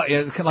 wah, wah,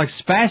 yeah, kind of like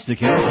spastic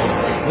here.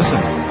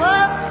 Listen.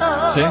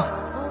 See?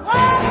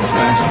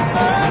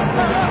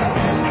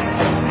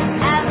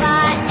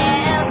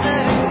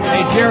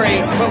 Hey, Jerry,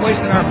 quit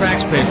wasting our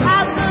fax paper.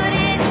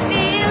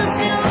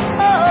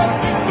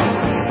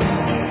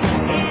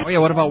 Oh, yeah,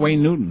 what about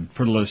Wayne Newton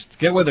for the list?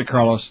 Get with it,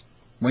 Carlos.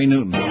 Wayne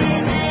Newton.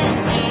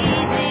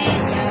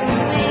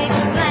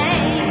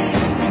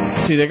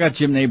 See, they got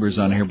Jim Nabors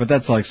on here, but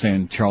that's like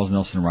saying Charles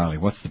Nelson Riley.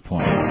 What's the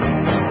point?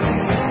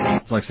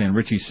 It's like saying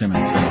Richie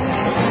Simmons.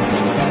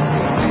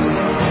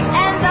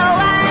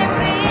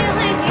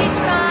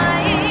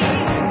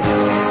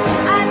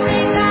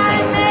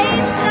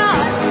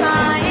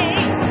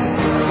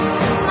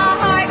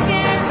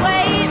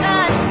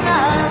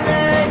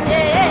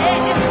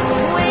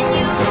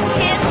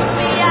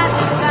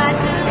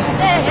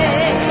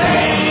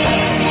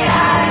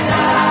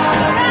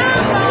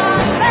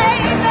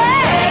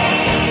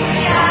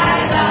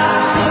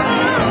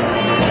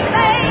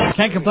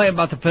 Can't complain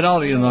about the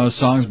fidelity in those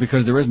songs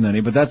because there isn't any,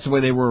 but that's the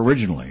way they were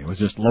originally. It was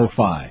just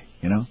lo-fi,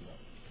 you know?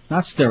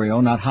 Not stereo,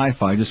 not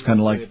hi-fi, just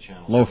kind of like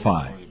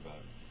lo-fi.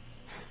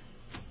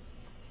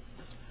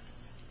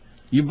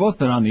 You've both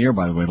been on the air,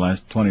 by the way, the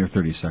last 20 or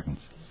 30 seconds.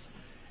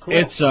 Cool.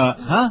 It's, We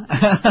got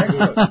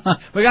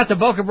the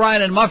Boca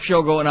Brian and Muff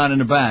show going on in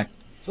the back.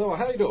 So,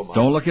 how you doing, Mike?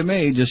 Don't look at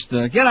me, just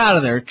get out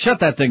of there.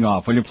 Shut that thing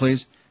off, will you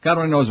please? God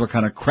only knows what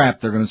kind of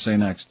crap they're going to say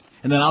next.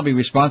 And then I'll be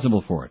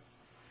responsible for it.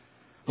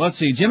 Let's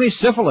see, Jimmy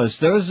Syphilis,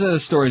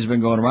 those stories have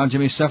been going around.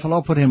 Jimmy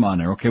Cephalo, put him on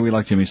there, okay? We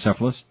like Jimmy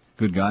Syphilis,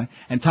 good guy.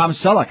 And Tom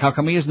Selleck, how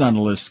come he isn't on the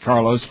list,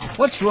 Carlos?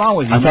 What's wrong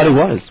with you? I thought he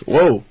was.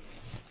 Whoa.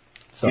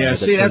 Sorry, yeah,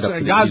 see, that's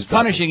God's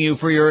punishing you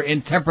for your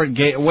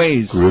intemperate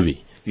ways.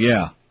 Groovy.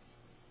 Yeah.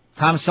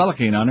 Tom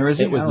Selleck ain't on there, is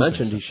he? It was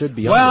mentioned he should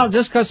be on Well, there.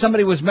 just because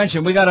somebody was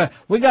mentioned, we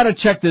gotta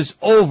check this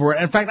over.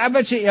 In fact, I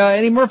bet you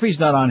Eddie Murphy's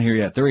not on here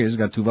yet. There he is,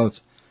 got 2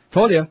 votes.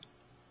 Told you.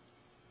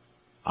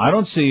 I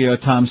don't see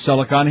Tom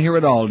Selleck on here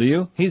at all, do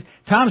you?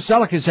 Tom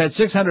Selleck has had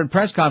 600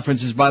 press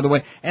conferences, by the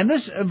way, and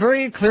this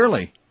very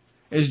clearly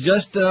is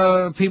just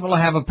people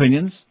have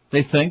opinions.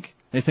 They think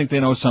they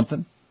know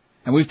something.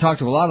 And we've talked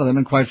to a lot of them,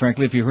 and quite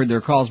frankly, if you heard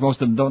their calls,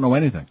 most of them don't know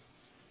anything.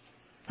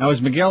 Now,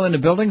 is Miguel in the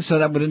building, so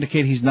that would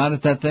indicate he's not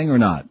at that thing or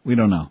not? We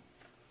don't know.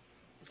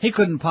 He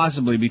couldn't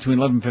possibly, between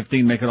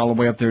 11:15, make it all the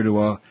way up there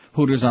to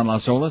Hooters on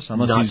Las Olas,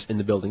 unless he's in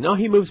the building. No,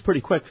 he moves pretty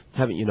quick.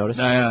 Haven't you noticed?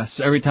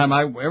 So every time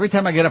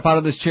I get up out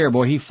of this chair,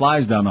 boy, he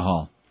flies down the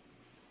hall.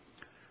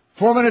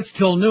 4 minutes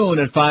till noon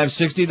at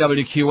 560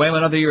 WQAM.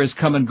 Another year has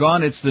come and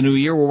gone. It's the new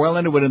year. We're well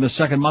into it in the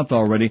second month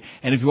already.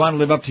 And if you want to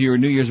live up to your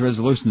New Year's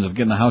resolutions of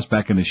getting the house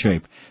back into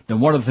shape,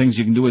 then one of the things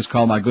you can do is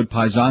call my good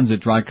paisans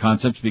at Dry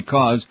Concepts,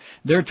 because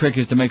their trick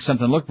is to make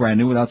something look brand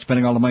new without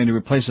spending all the money to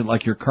replace it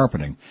like your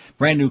carpeting.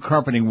 Brand new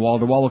carpeting wall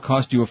to wall will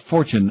cost you a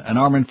fortune, an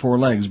arm and 4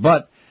 legs,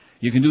 but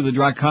You can do the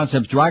Dry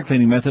Concepts dry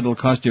cleaning method. It'll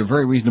cost you a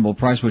very reasonable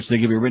price, which they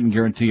give you a written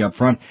guarantee up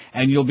front,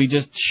 and you'll be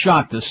just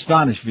shocked,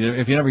 astonished,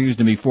 if you never used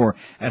them before,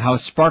 at how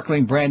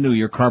sparkling brand new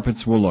your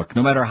carpets will look.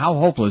 No matter how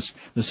hopeless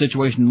the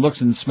situation looks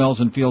and smells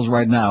and feels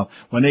right now,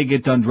 when they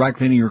get done dry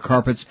cleaning your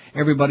carpets,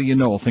 everybody you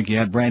know will think you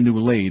had brand new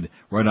laid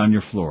right on your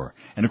floor.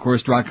 And of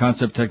course, Dry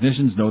Concept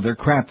technicians know their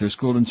crap. They're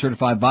schooled and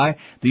certified by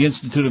the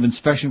Institute of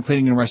Inspection,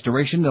 Cleaning, and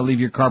Restoration. They'll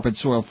leave your carpet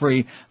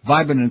soil-free,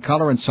 vibrant in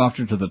color, and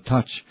softer to the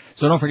touch.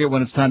 So don't forget,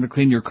 when it's time to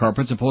clean your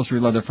carpets, upholstery,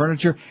 leather,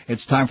 furniture,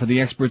 it's time for the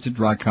experts at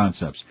Dry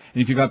Concepts.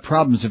 And if you got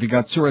problems, if you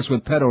got soreness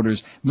with pet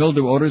odors,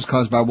 mildew odors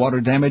caused by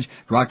water damage,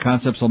 Dry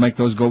Concepts will make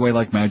those go away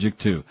like magic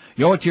too.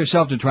 You owe it to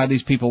yourself to try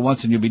these people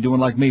once, and you'll be doing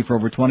like me for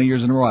over 20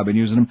 years in a row. I've been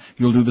using them.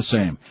 You'll do the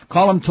same.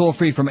 Call them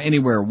toll-free from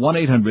anywhere,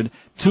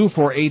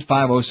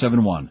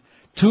 1-800-248-5071.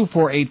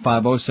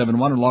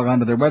 248-5071, or log on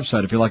to their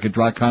website if you like at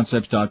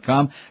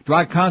dryconcepts.com.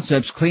 Dry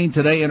Concepts, clean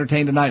today,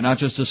 entertain tonight. Not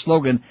just a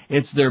slogan,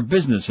 it's their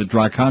business at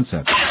Dry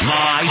Concepts.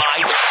 Live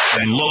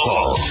and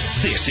local.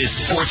 This is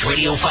Sports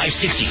Radio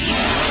 560.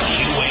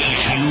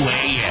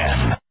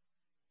 QAM.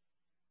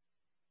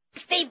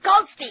 Steve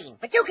Goldstein,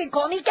 but you can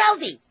call me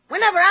Geldy.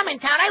 Whenever I'm in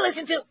town, I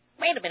listen to...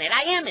 Wait a minute,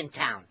 I am in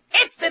town.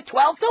 It's the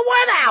 12 to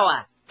 1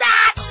 hour.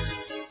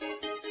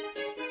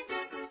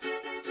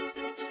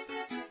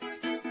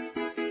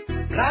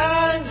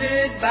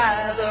 Blinded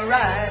by the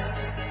ride,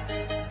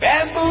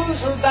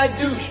 bamboozled by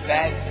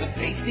douchebags, the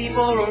pasty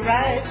moral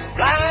ride.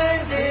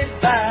 Blinded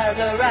by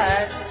the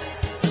ride,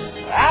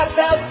 I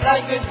felt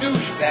like a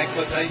douchebag,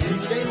 'cause I knew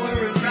they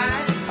weren't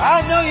right.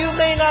 I know you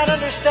may not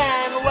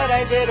understand what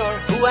I did or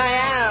who I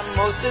am.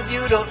 Most of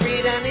you don't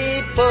read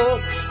any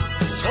books.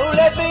 So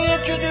let me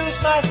introduce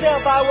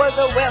myself. I was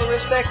a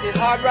well-respected,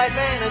 hard-right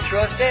man and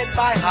trusted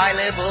by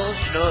high-level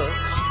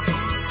schnooks.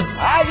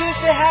 I used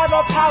to have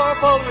a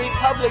powerful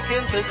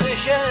Republican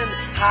position,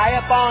 high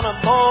up on a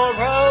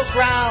moral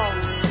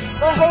ground.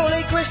 The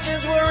holy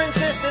Christians were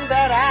insistent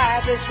that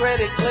I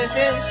discredit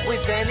Clinton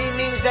with any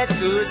means that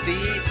could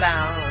be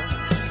found.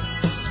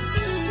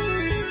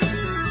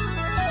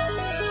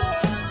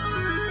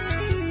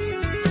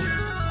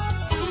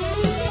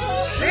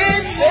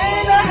 She'd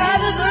said I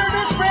had a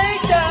nervous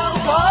breakdown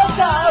 'cause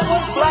I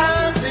was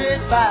blinded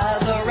by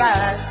the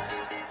ride.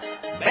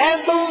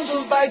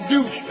 Bamboozled by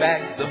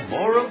douchebags, the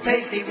moral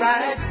pasty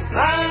ride.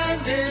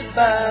 Blinded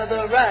by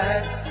the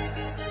ride,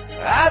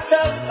 I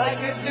felt like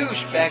a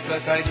douchebag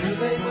 'cause I knew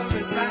they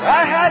weren't right.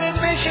 I had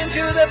admission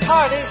to the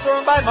parties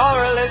thrown by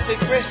moralistic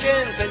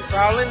Christians, and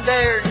crawling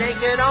there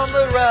naked on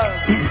the rug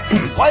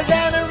was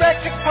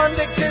anorexic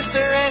pundit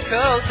sister and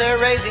culture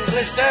raising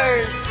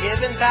blisters,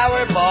 giving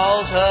power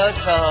balls a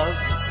tug.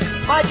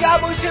 My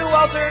job was to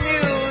alter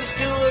news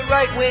to a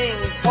right-wing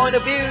point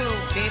of view.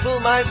 Feeble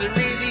minds are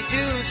easy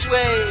to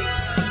sway.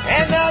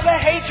 And now the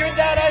hatred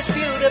that I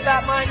spewed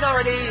about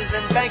minorities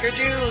and banker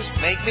Jews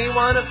make me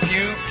want to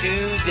puke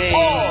today.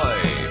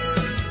 Boy.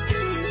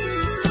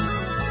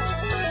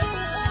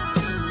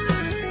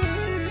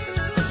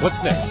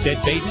 What's next,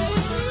 dead baby?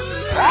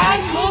 I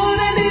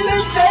couldn't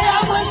even say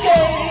I was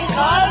gay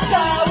 'cause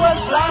I was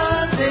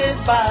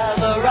blinded by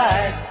the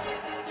ride.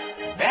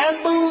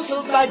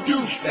 Bamboozled by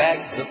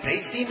douchebags, the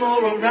pasty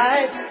moral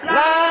ride.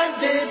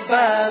 Blinded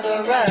by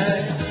the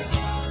ride.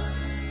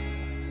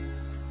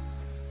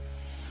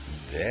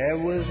 There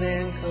was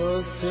Ann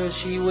Coulter,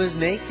 she was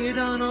naked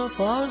on all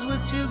fours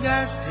with two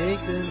guys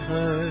taking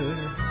her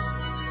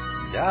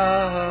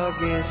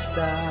doggy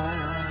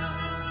style.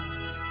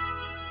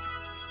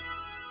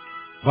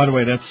 By the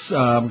way, that's,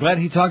 I'm glad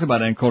he talked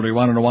about Ann Coulter. You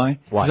want to know why?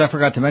 Why? Because I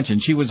forgot to mention,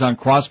 she was on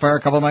Crossfire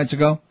a couple of nights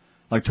ago,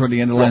 like toward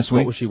the end of last week.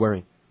 What was she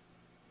wearing?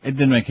 It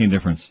didn't make any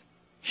difference.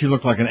 She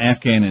looked like an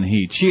Afghan in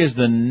heat. She is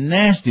the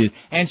nastiest,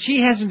 and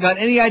she hasn't got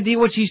any idea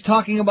what she's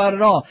talking about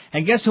at all.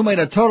 And guess who made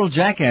a total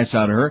jackass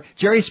out of her?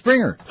 Jerry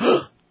Springer.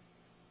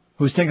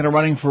 Who's thinking of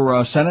running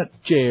for Senate?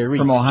 Jerry.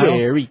 From Ohio?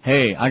 Jerry.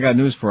 Hey, I got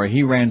news for her.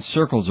 He ran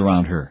circles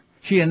around her.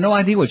 She had no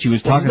idea what she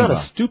was talking about. He's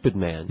not a stupid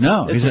man.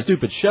 No. It's a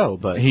stupid show,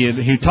 but...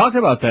 He talked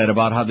about that,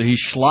 about how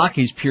he's schlock,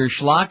 he's pure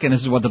schlock, and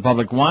this is what the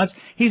public wants.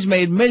 He's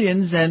made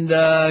millions, and,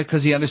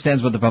 cause he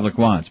understands what the public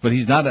wants. But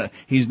he's not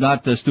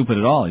stupid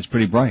at all. He's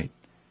pretty bright.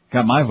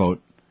 Got my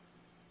vote.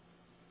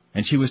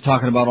 And she was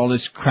talking about all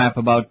this crap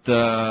about,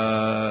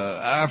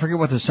 I forget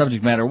what the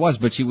subject matter was,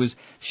 but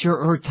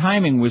her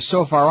timing was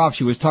so far off.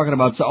 She was talking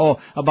about,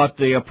 about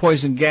the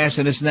poison gas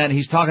and this and that. And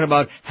he's talking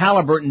about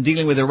Halliburton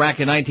dealing with Iraq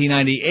in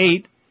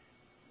 1998.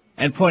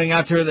 And pointing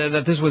out to her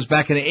that this was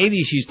back in the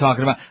 80s she's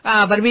talking about.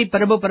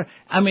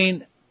 I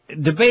mean,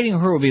 debating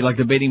her would be like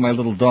debating my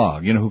little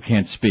dog, who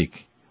can't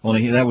speak.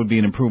 Only that would be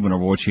an improvement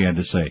over what she had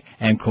to say.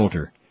 Ann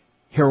Coulter,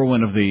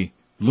 heroine of the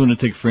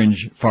lunatic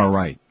fringe far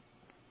right.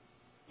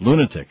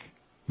 Lunatic,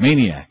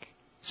 maniac,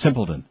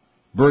 simpleton,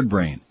 bird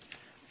brain.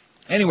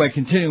 Anyway,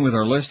 continuing with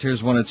our list,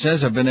 here's one that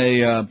says, I've been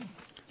a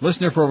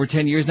listener for over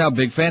 10 years now,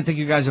 big fan, think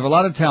you guys have a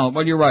lot of talent.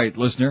 Well, you're right,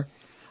 listener.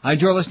 I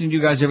enjoy listening to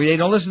you guys every day.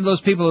 Don't listen to those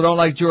people who don't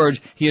like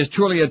George. He is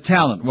truly a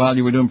talent. Well,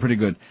 you were doing pretty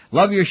good.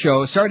 Love your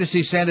show. Sorry to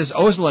see Sanders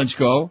Oslunch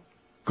go.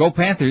 Go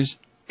Panthers.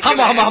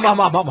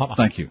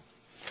 Thank you.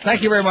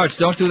 Thank you very much.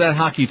 Don't do that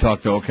hockey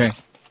talk, though, okay?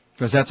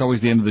 Because that's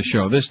always the end of the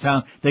show. This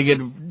town,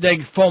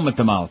 they foam at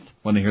the mouth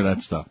when they hear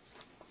that stuff.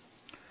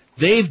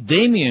 Dave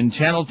Damien,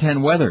 Channel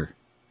 10 weather.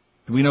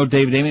 Do we know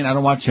Dave Damien? I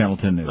don't watch Channel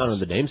 10 news. I don't know,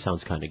 the name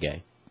sounds kind of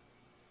gay.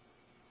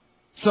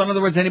 So in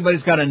other words,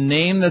 anybody's got a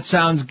name that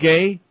sounds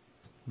gay?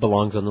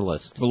 Belongs on the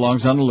list.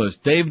 Belongs on the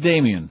list. Dave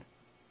Damien.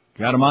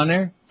 Got him on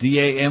there?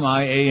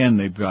 D-A-M-I-A-N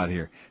they've got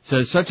here.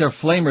 Says such a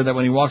flamer that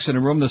when he walks in a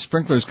room, the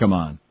sprinklers come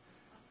on.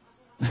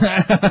 That's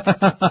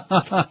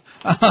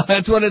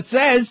what it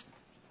says.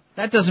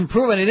 That doesn't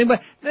prove anything,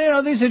 but, you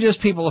know, these are just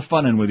people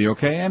funning with you,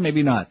 okay? And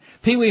maybe not.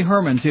 Pee Wee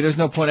Herman, see, there's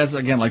no point. That's,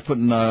 again, like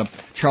putting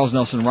Charles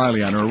Nelson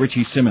Riley on or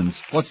Richie Simmons.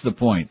 What's the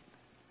point?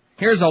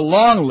 Here's a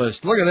long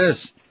list. Look at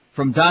this.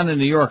 From Don in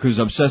New York, who's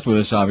obsessed with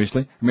this,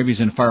 obviously. Or maybe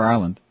he's in Fire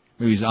Island.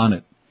 Maybe he's on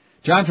it.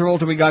 John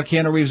Travolta, we got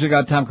Keanu Reeves, we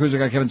got Tom Cruise, we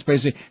got Kevin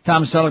Spacey,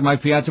 Tom Selleck,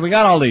 Mike Piazza, we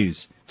got all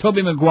these.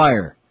 Tobey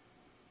Maguire.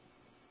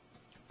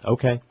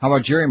 Okay. How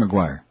about Jerry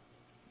Maguire?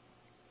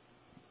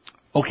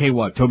 Okay,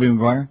 what? Tobey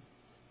Maguire?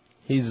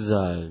 He's,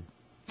 okay.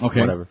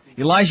 Whatever.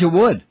 Elijah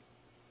Wood.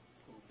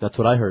 That's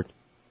what I heard.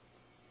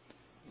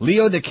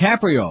 Leo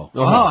DiCaprio. Uh-huh.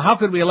 Oh, how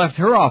could we have left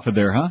her off of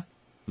there, huh?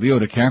 Leo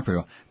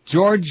DiCaprio.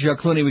 George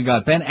Clooney, we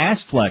got Ben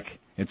Affleck,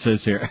 it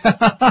says here. Ben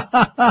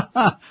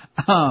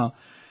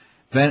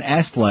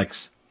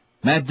Affleck.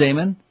 Matt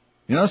Damon.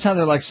 You notice how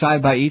they're like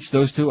side by each,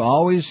 those two?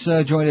 Always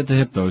joined at the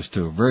hip, those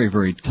two. Very,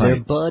 very tight.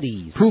 They're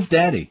buddies. Proof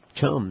Daddy.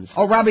 Chums.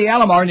 Oh, Robbie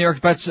Alomar, New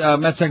York Mets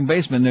second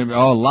baseman.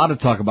 A lot of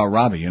talk about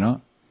Robbie, you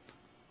know?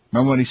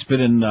 Remember when he spit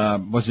in,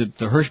 was it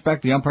the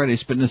Hirschbeck, the umpire, they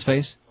spit in his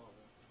face?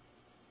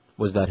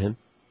 Was that him?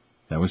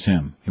 That was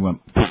him. He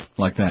went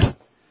like that.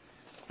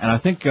 And I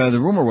think the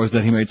rumor was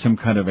that he made some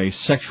kind of a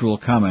sexual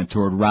comment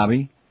toward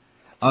Robbie.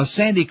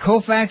 Sandy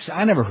Koufax,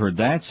 I never heard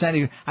that.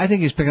 Sandy, I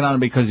think he's picking on him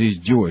because he's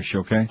Jewish,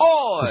 okay?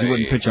 Because he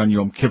wouldn't pitch on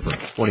Yom Kippur.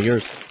 One of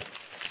yours.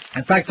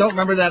 In fact, don't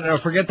remember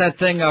that, forget that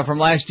thing from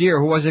last year.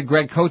 Who was it?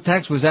 Greg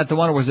Kotex? Was that the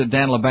one, or was it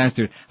Dan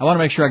LeBastard? I want to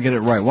make sure I get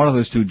it right. One of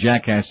those two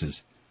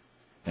jackasses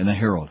in the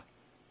Herald.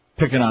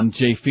 Picking on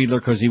Jay Fiedler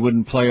because he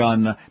wouldn't play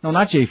on, no,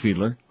 not Jay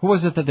Fiedler. Who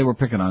was it that they were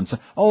picking on?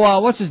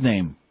 What's his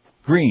name?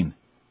 Green.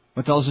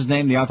 What the hell's his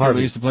name? The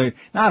outfielder used to play,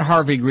 not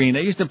Harvey Green.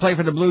 They used to play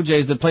for the Blue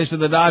Jays that plays for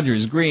the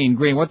Dodgers. Green.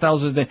 What the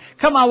hell's his name?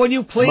 Come on, will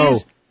you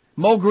please?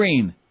 Mo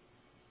Green.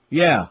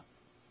 Yeah.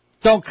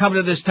 Don't come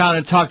to this town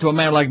and talk to a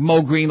man like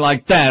Mo Green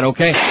like that,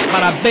 okay?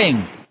 Bada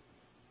bing.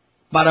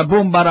 Bada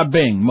boom, bada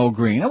bing, Mo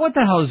Green. Now what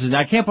the hell is it?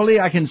 I can't believe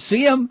I can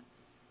see him.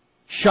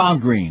 Sean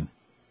Green.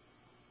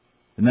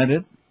 Isn't that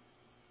it?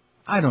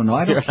 I don't know.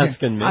 I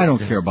don't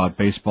care about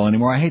baseball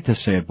anymore. I hate to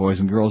say it, boys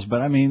and girls,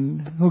 but I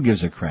mean, who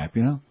gives a crap,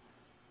 you know?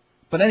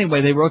 But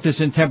anyway, they wrote this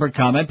intemperate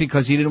comment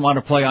because he didn't want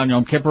to play on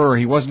Yom Kippur, or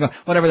he wasn't going,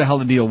 whatever the hell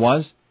the deal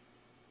was.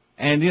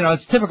 And, you know,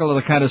 it's typical of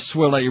the kind of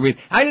swill that you read.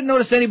 I didn't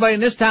notice anybody in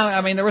this town,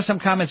 I mean, there were some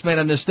comments made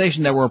on this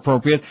station that were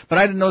appropriate, but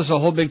I didn't notice a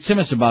whole big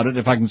Tsimis about it,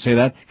 if I can say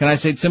that. Can I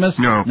say Tsimis?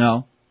 No.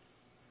 No.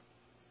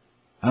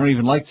 I don't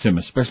even like Tsimis,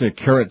 especially a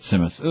carrot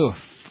Tsimis.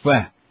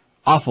 Ugh,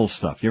 awful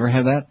stuff. You ever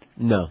had that?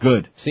 No.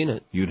 Good. Seen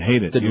it. You'd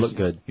hate it. Didn't look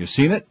good. You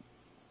seen it?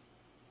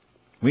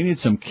 We need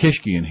some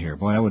kishki in here.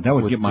 Boy, that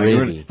would get my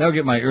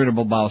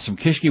irritable bowel. Some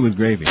kishki with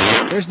gravy.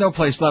 There's no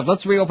place left.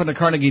 Let's reopen the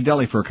Carnegie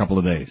Deli for a couple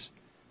of days.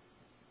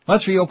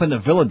 Let's reopen the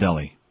Villa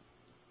Deli.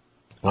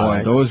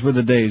 Boy, those were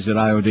the days at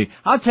IOD.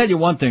 I'll tell you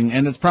one thing,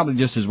 and it's probably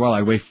just as well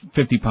I weigh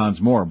 50 pounds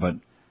more, but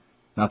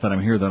not that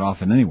I'm here that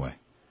often anyway.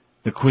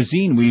 The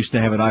cuisine we used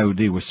to have at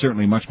IOD was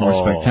certainly much more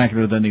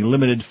spectacular than the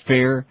limited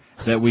fare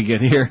that we get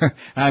here.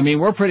 I mean,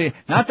 we're pretty,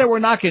 not that we're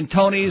knocking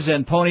Tony's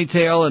and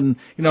Ponytail and,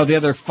 you know, the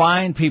other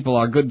fine people,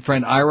 our good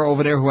friend Ira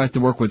over there who has to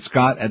work with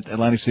Scott at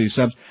Atlantic City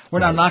Subs. We're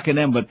not knocking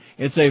them, but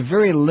it's a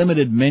very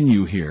limited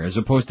menu here as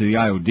opposed to the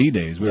IOD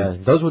days.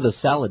 Those were the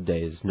salad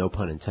days, no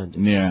pun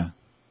intended. Yeah.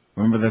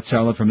 Remember that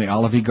salad from the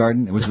Olive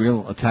Garden? It was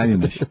real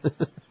Italianish.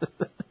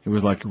 It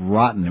was like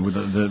rotten. It was,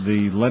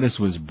 the lettuce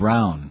was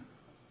brown.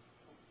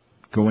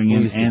 Going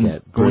in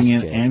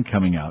and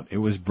coming out. It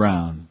was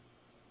brown.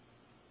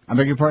 I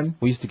beg your pardon?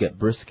 We used to get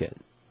brisket.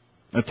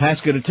 At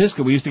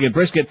Tascadatiska, we used to get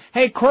brisket.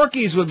 Hey,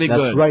 Corky's would be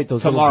good. That's right,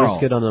 those tomorrow. Little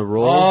brisket on the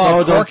roll.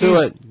 Oh, don't do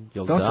it.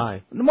 You'll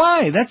die.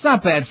 Why? That's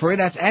not bad for you.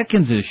 That's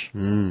Atkins-ish.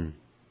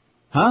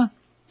 Huh?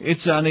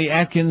 It's on the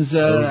Atkins,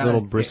 those little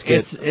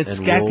brisket it's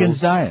and Atkins rolls.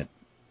 diet.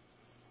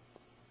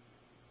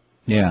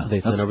 Yeah.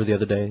 They sent over the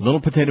other day.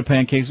 Little potato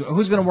pancakes.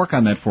 Who's gonna work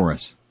on that for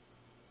us?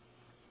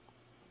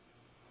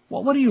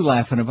 Well, what are you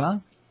laughing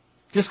about?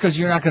 Just because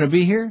you're not going to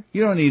be here?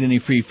 You don't need any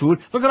free food.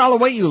 Look at all the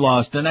weight you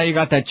lost, and now you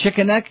got that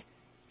chicken neck.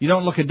 You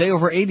don't look a day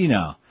over 80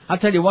 now. I'll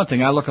tell you one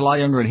thing, I look a lot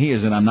younger than he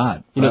is, and I'm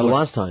not. You know, the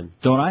last time.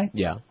 Don't I?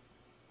 Yeah.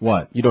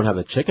 What? You don't have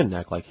a chicken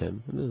neck like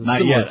him.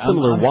 Not yet.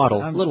 Similar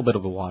waddle. A little bit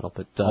of a waddle,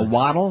 but... a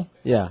waddle?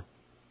 Yeah.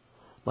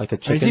 Like a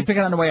chicken. Is he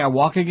picking on the way I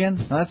walk again?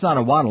 No, that's not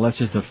a waddle, that's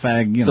just a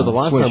fag, So the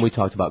last time we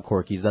talked about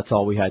Corky's, that's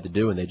all we had to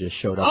do, and they just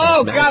showed up.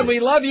 Oh, God, we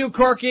love you,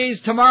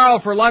 Corky's. Tomorrow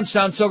for lunch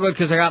sounds so good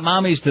because I got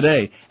Mommy's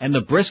today. And the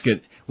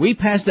brisket, We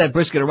passed that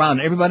brisket around.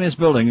 Everybody in this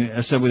building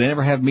said we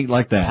never have meat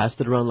like that. Passed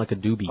it around like a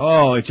doobie.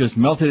 Oh, it just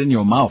melted in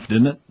your mouth,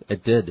 didn't it?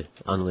 It did.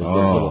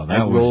 Unbelievable. Oh,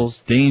 that was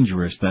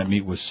dangerous. That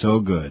meat was so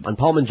good. On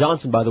Paulman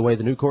Johnson, by the way,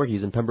 the new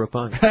Corky's in Pembroke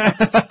Pines. Right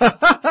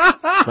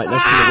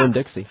next to the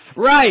Winn-Dixie.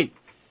 Right.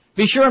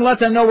 Be sure and let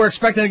them know we're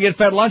expecting to get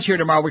fed lunch here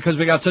tomorrow because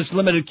we got such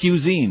limited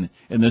cuisine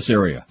in this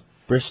area.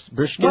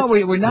 Brisket? Well,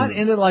 we're not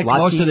into like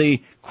most of the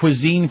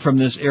cuisine from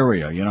this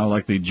area, you know,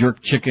 like the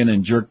jerk chicken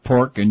and jerk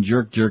pork and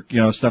jerk,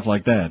 you know, stuff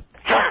like that.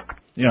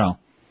 You know.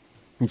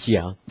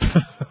 Yeah.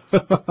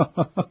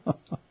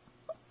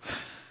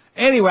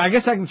 Anyway, I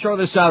guess I can throw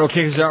this out,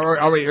 okay,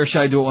 or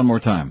should I do it one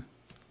more time?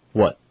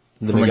 What?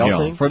 The Miguel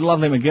thing? For the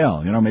lovely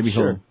Miguel, you know, maybe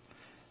sure. he'll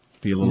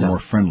be a little more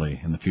friendly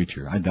in the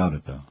future. I doubt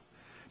it, though.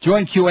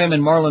 Join QM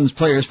and Marlins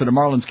players for the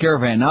Marlins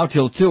Caravan now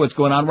till 2. It's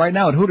going on right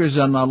now at Hooters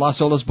on Las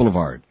Olas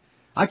Boulevard.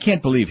 I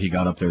can't believe he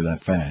got up there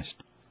that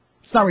fast.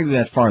 It's not really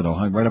that far, though,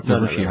 huh? Right up the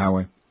Bushy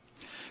Highway.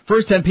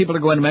 First 10 people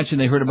to go in and mention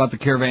they heard about the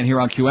Caravan here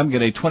on QM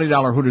get a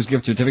 $20 Hooters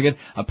gift certificate,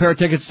 a pair of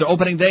tickets to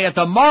opening day at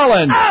the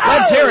Marlins. Oh!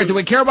 Let's hear it. Do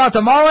we care about the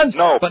Marlins?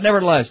 No. But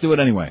nevertheless, do it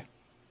anyway.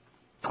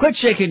 Quit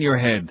shaking your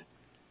head.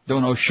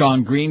 Don't know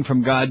Sean Green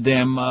from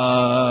goddamn,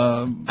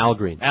 Al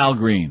Green. Al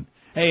Green.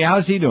 Hey,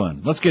 how's he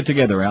doing? Let's get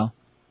together, Al.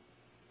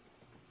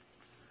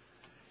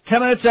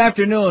 10 minutes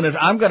after noon,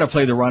 I'm going to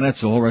play the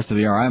Ronettes the whole rest of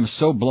the hour. I'm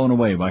so blown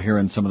away by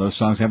hearing some of those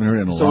songs. I haven't heard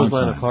it in a long time. So is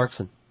Lana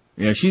Clarkson.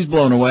 Yeah, she's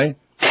blown away.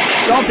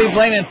 Don't be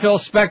blaming Phil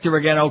Spector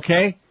again,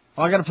 okay?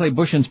 Oh, I got to play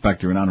Bush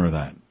Inspector in honor of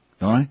that,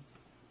 don't I?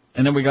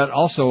 And then we got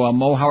also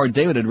Mo Howard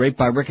David at Raped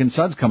by Rick and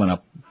Suds coming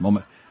up.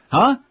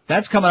 Huh?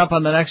 That's coming up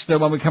on the next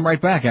when we come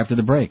right back after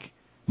the break.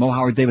 Mo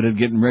Howard David had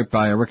getting raped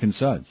by Rick and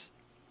Suds.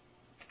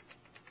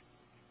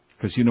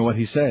 Because you know what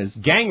he says.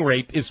 Gang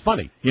rape is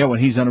funny. Yeah,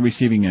 when he's on the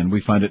receiving end, we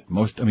find it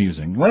most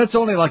amusing. When it's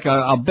only like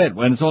a bit,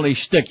 when it's only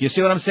shtick. You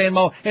see what I'm saying,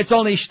 Mo? It's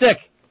only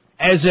shtick.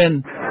 As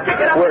in,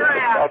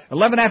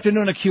 11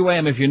 afternoon at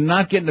QAM, if you're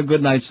not getting a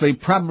good night's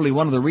sleep, probably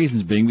one of the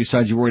reasons being,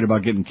 besides you're worried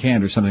about getting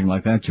canned or something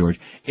like that, George,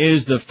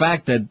 is the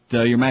fact that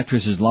your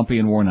mattress is lumpy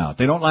and worn out.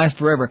 They don't last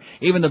forever.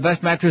 Even the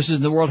best mattresses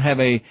in the world have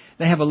a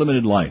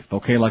limited life,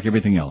 okay, like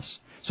everything else.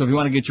 So if you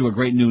want to get you a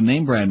great new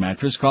name brand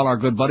mattress, call our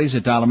good buddies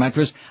at Dollar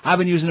Mattress. I've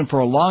been using them for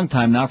a long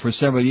time now, for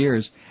several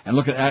years. And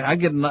look, I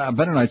get a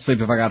better night's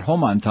sleep if I got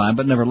home on time,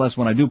 but nevertheless,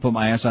 when I do put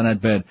my ass on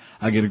that bed,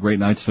 I get a great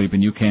night's sleep,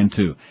 and you can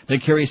too. They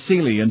carry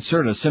Sealy,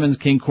 Incerta, Simmons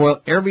King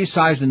Coil, every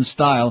size and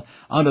style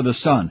under the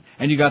sun.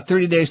 And you got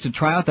 30 days to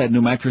try out that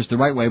new mattress the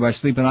right way by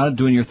sleeping on it,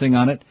 doing your thing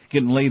on it,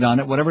 getting laid on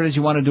it, whatever it is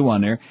you want to do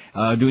on there,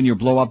 doing your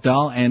blow-up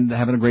doll, and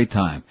having a great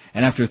time.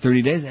 And after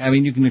 30 days,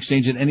 you can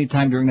exchange it any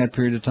time during that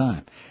period of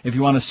time. If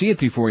you want to see it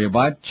before you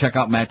buy it, check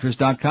out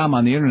mattress.com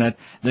on the internet.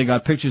 They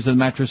got pictures of the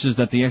mattresses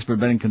that the expert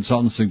bedding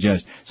consultants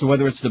suggest. So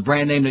whether it's the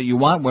brand name that you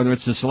want, whether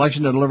it's the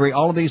selection, the delivery,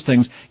 all of these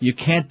things, you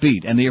can't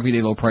beat. And the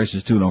everyday low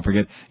prices too, don't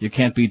forget. You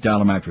can't beat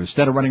Dollar Mattress.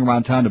 Instead of running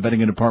around town to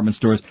bedding and department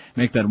stores,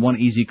 make that one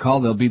easy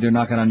call. They'll be there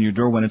knocking on your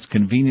door when it's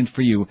convenient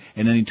for you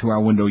in any 2-hour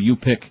window you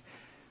pick.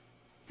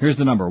 Here's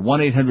the number,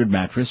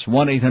 1-800-MATTRESS,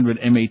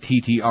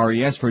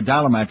 1-800-MATTRES for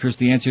Dollar Mattress,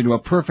 the answer to a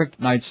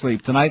perfect night's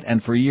sleep tonight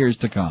and for years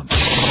to come.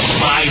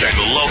 Live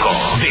and local.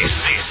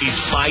 This is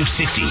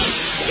 560.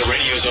 The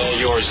radio's all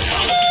yours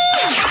now.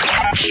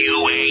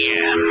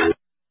 QAM.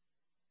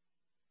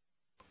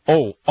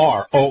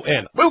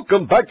 O-R-O-N.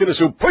 Welcome back to the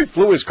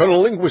superfluous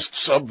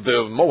linguists of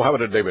the Mo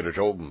Howard and David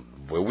Show,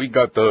 where we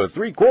got the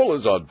 3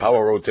 callers on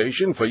power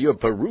rotation for your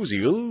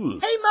perusal.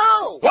 Hey,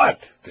 Mo!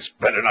 What? This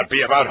better not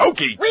be about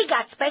hokey. We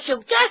got special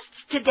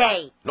guests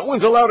today. No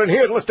one's allowed in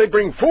here unless they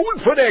bring food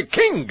for their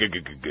king.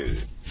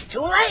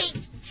 Too late.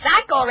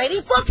 Zach already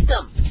booked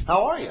them.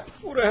 How are you?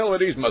 Who the hell are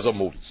these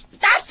muzzlemooters?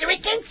 That's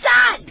Rick and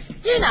Sons.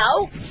 You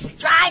know,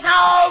 drive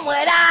home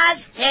with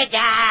us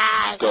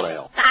today. Go to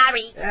hell.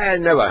 Sorry. I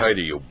never heard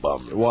of you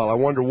bums. Well, I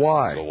wonder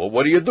why. Well,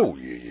 what do?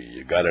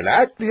 You got an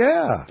act?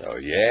 Yeah. Oh,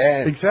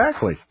 yeah?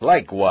 Exactly.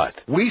 Like what?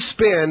 We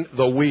spin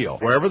the wheel.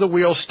 Wherever the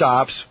wheel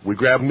stops, we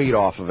grab meat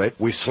off of it.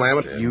 We slam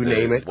it, you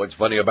name it. What's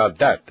funny about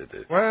that?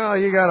 Well,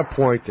 you got a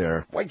point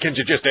there. Why can't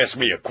you just ask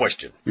me a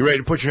question? You ready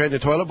to put your head in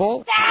the toilet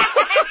bowl?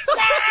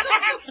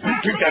 You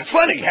think that's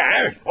funny,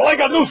 huh? Well, I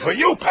got news for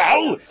you,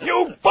 pal.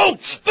 You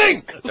both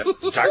stink.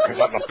 Jack is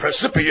on the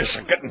precipice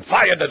of getting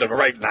fired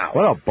right now.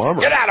 What a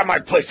bummer. Get out of my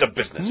place of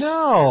business. No.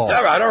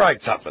 All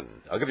right, something.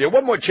 I'll give you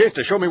one more chance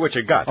to show me what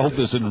you got. I hope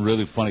this isn't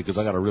really funny because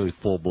I got a really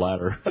full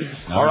bladder.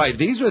 All right,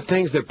 these are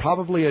things that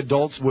probably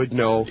adults would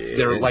know. Yeah.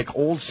 They're like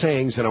old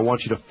sayings, and I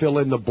want you to fill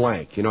in the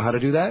blank. You know how to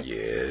do that?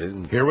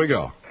 Yeah. Here we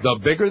go. The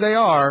bigger they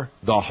are,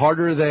 the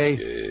harder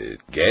they...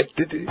 get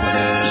it?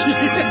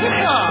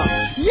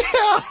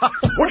 Yeah.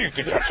 What do you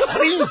think, that's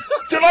funny?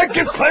 Did I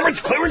give Clarence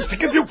clearance to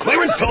give you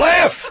clearance to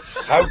laugh?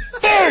 How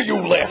dare you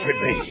laugh at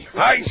me?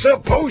 I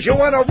suppose you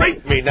want to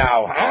rape me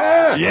now,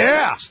 huh?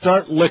 Yeah.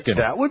 Start licking.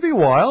 That would be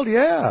wild,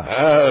 yeah.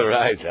 All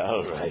right.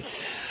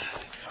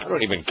 I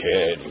don't even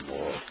care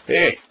anymore.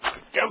 Hey,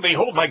 Geldy,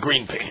 hold my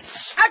green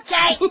pants.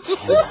 Okay.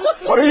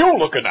 What are you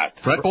looking at?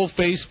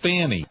 Freckle-faced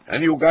Fanny.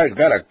 And you guys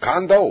got a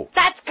condo?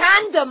 That's condo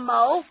wonder,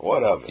 Mo.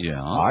 What of it?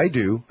 Yeah. I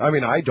do. I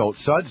mean, I don't.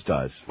 Suds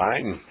does.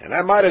 Fine. And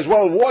I might as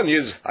well warn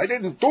you, I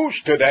didn't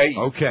douche today.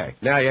 Okay.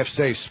 Now you have to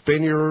say,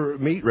 spin your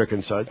meat, Rick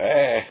and Suds.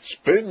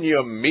 Spin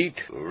your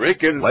meat,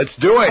 Rick and... Let's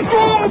do it.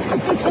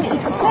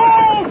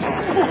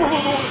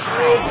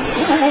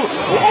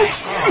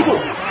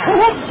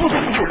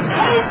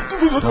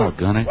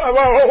 Doggone it.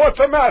 Well, what's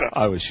the matter?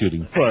 I was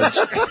shooting fudge.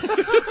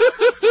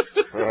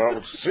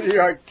 Oh, see,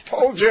 I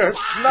told you,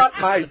 it's not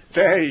my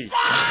day.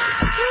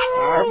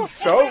 I'm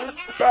so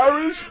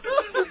embarrassed.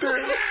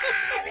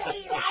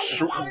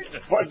 Shooting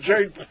fudge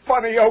ain't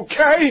funny,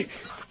 okay?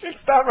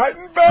 It's downright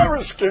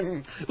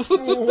embarrassing.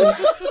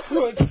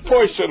 It's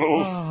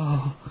personal.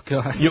 Oh,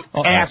 God. You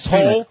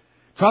asshole.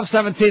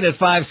 12:17 at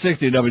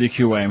 560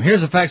 WQAM.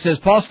 Here's a fact says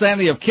Paul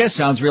Stanley of KISS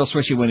sounds real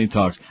swishy when he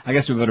talks. I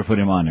guess we better put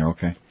him on there,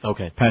 okay?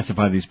 Okay.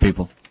 Pacify these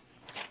people.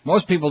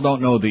 Most people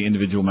don't know the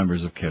individual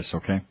members of KISS,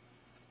 okay?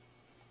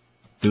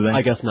 Do they?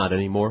 I guess not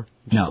anymore.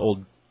 Just No.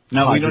 old.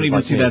 No, we don't even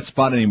like see me. that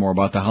spot anymore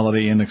about the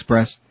Holiday Inn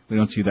Express. We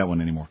don't see that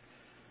one anymore.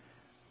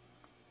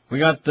 We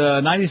got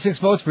 96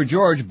 votes for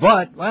George,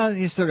 but, well,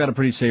 he's still got a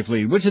pretty safe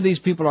lead. Which of these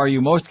people are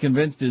you most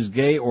convinced is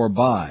gay or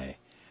bi?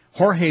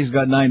 Jorge's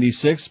got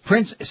 96,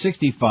 Prince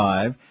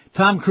 65,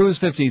 Tom Cruise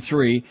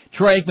 53,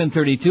 Troy Aikman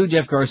 32,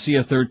 Jeff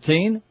Garcia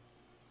 13.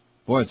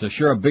 Boy, it's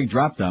a big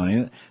drop down,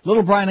 ain't it?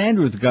 Little Brian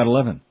Andrews got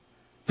 11.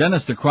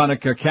 Dennis, the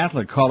chronic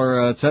Catholic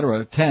caller,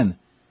 etc., 10.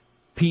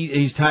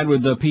 He's tied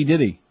with P.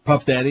 Diddy,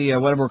 Puff Daddy,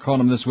 whatever we're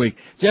calling him this week.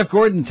 Jeff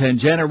Gordon 10,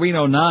 Jana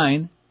Reno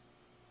 9.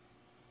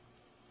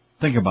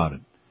 Think about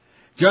it.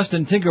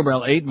 Justin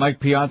Tinkerbell 8, Mike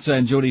Piazza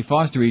and Jodie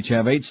Foster each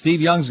have 8. Steve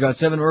Young's got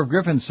 7, Irv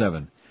Griffin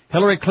 7.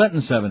 Hillary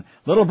Clinton 7.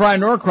 Little Brian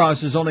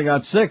Norcross has only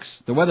got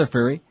 6, the Weather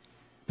Fairy.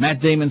 Matt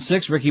Damon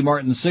 6, Ricky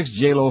Martin 6,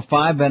 J-Lo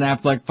 5, Ben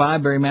Affleck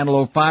 5, Barry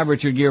Manilow 5,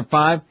 Richard Gere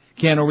 5,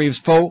 Keanu Reeves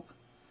 4,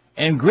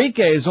 and Greek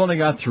has only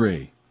got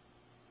 3.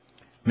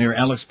 Mayor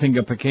Alex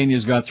Pinga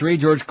Pequeña's got 3,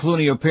 George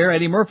Clooney a pair,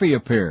 Eddie Murphy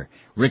a pair.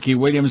 Ricky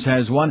Williams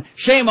has 1.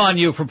 Shame on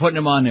you for putting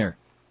him on there.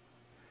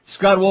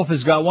 Scott Wolf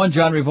has got 1,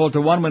 John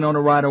Revolta 1,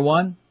 Winona Ryder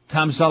 1,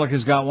 Tom Selleck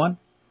has got 1.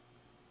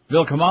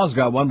 Bill Kamal's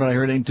got 1, but I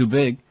heard it ain't too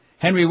big.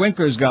 Henry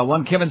Winkler's got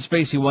 1, Kevin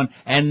Spacey 1,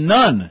 and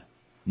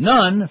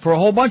none for a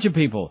whole bunch of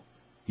people.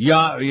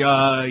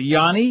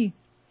 Yanni?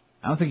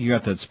 I don't think you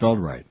got that spelled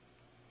right.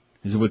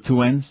 Is it with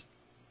 2 N's?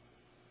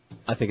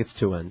 I think it's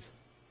 2 N's.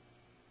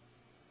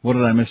 What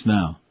did I miss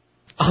now?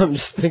 I'm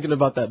just thinking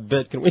about that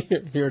bit. Can we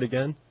hear it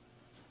again?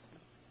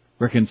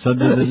 Rick and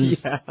Suds?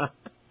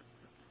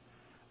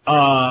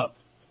 Yeah.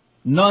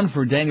 None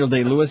for Daniel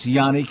Day-Lewis,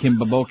 Yanni, Kim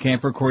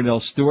Camper,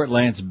 Cordell Stewart,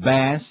 Lance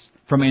Bass,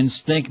 from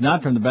NSYNC,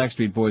 not from the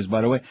Backstreet Boys,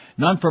 by the way.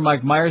 None for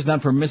Mike Myers, none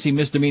for Missy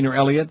Misdemeanor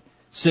Elliott,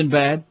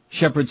 Sinbad,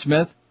 Shepard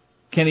Smith,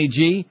 Kenny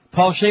G,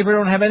 Paul Schaefer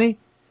don't have any,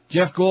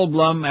 Jeff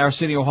Goldblum,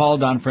 Arsenio Hall,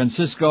 Don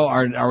Francisco,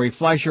 Ari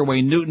Fleischer,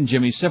 Wayne Newton,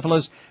 Jimmy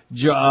Syphilis,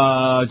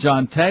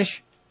 John Tesh,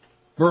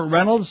 Burt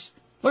Reynolds.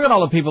 Look at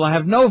all the people that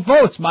have no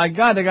votes. My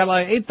God, they got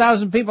like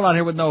 8,000 people out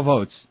here with no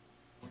votes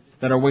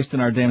that are wasting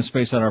our damn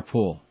space at our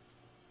pool.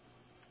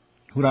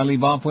 Who'd I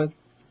leave off with?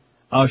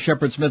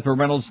 Shepard Smith, Burt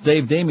Reynolds,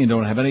 Dave Damien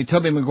don't have any,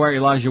 Tobey Maguire,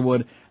 Elijah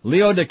Wood,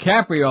 Leo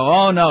DiCaprio,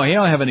 oh no, he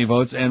don't have any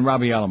votes, and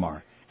Robbie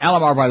Alomar.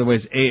 Alomar, by the way,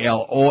 is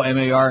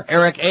A-L-O-M-A-R.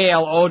 Eric,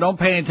 A-L-O. Don't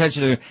pay any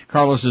attention to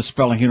Carlos's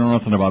spelling. He don't know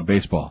nothing about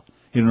baseball.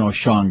 He don't know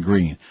Sean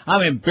Green.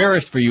 I'm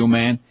embarrassed for you,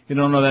 man. You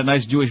don't know that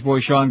nice Jewish boy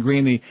Sean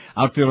Green, the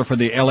outfielder for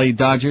the L.A.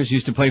 Dodgers,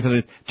 used to play for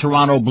the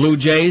Toronto Blue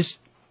Jays,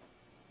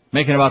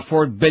 making about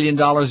 $4 billion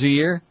a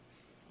year.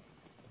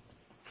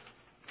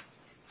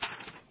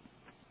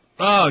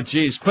 Oh,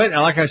 geez. Quit.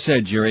 Like I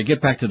said, Jerry,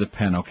 get back to the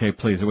pen, okay,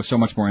 please. It was so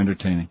much more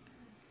entertaining.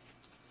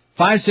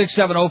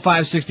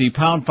 5670560,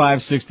 pound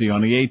 560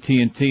 on the AT&T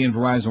and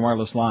Verizon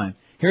wireless line.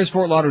 Here's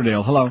Fort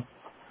Lauderdale. Hello.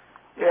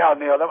 Yeah,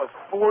 Neil, that was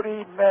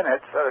 40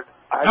 minutes.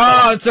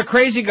 It's the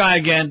crazy guy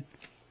again.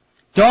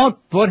 Don't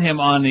put him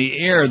on the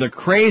air, the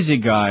crazy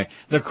guy.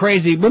 The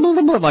crazy,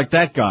 like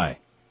that guy.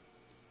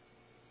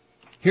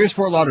 Here's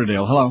Fort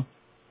Lauderdale. Hello.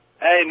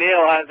 Hey,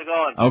 Neil, how's it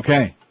going?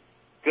 Okay.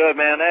 Good,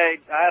 man. Hey,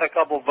 I had a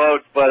couple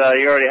votes, but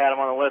you already had them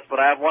on the list, but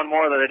I have one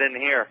more that I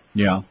didn't hear.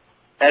 Yeah.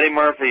 Eddie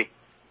Murphy.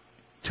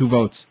 2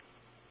 votes.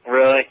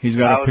 Really? He's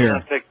got a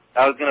pair.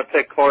 I was going to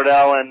pick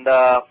Cordell and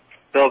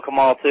Bill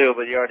Kamal, too,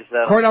 but you already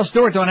said Cordell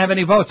Stewart don't have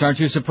any votes. Aren't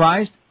you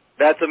surprised?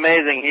 That's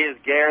amazing. He is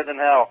gayer than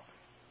hell.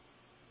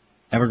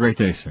 Have a great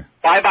day, sir.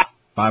 Bye-bye.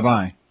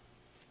 Bye-bye.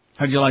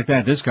 How'd you like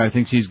that? This guy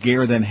thinks he's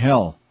gayer than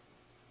hell.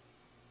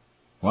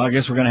 Well, I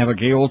guess we're going to have a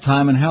gay old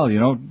time in hell. You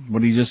know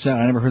what he just said?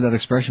 I never heard that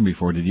expression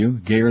before, did you?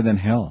 Gayer than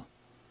hell.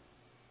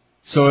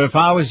 So if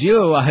I was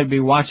you, I'd be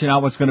watching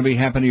out what's going to be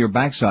happening to your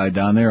backside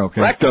down there,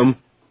 okay? Rectum.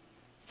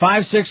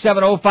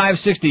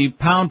 5670560,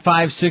 pound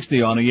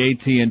 560 on the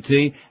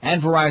AT&T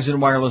and Verizon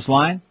wireless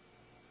line.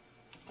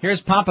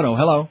 Here's Pompano.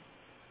 Hello.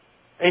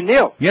 Hey,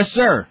 Neil. Yes,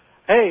 sir.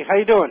 Hey, how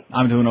you doing?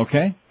 I'm doing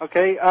okay.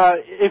 Okay,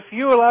 if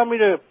you allow me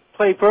to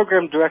play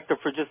program director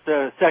for just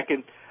a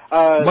second.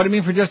 What do you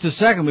mean for just a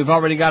second? We've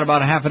already got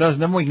about a half a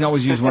dozen of them. We can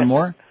always use one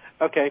more.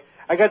 Okay,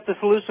 I got the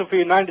solution for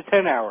your 9 to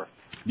 10 hour.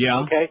 Yeah.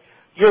 Okay,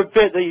 your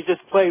bit that you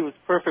just played was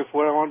perfect for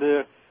what I wanted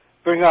to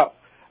bring up.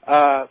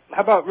 How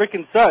about Rick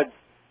and Suds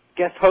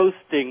guest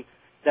hosting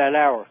that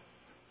hour?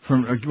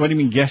 What do you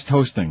mean guest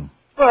hosting?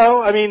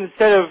 Well, I mean,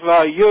 instead of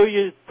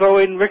you throw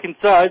in Rick and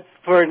Suds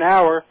for an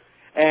hour,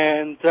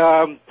 and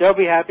they'll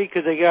be happy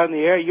because they get on the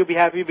air. You'll be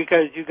happy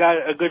because you got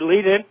a good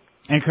lead-in.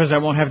 And because I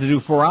won't have to do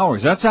 4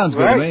 hours. That sounds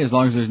good to me, as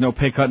long as there's no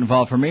pay cut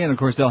involved for me. And, of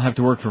course, they'll have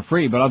to work for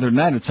free. But other than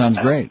that, it sounds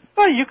great.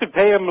 Well, you could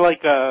pay them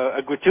like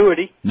a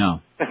gratuity.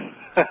 No.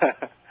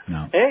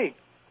 No. Hey,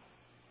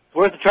 it's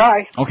worth a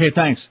try. Okay,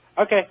 thanks.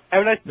 Okay,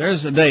 have a nice...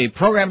 There's Dave,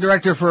 program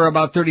director for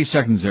about 30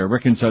 seconds there.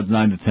 Rick and Suds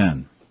 9 to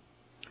 10.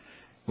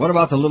 What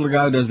about the little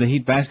guy who does the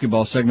Heat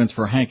basketball segments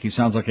for Hank? He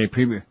sounds like a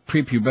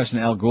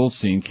prepubescent Al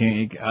Goldstein.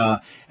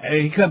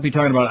 He couldn't be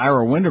talking about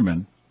Ira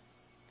Winderman.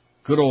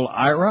 Good old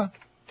Ira.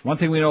 One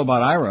thing we know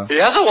about Ira. He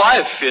has a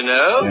wife, you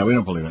know. Yeah, we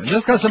don't believe it.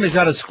 Just because somebody's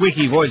got a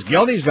squeaky voice.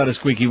 Geldy's got a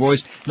squeaky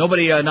voice.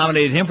 Nobody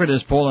nominated him for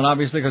this poll, and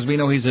obviously because we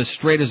know he's as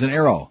straight as an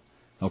arrow.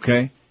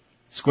 Okay?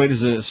 Straight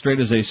as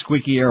a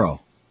squeaky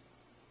arrow.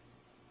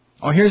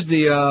 Oh, here's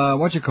the,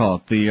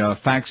 the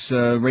fax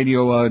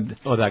radio, that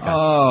guy.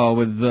 Oh,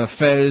 with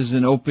Fez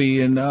and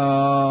Opie and,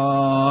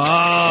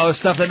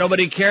 stuff that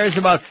nobody cares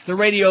about. The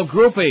radio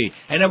groupie.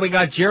 And then we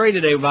got Jerry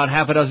today, about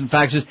half a dozen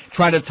faxes,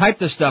 trying to type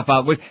this stuff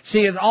out.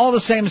 See, it's all the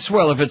same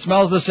swill. If it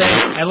smells the same,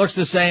 and looks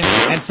the same,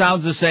 and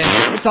sounds the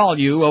same, it's all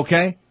you,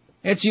 okay?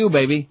 It's you,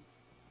 baby.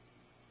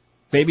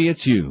 Baby,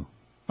 it's you.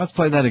 Let's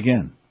play that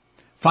again.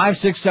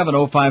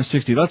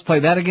 5670560. Let's play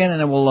that again, and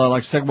then we'll,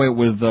 segue it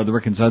with, the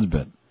Rick and Suds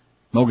bit.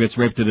 Mo gets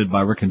raped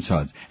by Rick and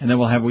Suds. And then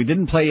we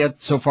didn't play yet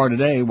so far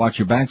today, Watch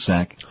Your Back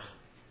Sack.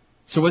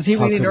 So was he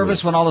really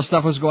nervous when all the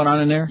stuff was going on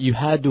in there? You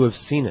had to have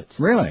seen it.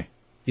 Really?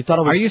 You thought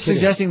I was Are you kidding.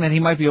 suggesting that he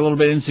might be a little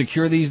bit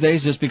insecure these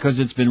days just because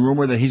it's been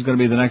rumored that he's going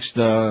to be the next,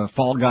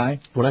 fall guy?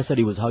 When I said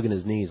he was hugging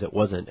his knees, it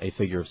wasn't a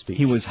figure of speech.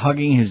 He was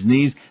hugging his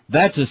knees?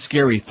 That's a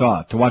scary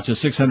thought, to watch a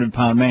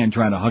 600-pound man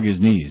trying to hug his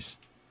knees.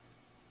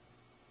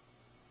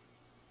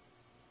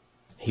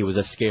 He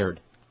was scared.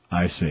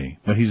 I see.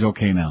 But he's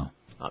okay now.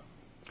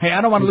 Hey,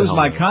 I don't want to lose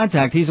my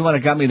contact. He's the one that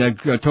got me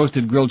that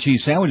toasted grilled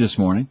cheese sandwich this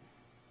morning.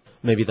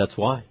 Maybe that's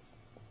why.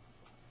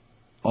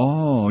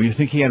 Oh, you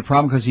think he had a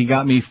problem because he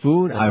got me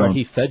food? That's right.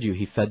 He fed you.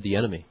 He fed the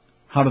enemy.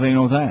 How do they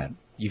know that?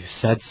 You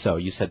said so.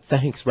 You said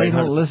thanks, right? They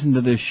don't listen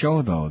to this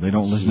show, though. They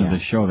don't listen to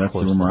this show. That's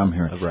the rumor I'm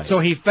hearing. Right. So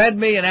he fed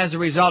me, and as a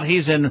result,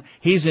 he's in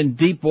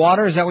deep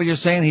water? Is that what you're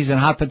saying? He's in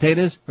hot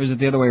potatoes? Or is it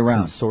the other way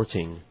around?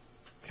 Sorting.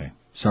 Okay.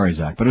 Sorry,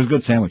 Zach, but it was a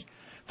good sandwich.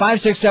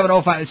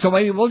 56705. So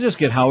maybe we'll just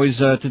get Howie's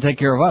to take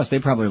care of us. They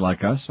probably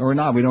like us, or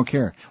not. We don't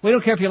care. We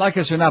don't care if you like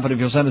us or not, but if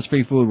you'll send us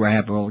free food, we're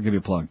happy. We'll give you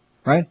a plug.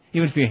 Right?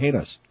 Even if you hate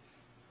us.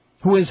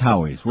 Who is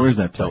Howie's? Where is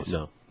that place? Don't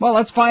know. Well,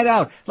 let's find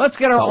out. Let's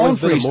get our own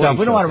free stuff.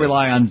 We don't want to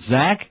rely on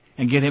Zach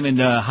and get him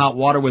into hot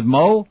water with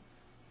Mo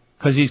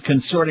because he's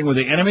consorting with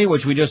the enemy,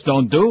 which we just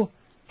don't do.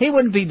 He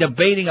wouldn't be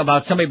debating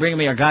about somebody bringing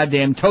me a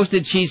goddamn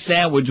toasted cheese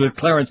sandwich with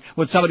Clarence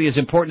with somebody as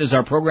important as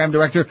our program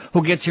director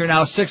who gets here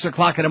now 6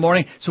 o'clock in the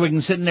morning so we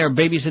can sit in there and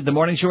babysit the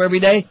morning show every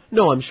day.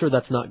 No, I'm sure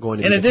that's not going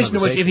to be In addition to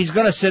which, if he's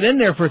going to sit in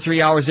there for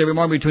 3 hours every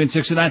morning between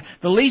 6 and 9,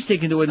 the least he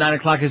can do at 9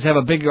 o'clock is have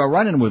a big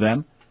run-in with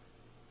them.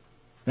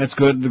 That's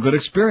good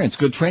experience,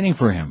 good training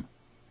for him.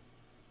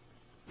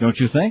 Don't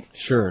you think?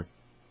 Sure.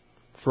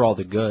 For all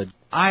the good.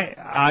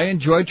 I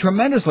enjoyed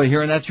tremendously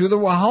hearing that through the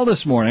hall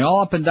this morning,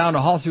 all up and down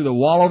the hall through the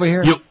wall over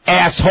here. You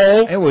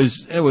asshole! It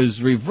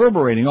was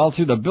reverberating all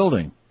through the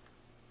building.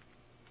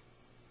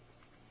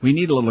 We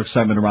need a little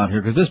excitement around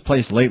here because this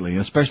place lately,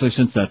 especially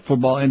since that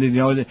football ended,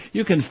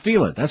 you can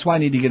feel it. That's why I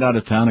need to get out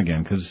of town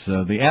again because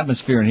the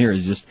atmosphere in here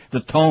is just the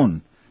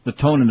tone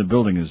in the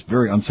building is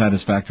very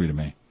unsatisfactory to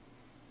me.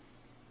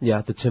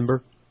 Yeah, the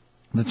timber.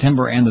 The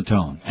timber and the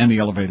tone and the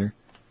elevator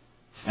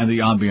and the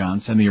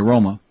ambiance and the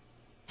aroma.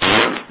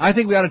 I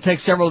think we ought to take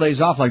several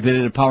days off like they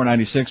did at Power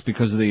 96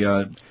 because of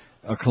the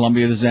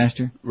Columbia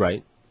disaster.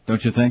 Right.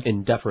 Don't you think?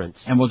 In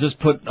deference. And we'll just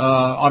put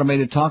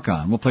automated talk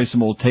on. We'll play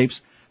some old tapes.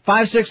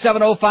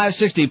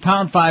 5670560,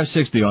 pound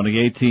 560 on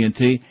the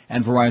AT&T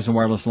and Verizon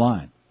wireless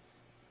line.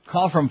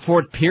 Call from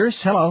Fort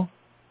Pierce. Hello.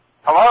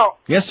 Hello?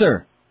 Yes,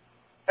 sir.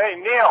 Hey,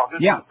 Neil.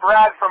 This Yeah. is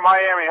Brad from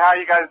Miami. How are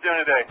you guys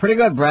doing today? Pretty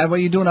good, Brad. What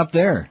are you doing up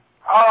there?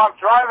 Oh, I'm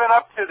driving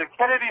up to the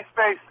Kennedy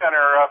Space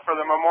Center for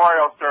the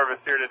memorial service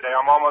here today.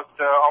 I'm almost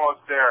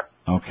there.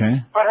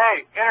 Okay. But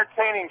hey,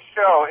 entertaining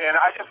show, and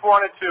I just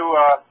wanted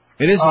to.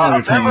 It is an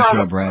entertaining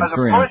show, Brad. It's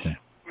very entertaining.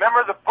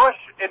 Member of the Bush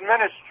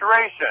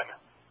administration,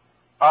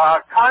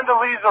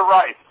 Condoleezza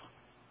Rice,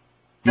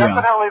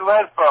 definitely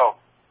Lesbo.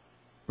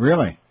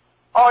 Really?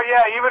 Oh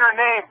yeah, even her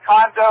name,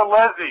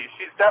 Condoleezza.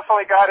 She's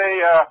definitely got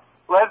a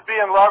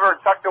lesbian lover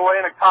tucked away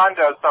in a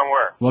condo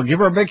somewhere. Well, give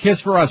her a big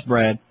kiss for us,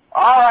 Brad.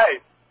 All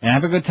right. And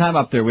have a good time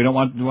up there. We don't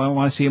want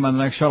to see him on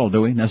the next shuttle,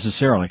 do we?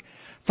 Necessarily.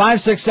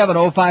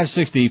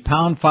 5670560,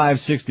 pound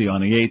 560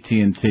 on the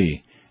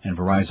AT&T and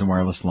Verizon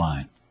wireless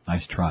line.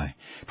 Nice try.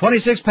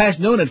 26 past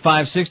noon at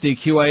 560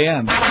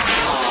 QAM.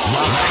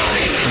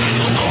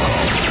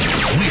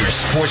 We're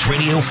Sports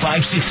Radio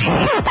 560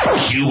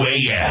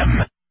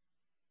 QAM.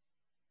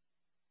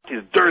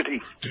 is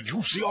dirty. Did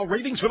you see our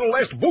ratings for the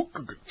last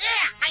book?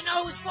 Yeah, I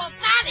know whose fault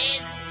that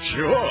is.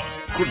 Sure.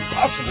 Couldn't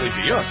possibly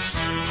be us.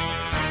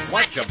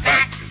 Watch your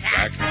back,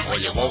 Zach, or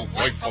you won't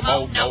wait for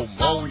more, no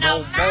more,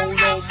 no more,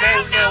 no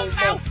more, no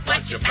more.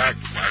 Watch your back,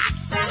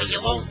 Zach, or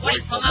you won't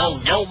wait for more,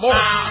 no more.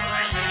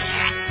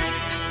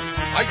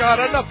 I got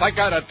enough I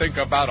gotta think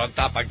about on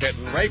top of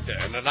getting raped,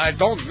 and I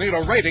don't need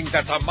a rating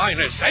that's a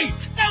 -8.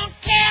 Don't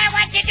care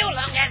what you do,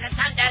 long as it's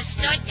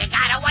understood. You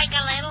gotta work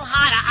a little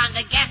harder on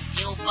the guest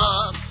you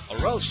book.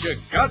 Or else you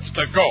got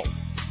to go.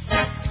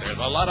 There's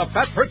a lot of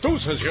fat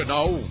producers, you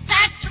know.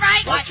 That's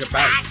right. Watch your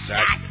back,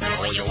 Zach,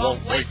 or you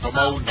won't wait for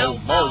more, no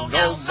more,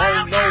 no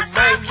more, no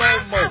more,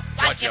 no more.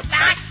 Watch your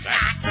back,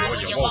 Zach, or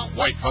you won't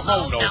wait for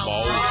more, no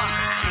more.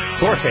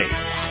 Jorge.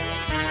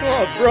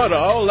 Oh, brother,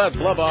 all that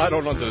blubber I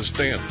don't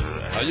understand.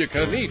 How you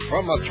can eat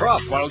from a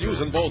trough while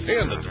using both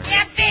hands.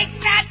 You big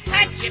fat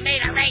punch, you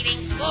made a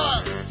ratings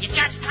fool. You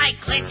just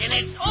like Clinton,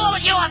 it's all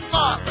your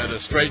fault. Better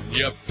straighten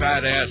your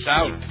fat ass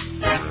out.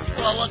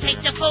 Or we'll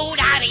take the food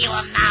out of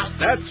your mouth.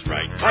 That's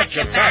right. Watch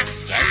your back,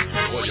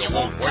 Zach, or you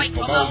won't wait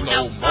for more,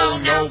 no more,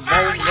 no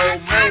more, no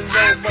more,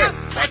 no more.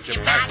 Watch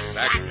your back,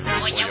 Zach,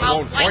 or you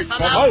won't wait for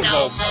more,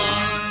 no more.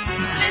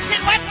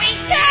 Listen what we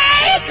say.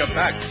 Watch your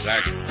back,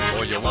 Zach,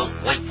 or you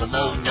won't wait for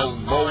more, no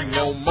more,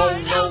 no more,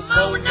 no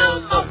more,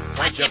 no more.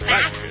 Watch your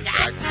back,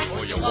 Zach,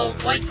 or you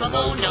won't wait for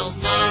more, no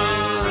more.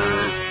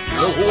 You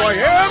know who I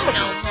am?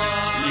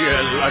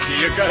 You're lucky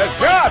you got a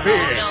job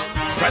here.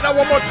 Try that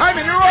one more time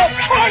and you're all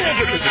fired.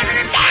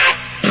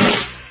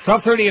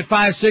 12:30 at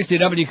 560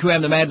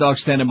 WQAM. The Mad Dog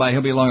standing by.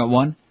 He'll be along at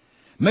 1.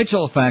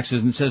 Mitchell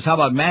faxes and says, how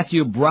about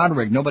Matthew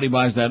Broderick? Nobody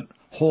buys that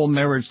whole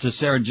marriage to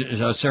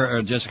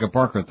Jessica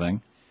Parker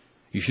thing.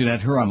 You should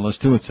add her on the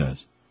list too, it says.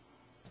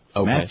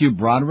 Okay. Matthew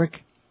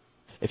Broderick?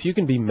 If you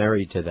can be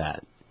married to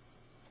that.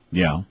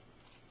 Yeah.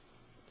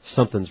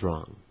 Something's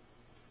wrong.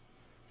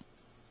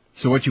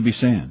 So what you be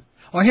saying?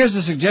 Well, here's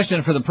a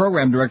suggestion for the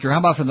program director. How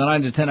about for the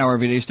 9 to 10 hour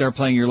every day, start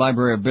playing your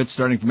library of bits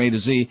starting from A to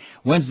Z.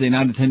 Wednesday,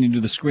 9 to 10, you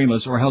do the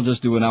screenless, or hell,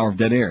 just do an hour of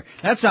dead air.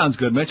 That sounds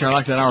good, Mitch. I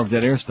like that hour of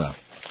dead air stuff.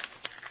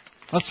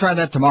 Let's try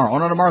that tomorrow. Oh,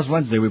 no, tomorrow's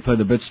Wednesday. We play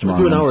the bits tomorrow.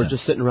 We'll do an hour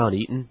just sitting around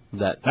eating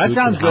that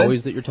sounds good.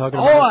 Howie's that you're talking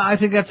about. Oh, I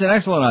think that's an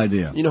excellent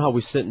idea. You know how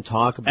we sit and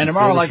talk about. And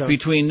tomorrow, like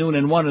between noon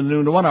and 1 and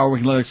noon to 1 hour, we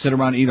can like sit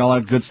around and eat all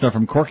that good stuff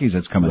from Corky's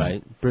that's coming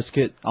right.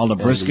 Brisket. All the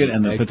brisket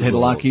and the potato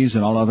latkes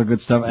and all the other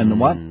good stuff. And the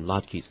what?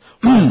 Latkes.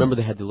 Well, remember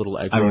they had the little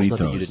egg rolls. I don't eat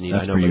Nothing those. You didn't eat.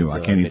 That's I know, for you.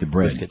 I can't eat the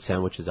bread. Brisket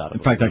sandwiches out of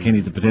In fact, I can't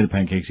eat the potato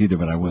pancakes either,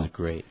 but I will.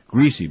 Great.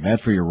 Greasy.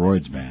 Bad for your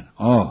roids, man.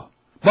 Oh.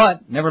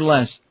 But,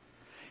 nevertheless,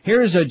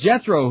 here's a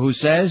Jethro who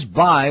says,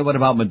 bye, what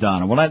about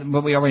Madonna? Well,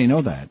 but we already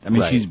know that. I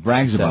mean, right. she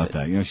brags about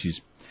that. You know, she's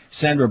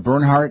Sandra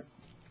Bernhardt.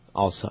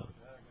 Also.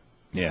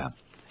 Yeah.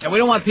 And we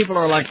don't want people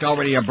who are like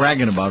already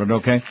bragging about it,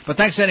 okay? But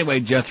thanks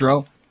anyway,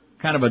 Jethro.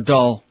 Kind of a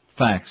dull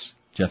fax,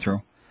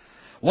 Jethro.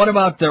 What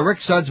about Rick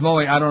Suds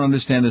mowing? I don't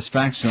understand this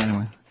fax, so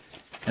anyway.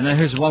 And then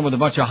here's one with a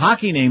bunch of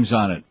hockey names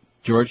on it,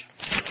 George.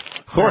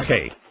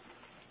 Jorge.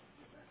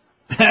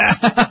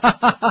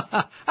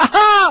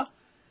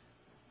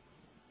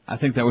 I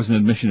think that was an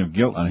admission of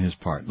guilt on his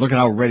part. Look at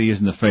how red he is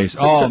in the face.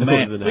 Oh,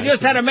 man. We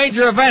just had a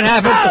major event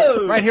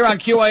happen right here on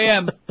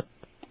QAM.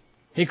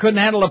 He couldn't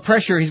handle the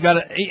pressure. He's got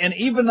an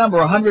even number,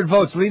 100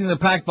 votes, leading the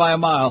pack by a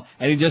mile,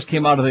 and he just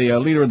came out of the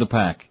leader of the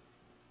pack.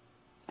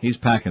 He's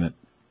packing it.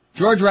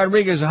 George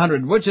Rodriguez,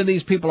 100. Which of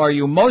these people are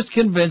you most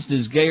convinced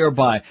is gay or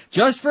bi?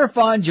 Just for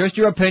fun, just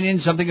your opinion,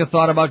 something you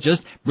thought about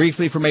just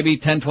briefly for maybe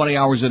 10, 20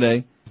 hours a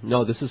day?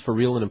 No, this is for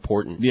real and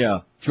important.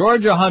 Yeah.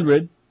 George,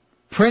 100.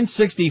 Prince,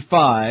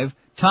 65.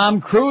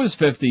 Tom Cruise,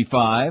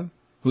 55,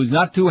 who's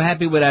not too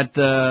happy with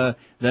that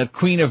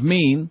Queen of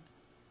Mean.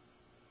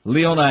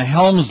 Leona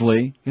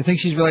Helmsley. You think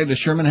she's related to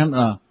Sherman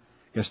Helmsley?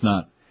 Guess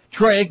not.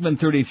 Troy Aikman,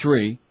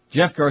 33.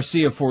 Jeff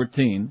Garcia,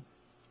 14.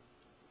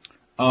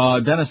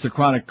 Dennis the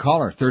Chronic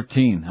Caller,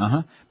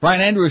 13.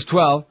 Brian Andrews,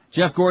 12.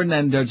 Jeff Gordon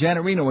and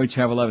Janet Reno each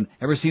have 11.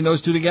 Ever seen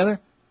those two together?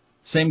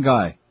 Same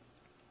guy.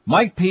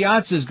 Mike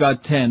Piazza's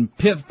got 10.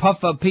 P.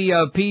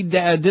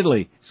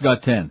 Diddley's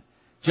got 10.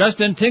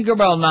 Justin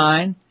Tinkerbell,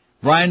 9.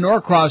 Brian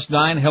Norcross,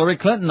 9. Hillary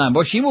Clinton, 9.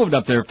 Boy, she moved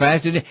up there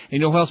fast. You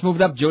know who else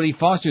moved up? Jodie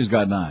Foster's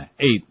got 9.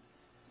 8.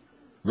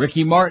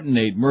 Ricky Martin,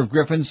 8. Merv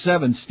Griffin,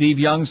 7. Steve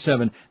Young,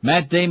 7.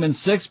 Matt Damon,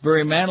 6.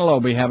 Barry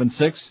Manilow be having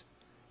 6.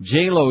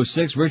 J-Lo,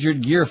 6.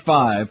 Richard Gere,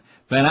 5.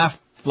 Ben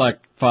Affleck,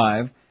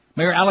 5.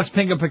 Mayor Alex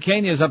Pinga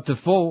Pequena is up to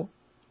 4.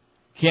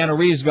 Keanu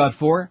Reeves got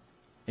 4.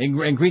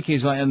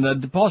 Enrique's,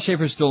 and Paul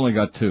Schaefer still only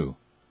got 2.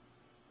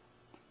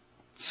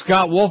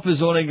 Scott Wolf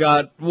has only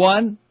got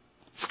 1.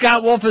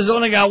 Scott Wolf has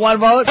only got 1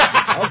 vote?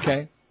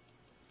 Okay.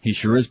 He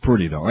sure is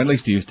pretty, though. Or at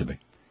least he used to be.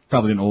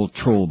 Probably an old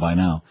troll by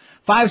now.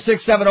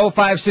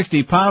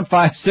 5670560, pound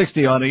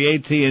 560 on the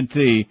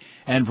AT&T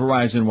and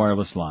Verizon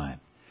wireless line.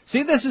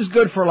 See, this is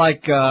good for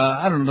like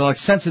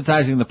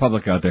sensitizing the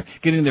public out there.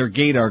 Getting their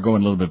gaydar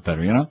going a little bit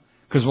better, you know?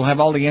 Because we'll have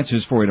all the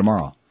answers for you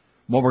tomorrow.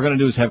 What we're going to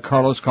do is have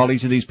Carlos call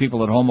each of these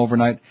people at home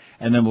overnight,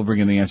 and then we'll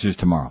bring in the answers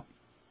tomorrow.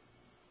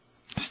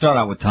 Start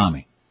out with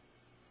Tommy.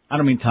 I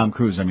don't mean Tom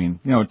Cruise, I mean,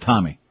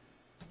 Tommy.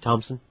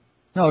 Thompson?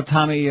 No,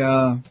 Tommy,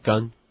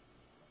 Gunn.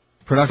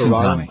 Production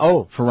Ferrara? Tommy.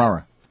 Oh.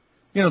 Ferrara.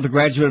 You know, the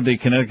graduate of the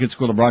Connecticut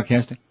School of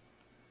Broadcasting.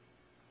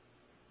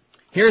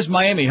 Here's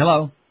Miami.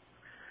 Hello.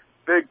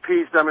 Big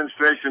peace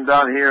demonstration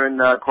down here in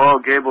Coral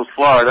Gables,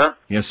 Florida.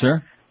 Yes,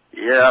 sir.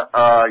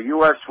 Yeah,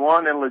 US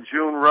 1 and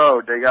Lejeune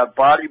Road. They got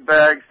body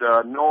bags,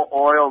 no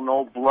oil,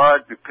 no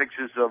blood, the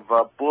pictures of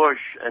Bush,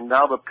 and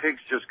now the pigs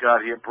just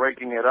got here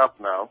breaking it up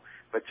now.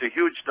 But it's a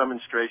huge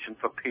demonstration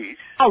for peace.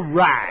 All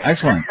right.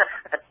 Excellent.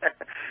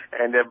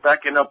 And they're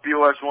backing up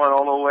US 1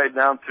 all the way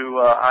down to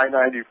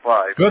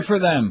I-95. Good for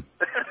them.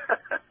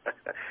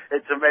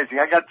 It's amazing.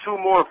 I got two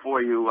more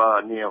for you,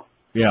 Neil.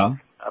 Yeah.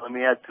 Let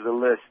me add to the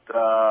list,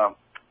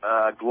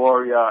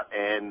 Gloria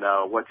and,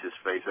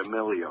 what's-his-face,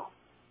 Emilio.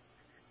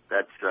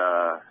 That's,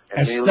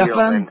 Emilio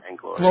Estefan? and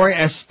Gloria. Gloria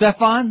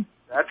Estefan?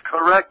 That's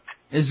correct.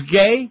 Is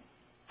gay?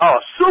 Oh,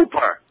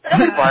 super.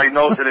 Everybody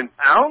knows it in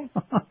town.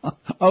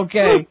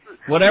 Okay.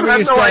 Whatever You have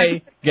you no say,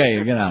 idea.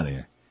 gay, get out of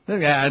here.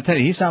 I tell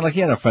you, he sounded like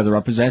he had a feather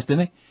up his ass,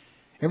 didn't he?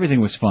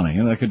 Everything was funny.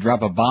 You know, they could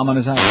drop a bomb on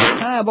his eye.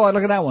 Ah, boy,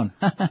 look at that one.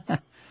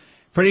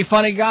 Pretty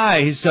funny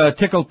guy. He's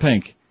tickled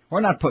pink. We're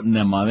not putting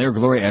them on there.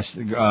 Gloria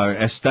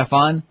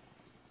Estefan.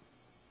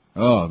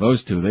 Oh,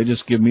 those two. They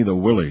just give me the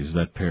willies,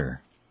 that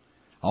pair.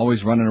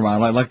 Always running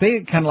around like they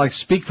kind of like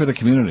speak for the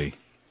community.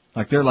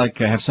 Like they're like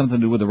have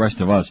something to do with the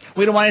rest of us.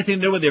 We don't want anything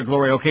to do with you,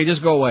 Gloria. Okay,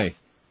 just go away.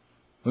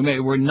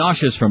 We're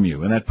nauseous from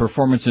you and that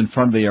performance in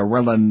front of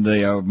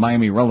the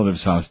Miami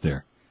relatives' house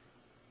there.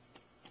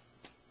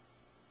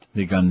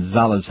 The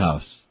Gonzalez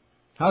house.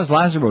 How's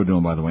Lazaro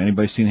doing, by the way?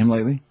 Anybody seen him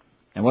lately?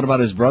 And what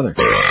about his brother?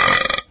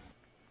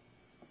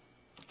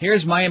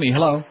 Here's Miami.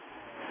 Hello.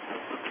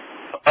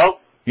 Oh?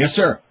 Yes,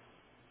 sir.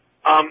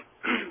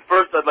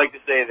 First I'd like to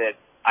say that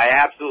I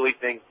absolutely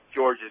think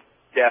George is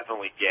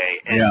definitely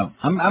gay. And yeah,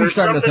 I'm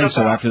starting to think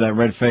so after that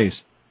red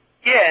face.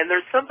 Yeah, and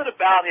there's something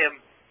about him,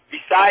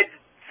 besides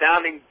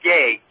sounding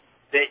gay,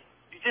 that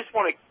you just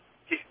want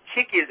to just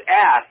kick his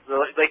ass.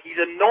 Like, he's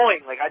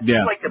annoying. Like, I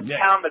just like to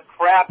pound the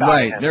crap out of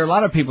him. Right. There are a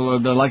lot of people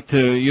that like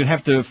to, you'd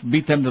have to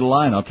beat them to the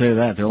line, I'll tell you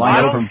that. They're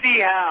lined I up don't see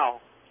how,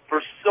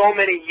 for so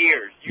many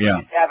years, you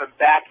just haven't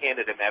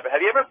backhanded him ever.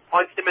 Have you ever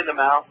punched him in the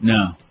mouth?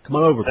 No. Come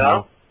on over,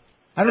 pal.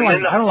 I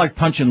don't like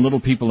punching little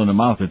people in the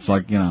mouth. It's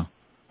like, you know.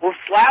 We'll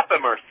slap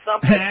him or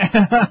something.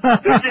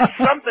 There's just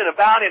something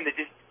about him that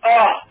just,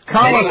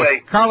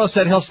 Anyway, Carlos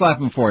said he'll slap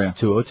him for you.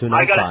 20295.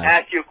 I gotta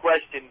ask you a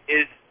question.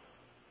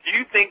 Do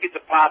you think it's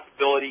a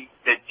possibility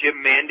that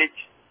Jim Mandich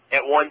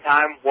at one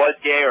time was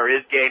gay or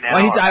is gay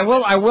now?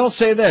 Well, I will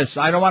say this.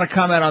 I don't want to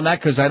comment on that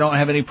because I don't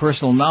have any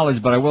personal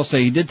knowledge, but I will say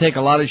he did take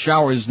a lot of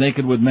showers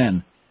naked with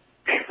men.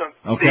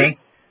 Okay?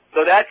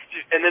 So that's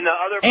just, and then the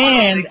other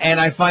And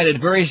I find it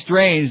very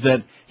strange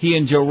that he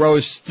and Joe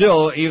Rose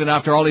still, even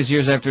after all these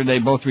years after they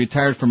both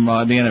retired from the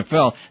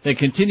NFL, they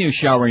continue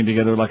showering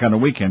together like on the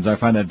weekends. I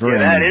find that very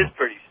that unusual. is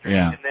pretty strange.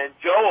 Yeah. And then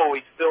Joe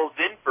always fills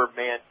in for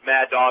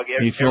Mad Dog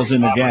every He fills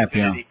in the gap,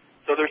 opportunity.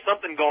 So there's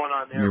something going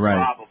on there. You're right.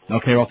 Probably.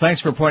 Okay, well,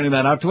 thanks for pointing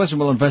that out to us, and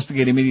we'll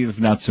investigate immediately, if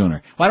not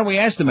sooner. Why don't we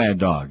ask the Mad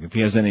Dog if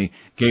he has any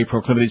gay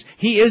proclivities?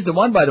 He is the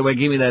one, by the way,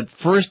 gave me that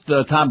first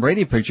Tom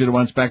Brady picture, the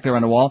one that's back there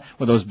on the wall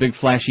with those big,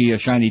 flashy,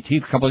 shiny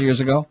teeth a couple of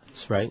years ago.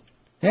 That's right.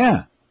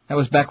 Yeah. That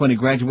was back when he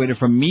graduated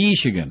from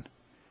Michigan.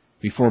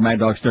 Before Mad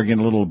Dog started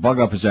getting a little bug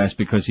up his ass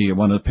because he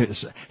won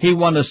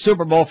the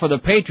Super Bowl for the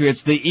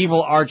Patriots, the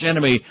evil arch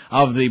enemy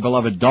of the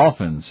beloved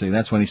Dolphins. See,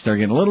 that's when he started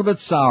getting a little bit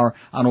sour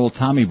on old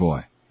Tommy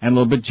Boy, and a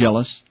little bit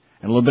jealous,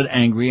 and a little bit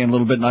angry, and a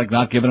little bit like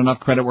not giving enough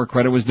credit where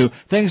credit was due.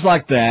 Things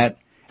like that.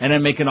 And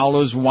then making all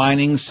those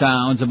whining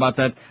sounds about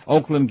that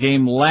Oakland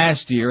game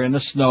last year and the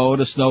snow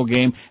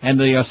game, and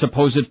the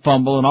supposed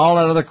fumble and all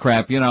that other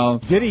crap, you know.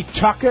 Did he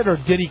tuck it or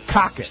did he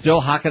cock it? Still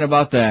hocking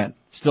about that.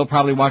 Still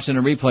probably watching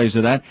the replays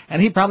of that.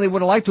 And he probably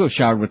would have liked to have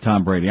showered with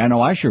Tom Brady. I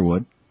know I sure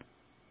would.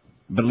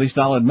 But at least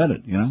I'll admit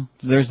it, you know.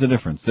 There's the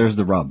difference. There's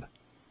the rub.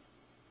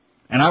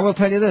 And I will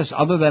tell you this,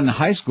 other than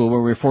high school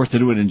where we were forced to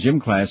do it in gym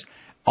class,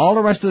 all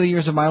the rest of the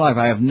years of my life,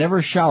 I have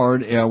never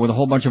showered with a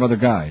whole bunch of other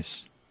guys.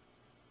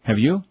 Have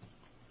you?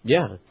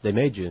 Yeah, they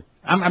made you.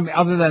 I'm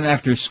other than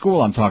after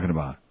school, I'm talking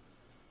about.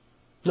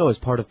 No, it's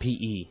part of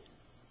PE.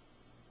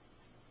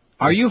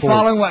 Are you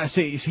following what?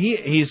 See,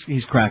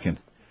 he's cracking.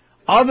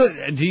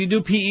 Do you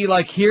do PE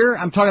like here?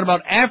 I'm talking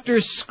about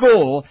after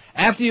school,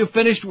 after you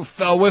finished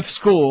with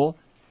school.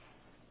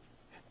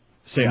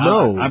 See,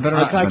 no, I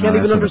can't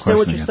even understand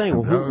what you're saying.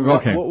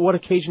 Okay. What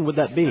occasion would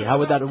that be? How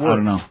would that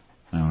work?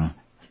 I don't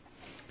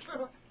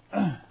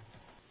know.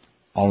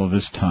 All of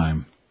this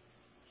time.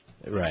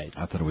 Right.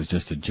 I thought it was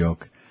just a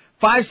joke.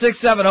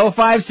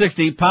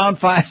 567-0560, pound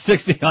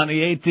 560 on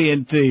the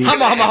AT&T.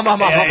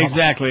 Yeah,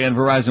 exactly, and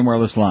Verizon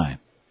wireless line.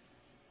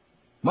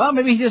 Well,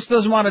 maybe he just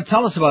doesn't want to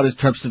tell us about his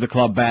trips to the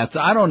club bath.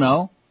 I don't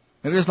know.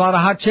 Maybe there's a lot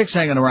of hot chicks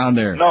hanging around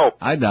there. No.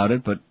 I doubt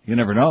it, but you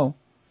never know.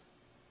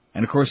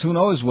 And, of course, who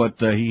knows what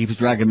he was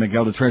dragging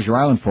Miguel to Treasure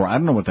Island for. I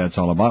don't know what that's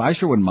all about. I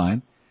sure wouldn't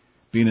mind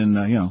being in,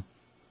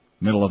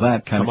 middle of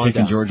that, kind of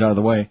kicking George out of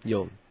the way.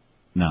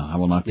 No, I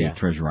will not be at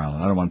Treasure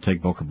Island. I don't want to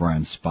take Boca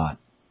Brian's spot.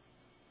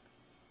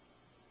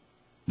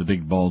 The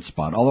big bald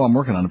spot. Although I'm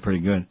working on it pretty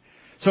good.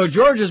 So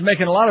George is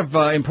making a lot of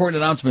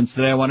important announcements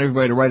today. I want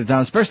everybody to write it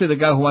down, especially the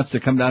guy who wants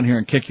to come down here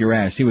and kick your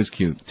ass. He was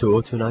cute.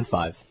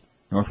 20295.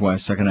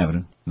 Northwest, 2nd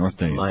Avenue, North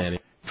Dade. Miami.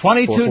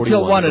 22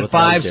 till 1 at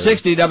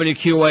 560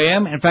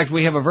 WQAM. In fact,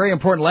 we have a very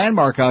important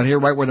landmark out here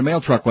right where the mail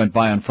truck went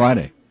by on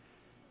Friday.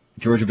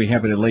 George will be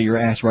happy to lay your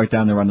ass right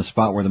down there on the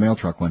spot where the mail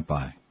truck went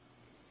by.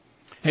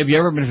 Have you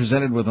ever been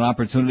presented with an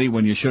opportunity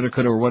when you should have,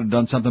 could have, or would have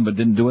done something but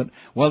didn't do it?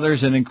 Well,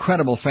 there's an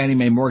incredible Fannie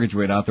Mae mortgage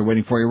rate out there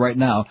waiting for you right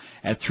now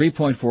at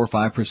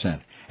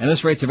 3.45%. And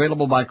this rate's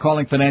available by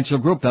calling Financial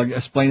Group. They'll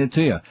explain it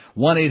to you.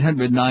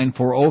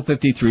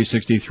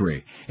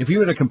 1-800-940-5363. If you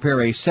were to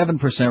compare a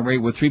 7%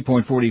 rate with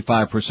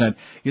 3.45%,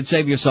 you'd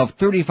save yourself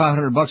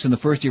 $3,500 in the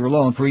first year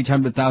alone for each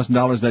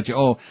 $100,000 that you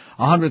owe.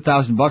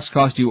 $100,000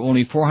 cost you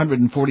only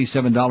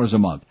 $447 a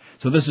month.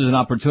 So this is an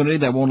opportunity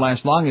that won't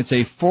last long. It's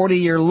a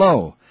 40-year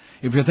low.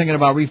 If you're thinking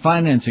about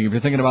refinancing, if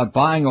you're thinking about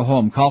buying a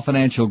home, call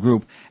Financial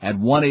Group at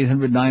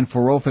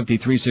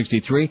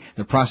 1-800-940-5363.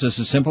 The process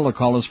is simple. The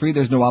call is free.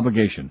 There's no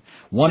obligation.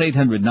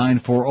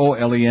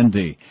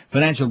 1-800-940-LEND.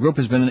 Financial Group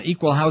has been an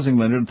equal housing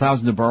lender to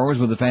thousands of borrowers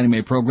with the Fannie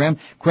Mae program.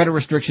 Credit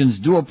restrictions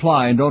do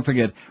apply, and don't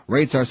forget,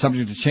 rates are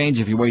subject to change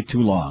if you wait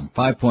too long.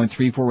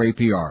 5.34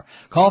 APR.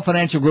 Call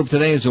Financial Group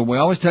today. As we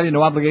always tell you,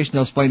 no obligation.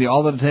 They'll explain to you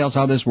all the details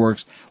how this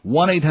works.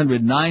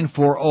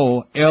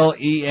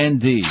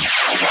 1-800-940-LEND.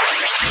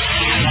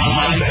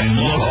 Live and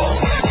local.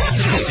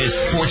 This is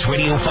Sports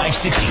Radio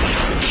 560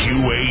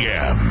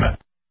 QAM.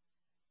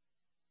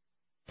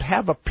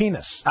 Have a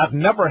penis. I've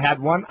never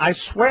had one, I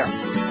swear.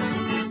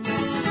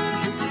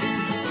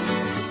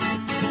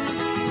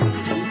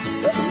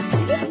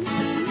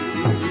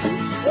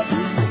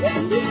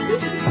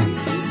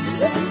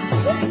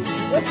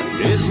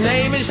 His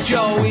name is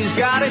Joe, he's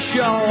got a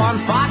show on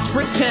Fox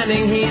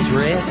pretending he's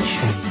rich.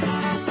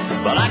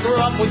 But I grew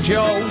up with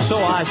Joe, so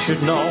I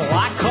should know.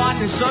 I caught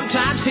and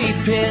sometimes he'd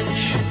pitch.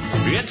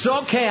 It's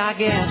okay, I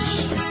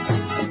guess,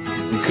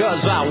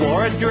 'cause I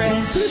wore a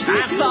dress.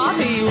 I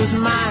thought he was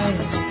mine.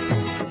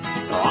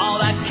 All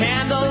that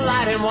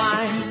candlelight and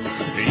wine.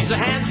 He's a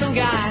handsome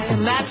guy,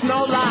 and that's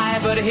no lie.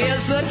 But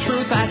here's the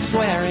truth, I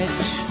swear it.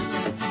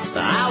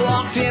 I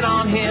walked in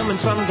on him and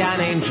some guy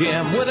named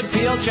Jim with a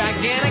peeled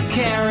gigantic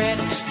carrot.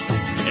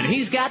 And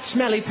he's got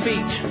smelly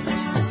feet,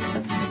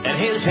 and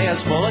his hair's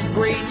full of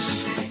grease.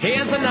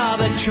 Here's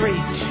another treat.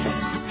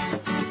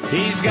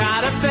 He's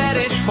got a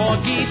fetish for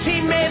geese.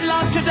 He made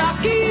love to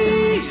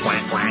duckies,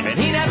 and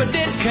he never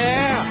did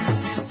care.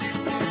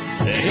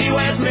 He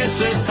wears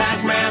Mrs.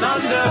 Pac-Man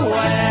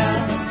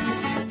underwear.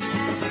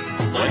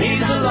 When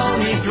he's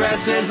alone, he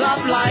dresses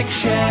up like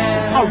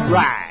Cher. All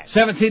right.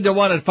 17 to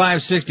 1 at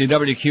 560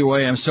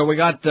 WQAM. So we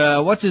got,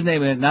 what's his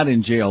name? Not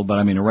in jail, but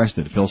I mean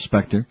arrested. Phil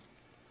Spector.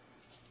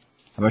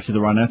 I bet you the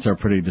Ronettes are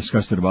pretty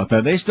disgusted about that.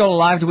 Are they still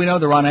alive? Do we know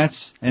the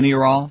Ronettes? Any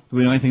or all? Do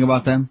we know anything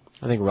about them?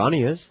 I think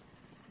Ronnie is.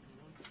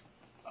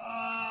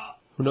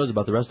 Who knows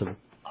about the rest of them?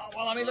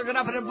 Well, I mean, look it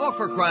up in a book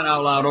for crying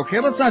out loud, okay?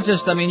 Let's not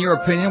just, I mean, your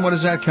opinion, what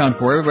does that count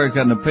for? Everybody's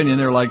got an opinion.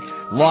 They're like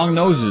long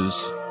noses.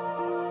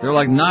 They're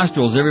like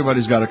nostrils.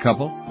 Everybody's got a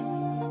couple.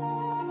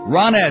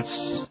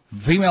 Ronettes,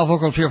 female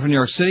vocal trio from New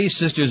York City.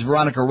 Sisters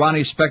Veronica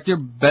Ronnie Spector,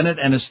 Bennett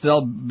and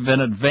Estelle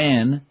Bennett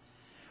Van,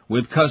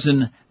 with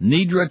cousin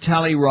Nedra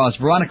Talley Ross.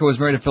 Veronica was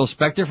married to Phil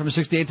Spector from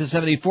 68 to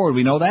 74. Do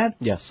we know that?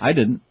 Yes. I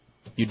didn't.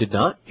 You did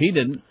not? He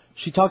didn't.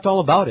 She talked all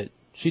about it.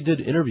 She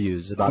did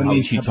interviews about what how... What do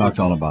you mean she talked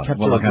all about it?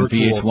 Well, like on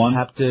VH1?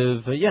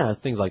 Captive, yeah,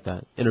 things like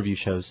that. Interview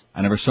shows.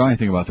 I never saw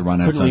anything about the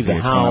Ronettes Couldn't on leave the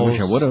VH1. house. I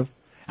wish I would have.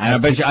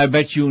 And I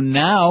bet you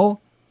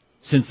now,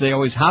 since they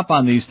always hop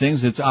on these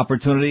things, it's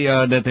opportunity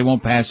that they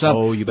won't pass up.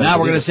 Oh, you better now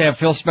we're going it. to have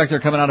Phil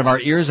Spector coming out of our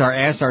ears, our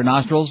ass, our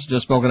nostrils,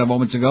 just spoken of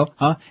moments ago.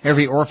 Huh?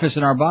 Every orifice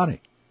in our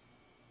body.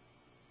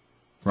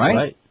 Right?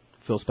 Right.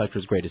 Phil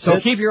Spector's greatest So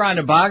hits. keep your eye on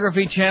the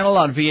Biography channel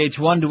on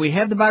VH1. Do we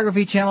have the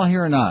Biography channel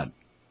here or not?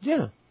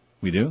 Yeah.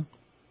 We do?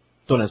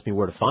 Don't ask me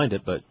where to find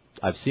it, but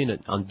I've seen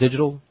it on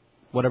digital,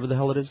 whatever the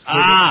hell it is.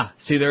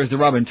 See, there's the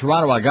rub. In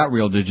Toronto, I got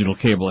real digital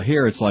cable.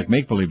 Here, it's like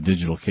make-believe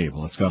digital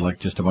cable. It's got like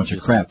just a bunch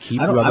of crap.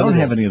 I don't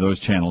have any of those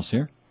channels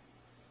here.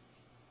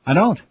 I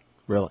don't.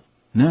 Really?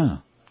 No.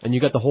 And you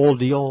got the whole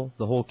deal,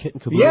 the whole kit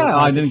and caboodle? Yeah,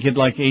 I didn't get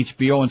like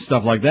HBO and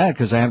stuff like that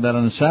because I have that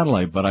on the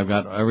satellite, but I've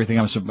got everything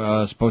I'm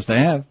supposed to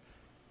have.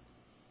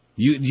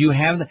 You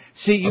have the,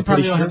 see, you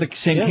probably don't have the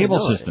same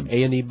cable system.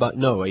 A&E, but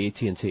no,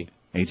 AT&T.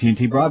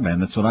 AT&T broadband,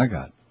 that's what I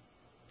got.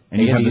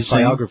 And you have the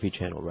Biography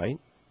channel, right?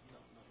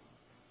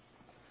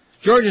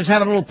 George is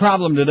having a little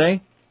problem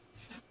today.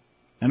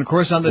 And of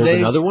course on the day...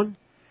 Another one?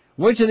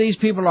 Which of these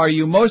people are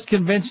you most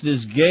convinced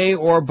is gay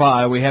or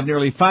bi? We have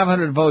nearly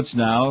 500 votes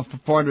now,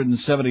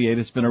 478.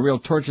 It's been a real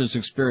torturous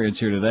experience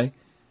here today.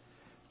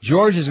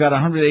 George has got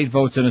 108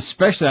 votes, and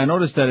especially I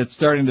noticed that it's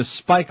starting to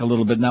spike a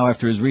little bit now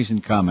after his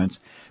recent comments.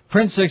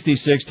 Prince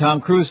 66,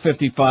 Tom Cruise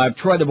 55,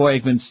 Troy the Boy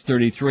Aikman's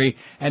 33,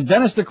 and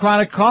Dennis the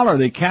Chronic Caller,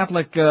 the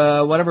Catholic,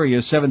 whatever he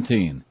is,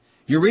 17.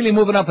 You're really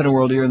moving up in the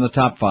world. You're in the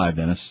top 5,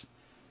 Dennis.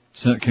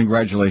 So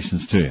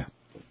congratulations to you.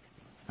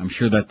 I'm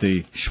sure that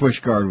the Swish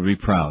Guard would be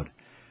proud.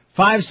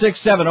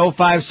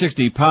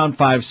 567-0560, pound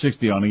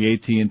 560 on the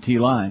AT&T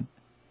line.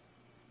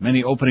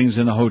 Many openings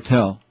in the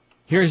hotel.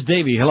 Here's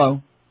Davey.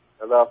 Hello.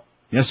 Hello.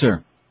 Yes,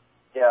 sir.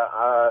 Yeah,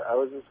 I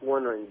was just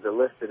wondering, the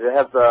list, did it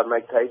have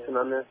Mike Tyson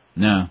on there?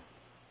 No.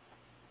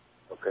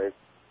 Okay.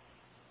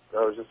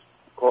 I was just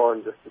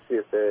calling just to see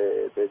if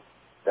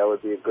that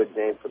would be a good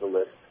name for the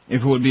list.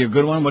 If it would be a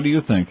good one, what do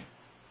you think?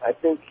 I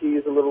think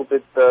he's a little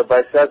bit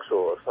bisexual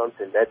or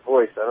something. That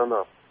voice, I don't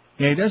know.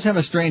 Yeah, he does have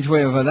a strange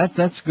way of,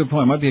 that's a good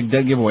point. Might be a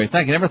dead giveaway.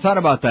 Thank you. Never thought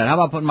about that. How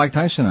about putting Mike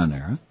Tyson on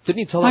there, huh? Didn't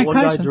he tell that one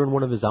guy during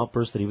one of his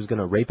outbursts that he was going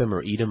to rape him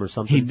or eat him or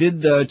something? He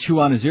did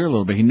chew on his ear a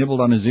little bit. He nibbled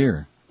on his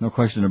ear. No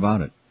question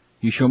about it.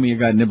 You show me a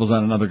guy nibbles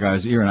on another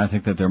guy's ear, and I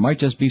think that there might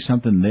just be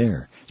something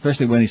there.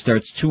 Especially when he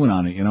starts chewing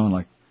on it, and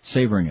like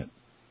savoring it.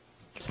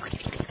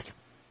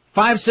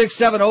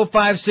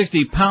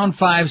 567-0560, pound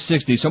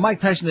 560. So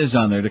Mike Tyson is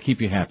on there to keep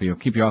you happy. He'll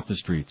keep you off the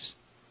streets.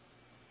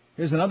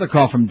 Here's another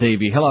call from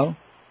Davey. Hello.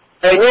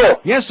 Hey, Neil.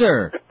 Yes,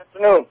 sir. Good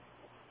afternoon.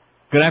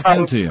 Good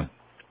afternoon to you.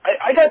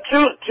 I got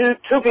two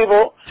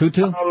people. Two?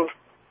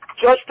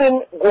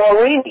 Justin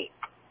Guarini,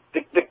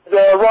 the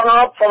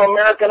runner-up from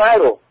American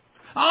Idol.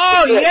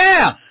 Oh,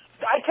 yeah!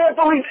 I can't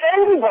believe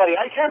anybody.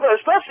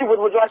 Especially with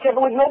I can't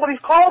believe nobody's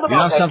called about that.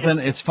 You know something?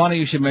 It's funny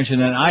you should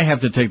mention that. I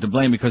have to take the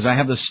blame because I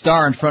have the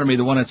star in front of me,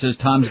 the one that says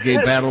Tom's Gay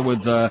Battle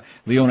with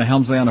Leona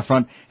Helmsley on the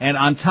front. And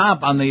on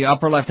top, on the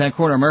upper left-hand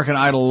corner, American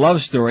Idol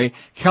Love Story,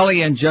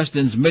 Kelly and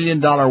Justin's $1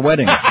 Million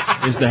Wedding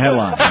is the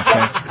headline.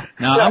 Okay?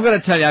 Now, I'm going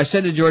to tell you, I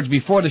said to George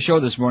before the show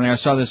this morning, I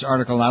saw this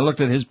article, and I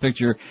looked at his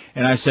picture,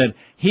 and I said,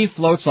 he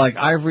floats like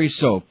ivory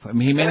soap. I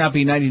mean, he may not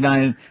be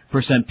 99%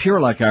 pure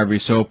like ivory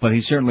soap, but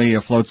he certainly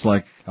floats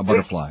like a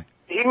butterfly.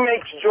 He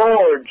makes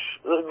George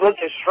look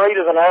as straight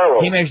as an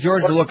arrow. He makes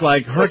George look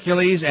like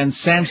Hercules and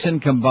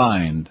Samson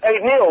combined. Hey,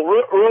 Neil,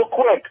 real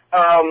quick,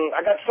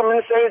 I got something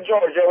to say to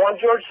George. I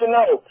want George to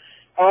know,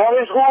 all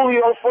his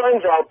Julio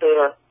friends out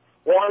there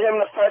want him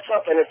to fess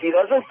up, and if he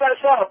doesn't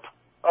fess up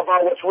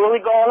about what's really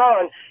going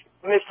on,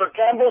 Mr.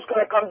 Campbell's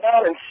going to come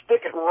down and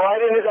stick it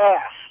right in his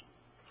ass.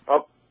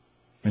 Oh.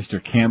 Mr.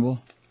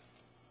 Campbell?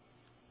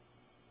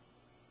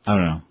 I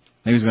don't know.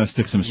 Maybe he's going to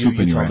stick some soup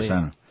in your ass. I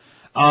don't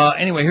know.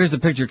 Anyway, here's the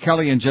picture.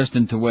 Kelly and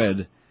Justin to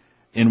wed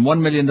in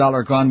 $1 Million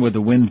Gone with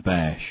the Wind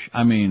bash.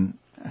 I mean,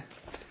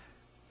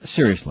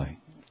 seriously.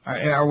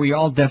 Are we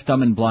all deaf,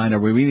 dumb, and blind?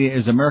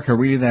 Is America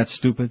really that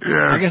stupid?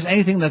 Yeah. I guess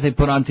anything that they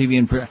put on TV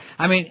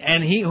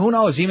and who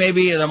knows, he may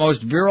be the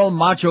most virile,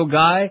 macho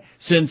guy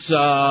since,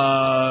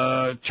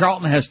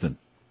 Charlton Heston.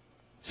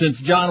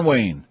 Since John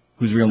Wayne,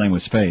 whose real name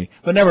was Fay.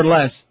 But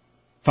nevertheless,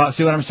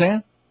 see what I'm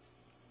saying?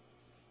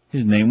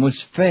 His name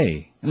was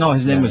Fay. No,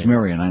 his name was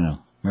Marion, I know.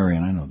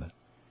 Marion, I know that.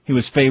 He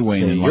was Fay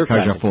Wayne in La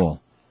Cage aux Folles.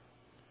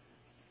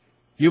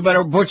 You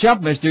better butch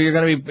up, mister.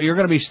 You're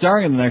gonna be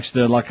starring in the next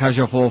La Cage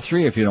aux Folles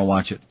 3 if you don't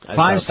watch it.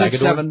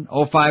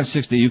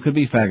 567-0560. You could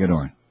be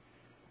Fagadorn.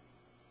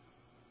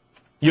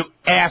 You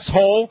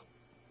asshole.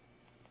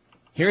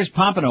 Here's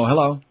Pompano.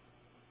 Hello.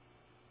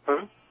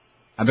 Hmm?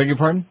 I beg your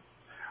pardon?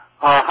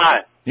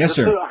 Hi. Yes,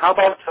 sir. How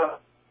about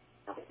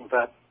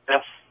that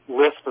S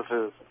list of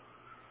his?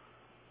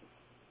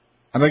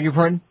 I beg your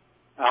pardon?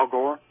 Al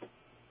Gore.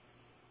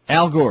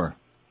 Al Gore.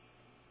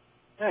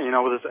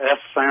 Yeah, with his S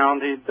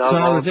sound he does. So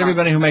in other words,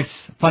 everybody who makes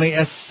funny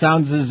S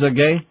sounds is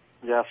gay?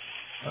 Yes.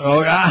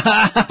 Oh,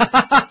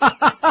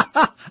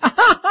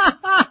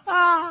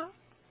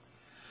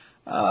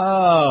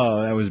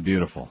 oh, that was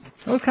beautiful.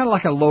 It was kind of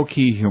like a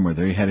low-key humor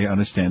there. You had to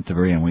understand at the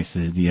very end when he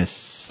said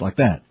yes, like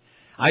that.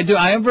 I do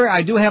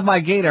have my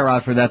gator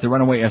out for that, the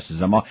runaway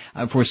S's.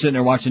 If we're sitting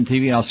there watching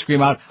TV and I'll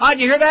scream out, did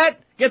you hear that?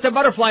 Get the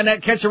butterfly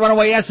net, catch the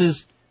runaway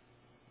S's.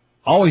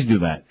 Always do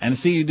that. And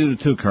see, you do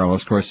it too,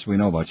 Carlos. Of course, we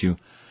know about you.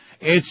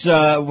 It's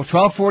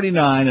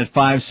 12:49 at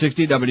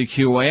 560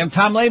 WQAM.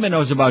 Tom Lehman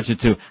knows about you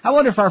too. I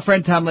wonder if our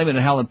friend Tom Lehman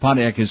at Howlett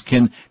Pontiac is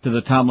kin to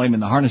the Tom Lehman,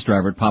 the harness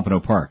driver at Pompano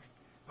Park,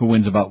 who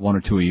wins about 1 or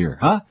 2 a year.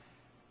 Huh?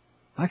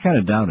 I kind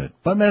of doubt it.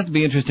 But that'd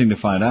be interesting to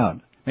find out.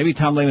 Maybe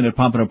Tom Lehman at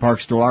Pompano Park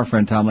stole our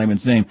friend Tom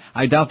Lehman's name.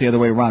 I doubt the other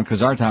way around,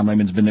 because our Tom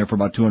Lehman's been there for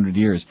about 200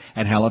 years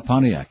at Howlett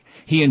Pontiac.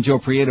 He and Joe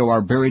Prieto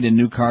are buried in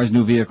new cars,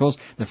 new vehicles.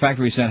 The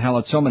factory sent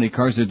Howlett so many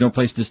cars there's no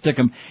place to stick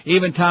them.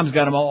 Even Tom's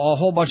got them a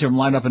whole bunch of them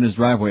lined up in his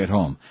driveway at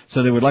home.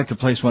 So they would like to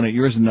place one at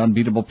yours at an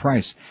unbeatable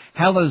price.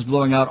 Howlett is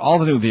blowing out all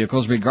the new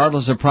vehicles,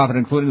 regardless of profit,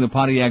 including the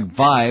Pontiac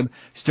Vibe,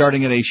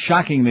 starting at a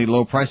shockingly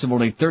low price of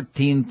only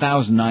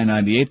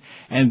 $13,998,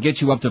 and get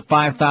you up to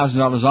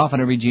 $5,000 off on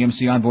every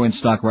GMC Envoy in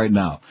stock right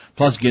now.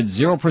 Plus, get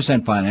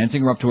 0%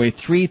 financing or up to a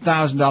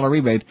 $3,000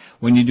 rebate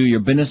when you do your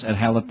business at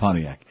Howlett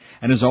Pontiac.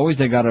 And as always,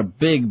 they got a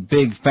big,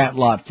 big fat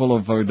lot full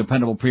of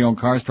dependable pre-owned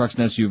cars, trucks,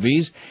 and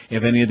SUVs.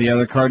 If any of the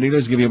other car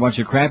dealers give you a bunch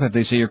of crap, if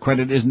they say your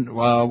credit isn't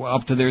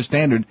up to their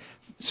standard,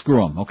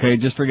 Screw them, okay?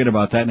 Just forget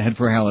about that and head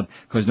for Hallett,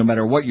 because no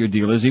matter what your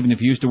deal is, even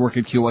if you used to work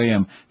at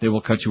QAM, they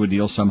will cut you a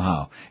deal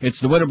somehow. It's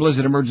the Winter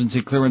Blizzard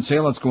Emergency Clearance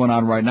Sale that's going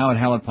on right now at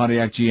Hallett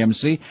Pontiac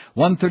GMC,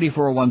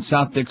 13401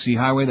 South Dixie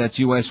Highway. That's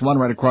US 1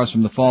 right across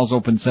from the Falls,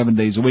 open 7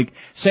 days a week.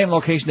 Same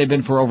location they've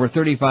been for over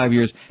 35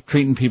 years,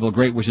 treating people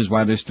great, which is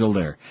why they're still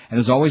there. And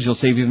as always, you'll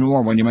save even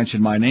more when you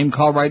mention my name.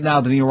 Call right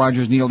now, the Neil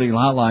Rogers Neil Deal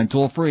Hotline,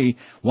 toll free,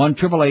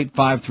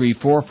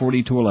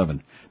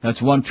 1-888-534-4211. That's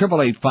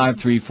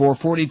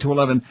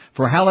 1-888-534-4211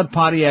 for Hallett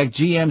Pontiac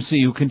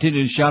GMC, who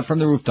continue to shout from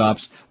the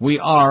rooftops, we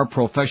are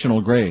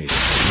professional grade.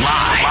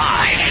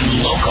 Live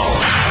and local.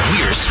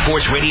 We're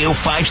Sports Radio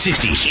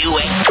 560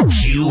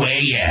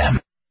 QAM.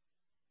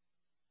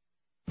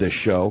 This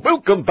show.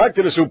 Welcome back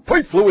to the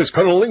superfluous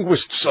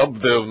cunnilinguists of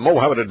the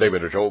Mohammed and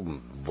David Show,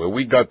 where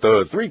we got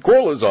the 3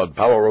 callers on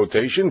power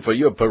rotation for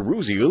your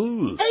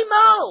perusal. Hey,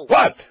 Mo!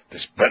 What?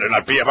 This better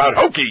not be about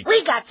hokey.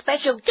 We got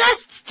special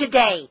guests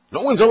today. No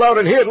one's allowed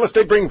in here unless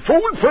they bring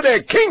food for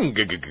their king.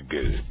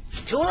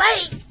 Too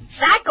late.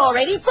 Zach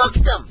already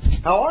booked them.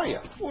 How are you?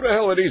 Who the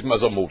hell are these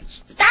Mazamuts?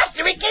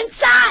 Dasterick and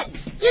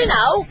Sons. You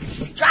know,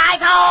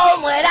 drive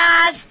home with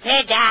us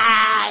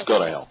today. Go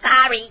to hell.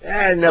 Sorry.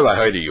 I never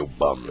heard of you,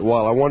 bum.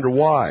 Well, I wonder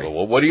why.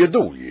 Well, what do?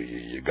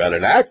 You got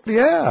an act?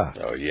 Yeah.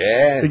 Oh,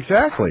 yeah?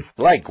 Exactly.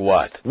 Like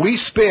what? We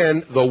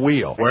spin the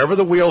wheel. Wherever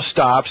the wheel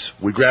stops,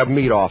 we grab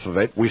meat off of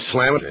it, we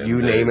slam it,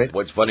 you name it.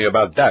 What's funny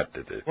about that?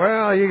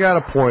 Well, you got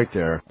a point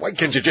there. Why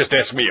can't you just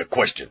ask me a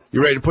question?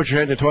 You ready to put your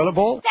head in the toilet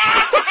bowl?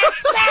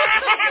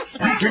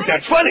 You think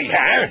that's funny,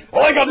 huh?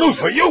 Well, I got news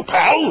for you,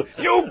 pal.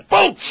 You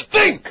both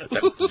stink.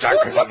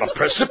 Jack is on the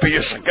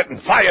precipice of getting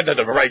fired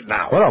right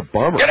now. What a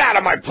bummer. Get out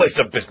of my place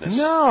of business.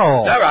 No.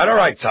 All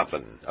right,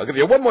 something. I'll give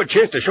you one more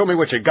chance to show me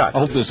what you got. I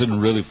hope this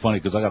isn't really funny,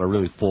 because I got a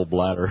really full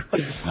bladder.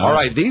 All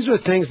right, these are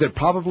things that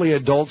probably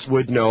adults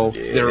would know.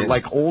 Yeah. They're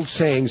like old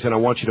sayings, and I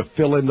want you to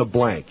fill in the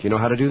blank. You know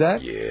how to do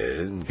that?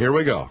 Yeah. Here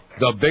we go.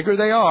 The bigger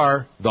they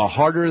are, the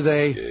harder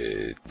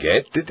they...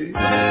 Get it?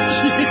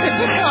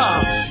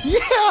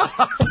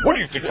 Yeah. What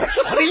do you think, that's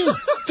funny?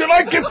 Did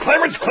I give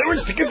Clarence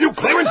clearance to give you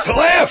clearance to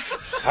laugh?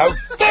 How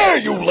dare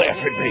you laugh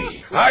at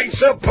me? I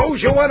suppose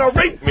you want to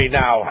rape me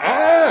now,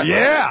 huh?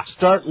 Yeah.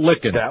 Start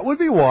licking. That would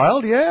be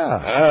wild, yeah.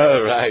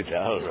 All right.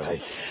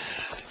 I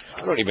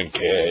don't even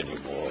care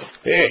anymore.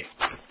 Hey,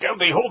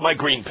 Geldy, hold my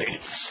green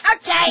pants.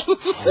 Okay.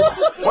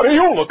 What are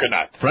you looking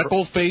at?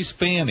 Freckle-faced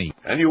Fanny.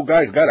 And you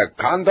guys got a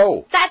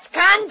condo? That's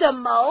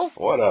condom, Mo.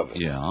 What of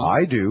it? Yeah.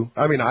 I do.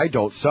 I mean, I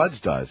don't. Suds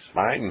does.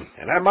 Fine.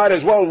 And I might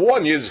as well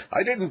warn you,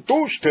 I didn't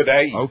douche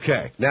today.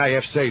 Okay. Now you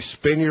have to say,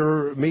 spin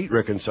your meat,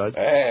 Rick and Suds.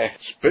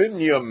 Spin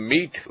your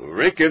meat,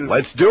 Rick and...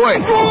 Let's do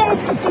it.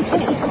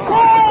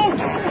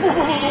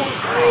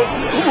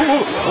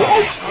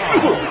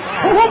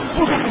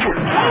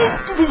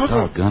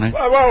 Doggone it.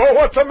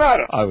 What's the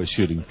matter? I was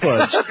shooting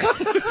fudge.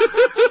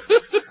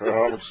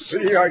 Oh,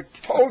 see, I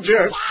told you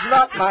it's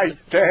not my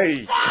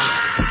day.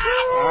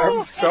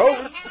 I'm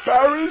so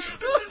embarrassed.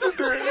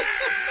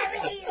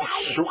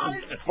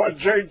 Shooting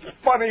fudge ain't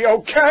funny,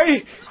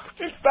 okay?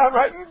 It's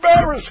downright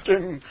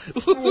embarrassing.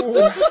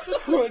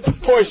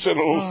 It's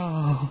personal.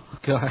 Oh,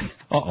 God.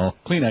 Uh-oh.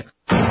 Kleenex.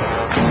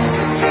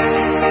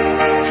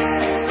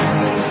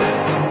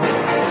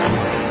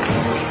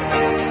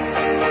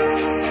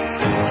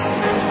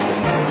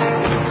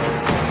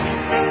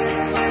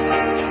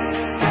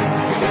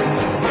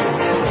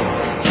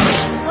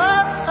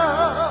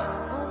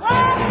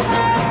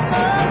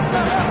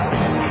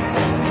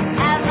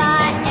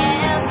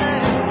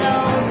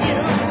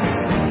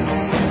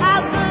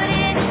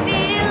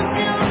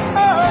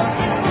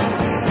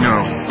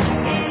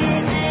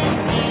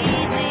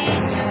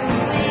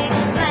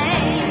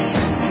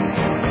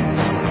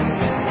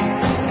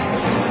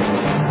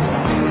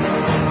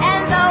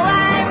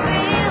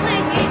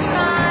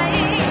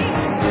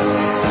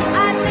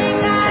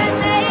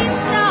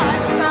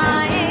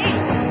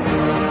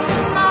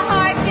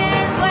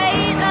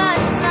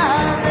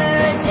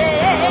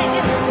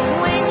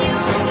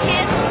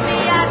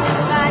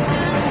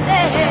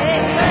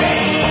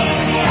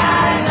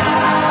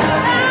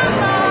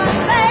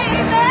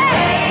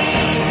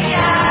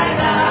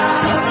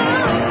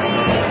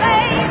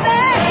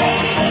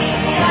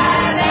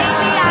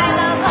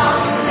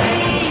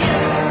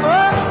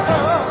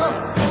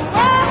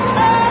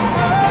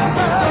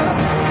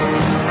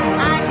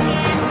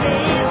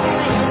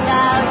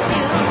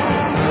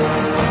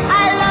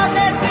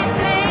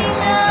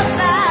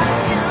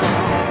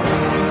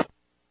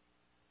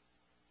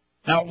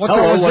 Now, what the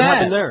hell was what that?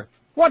 happened there?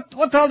 What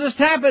the hell just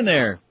happened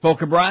there,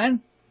 Polka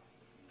Brian?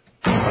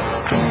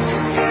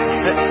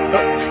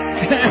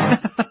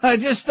 I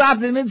just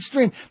stopped in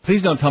midstream.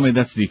 Please don't tell me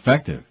that's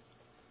defective.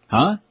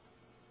 Huh?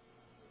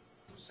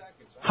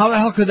 How the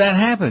hell could that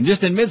happen?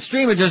 Just in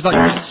midstream, it just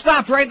like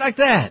stopped right like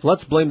that.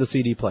 Let's blame the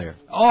CD player.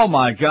 Oh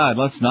my God,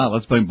 let's not.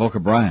 Let's blame Polka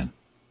Brian.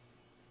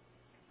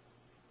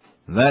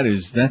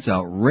 That's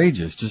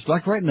outrageous. Just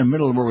like right in the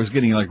middle where it was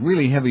getting like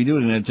really heavy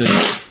duty and it just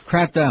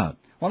crapped out.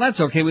 Well, that's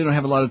okay. We don't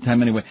have a lot of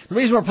time anyway. The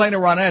reason we're playing the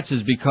Ronettes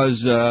is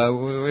because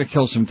it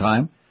kills some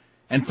time.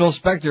 And Phil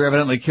Spector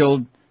evidently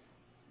killed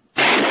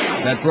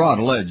that broad,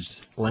 alleged.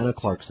 Lana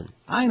Clarkson.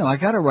 I know, I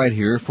got it right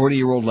here.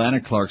 40-year-old Lana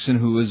Clarkson,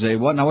 who was a,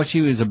 what? Now, what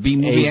she was, a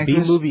B-movie actress?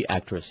 A B-movie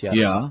actress, yes.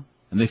 Yeah.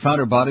 And they found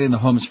her body in the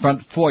home's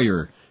front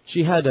foyer.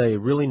 She had a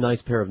really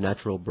nice pair of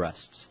natural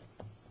breasts.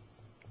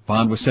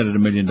 Bond was set at $1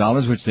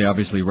 million, which they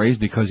obviously raised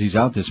because he's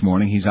out this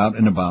morning. He's out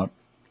and about.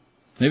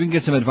 Maybe we can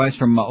get some advice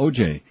from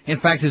O.J. In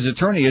fact, his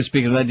attorney is,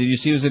 speaking of that, did you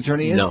see who his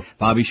attorney is? No.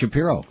 Bobby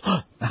Shapiro.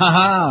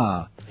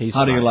 Ha-ha!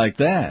 How do you like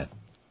that?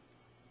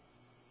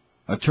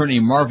 Attorney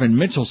Marvin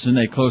Mitchelson,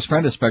 a close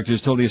friend of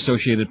Spector's, told the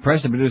Associated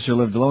Press the producer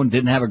lived alone,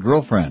 didn't have a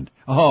girlfriend.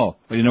 Oh,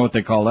 well, you know what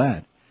they call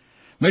that.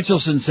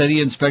 Mitchelson said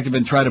he and Spector have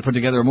been trying to put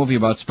together a movie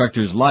about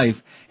Spector's life.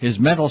 His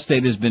mental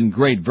state has been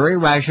great, very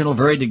rational,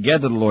 very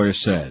together, the lawyer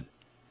said.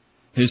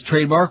 His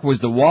trademark was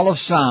the wall of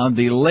sound,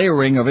 the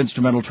layering of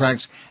instrumental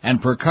tracks and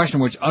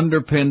percussion which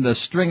underpinned a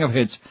string of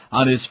hits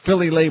on his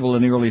Philly label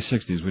in the early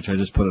 60s, which I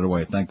just put it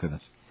away, thank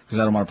goodness, because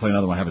I don't want to play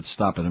another one, have it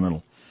stop in the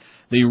middle.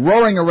 The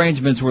roaring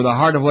arrangements were the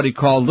heart of what he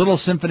called little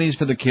symphonies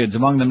for the kids,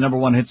 among them number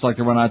one hits like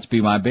the Runouts' Be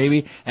My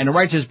Baby, and the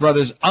Righteous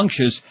Brothers'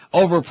 unctuous,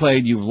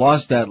 overplayed You've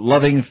Lost That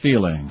Loving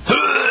Feeling.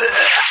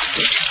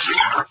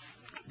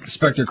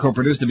 Spector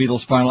co-produced the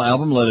Beatles' final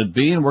album, Let It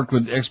Be, and worked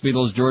with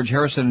ex-Beatles George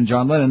Harrison and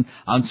John Lennon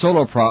on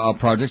solo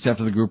projects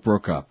after the group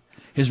broke up.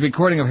 His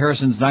recording of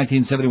Harrison's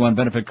 1971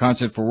 benefit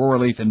concert for war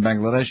relief in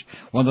Bangladesh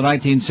won the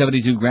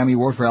 1972 Grammy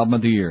Award for Album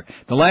of the Year.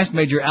 The last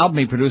major album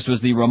he produced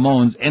was the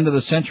Ramones' End of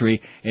the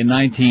Century in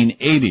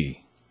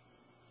 1980,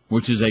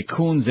 which is a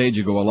coon's age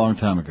ago, a long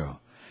time ago.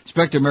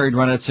 Spector married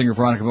Ronette singer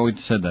Veronica Bowie,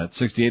 said that,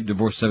 68,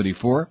 divorced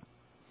 74.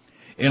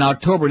 In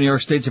October, New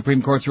York State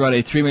Supreme Court threw out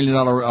a $3 million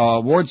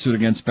award suit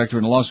against Spector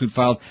in a lawsuit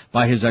filed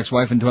by his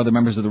ex-wife and two other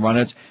members of the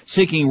Ronettes,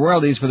 seeking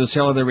royalties for the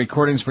sale of their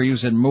recordings for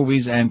use in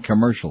movies and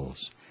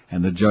commercials.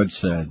 And the judge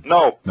said,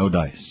 no. No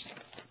dice.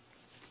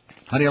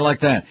 How do you like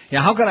that?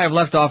 Yeah, how could I have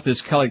left off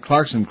this Kelly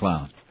Clarkson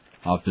clown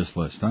off this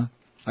list, huh?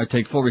 I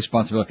take full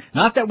responsibility.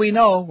 Not that we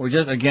know. We're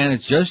just, again,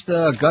 it's just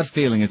a gut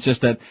feeling. It's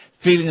just that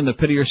feeling in the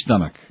pit of your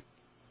stomach.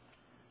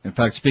 In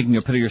fact, speaking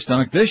of pit of your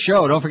stomach, this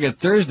show, don't forget,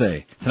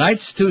 Thursday.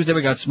 Tonight's Tuesday,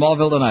 we got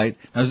Smallville tonight.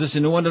 Now, is this a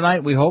new one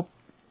tonight, we hope?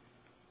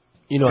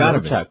 You know, I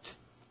never checked.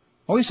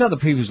 Oh, we saw the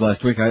previews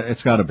last week.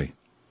 It's gotta be.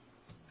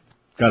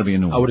 Gotta be a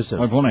new one. I would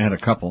assume. I've only had a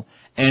couple.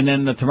 And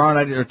then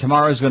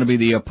tomorrow is going to be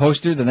the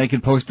poster, the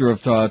naked poster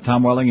of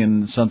Tom Welling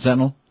in Sun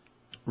Sentinel.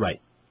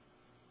 Right.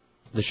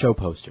 The show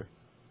poster.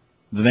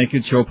 The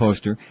naked show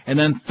poster. And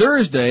then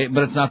Thursday,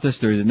 but it's not this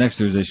Thursday, next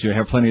Thursday, so you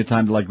have plenty of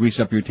time to grease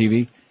up your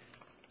TV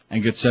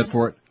and get set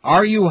for it.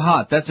 Are You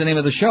Hot? That's the name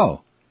of the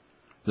show.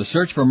 The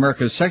search for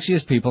America's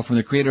sexiest people from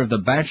the creator of The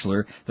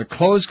Bachelor. The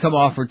clothes come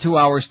off for 2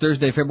 hours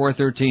Thursday, February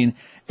 13,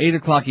 8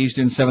 o'clock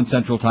Eastern, 7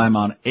 Central Time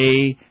on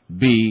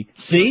ABC.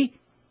 See?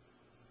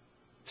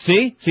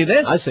 See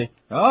this? I see.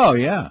 Oh,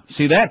 yeah.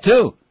 See that,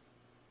 too.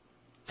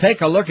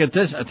 Take a look at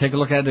this. Take a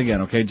look at it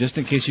again, okay? Just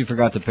in case you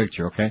forgot the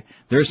picture, okay?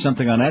 There's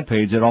something on that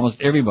page that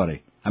almost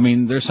everybody,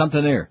 there's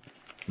something there.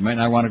 You might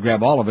not want to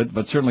grab all of it,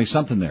 but certainly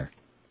something there.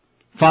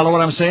 Follow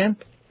what I'm saying?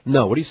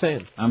 No, what are you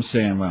saying? I'm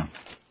saying, well,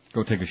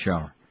 go take a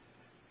shower.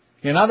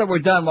 Yeah, now that we're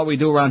done, what we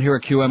do around here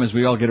at QM is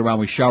we all get around,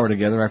 we shower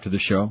together after the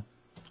show.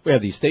 We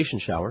have the station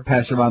shower.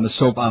 Pass around the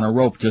soap on a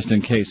rope just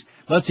in case.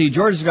 Let's see,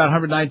 George has got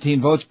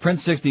 119 votes,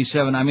 Prince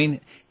 67.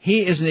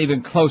 He isn't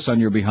even close on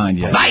your behind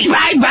yet. Bye,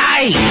 bye,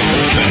 bye!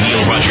 The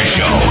Neil Rogers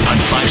Show on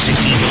 560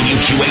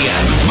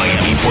 WQAM,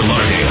 Miami, Fort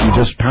Lauderdale. You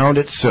just pound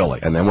it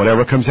silly, and then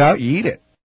whatever comes out, you eat it.